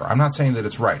was fair. I'm not saying that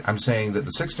it's right. I'm saying that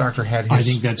the Sixth Doctor had his. I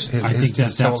think that's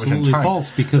television absolutely time.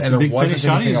 false, because And the there Big wasn't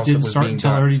Finish anything audios else that didn't was start being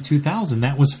until done. early 2000.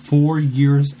 That was 4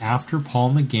 years after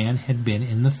Paul McGann had been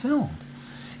in the film.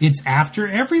 It's after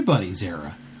everybody's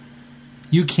era.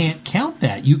 You can't count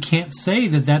that. You can't say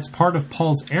that that's part of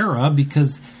Paul's era,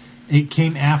 because it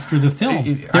came after the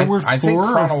film. There were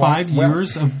 4 or 5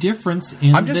 years of difference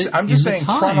in the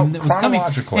time that was coming.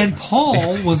 And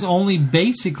Paul was only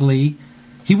basically...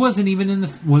 He wasn't even in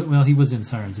the... Well, he was in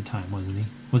Sirens of Time, wasn't he?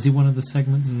 Was he one of the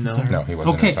segments? No, he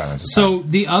wasn't in Sirens of Time. So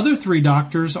the other 3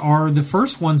 Doctors are the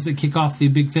first ones that kick off the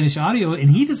Big Finish audio,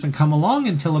 and he doesn't come along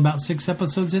until about 6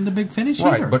 episodes into Big Finish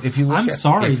either. But if you look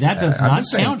that does not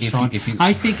count, Sean.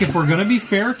 I think if we're going to be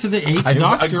fair to the 8th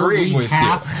Doctor, we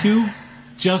have to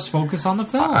just focus on the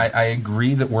film. I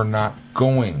agree that we're not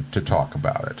going to talk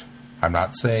about it. I'm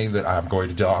not saying that I'm going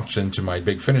to delve into my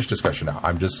Big Finish discussion now.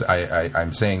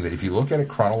 I'm saying that if you look at it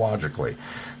chronologically,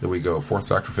 that we go 4th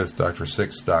Doctor, 5th Doctor,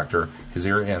 6th Doctor, his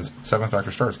era ends, 7th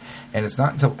Doctor starts, and it's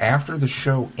not until after the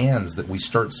show ends that we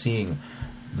start seeing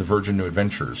the Virgin New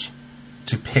Adventures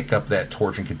to pick up that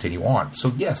torch and continue on.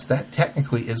 So yes, that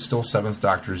technically is still 7th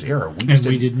Doctor's era. We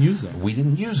didn't use it. We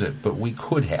didn't use it, but we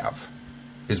could have.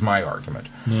 Is my argument.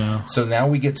 Yeah. So now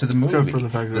we get to the movie.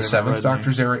 The 7th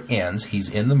Doctor's era ends. He's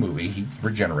in the movie. He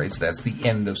regenerates. That's the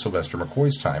end of Sylvester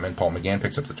McCoy's time, and Paul McGann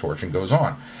picks up the torch and goes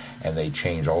on. And they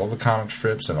change all of the comic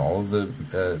strips and all of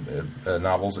the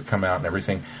novels that come out and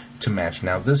everything to match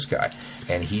now this guy.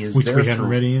 And he is which there we haven't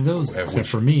read any of those, except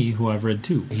for me, who I've read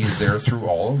 2. He's there through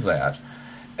all of that.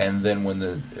 And then when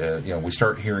we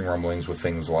start hearing rumblings with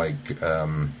things like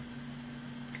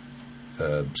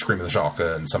Scream of the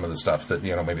Shalka and some of the stuff that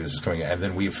maybe this is coming, and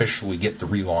then we officially get the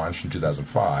relaunch in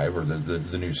 2005, or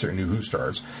the new Who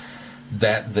starts.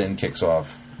 That then kicks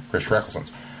off Chris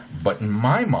Eccleston's. But in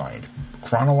my mind,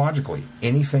 chronologically,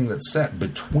 anything that's set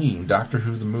between Doctor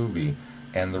Who the movie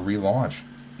and the relaunch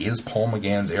is Paul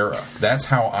McGann's era. That's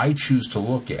how I choose to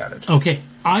look at it. Okay,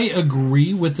 I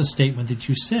agree with the statement that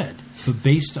you said,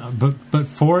 but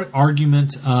for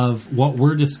argument of what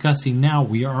we're discussing now,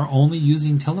 we are only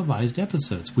using televised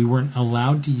episodes. We weren't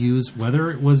allowed to use,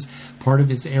 whether it was part of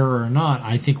his era or not.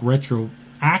 I think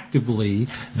retroactively,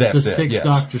 the Sixth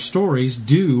Doctor stories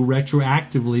do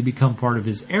retroactively become part of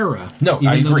his era. No,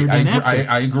 I agree.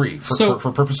 I agree.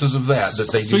 For purposes of that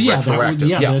they do retroactive.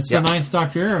 That's the Ninth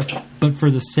Doctor era. But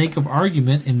for the sake of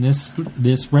argument in this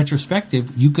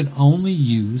retrospective, you could only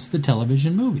use the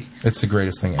television movie. It's the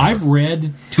greatest thing ever. I've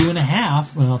read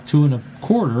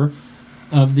 2.25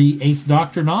 of the Eighth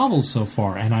Doctor novels so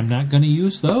far, and I'm not going to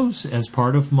use those as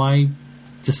part of my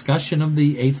discussion of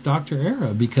the Eighth Doctor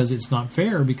era, because it's not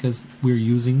fair, because we're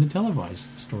using the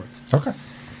televised stories. Okay.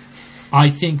 I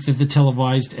think that the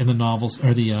televised and the novels,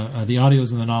 or the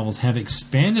audios and the novels, have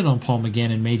expanded on Paul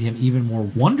McGann and made him even more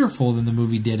wonderful than the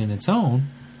movie did in its own.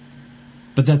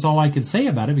 But that's all I can say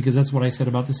about it, because that's what I said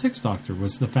about the Sixth Doctor,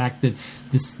 was the fact that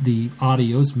the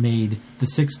audios made the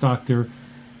Sixth Doctor,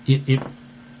 it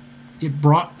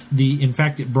brought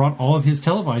all of his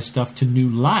televised stuff to new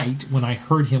light when I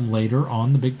heard him later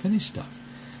on the Big Finish stuff.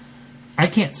 I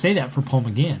can't say that for Paul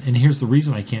McGann, and here's the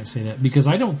reason I can't say that, because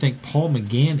I don't think Paul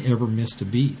McGann ever missed a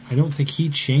beat. I don't think he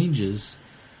changes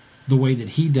the way that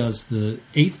he does the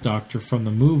Eighth Doctor from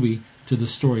the movie to the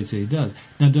stories that he does.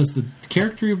 Now, does the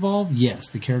character evolve? Yes,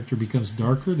 the character becomes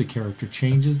darker, the character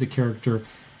changes, the character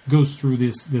goes through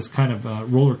this kind of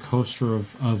roller coaster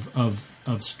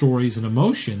of stories and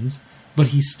emotions, but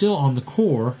he's still on the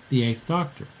core the Eighth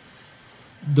Doctor.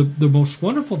 The most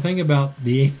wonderful thing about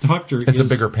the Eighth Doctor is... It's a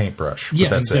bigger paintbrush.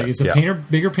 Yeah, exactly. It's a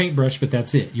bigger paintbrush, but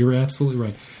that's it. You're absolutely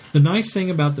right. The nice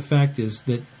thing about the fact is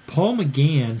that Paul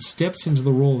McGann steps into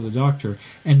the role of the Doctor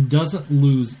and doesn't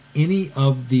lose any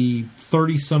of the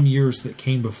 30-some years that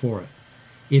came before it.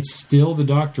 It's still the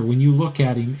Doctor. When you look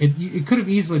at him, it could have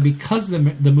easily, because the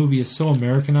movie is so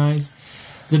Americanized,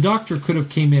 the Doctor could have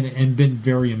came in and been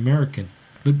very American.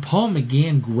 But Paul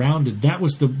McGann grounded. That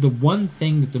was the one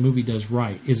thing that the movie does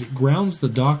right, is it grounds the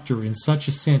Doctor in such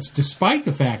a sense, despite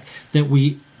the fact that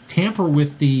we tamper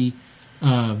with the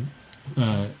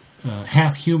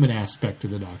half-human aspect of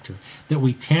the Doctor, that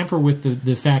we tamper with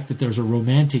the fact that there's a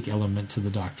romantic element to the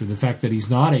Doctor, the fact that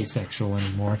he's not asexual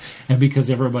anymore, and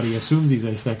because everybody assumes he's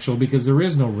asexual, because there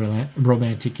is no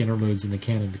romantic interludes in the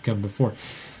canon to come before.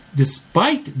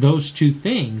 Despite those two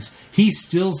things, he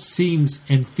still seems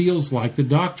and feels like the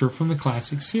Doctor from the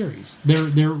classic series.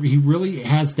 He really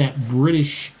has that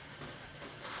British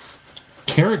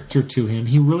character to him.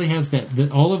 He really has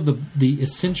all of the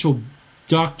essential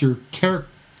Doctor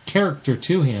character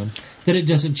to him, that it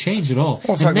doesn't change at all.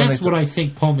 Well, and that's what I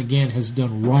think Paul McGann has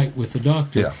done right with the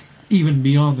Doctor, even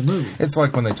beyond the movie. It's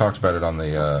like when they talked about it on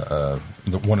the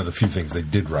one of the few things they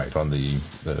did right on the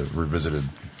revisited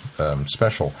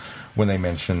special, when they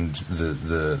mentioned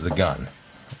the gun,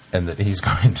 and that he's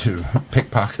going to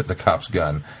pickpocket the cop's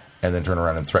gun and then turn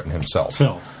around and threaten himself.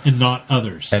 And not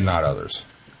others.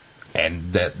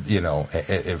 And that,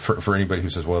 for anybody who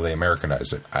says, well, they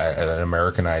Americanized it, an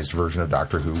Americanized version of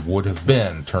Doctor Who would have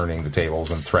been turning the tables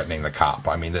and threatening the cop.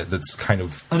 I mean, that's kind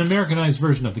of... An Americanized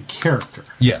version of the character.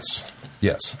 Yes,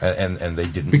 and they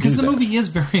didn't because do the that. movie is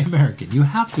very American. You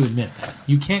have to admit that.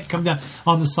 You can't come down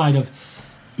on the side of...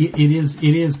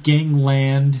 It is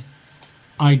gangland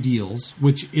ideals,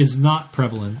 which is not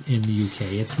prevalent in the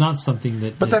UK. It's not something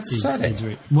that... But that's is,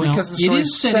 setting. Because the story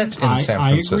is set in San Francisco.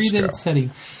 I agree that it's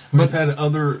setting. We've had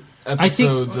other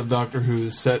episodes of Doctor Who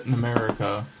set in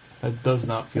America that does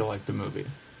not feel like the movie.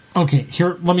 Okay,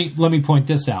 here let me point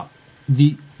this out.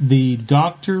 The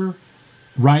Doctor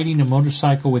riding a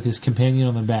motorcycle with his companion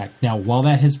on the back. Now, while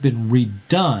that has been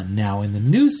redone now in the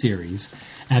new series,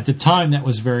 at the time that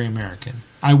was very American.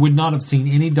 I would not have seen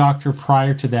any Doctor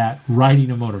prior to that riding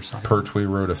a motorcycle. Pertwee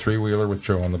rode a three-wheeler with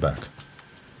Joe on the back.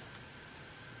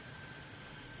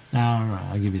 I don't know.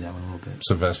 I'll give you that one a little bit.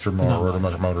 Sylvester Moore rode a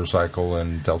motorcycle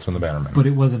and Delta and the Bannerman. But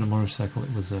it wasn't a motorcycle.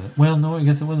 It was a... Well, no, I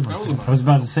guess it was a motorcycle. I was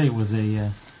about to say it was a...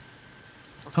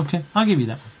 Okay, I'll give you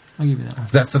that one.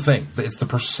 That's the thing. It's the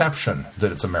perception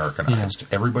that it's Americanized. Yeah.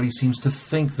 Everybody seems to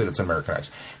think that it's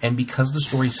Americanized. And because the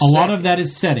story's set... A lot of that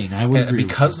is setting, I would agree.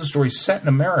 Because the story's set in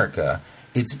America,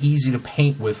 it's easy to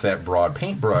paint with that broad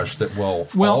paintbrush that, well,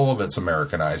 all of it's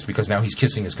Americanized because now he's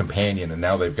kissing his companion and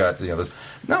now they've got, this...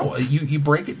 No, you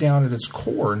break it down at its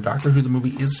core, and Doctor Who, the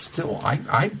movie, is still...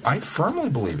 I firmly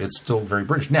believe it's still very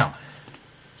British. Now,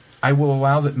 I will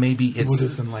allow that maybe it's... What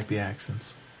isn't like the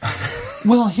accents?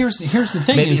 Well, here's the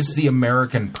thing. Maybe it's the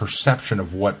American perception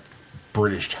of what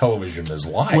British television is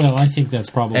like. Well, I think that's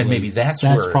probably... And maybe that's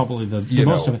probably the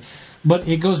most of it. But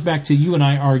it goes back to you and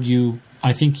I argue...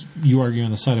 I think you argue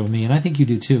on the side of me, and I think you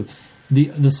do too.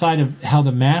 The side of how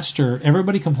the Master...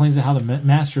 Everybody complains of how the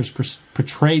Master is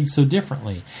portrayed so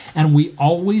differently. And we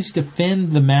always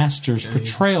defend the Master's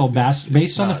portrayal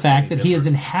based on the fact that he has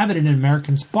inhabited an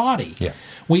American's body. Yeah.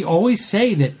 We always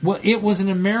say that, it was an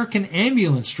American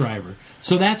ambulance driver.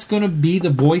 So that's going to be the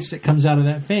voice that comes out of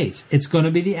that face. It's going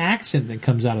to be the accent that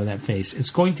comes out of that face.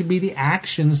 It's going to be the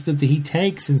actions that he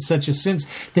takes in such a sense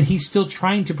that he's still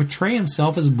trying to portray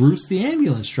himself as Bruce the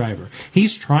ambulance driver.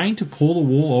 He's trying to pull the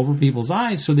wool over people's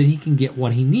eyes so that he can get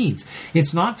what he needs.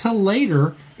 It's not till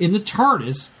later in the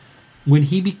TARDIS when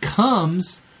he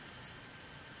becomes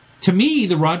to me,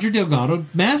 the Roger Delgado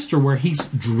master, where he's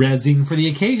dressing for the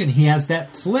occasion, he has that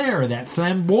flair, that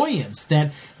flamboyance,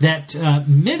 that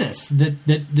menace that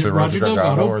Roger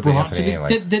Delgado or the brought to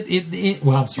Anthony the.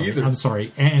 Well, I'm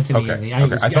sorry, Anthony Okay.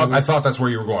 Ainley. I thought that's where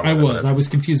you were going. I was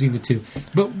confusing the two,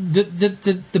 but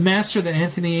the master that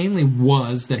Anthony Ainley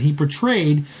was, that he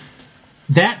portrayed,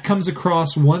 that comes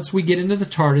across once we get into the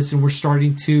TARDIS and we're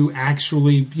starting to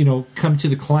actually, come to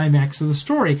the climax of the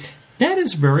story. That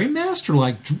is very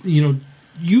master-like,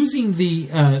 using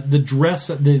the dress,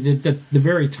 the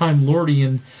very Time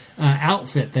Lordian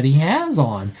outfit that he has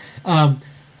on,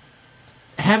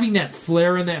 having that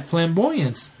flair and that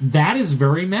flamboyance. That is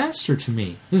very master to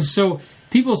me. So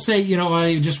people say,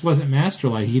 he just wasn't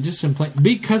master-like. He just didn't play,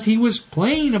 because he was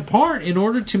playing a part in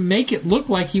order to make it look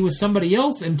like he was somebody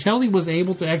else until he was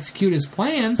able to execute his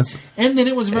plans, and then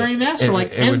it was very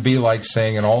master-like. It would be like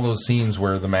saying in all those scenes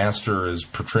where the master is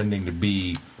pretending to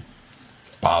be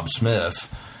Bob Smith,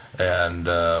 and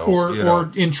or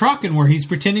in Trocken where he's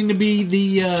pretending to be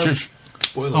the. Shush.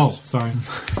 Spoilers. Oh, sorry.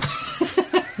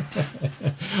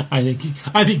 I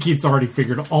think he's already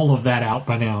figured all of that out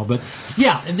by now. But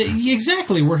yeah,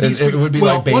 exactly. Where he's it would be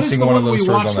like basing one of those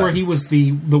stories on that. Where he was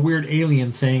the weird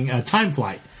alien thing, Time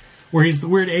Flight, where he's the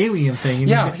weird alien thing.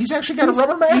 And he's actually got a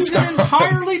rubber mask. He's an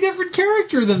entirely different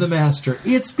character than the Master.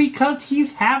 It's because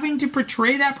he's having to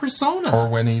portray that persona. Or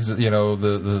when he's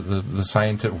the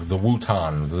scientific, the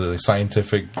Wutan, the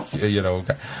scientific,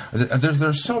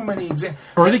 there's so many examples.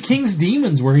 Or the King's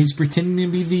Demons, where he's pretending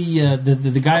to be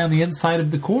the guy on the inside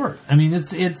of the court. I mean,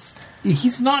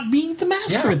 he's not being the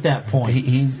master at that point.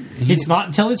 It's not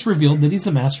until it's revealed that he's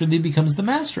the master that he becomes the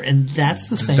master, and that's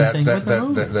the same thing with the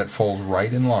movie. That falls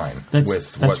right in line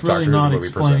with that's what really Doctor Who not the movie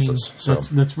explaining. presents us.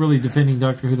 So. That's really defending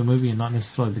Doctor Who the movie, and not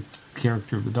necessarily the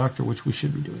character of the Doctor, which we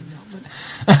should be doing now.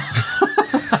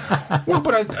 But well,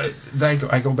 but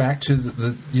I go back to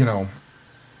the.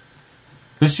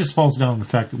 This just falls down on the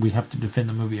fact that we have to defend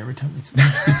the movie every time we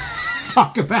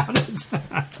talk about it.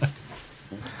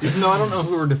 Even though I don't know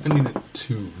who we're defending it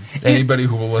to. Anybody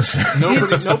who will listen.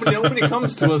 Nobody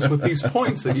comes to us with these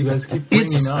points that you guys keep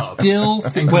bringing up. Still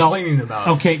and complaining about.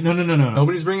 Okay, no.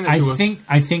 Nobody's bringing it to us.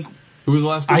 I think. Who was the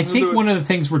last person I think one of the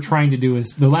things we're trying to do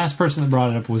is, the last person that brought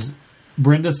it up was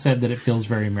Brenda said that it feels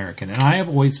very American, and I have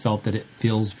always felt that it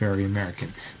feels very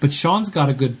American. But Sean's got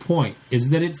a good point, is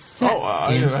that it's set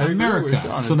in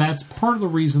America. So that's part of the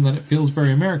reason that it feels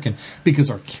very American, because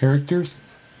our characters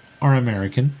are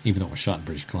American, even though we're shot in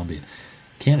British Columbia,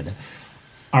 Canada.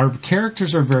 Our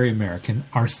characters are very American.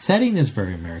 Our setting is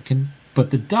very American,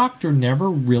 but the Doctor never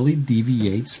really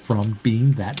deviates from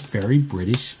being that very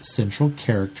British central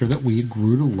character that we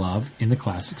grew to love in the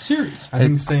classic series. I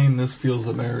think saying this feels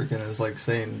American is like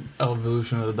saying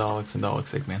Evolution of the Daleks and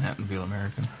Daleks Take Manhattan feel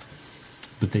American.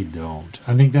 But they don't.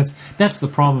 I think that's the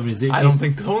problem. I don't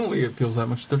think tonally it feels that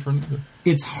much different either.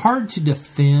 It's hard to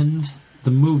defend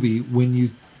the movie when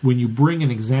you bring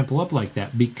an example up like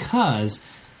that, because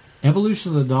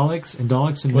Evolution of the Daleks and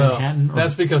Daleks in Manhattan.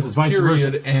 That's because it's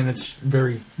period and it's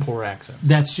very poor accents.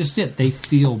 That's just it. They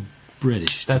feel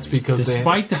British. That's because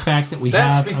despite the fact that we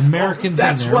have Americans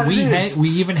in there, we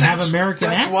even have American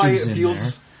actors in there.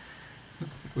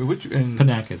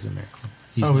 Panaka's American.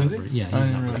 He's is he? Yeah, he's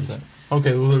not British. That.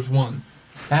 Okay, well, there's one.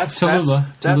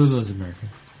 Tallulah's American.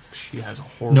 She has a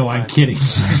horrible. No, I'm kidding.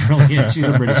 She's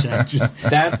a British actress.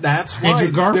 That's why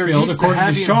Andrew Garfield, according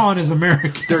to Sean, is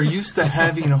American. They're used to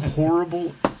having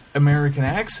horrible American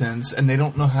accents, and they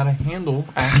don't know how to handle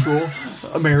actual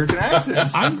American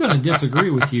accents. I'm going to disagree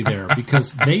with you there,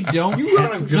 because they don't. You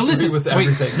don't disagree with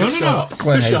everything. No.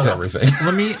 Glenn hates everything.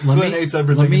 Glenn hates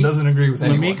everything and doesn't agree with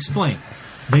anyone. Let me explain.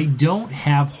 They don't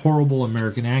have horrible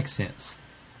American accents.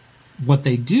 What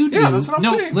they do... Yeah, that's what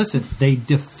I'm saying. Listen, they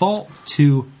default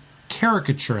to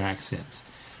caricature accents.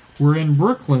 We're in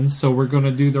Brooklyn, so we're going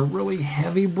to do the really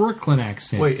heavy Brooklyn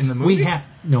accent. Wait, in the movie? In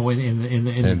the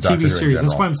TV series.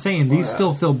 That's why I'm saying these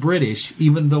still feel British,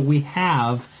 even though we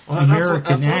have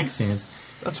American accents.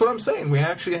 That's what I'm saying. We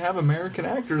actually have American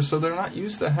actors, so they're not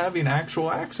used to having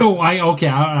actual accents. Oh, I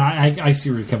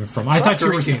see where you're coming from. I thought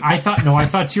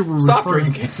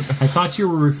you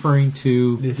were referring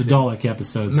to the Dalek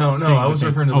episodes. No, I was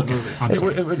referring to the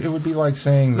movie. It would be like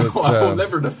saying that. No, I will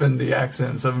never defend the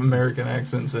accents of American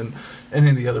accents and any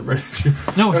of the other British.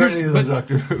 No, any of the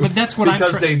Doctor Who. But that's what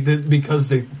because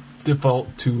they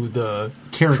default to the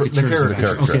caricatures.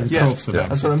 Okay, yes,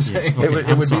 that's what I'm saying.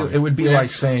 It would be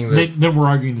like saying that. Then we're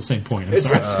arguing the same point. I'm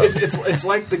sorry. It's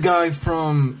like the guy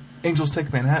from Angels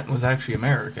Take Manhattan was actually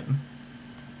American.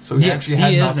 So he actually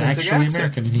had an authentic accent.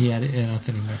 American, and he had an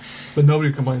authentic American. But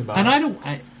nobody complained about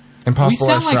it. And Impossible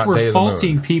we sound like Astronaut, Day we're of the Moon.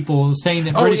 faulting people saying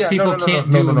that British people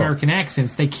can't do American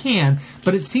accents. They can,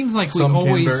 but it seems like Some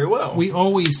can very well. we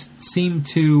always seem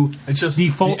to It's just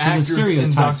default the to the actors in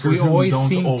stereotypes. Doctor We Who always don't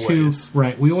seem always. to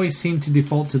right. We always seem to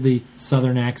default to the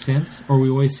Southern accents, or we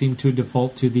always seem to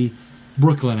default to the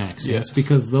Brooklyn accents Yes.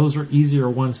 because those are easier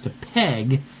ones to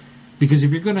peg. Because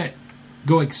if you're going to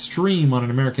go extreme on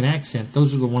an American accent,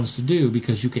 those are the ones to do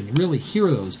because you can really hear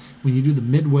those when you do the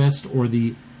Midwest or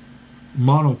the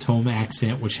monotone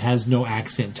accent, which has no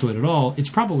accent to it at all. It's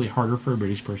probably harder for a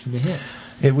British person to hit.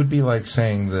 It would be like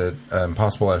saying that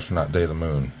Impossible Astronaut, Day of the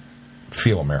Moon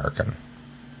feel American.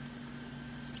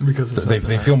 Because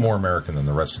They feel more American than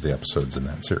the rest of the episodes in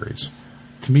that series.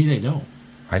 To me, they don't.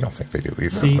 I don't think they do either.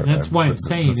 See, but, that's why I'm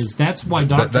saying that's why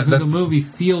Doctor Who the movie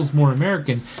feels more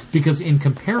American, because in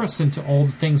comparison to all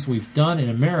the things we've done in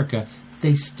America,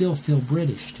 they still feel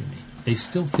British to me. They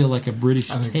still feel like a British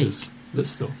I think take. this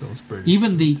still feels British.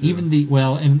 Even the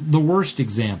and the worst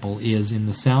example is in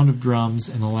The Sound of Drums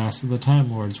and The Last of the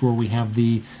Time Lords, where we have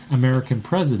the American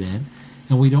president,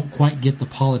 and we don't quite get the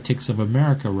politics of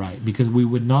America right, because we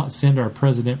would not send our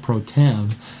president pro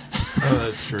tem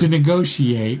that's true. to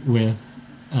negotiate with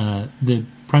the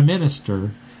prime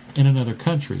minister in another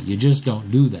country. You just don't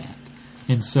do that.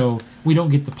 And so we don't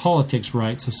get the politics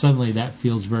right, so suddenly that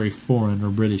feels very foreign or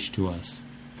British to us.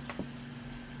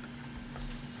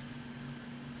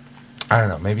 I don't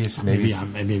know.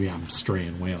 Maybe I'm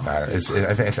straying way off. I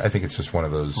think it's just one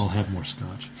of those. I'll have more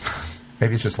scotch.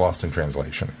 Maybe it's just lost in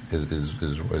translation.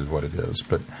 Is what it is.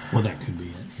 But Well, that could be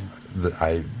it.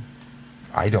 Yeah.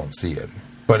 I don't see it.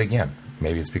 But again,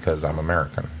 maybe it's because I'm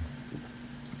American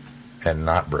and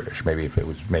not British. Maybe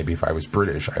if I was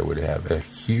British, I would have a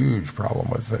huge problem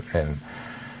with it, and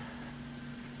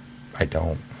I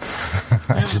don't.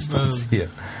 I just don't see it.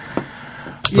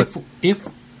 But,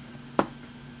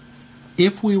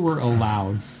 if we were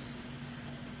allowed,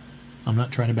 I'm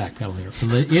not trying to backpedal here,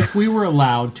 but if we were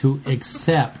allowed to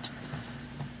accept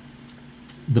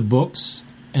the books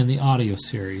and the audio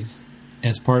series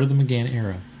as part of the McGann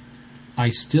era, I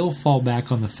still fall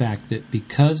back on the fact that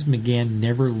because McGann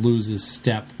never loses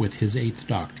step with his Eighth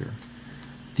Doctor,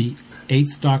 the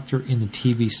Eighth Doctor in the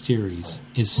TV series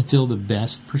is still the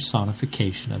best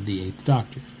personification of the Eighth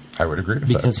Doctor. I would agree with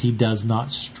that. Because he does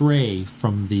not stray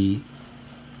from the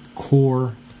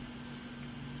core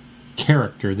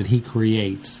character that he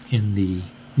creates in the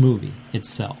movie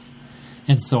itself.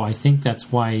 And so I think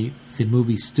that's why the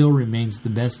movie still remains the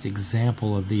best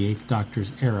example of the Eighth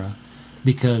Doctor's era,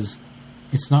 because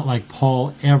it's not like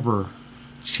Paul ever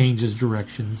changes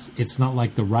directions. It's not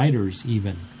like the writers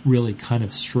even really kind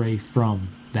of stray from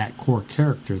that core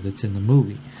character that's in the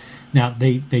movie. Now,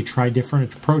 they try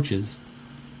different approaches.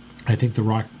 I think the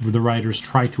writers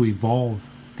try to evolve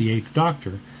the Eighth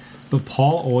Doctor, but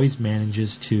Paul always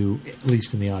manages to, at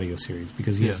least in the audio series,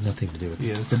 because he has nothing to do with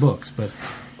the books.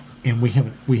 And we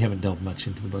haven't delved much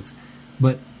into the books,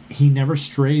 but he never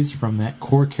strays from that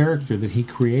core character that he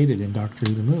created in Doctor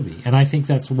Who the movie. And I think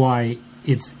that's why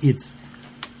it's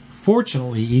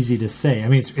fortunately easy to say. I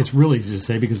mean, it's really easy to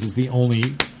say because it's the only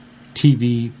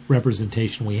TV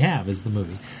representation we have is the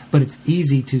movie. But it's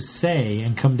easy to say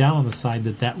and come down on the side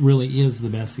that really is the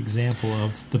best example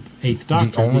of the Eighth Doctor.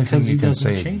 The only because thing you he can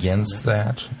doesn't say change against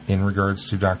that in regards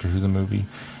to Doctor Who the movie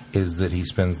is that he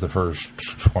spends the first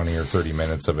 20 or 30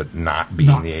 minutes of it not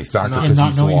being the Eighth Doctor because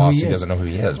he's lost. He doesn't know who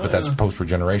he is. But that's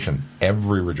post-regeneration.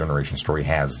 Every regeneration story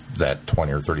has that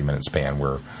 20 or 30-minute span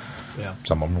where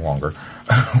some of them longer,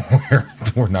 where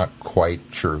we're not quite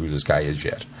sure who this guy is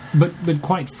yet. But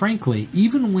quite frankly,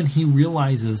 even when he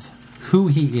realizes who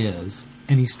he is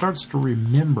and he starts to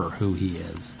remember who he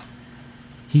is,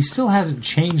 he still hasn't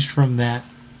changed from that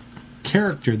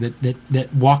character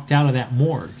that walked out of that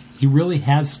morgue. He really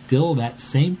has still that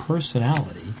same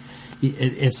personality.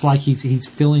 It's like he's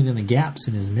filling in the gaps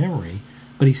in his memory,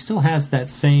 but he still has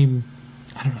that same,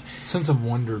 I don't know, sense of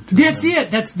wonder to That's him. it.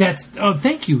 That's oh,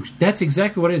 thank you. That's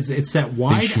exactly what it is. It's that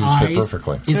wide shoes fit eyes.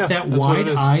 perfectly. It's that wide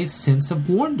eyes sense of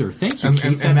wonder. Thank you,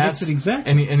 Keith. And that's that's it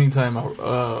exactly. Anytime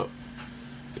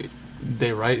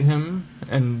they write him,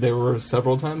 and there were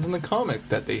several times in the comic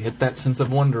that they hit that sense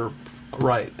of wonder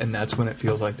right, and that's when it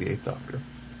feels like the Eighth Doctor.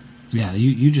 Yeah,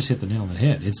 you just hit the nail on the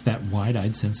head. It's that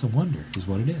wide-eyed sense of wonder is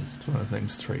what it is. It's one of the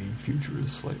things Trading Future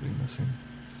is slightly missing.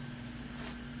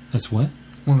 That's what?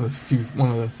 One of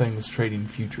the things Trading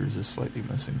Futures is slightly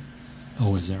missing.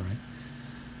 Oh, is that right?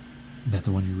 Is that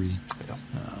the one you're reading? Yeah.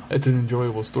 It's an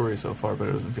enjoyable story so far, but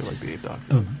it doesn't feel like the Eighth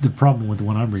Doctor. The problem with the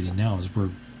one I'm reading now is we're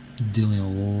dealing a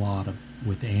lot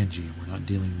with Angie. We're not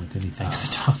dealing with anything with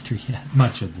the Doctor yet.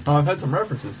 Much of the I've had some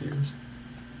references to yours.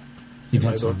 You've in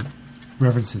had my some book.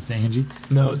 references to Angie?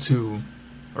 No, to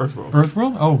Earthworld.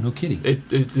 Earthworld? Oh, no kidding. I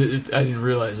didn't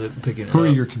realize it picking it Who up.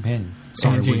 are your companions?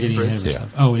 Sorry, Angie we're getting and ahead of Fritz.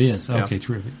 ourselves. Oh, it is. Yeah. Okay,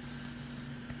 terrific.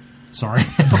 Sorry.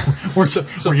 we're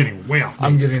getting way off base.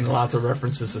 I'm getting lots of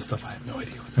references to stuff I have no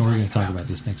idea what And they're we're going to talking talk about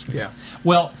this next week. Yeah.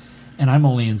 Well, and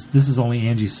this is only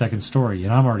Angie's second story,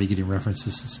 and I'm already getting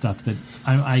references to stuff that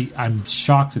I'm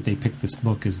shocked that they picked this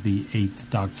book as the 8th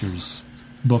Doctor's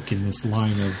book in this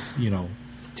line of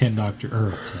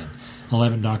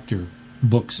 11 Doctor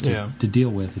books to deal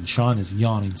with. And Sean is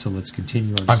yawning, so let's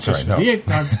continue our discussion. I'm sorry, no. The 8th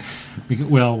Doctor.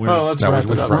 Well, let's wrap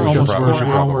it up. we're almost 4 should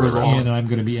hours probably in, and I'm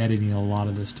going to be editing a lot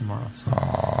of this tomorrow. So.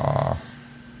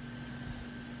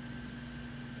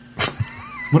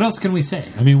 What else can we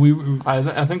say? I mean,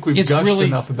 I think we've It's gushed really-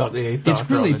 enough about the 8th Doctor. it's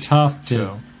really on the tough to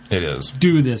show. It is.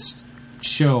 do this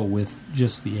show with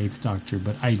just the 8th Doctor,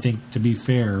 but I think, to be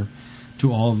fair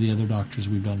to all of the other Doctors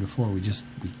we've done before, we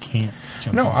can't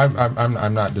jump No, into it.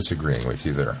 I'm not disagreeing with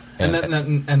you there. And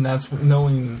that's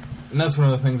knowing, and that's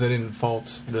one of the things I didn't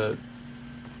fault the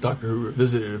Doctor Who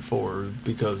Revisited it for,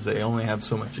 because they only have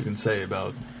so much you can say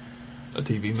about a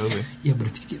TV movie. Yeah, but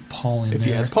if you get Paul in If there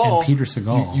you had Paul, and Peter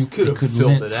Segal, you could it have could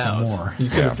filled lint it some out. more. You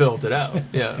could have filled it out.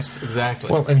 Yes, exactly.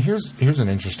 Well, and here's an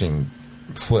interesting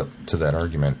flip to that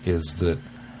argument: is that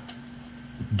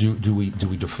do we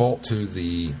default to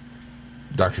the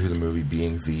Doctor Who the movie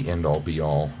being the end all be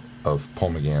all of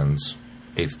Paul McGann's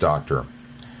 8th Doctor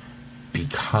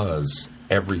because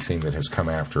everything that has come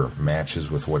after matches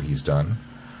with what he's done,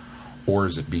 or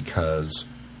is it because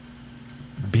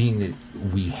being that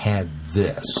we had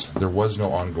this, there was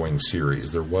no ongoing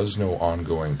series, there was no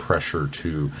ongoing pressure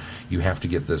to, you have to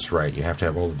get this right, you have to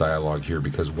have all the dialogue here,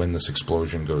 because when this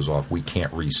explosion goes off, we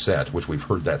can't reset, which we've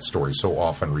heard that story so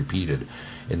often repeated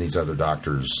in these other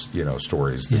Doctors,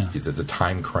 stories, the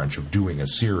time crunch of doing a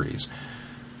series.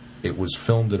 It was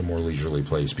filmed at a more leisurely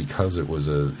place because it was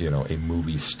a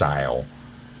movie style,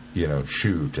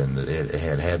 shoot, and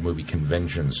it had movie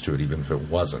conventions to it, even if it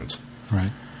wasn't.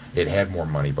 Right. It had more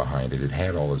money behind it. It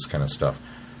had all this kind of stuff.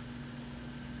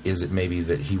 Is it maybe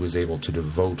that he was able to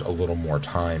devote a little more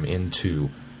time into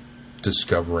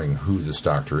discovering who this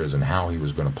Doctor is and how he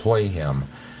was going to play him,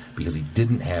 because he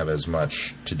didn't have as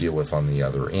much to deal with on the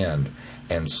other end?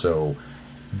 And so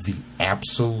the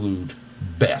absolute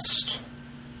best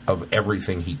of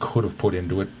everything he could have put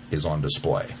into it is on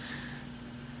display.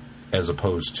 As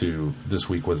opposed to this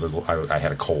week I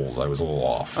had a cold. I was a little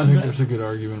off. I think that's a good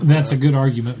argument. That's a good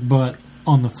argument, but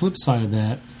on the flip side of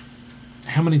that,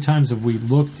 how many times have we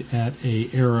looked at a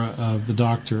era of the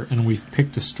Doctor and we've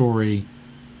picked a story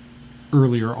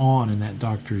earlier on in that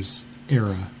Doctor's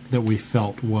era that we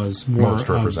felt was more Most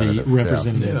of the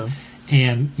representative? Yeah.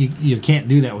 And you can't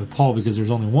do that with Paul because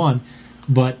there's only one,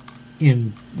 but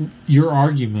in your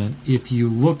argument, if you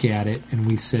look at it and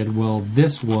we said, well,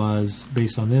 this was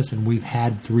based on this, and we've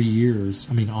had 3 years,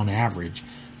 on average,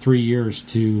 3 years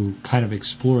to kind of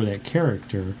explore that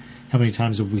character, how many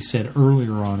times have we said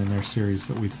earlier on in their series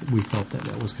that we felt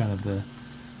that was kind of the...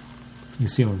 You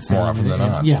see what I'm saying? More often than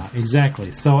not. Yeah, exactly.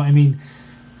 So,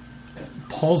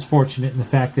 Paul's fortunate in the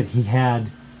fact that he had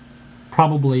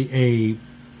probably a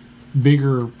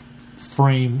bigger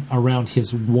frame around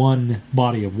his one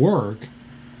body of work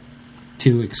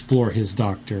to explore his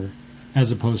Doctor,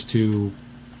 as opposed to,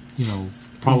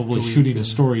 probably shooting a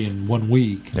story in 1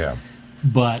 week. Yeah.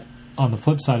 But on the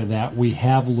flip side of that, we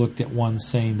have looked at one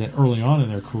saying that early on in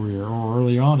their career or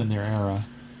early on in their era,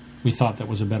 we thought that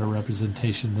was a better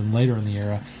representation than later in the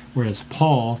era. Whereas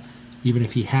Paul, even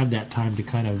if he had that time to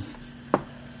kind of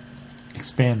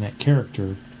expand that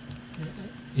character,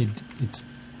 it's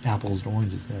apples to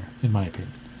oranges there, in my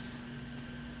opinion.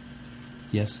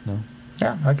 Yes? No?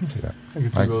 Yeah, I can see that. I can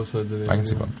see both sides of the I can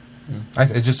see both. Yeah.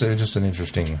 It's just an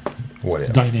interesting what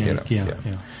if Dynamic, yeah.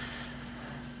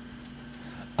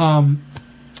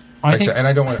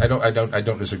 I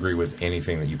don't disagree with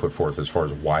anything that you put forth as far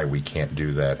as why we can't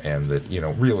do that, and that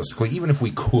realistically, even if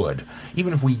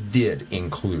we did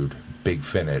include Big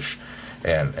Finish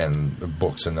and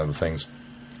books and other things,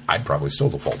 I'd probably still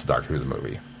default to Doctor Who the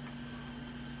movie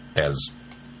as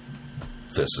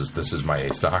this is my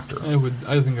 8th Doctor.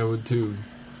 I think I would too.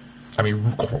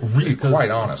 Really, quite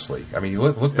honestly. You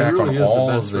look back really on is all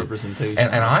the best of the representation.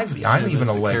 and I'm even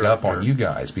a the leg up on character. you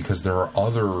guys, because there are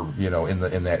other in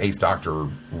that 8th Doctor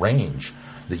range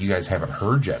that you guys haven't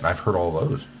heard yet, and I've heard all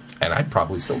those, and I'd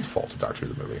probably still default to Doctor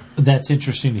Who the movie. That's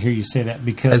interesting to hear you say that,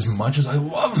 because As much as I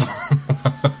love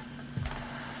them.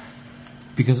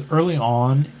 because early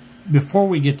on, before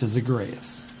we get to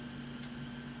Zagreus,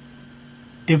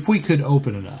 if we could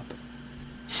open it up,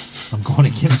 I'm going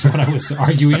against what I was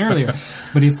arguing earlier,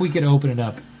 but if we could open it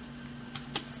up,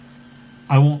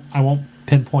 I won't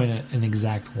pinpoint an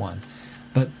exact one.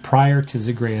 But prior to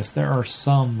Zagreus, there are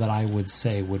some that I would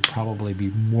say would probably be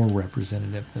more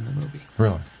representative than the movie.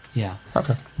 Really? Yeah.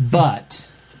 Okay. But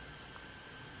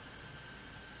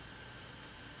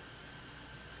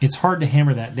it's hard to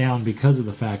hammer that down because of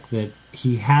the fact that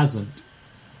he hasn't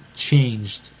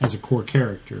changed as a core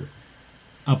character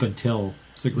up until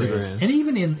Zagreus. And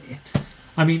even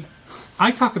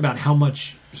I talk about how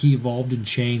much he evolved and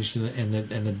changed and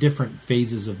the different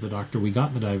phases of the Doctor we got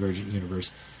in the Divergent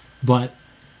universe. But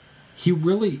he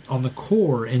really, on the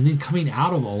core, and then coming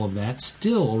out of all of that,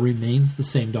 still remains the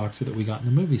same Doctor that we got in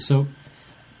the movie. So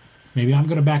maybe I'm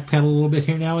going to backpedal a little bit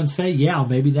here now and say, yeah,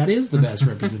 maybe that is the best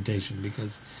representation,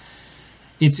 because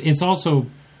it's also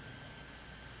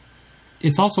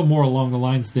more along the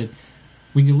lines that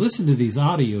when you listen to these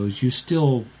audios, you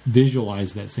still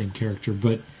visualize that same character,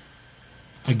 but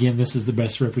again, this is the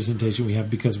best representation we have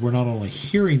because we're not only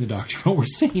hearing the Doctor, but we're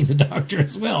seeing the Doctor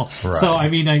as well. Right. So, I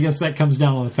guess that comes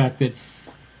down on the fact that,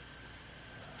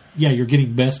 yeah, you're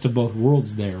getting best of both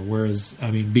worlds there. Whereas,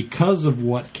 because of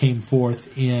what came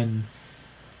forth in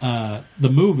the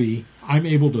movie, I'm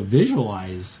able to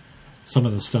visualize some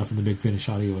of the stuff in the Big Finish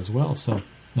audio as well. So,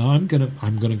 no, I'm gonna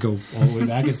go all the way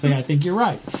back and say I think you're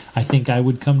right. I think I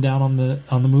would come down on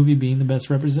the movie being the best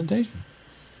representation.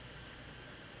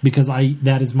 Because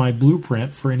that is my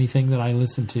blueprint for anything that I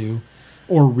listen to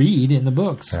or read in the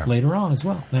books later on as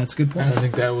well. That's a good point. And I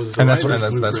think that was that's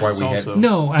why we had.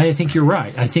 No, I think you're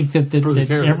right. I think that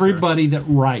everybody that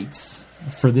writes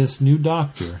for this new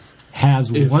Doctor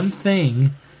has one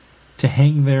thing to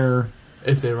hang their.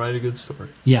 If they write a good story,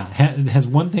 has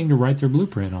one thing to write their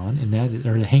blueprint on,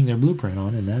 or to hang their blueprint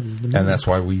on, and that is the movie. And that's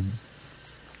why we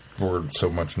were so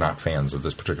much not fans of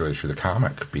this particular issue of the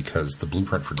comic, because the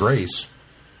blueprint for Grace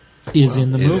is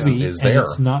in the movie, is there,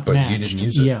 it's not but matched. You didn't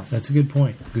use it. Yeah, that's a good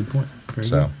point. Good point. Very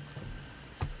good.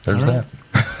 There's that.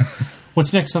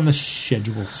 What's next on the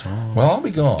schedule, song? Well, I'll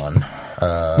be gone.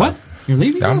 What? You're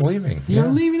leaving us? I'm leaving. You're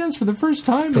leaving us for the first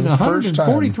time in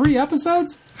 143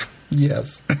 episodes?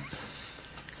 Yes.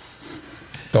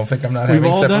 Don't think I'm not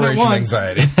having separation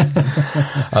anxiety.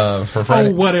 For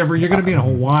Friday. Oh, whatever. You're going to be in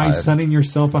Hawaii, sunning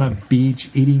yourself on a beach,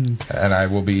 eating and I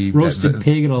will be roasted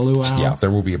pig at a luau. Yeah, there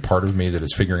will be a part of me that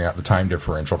is figuring out the time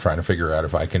differential, trying to figure out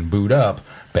if I can boot up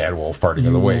Bad Wolf Parting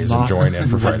of the Ways and join in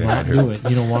for Friday night. Do it.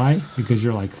 You know why? Because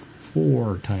you're like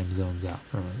 4 time zones out.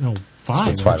 No, 5.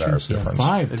 It's 5 hours difference.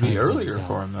 5 It'd be earlier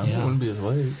for him, though. It wouldn't be as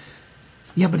late.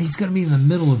 Yeah, but he's going to be in the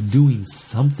middle of doing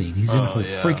something. He's in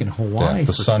freaking Hawaii. Yeah,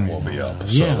 the sun will be up.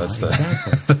 So that's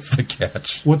exactly. That's the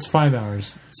catch. What's 5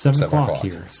 hours? 7 o'clock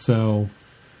here. So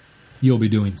you'll be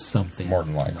doing something. More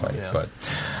than likely. Yeah. But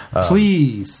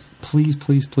please,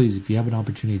 if you have an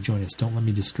opportunity to join us, don't let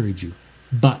me discourage you.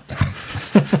 But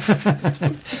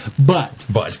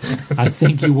I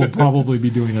think you will probably be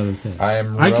doing other things.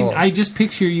 I just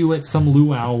picture you at some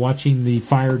luau watching the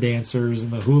fire dancers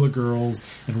and the hula girls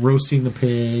and roasting the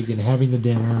pig and having the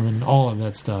dinner and all of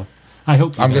that stuff. I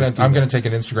hope I'm gonna take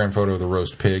an Instagram photo of the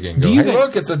roast pig and go, hey,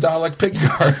 look, it's a Dalek pig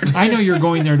guard. I know you're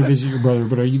going there to visit your brother,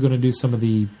 but are you going to do some of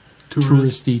the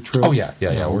touristy trips? Oh yeah.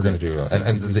 We're going to do it.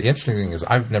 And the interesting thing is,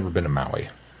 I've never been to Maui.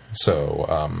 So,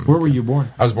 where were you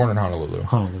born? I was born in Honolulu.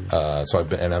 So I've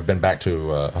been back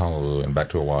to Honolulu and back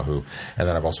to Oahu, and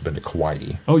then I've also been to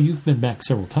Kauai. Oh, you've been back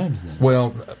several times then.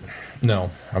 Well, no,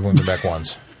 I've only been back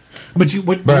once. But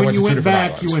when you went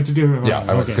back, islands. You went to different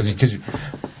islands. Yeah, because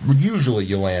usually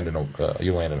you land in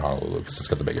Honolulu because it's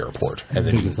got the big airport, and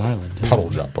then biggest island. Puddle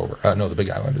jump over. No, the big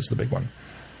island is the big one.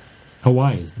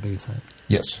 Hawaii is the biggest island.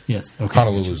 Yes. Okay.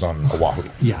 Honolulu's on Oahu.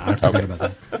 Yeah, I forgot about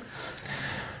that.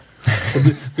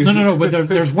 No. But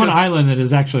there's one island that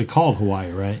is actually called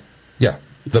Hawaii, right? Yeah,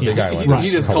 the Big Island.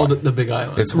 He just called it the Big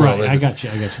Island. It's right. I got you.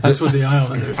 That's what the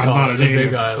island is called. I'm not a native. The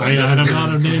Big Island. I'm not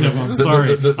a native. I'm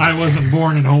sorry. I wasn't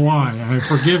born in Hawaii.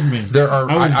 Forgive me.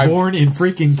 I was born in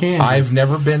freaking Kansas. I've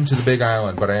never been to the Big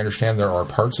Island, but I understand there are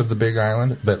parts of the Big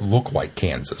Island that look like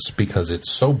Kansas because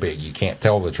it's so big you can't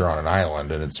tell that you're on an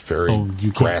island and it's very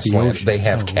grassland. They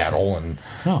have cattle and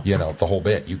the whole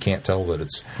bit. You can't tell that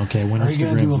it's. Okay, when are you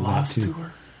going to do a Lost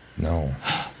tour? No.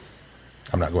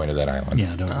 I'm not going to that island.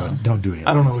 Yeah, don't do it.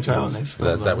 I don't know which island they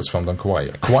filmed. That was filmed on Kauai.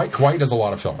 Kauai does a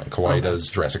lot of filming. Kauai does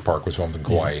Jurassic Park was filmed in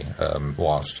Kauai.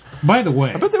 Lost. By the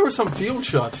way, I bet there were some field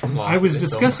shots from Lost. I was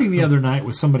discussing the other night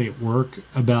with somebody at work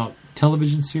about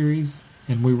television series,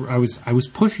 and I was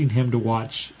pushing him to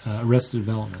watch Arrested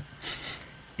Development,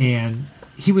 and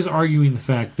he was arguing the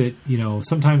fact that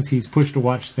sometimes he's pushed to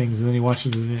watch things and then he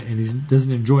watches them and he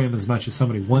doesn't enjoy them as much as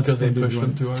somebody wants because them they to push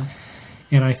enjoy them to him.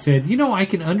 And I said, I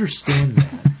can understand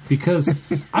that because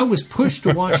I was pushed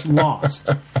to watch Lost,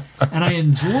 and I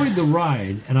enjoyed the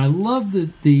ride, and I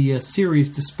loved the series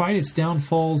despite its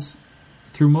downfalls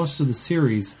through most of the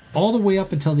series, all the way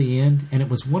up until the end. And it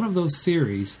was one of those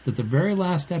series that the very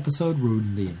last episode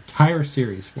ruined the entire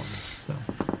series for me. So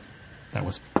that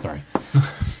was sorry.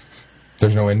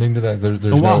 There's no ending to that. There's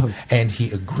no, and he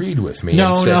agreed with me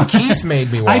and said, Keith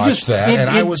made me watch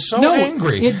I was so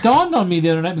angry. It dawned on me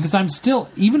the other night because I'm still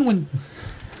even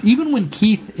when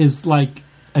Keith is like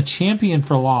a champion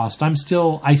for Lost, I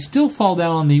still fall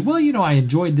down on the I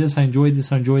enjoyed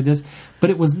this, but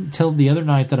it wasn't until the other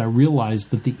night that I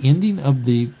realized that the ending of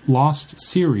the Lost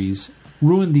series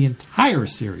ruined the entire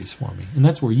series for me, and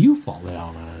that's where you fall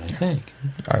down on it, I think.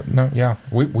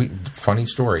 We funny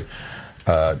story.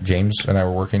 James and I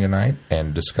were working tonight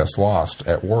and discussed Lost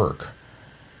at work,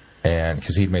 and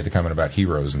because he'd made the comment about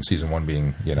heroes and season 1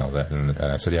 being that, and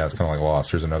I said, yeah, it's kind of like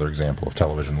Lost. Here's another example of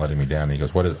television letting me down. And he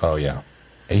goes, what is? Oh yeah.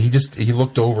 And he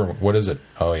looked over. What is it?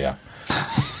 Oh yeah.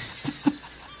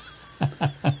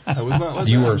 I was not.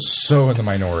 You are so in the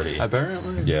minority.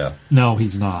 Apparently. Yeah. No,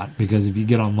 he's not, because if you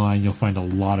get online, you'll find a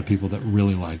lot of people that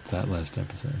really liked that last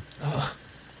episode. Ugh.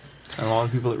 And a lot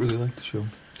of people that really like the show.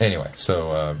 Anyway,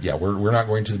 so we're not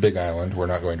going to the Big Island. We're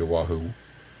not going to Oahu.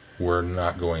 We're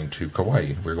not going to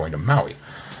Kauai. We're going to Maui,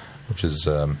 which is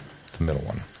the middle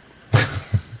one.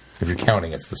 If you're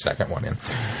counting, it's the second one in.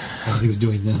 He was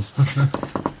doing this.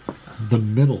 The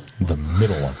middle. The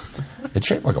middle one. It's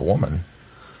shaped like a woman.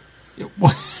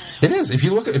 It is. If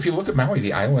you look at Maui,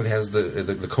 the island has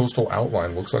the coastal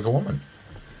outline looks like a woman.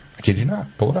 I kid you not.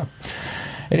 Pull it up.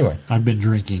 Anyway, I've been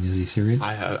drinking. Is he serious?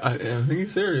 I think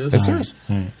he's serious. It's serious.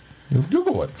 All right. You'll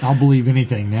Google it. I'll believe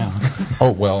anything now.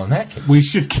 Oh, well, in that case. We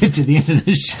should get to the end of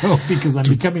this show because I'm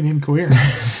becoming incoherent.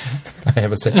 I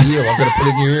have a set deal. I'm going to put it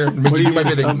in your ear and make you do my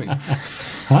bidding.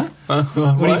 Huh?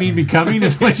 What do you mean becoming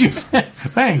is what you said?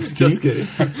 Thanks, Keith. Just kidding.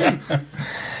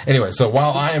 Anyway, so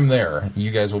while I am there,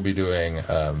 you guys will be doing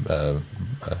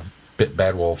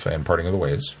Bad Wolf and Parting of the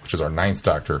Ways, which is our 9th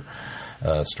Doctor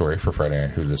story for Friday Night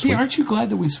Who this week. Aren't you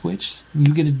glad that we switched?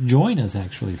 You get to join us,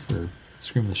 actually, for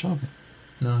Scream of the Shotgun.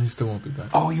 No, he still won't be back.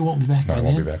 Oh, you won't be back. No, I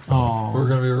won't be back. Oh, We're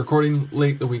going to be recording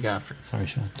late the week after. Sorry,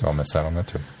 Sean. So I'll miss out on that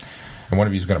too. And one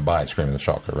of you is going to buy Scream of the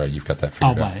Shotgun, right? You've got that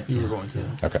figured I'll out. buy it. You're going to.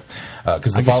 Yeah. Okay.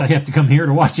 Because I guess I have to come here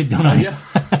to watch it, don't I? Yeah.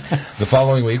 the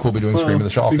following week we'll be doing Scream of the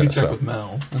Shotgun. We can check with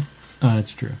Mel.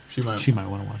 That's true. She might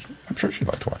want to watch it. I'm sure she'd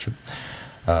like to watch it.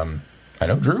 I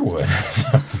know Drew would.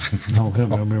 No,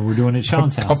 we're doing it at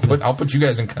Sean's house. I'll put you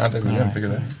guys in contact with him and figure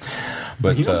that out.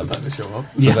 But he knows what time to show up.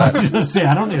 Yeah, I was going to say,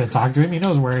 I don't need to talk to him. He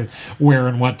knows where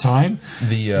and what time.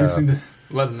 You just need to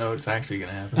let him know it's actually going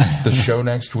to happen. The show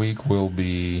next week will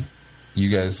be you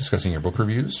guys discussing your book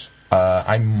reviews.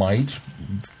 I might...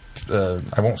 I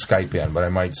won't Skype in, but I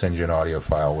might send you an audio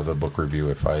file with a book review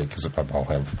because I'll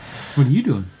have... What are you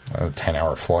doing? A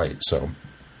 10-hour flight, so...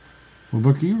 What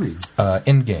book do you read?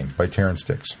 Endgame by Terrence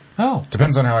Dix. Oh.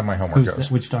 Depends on how my homework goes.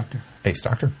 Which Doctor? 8th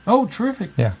Doctor. Oh,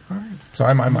 terrific. Yeah. All right. So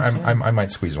I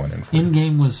might squeeze one in for you.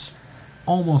 Endgame was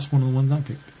almost one of the ones I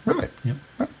picked. Really? Yep.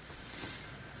 Huh.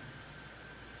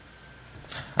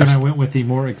 And I went with the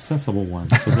more accessible one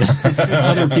so that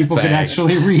other people could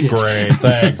actually read it. Great,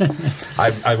 thanks.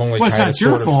 I've only kind of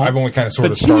sort of started it so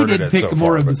far. But you did pick a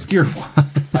more obscure one.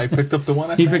 I picked up the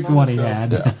one He picked the one he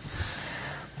had. Yeah.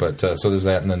 But so there's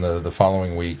that, and then the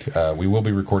following week we will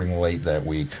be recording late that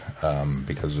week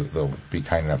because they'll be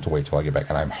kind enough to wait till I get back,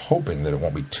 and I'm hoping that it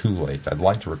won't be too late. I'd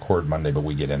like to record Monday, but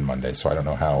we get in Monday, so I don't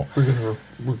know how. We're going to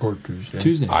record Tuesday.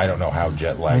 Tuesday. I don't know how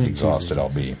jet lag exhausted I'll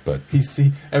be, but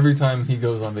every time he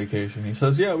goes on vacation, he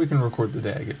says, "Yeah, we can record the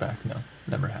day I get back." No,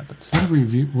 never happens. What are we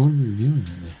reviewing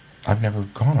today? I've never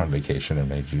gone on vacation and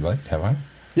made you late, have I?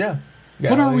 Yeah.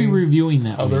 What are we reviewing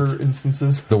that other week?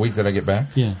 Instances? The week that I get back?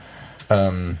 Yeah.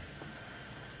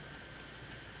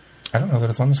 I don't know that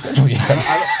it's on the schedule yet.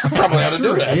 I probably ought to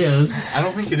do that. It is. I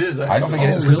don't think it is. I don't think it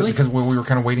is because we were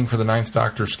kind of waiting for the 9th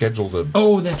Doctor schedule to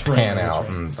that's right. pan out,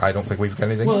 and I don't think we've got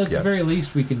anything Well, up at yet. the very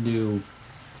least, we can do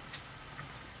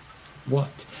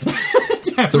what?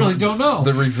 I really don't know.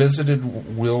 The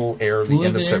Revisited will air the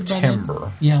end of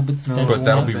September. Yeah, but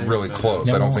that'll be really close.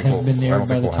 I don't think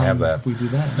we'll have that. We do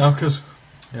that. No, because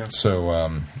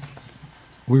so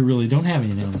we really don't have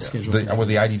anything on the schedule.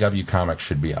 The IDW comics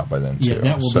should be out by then too. Yeah,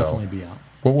 that will definitely be out.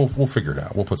 Well, we'll figure it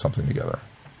out. We'll put something together.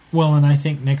 Well, and I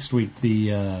think next week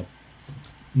I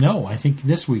think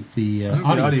this week the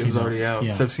audio is already out.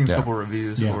 Yeah. So I've seen a couple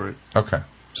reviews for it. Okay,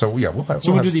 so we'll have.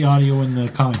 So we'll do the audio and the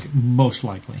comic most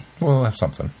likely. We'll have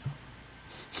something.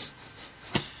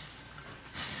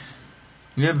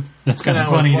 You have That's kind of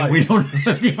 10-hour funny that flight. we don't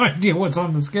have any idea what's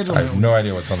on the schedule. I have no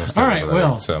idea what's on the schedule. All right, for that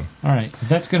well, week, so. all right.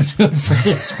 That's going to do it for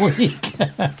this week.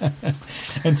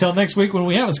 Until next week when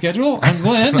we have a schedule, I'm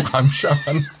Glenn. I'm Sean.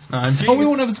 I'm Keith. Oh, we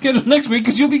won't have a schedule next week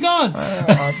because you'll be gone.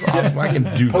 I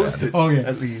can do Post that. it, Oh, yeah.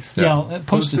 at least.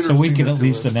 Post it so or we send can it at to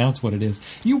least us. announce what it is.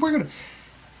 You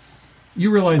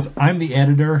realize I'm the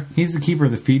editor. He's the keeper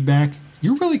of the feedback.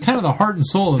 You're really kind of the heart and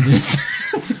soul of this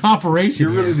operation.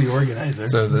 You're really here. the organizer.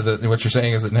 So what you're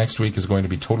saying is that next week is going to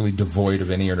be totally devoid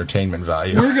of any entertainment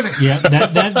value. We're gonna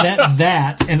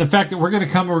that, and the fact that we're gonna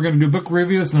come and we're gonna do book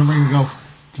reviews, and then we're gonna go.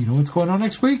 Do you know what's going on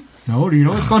next week? No. Do you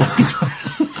know what's going on next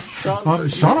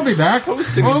week? Sean will be back.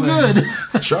 Posting Oh, things.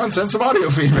 good. Sean, send some audio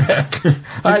feedback.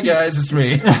 Hi guys, it's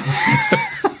me.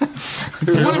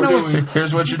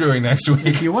 Here's what you're doing next week.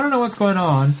 If you want to know what's going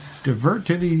on, divert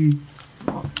to the.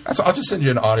 I'll just send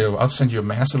you an audio. I'll send you a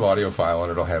massive audio file,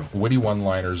 and it'll have witty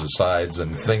one-liners, asides,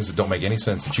 and things that don't make any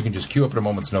sense that you can just queue up at a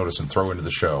moment's notice and throw into the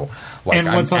show. Like And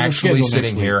I'm what's on the actually schedule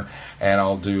sitting next here, and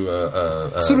I'll do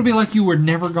a So it'll be like you were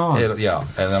never gone. and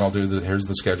then I'll do here's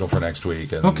the schedule for next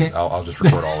week, and Okay. I'll just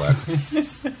record all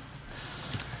that.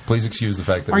 Please excuse the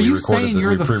fact that Are we you recorded saying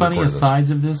you're the pre-recorded funniest this. sides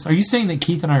of this? Are you saying that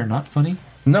Keith and I are not funny?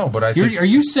 No, but I think Are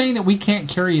you saying that we can't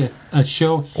carry a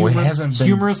show Well, it hasn't been-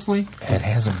 humorously? it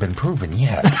hasn't been proven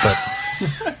yet. But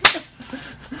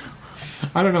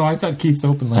I don't know. I thought Keith's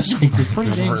Open last week was pretty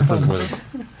dang funny.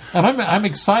 And I'm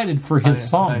excited for his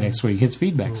song next week, his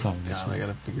feedback song next I week. got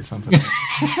to figure something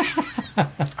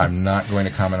out. I'm not going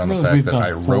to comment on the Realize fact we've that done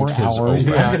I 4 wrote his hours.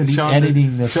 open. Yeah. I'm going to be Sean,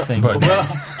 editing this thing. but-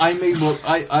 Well, I made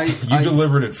You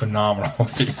delivered it phenomenally.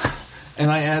 and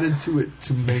I added to it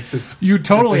to make the. You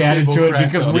totally the added table to it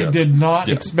crack because up. we Yes. did not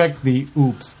Yes. expect the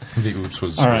oops. The oops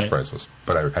was All right. priceless,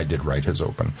 but I did write his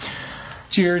open.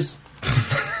 Cheers.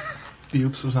 The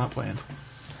oops was not planned.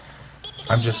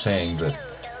 I'm just saying that.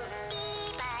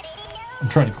 I'm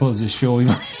trying to close this show. We've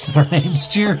already said our names.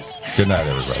 Cheers. Good night,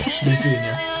 everybody. Be seeing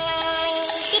you.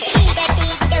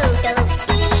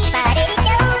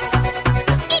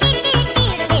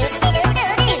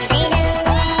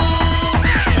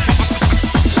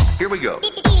 Here we go.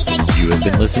 You have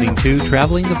been listening to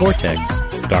Traveling the Vortex.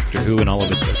 Doctor Who and all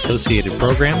of its associated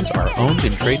programs are owned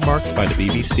and trademarked by the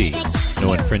BBC.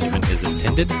 No infringement is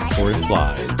intended or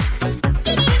implied.